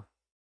 days ago.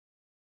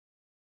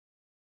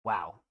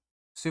 Wow.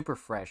 Super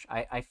fresh.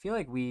 I feel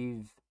like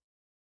we've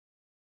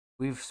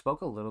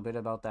spoke a little bit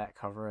about that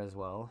cover as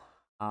well.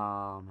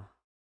 I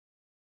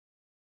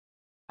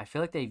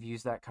feel like they've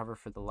used that cover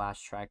for the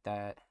last track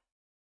that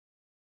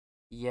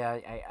yeah,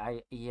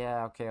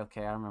 yeah,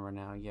 okay, I remember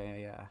now.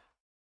 Yeah.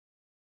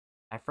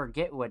 I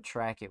forget what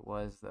track it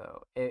was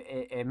though.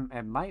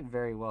 It might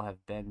very well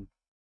have been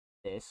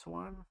this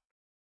one.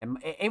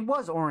 It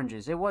was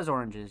oranges. It was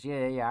oranges.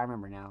 Yeah. I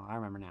remember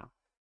now.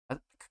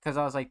 Because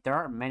I was like, there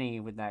aren't many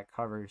with that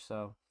cover.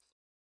 So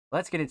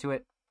let's get into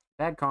it.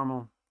 Bad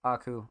Caramel,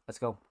 Aku. Let's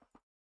go.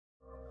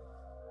 But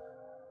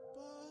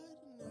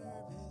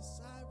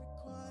nervous, I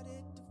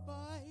recorded to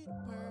fight a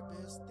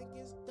purpose. Think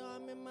it's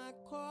dumb in my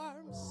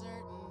core.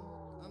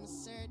 I'm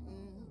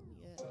certain,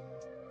 yeah.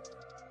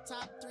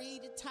 Top 3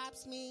 that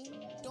tops me.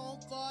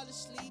 Don't fall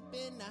asleep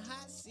in the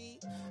hot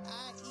seat.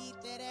 I eat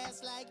that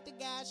ass like the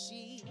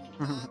gashi.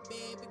 My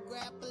baby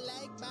grapple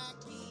like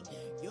Baki.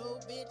 Yo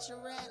bitch a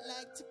rat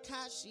like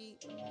Takashi.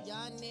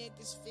 Y'all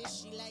niggas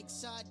fishy like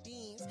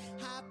sardines.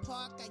 High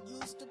Park, I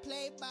used to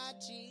play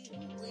bocce.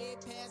 Way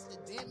past the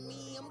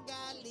demi, I'm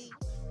godly.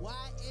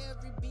 Why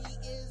every beat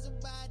is a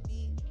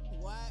body?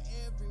 Why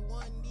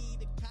everyone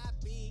need a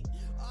copy?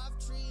 Off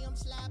tree, I'm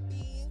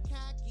sloppy and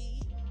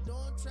cocky.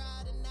 Don't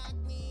try to knock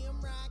me, I'm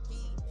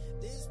rocky.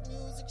 This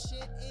music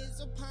shit is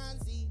a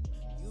Ponzi.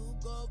 You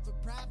go for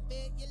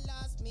profit, you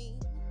lost me.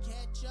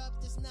 Catch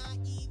up, this not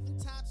even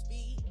top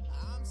speed.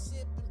 I'm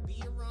sipping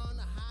beer on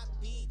a hot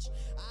beach.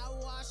 I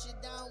wash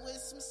it down with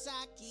some sake.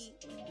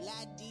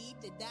 La dee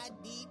da da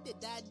dee da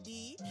da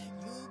dee.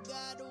 You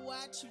gotta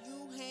watch who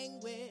you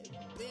hang with.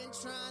 Been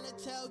trying to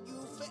tell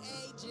you for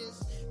ages.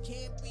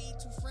 Can't be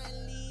too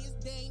friendly, it's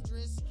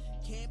dangerous.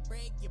 Can't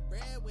break your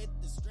bread with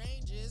the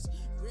strangers.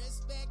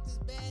 Respect is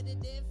better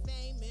than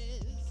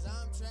famous.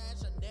 I'm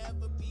trash, I'll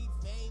never be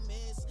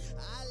famous.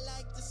 I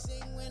like to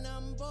sing when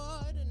I'm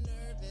bored or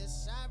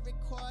nervous. I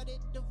recorded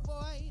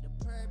devoid of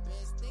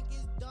purpose. Think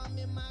it's dumb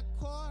in my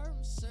core,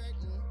 I'm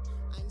certain.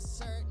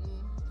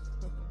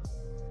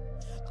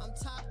 I'm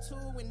top 2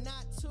 and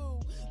not 2.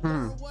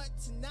 Learn what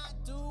to not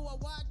do, I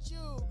watch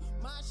you.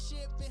 My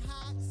shit been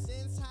hot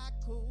since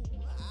haiku.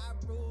 I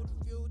rule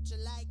the future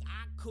like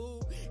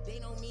Aku. They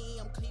know me,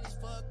 I'm clean as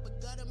fuck,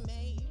 but gutter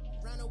made.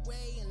 Run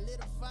away and lit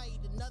a fight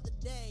another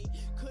day.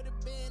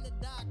 Could've been a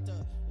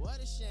doctor,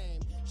 what a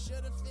shame.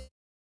 Should've fit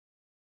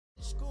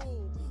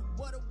school,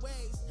 what a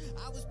waste.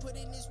 I was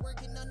putting this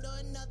working under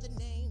another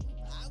name.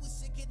 I was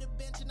sick of the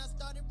bench and I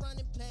started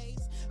running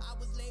plays. I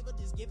was labeled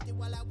as gifted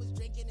while I was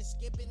drinking and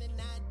skipping. And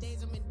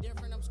nowadays I'm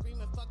indifferent, I'm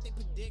screaming fuck their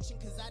prediction.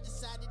 Cause I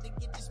decided to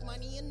get this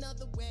money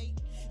another way.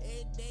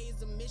 Every day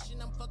is a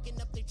mission, I'm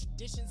fucking up their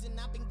traditions. And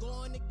I've been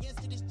going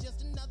against it, it's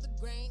just another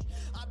grain.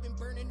 I've been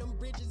burning them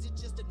bridges, it's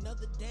just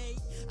another day.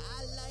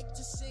 I like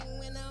to sing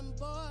when I'm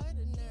bored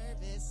or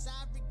nervous.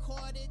 I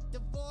recorded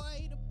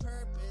devoid of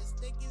purpose.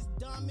 Think it's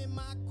dumb in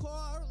my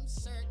core, I'm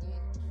certain,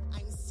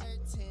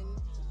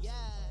 yeah.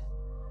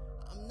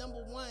 I'm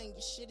number 1,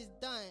 your shit is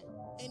done.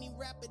 Any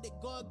rapper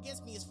that go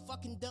against me is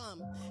fucking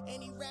dumb.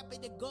 Any rapper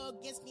that go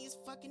against me is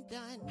fucking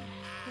done.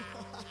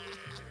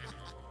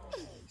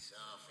 So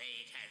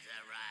fate has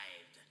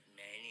arrived.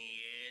 Many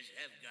years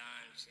have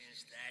gone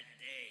since that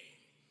day.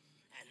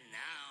 And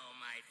now,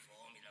 my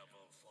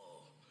formidable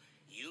foe,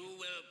 you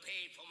will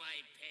pay for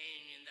my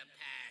pain in the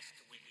past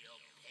with your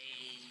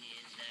pain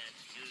in the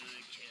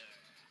future.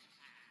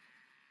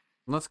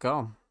 Let's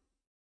go.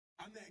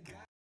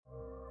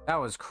 That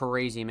was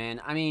crazy,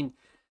 man. I mean,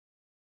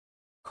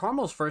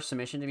 Carmel's first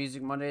submission to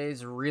Music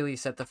Mondays really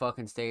set the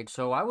fucking stage,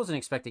 so I wasn't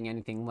expecting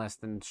anything less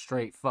than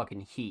straight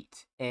fucking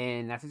heat.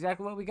 And that's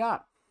exactly what we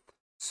got.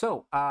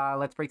 So,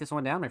 let's break this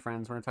one down, my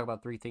friends. We're going to talk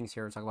about 3 things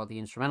here. We'll talk about the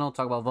instrumental,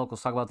 talk about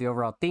vocals, talk about the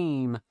overall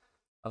theme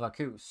of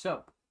Aku.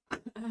 So,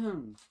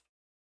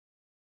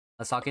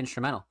 let's talk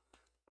instrumental.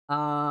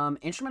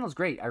 Instrumental's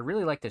great. I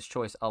really like this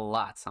choice a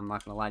lot. I'm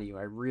not going to lie to you.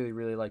 I really,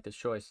 really like this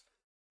choice.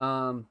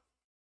 The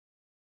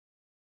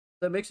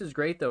mix is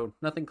great, though.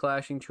 Nothing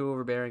clashing, too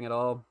overbearing at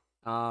all.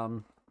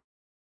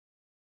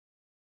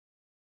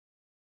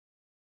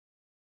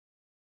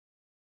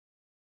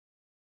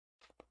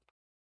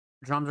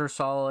 Drums are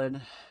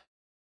solid.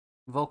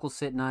 Vocals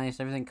sit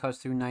nice. Everything cuts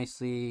through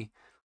nicely.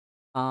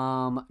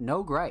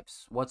 No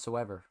gripes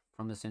whatsoever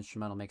from this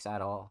instrumental mix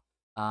at all.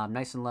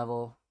 Nice and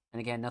level. And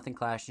again, nothing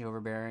clashing,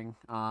 overbearing.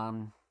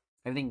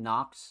 Everything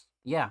knocks.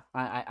 Yeah,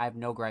 I have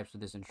no gripes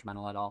with this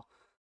instrumental at all.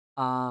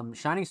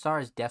 Shining Star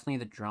is definitely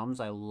the drums.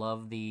 I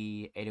love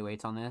the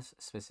 808s on this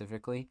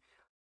specifically.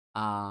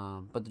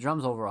 But the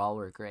drums overall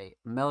were great.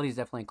 Melody's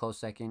definitely a close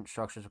second.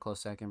 Structure's a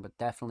close second, but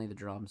definitely the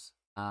drums.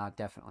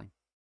 Definitely.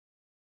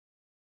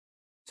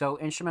 So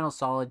instrumental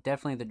solid.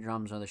 Definitely the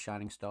drums are the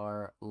shining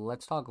star.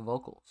 Let's talk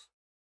vocals.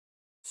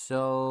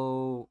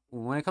 So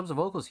when it comes to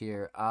vocals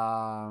here,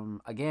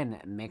 again,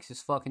 mix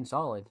is fucking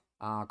solid.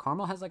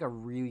 Carmel has like a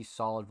really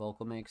solid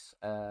vocal mix,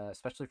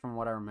 especially from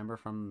what I remember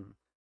from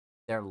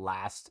their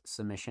last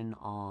submission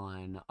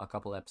on a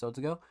couple episodes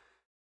ago.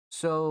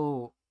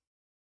 So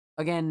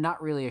again,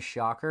 not really a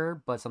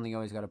shocker, but something you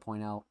always got to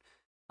point out.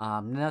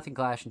 Nothing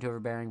clashing too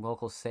overbearing.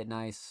 Vocals sit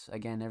nice.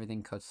 Again,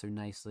 everything cuts through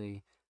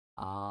nicely.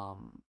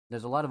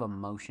 There's a lot of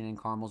emotion in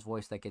Carmel's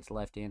voice that gets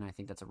left in. I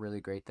think that's a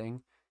really great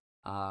thing.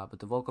 But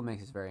the vocal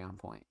mix is very on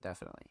point,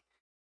 definitely.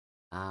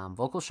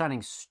 Vocal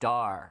shining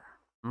star.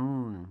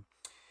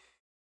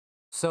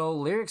 So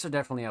lyrics are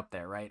definitely up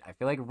there, right? I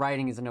feel like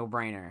writing is a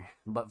no-brainer,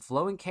 but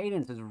flow and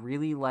cadence is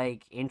really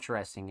like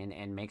interesting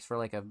and makes for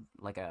like a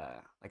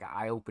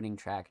eye-opening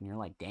track, and you're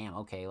like, damn,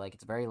 okay, like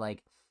it's very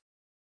like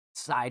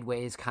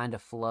sideways kind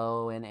of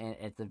flow, and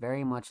it's a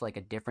very much like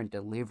a different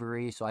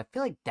delivery. So I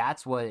feel like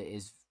that's what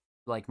is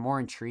like more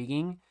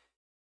intriguing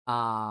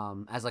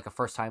as like a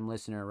first-time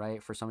listener,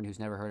 right? For someone who's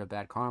never heard of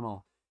Bad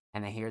Carmel,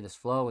 and they hear this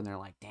flow and they're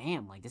like,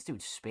 damn, like this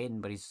dude's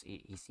spitting, but he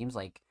seems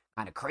like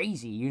kind of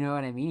crazy, you know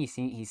what I mean?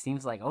 He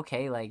seems like,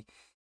 okay, like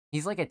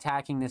he's like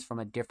attacking this from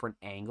a different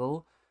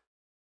angle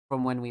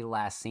from when we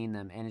last seen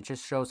them, and it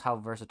just shows how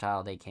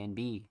versatile they can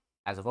be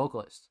as a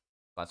vocalist.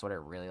 That's what I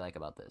really like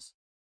about this.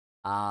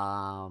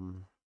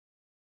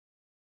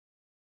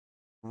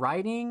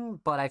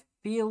 Writing, but I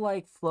feel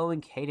like flow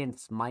and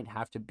cadence might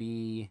have to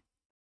be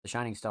the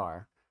shining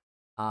star.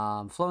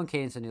 Flow and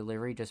cadence and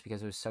delivery, just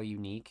because it was so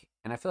unique,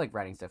 and I feel like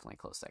writing's definitely a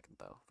close second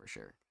though, for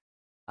sure.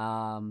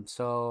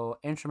 So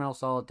instrumental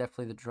solid,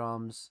 definitely the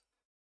drums.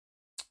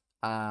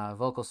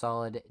 Vocal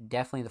solid,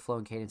 definitely the flow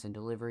and cadence and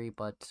delivery,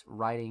 but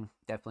writing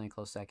definitely a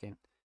close second.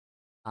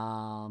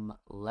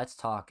 Let's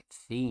talk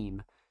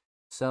theme.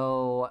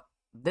 So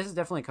this is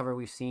definitely a cover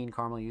we've seen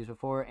Carmel use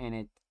before, and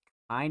it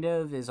kind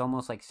of is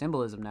almost like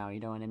symbolism now,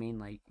 you know what I mean?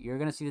 Like, you're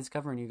gonna see this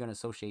cover and you're gonna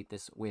associate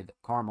this with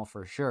Carmel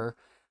for sure.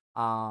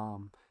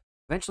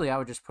 Eventually I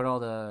would just put all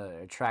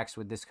the tracks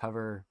with this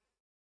cover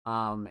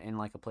in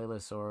like a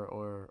playlist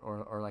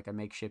or like a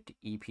makeshift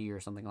EP or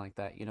something like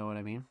that. You know what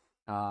I mean?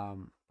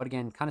 But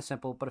again, kind of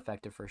simple but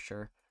effective for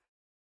sure.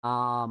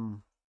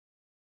 Um,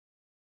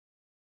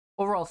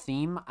 Overall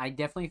theme, I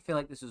definitely feel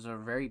like this is a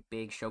very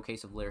big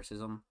showcase of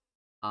lyricism.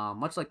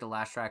 Much like the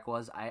last track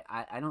was,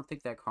 I don't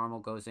think that Carmel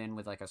goes in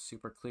with like a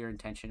super clear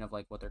intention of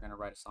like what they're gonna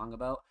write a song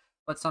about.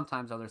 But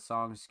sometimes other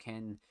songs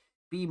can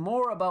be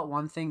more about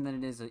one thing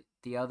than it is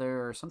the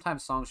other, or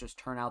sometimes songs just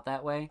turn out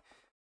that way.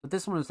 But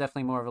this one was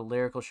definitely more of a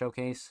lyrical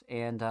showcase,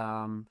 and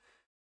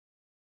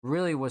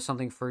really was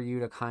something for you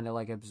to kind of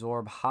like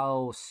absorb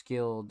how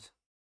skilled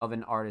of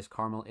an artist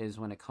Carmel is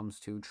when it comes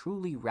to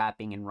truly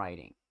rapping and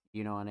writing.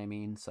 You know what I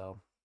mean?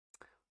 So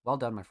well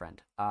done, my friend.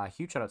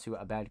 Huge shout out to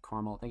Abad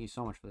Carmel. Thank you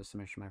so much for the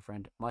submission, my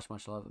friend. Much,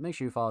 much love. Make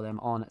sure you follow them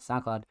on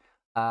SoundCloud.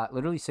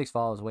 Literally 6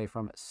 follows away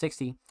from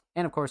 60.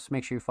 And of course,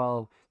 make sure you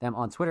follow them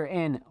on Twitter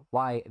and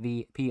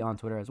YVP on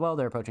Twitter as well.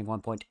 They're approaching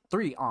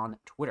 1.3 on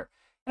Twitter.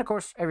 And of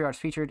course, every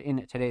artist featured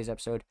in today's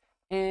episode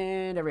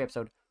and every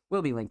episode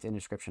will be linked in the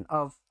description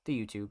of the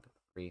YouTube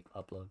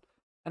re-upload.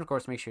 And of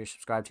course, make sure you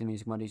subscribe to the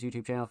Music Mondays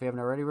YouTube channel if you haven't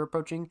already. We're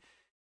approaching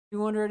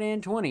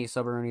 220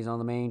 Subroonies on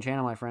the main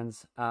channel, my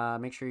friends.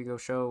 Make sure you go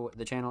show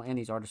the channel and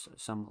these artists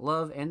some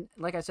love. And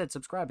like I said,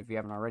 subscribe if you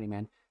haven't already,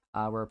 man.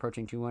 We're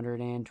approaching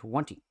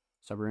 220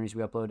 Subroonies.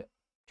 We upload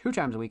 2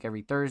 times a week,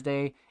 every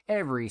Thursday,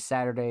 every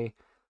Saturday.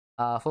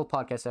 Full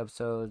podcast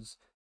episodes,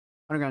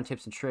 underground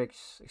tips and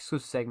tricks,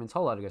 exclusive segments,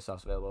 whole lot of good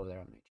stuff's available over there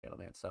on the main channel,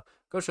 man. So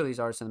go show these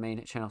artists on the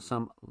main channel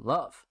some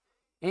love.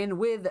 And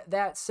with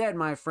that said,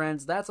 my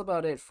friends, that's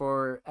about it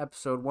for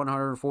episode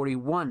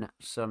 141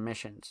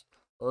 submissions.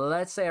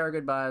 Let's say our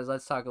goodbyes.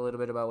 Let's talk a little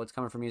bit about what's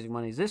coming for Music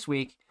Mondays this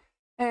week.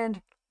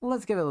 And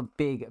let's give a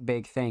big,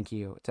 big thank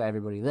you to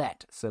everybody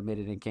that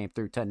submitted and came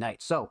through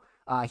tonight. So,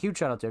 huge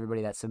shout out to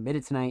everybody that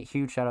submitted tonight.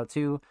 Huge shout out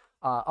to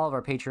all of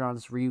our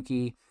Patreons,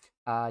 Ryuki,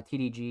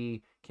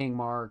 TDG, King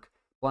Mark,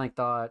 Blank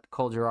Thought,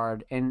 Cole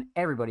Gerard, and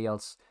everybody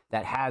else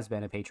that has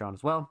been a Patreon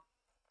as well.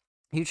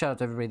 Huge shout out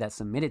to everybody that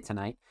submitted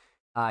tonight.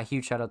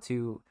 Huge shout out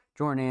to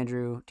Jordan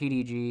Andrew,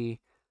 TDG,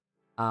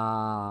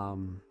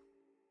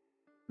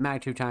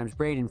 Mag 2 times,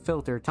 Braden,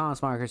 Filter,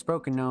 Thomas Marcus,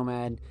 Broken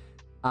Nomad,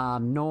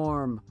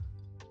 Norm,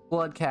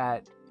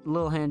 Bloodcat,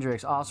 Lil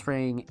Hendrix,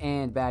 Offspring,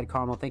 and Bad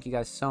Carmel. Thank you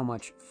guys so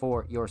much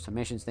for your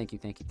submissions. Thank you,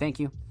 thank you, thank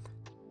you.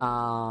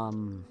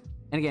 And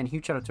again,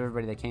 huge shout out to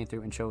everybody that came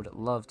through and showed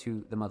love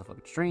to the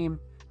motherfucking stream.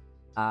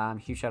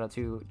 Huge shout out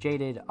to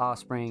Jaded,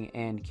 Offspring,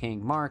 and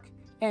King Mark,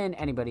 and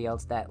anybody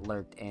else that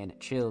lurked and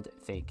chilled.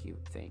 Thank you,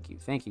 thank you,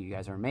 thank you. You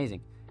guys are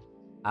amazing.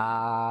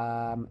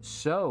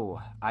 So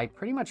I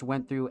pretty much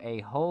went through a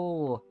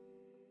whole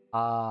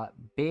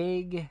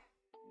big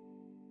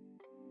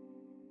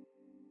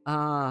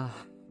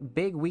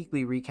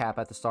weekly recap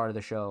at the start of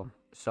the show.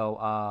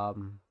 So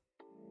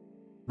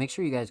make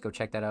sure you guys go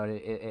check that out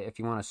if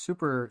you want a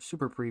super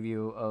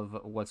preview of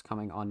what's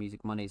coming on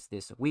Music Mondays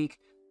this week.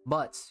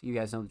 But you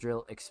guys know the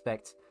drill.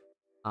 Expect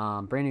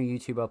brand new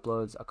YouTube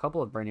uploads, a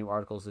couple of brand new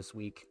articles this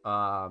week,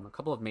 a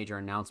couple of major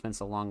announcements,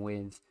 along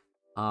with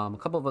a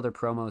couple of other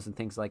promos and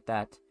things like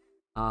that.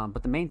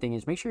 But the main thing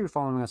is make sure you're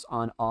following us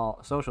on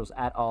all socials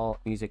at All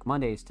Music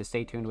Mondays to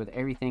stay tuned with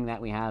everything that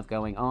we have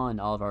going on,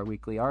 all of our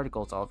weekly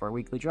articles, all of our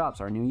weekly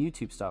drops, our new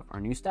YouTube stuff, our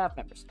new staff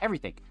members,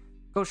 everything.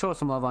 Go show us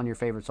some love on your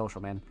favorite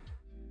social, man.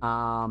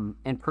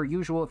 And per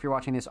usual, if you're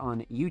watching this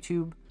on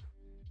YouTube,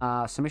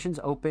 submissions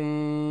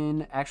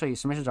open. Actually,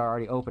 submissions are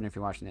already open if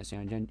you're watching this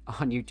on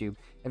YouTube.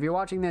 If you're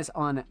watching this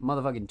on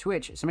motherfucking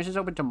Twitch, submissions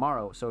open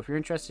tomorrow. So if you're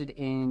interested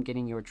in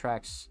getting your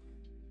tracks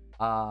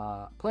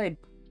played,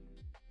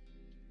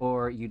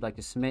 or you'd like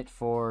to submit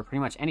for pretty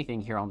much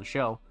anything here on the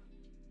show,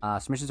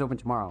 submissions open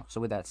tomorrow. So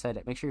with that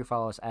said, make sure you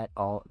follow us at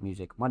All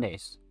Music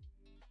Mondays.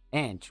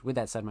 And with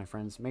that said, my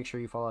friends, make sure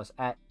you follow us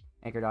at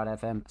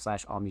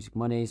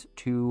anchor.fm/allmusicmondays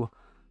to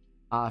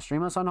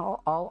stream us on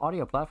all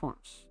audio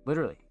platforms.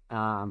 Literally.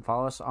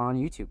 Follow us on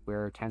YouTube.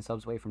 We're 10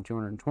 subs away from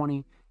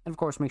 220. And of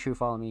course, make sure you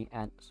follow me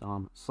at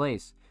Som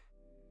Slays.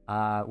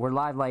 We're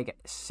live like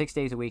 6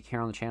 days a week here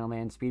on the channel,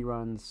 man. Speed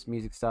runs,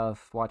 music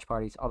stuff, watch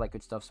parties, all that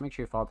good stuff. So make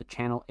sure you follow the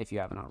channel if you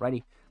haven't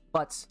already.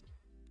 But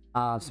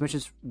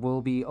submissions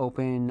will be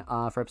open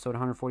for episode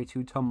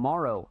 142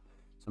 tomorrow.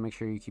 So make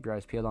sure you keep your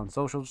eyes peeled on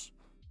socials.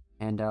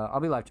 And I'll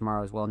be live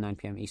tomorrow as well, 9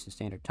 p.m. Eastern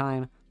Standard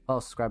Time. Follow,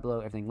 subscribe below,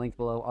 everything linked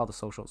below, all the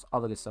socials, all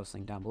the good stuff's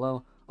linked down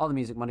below. All the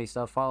Music Monday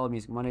stuff, follow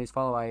Music Mondays,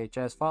 follow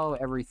IHS, follow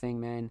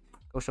everything, man.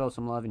 Go show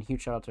some love, and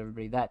huge shout out to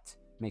everybody that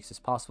makes this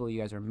possible. You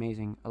guys are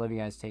amazing. I love you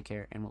guys. Take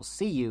care, and we'll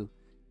see you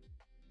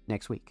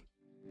next week.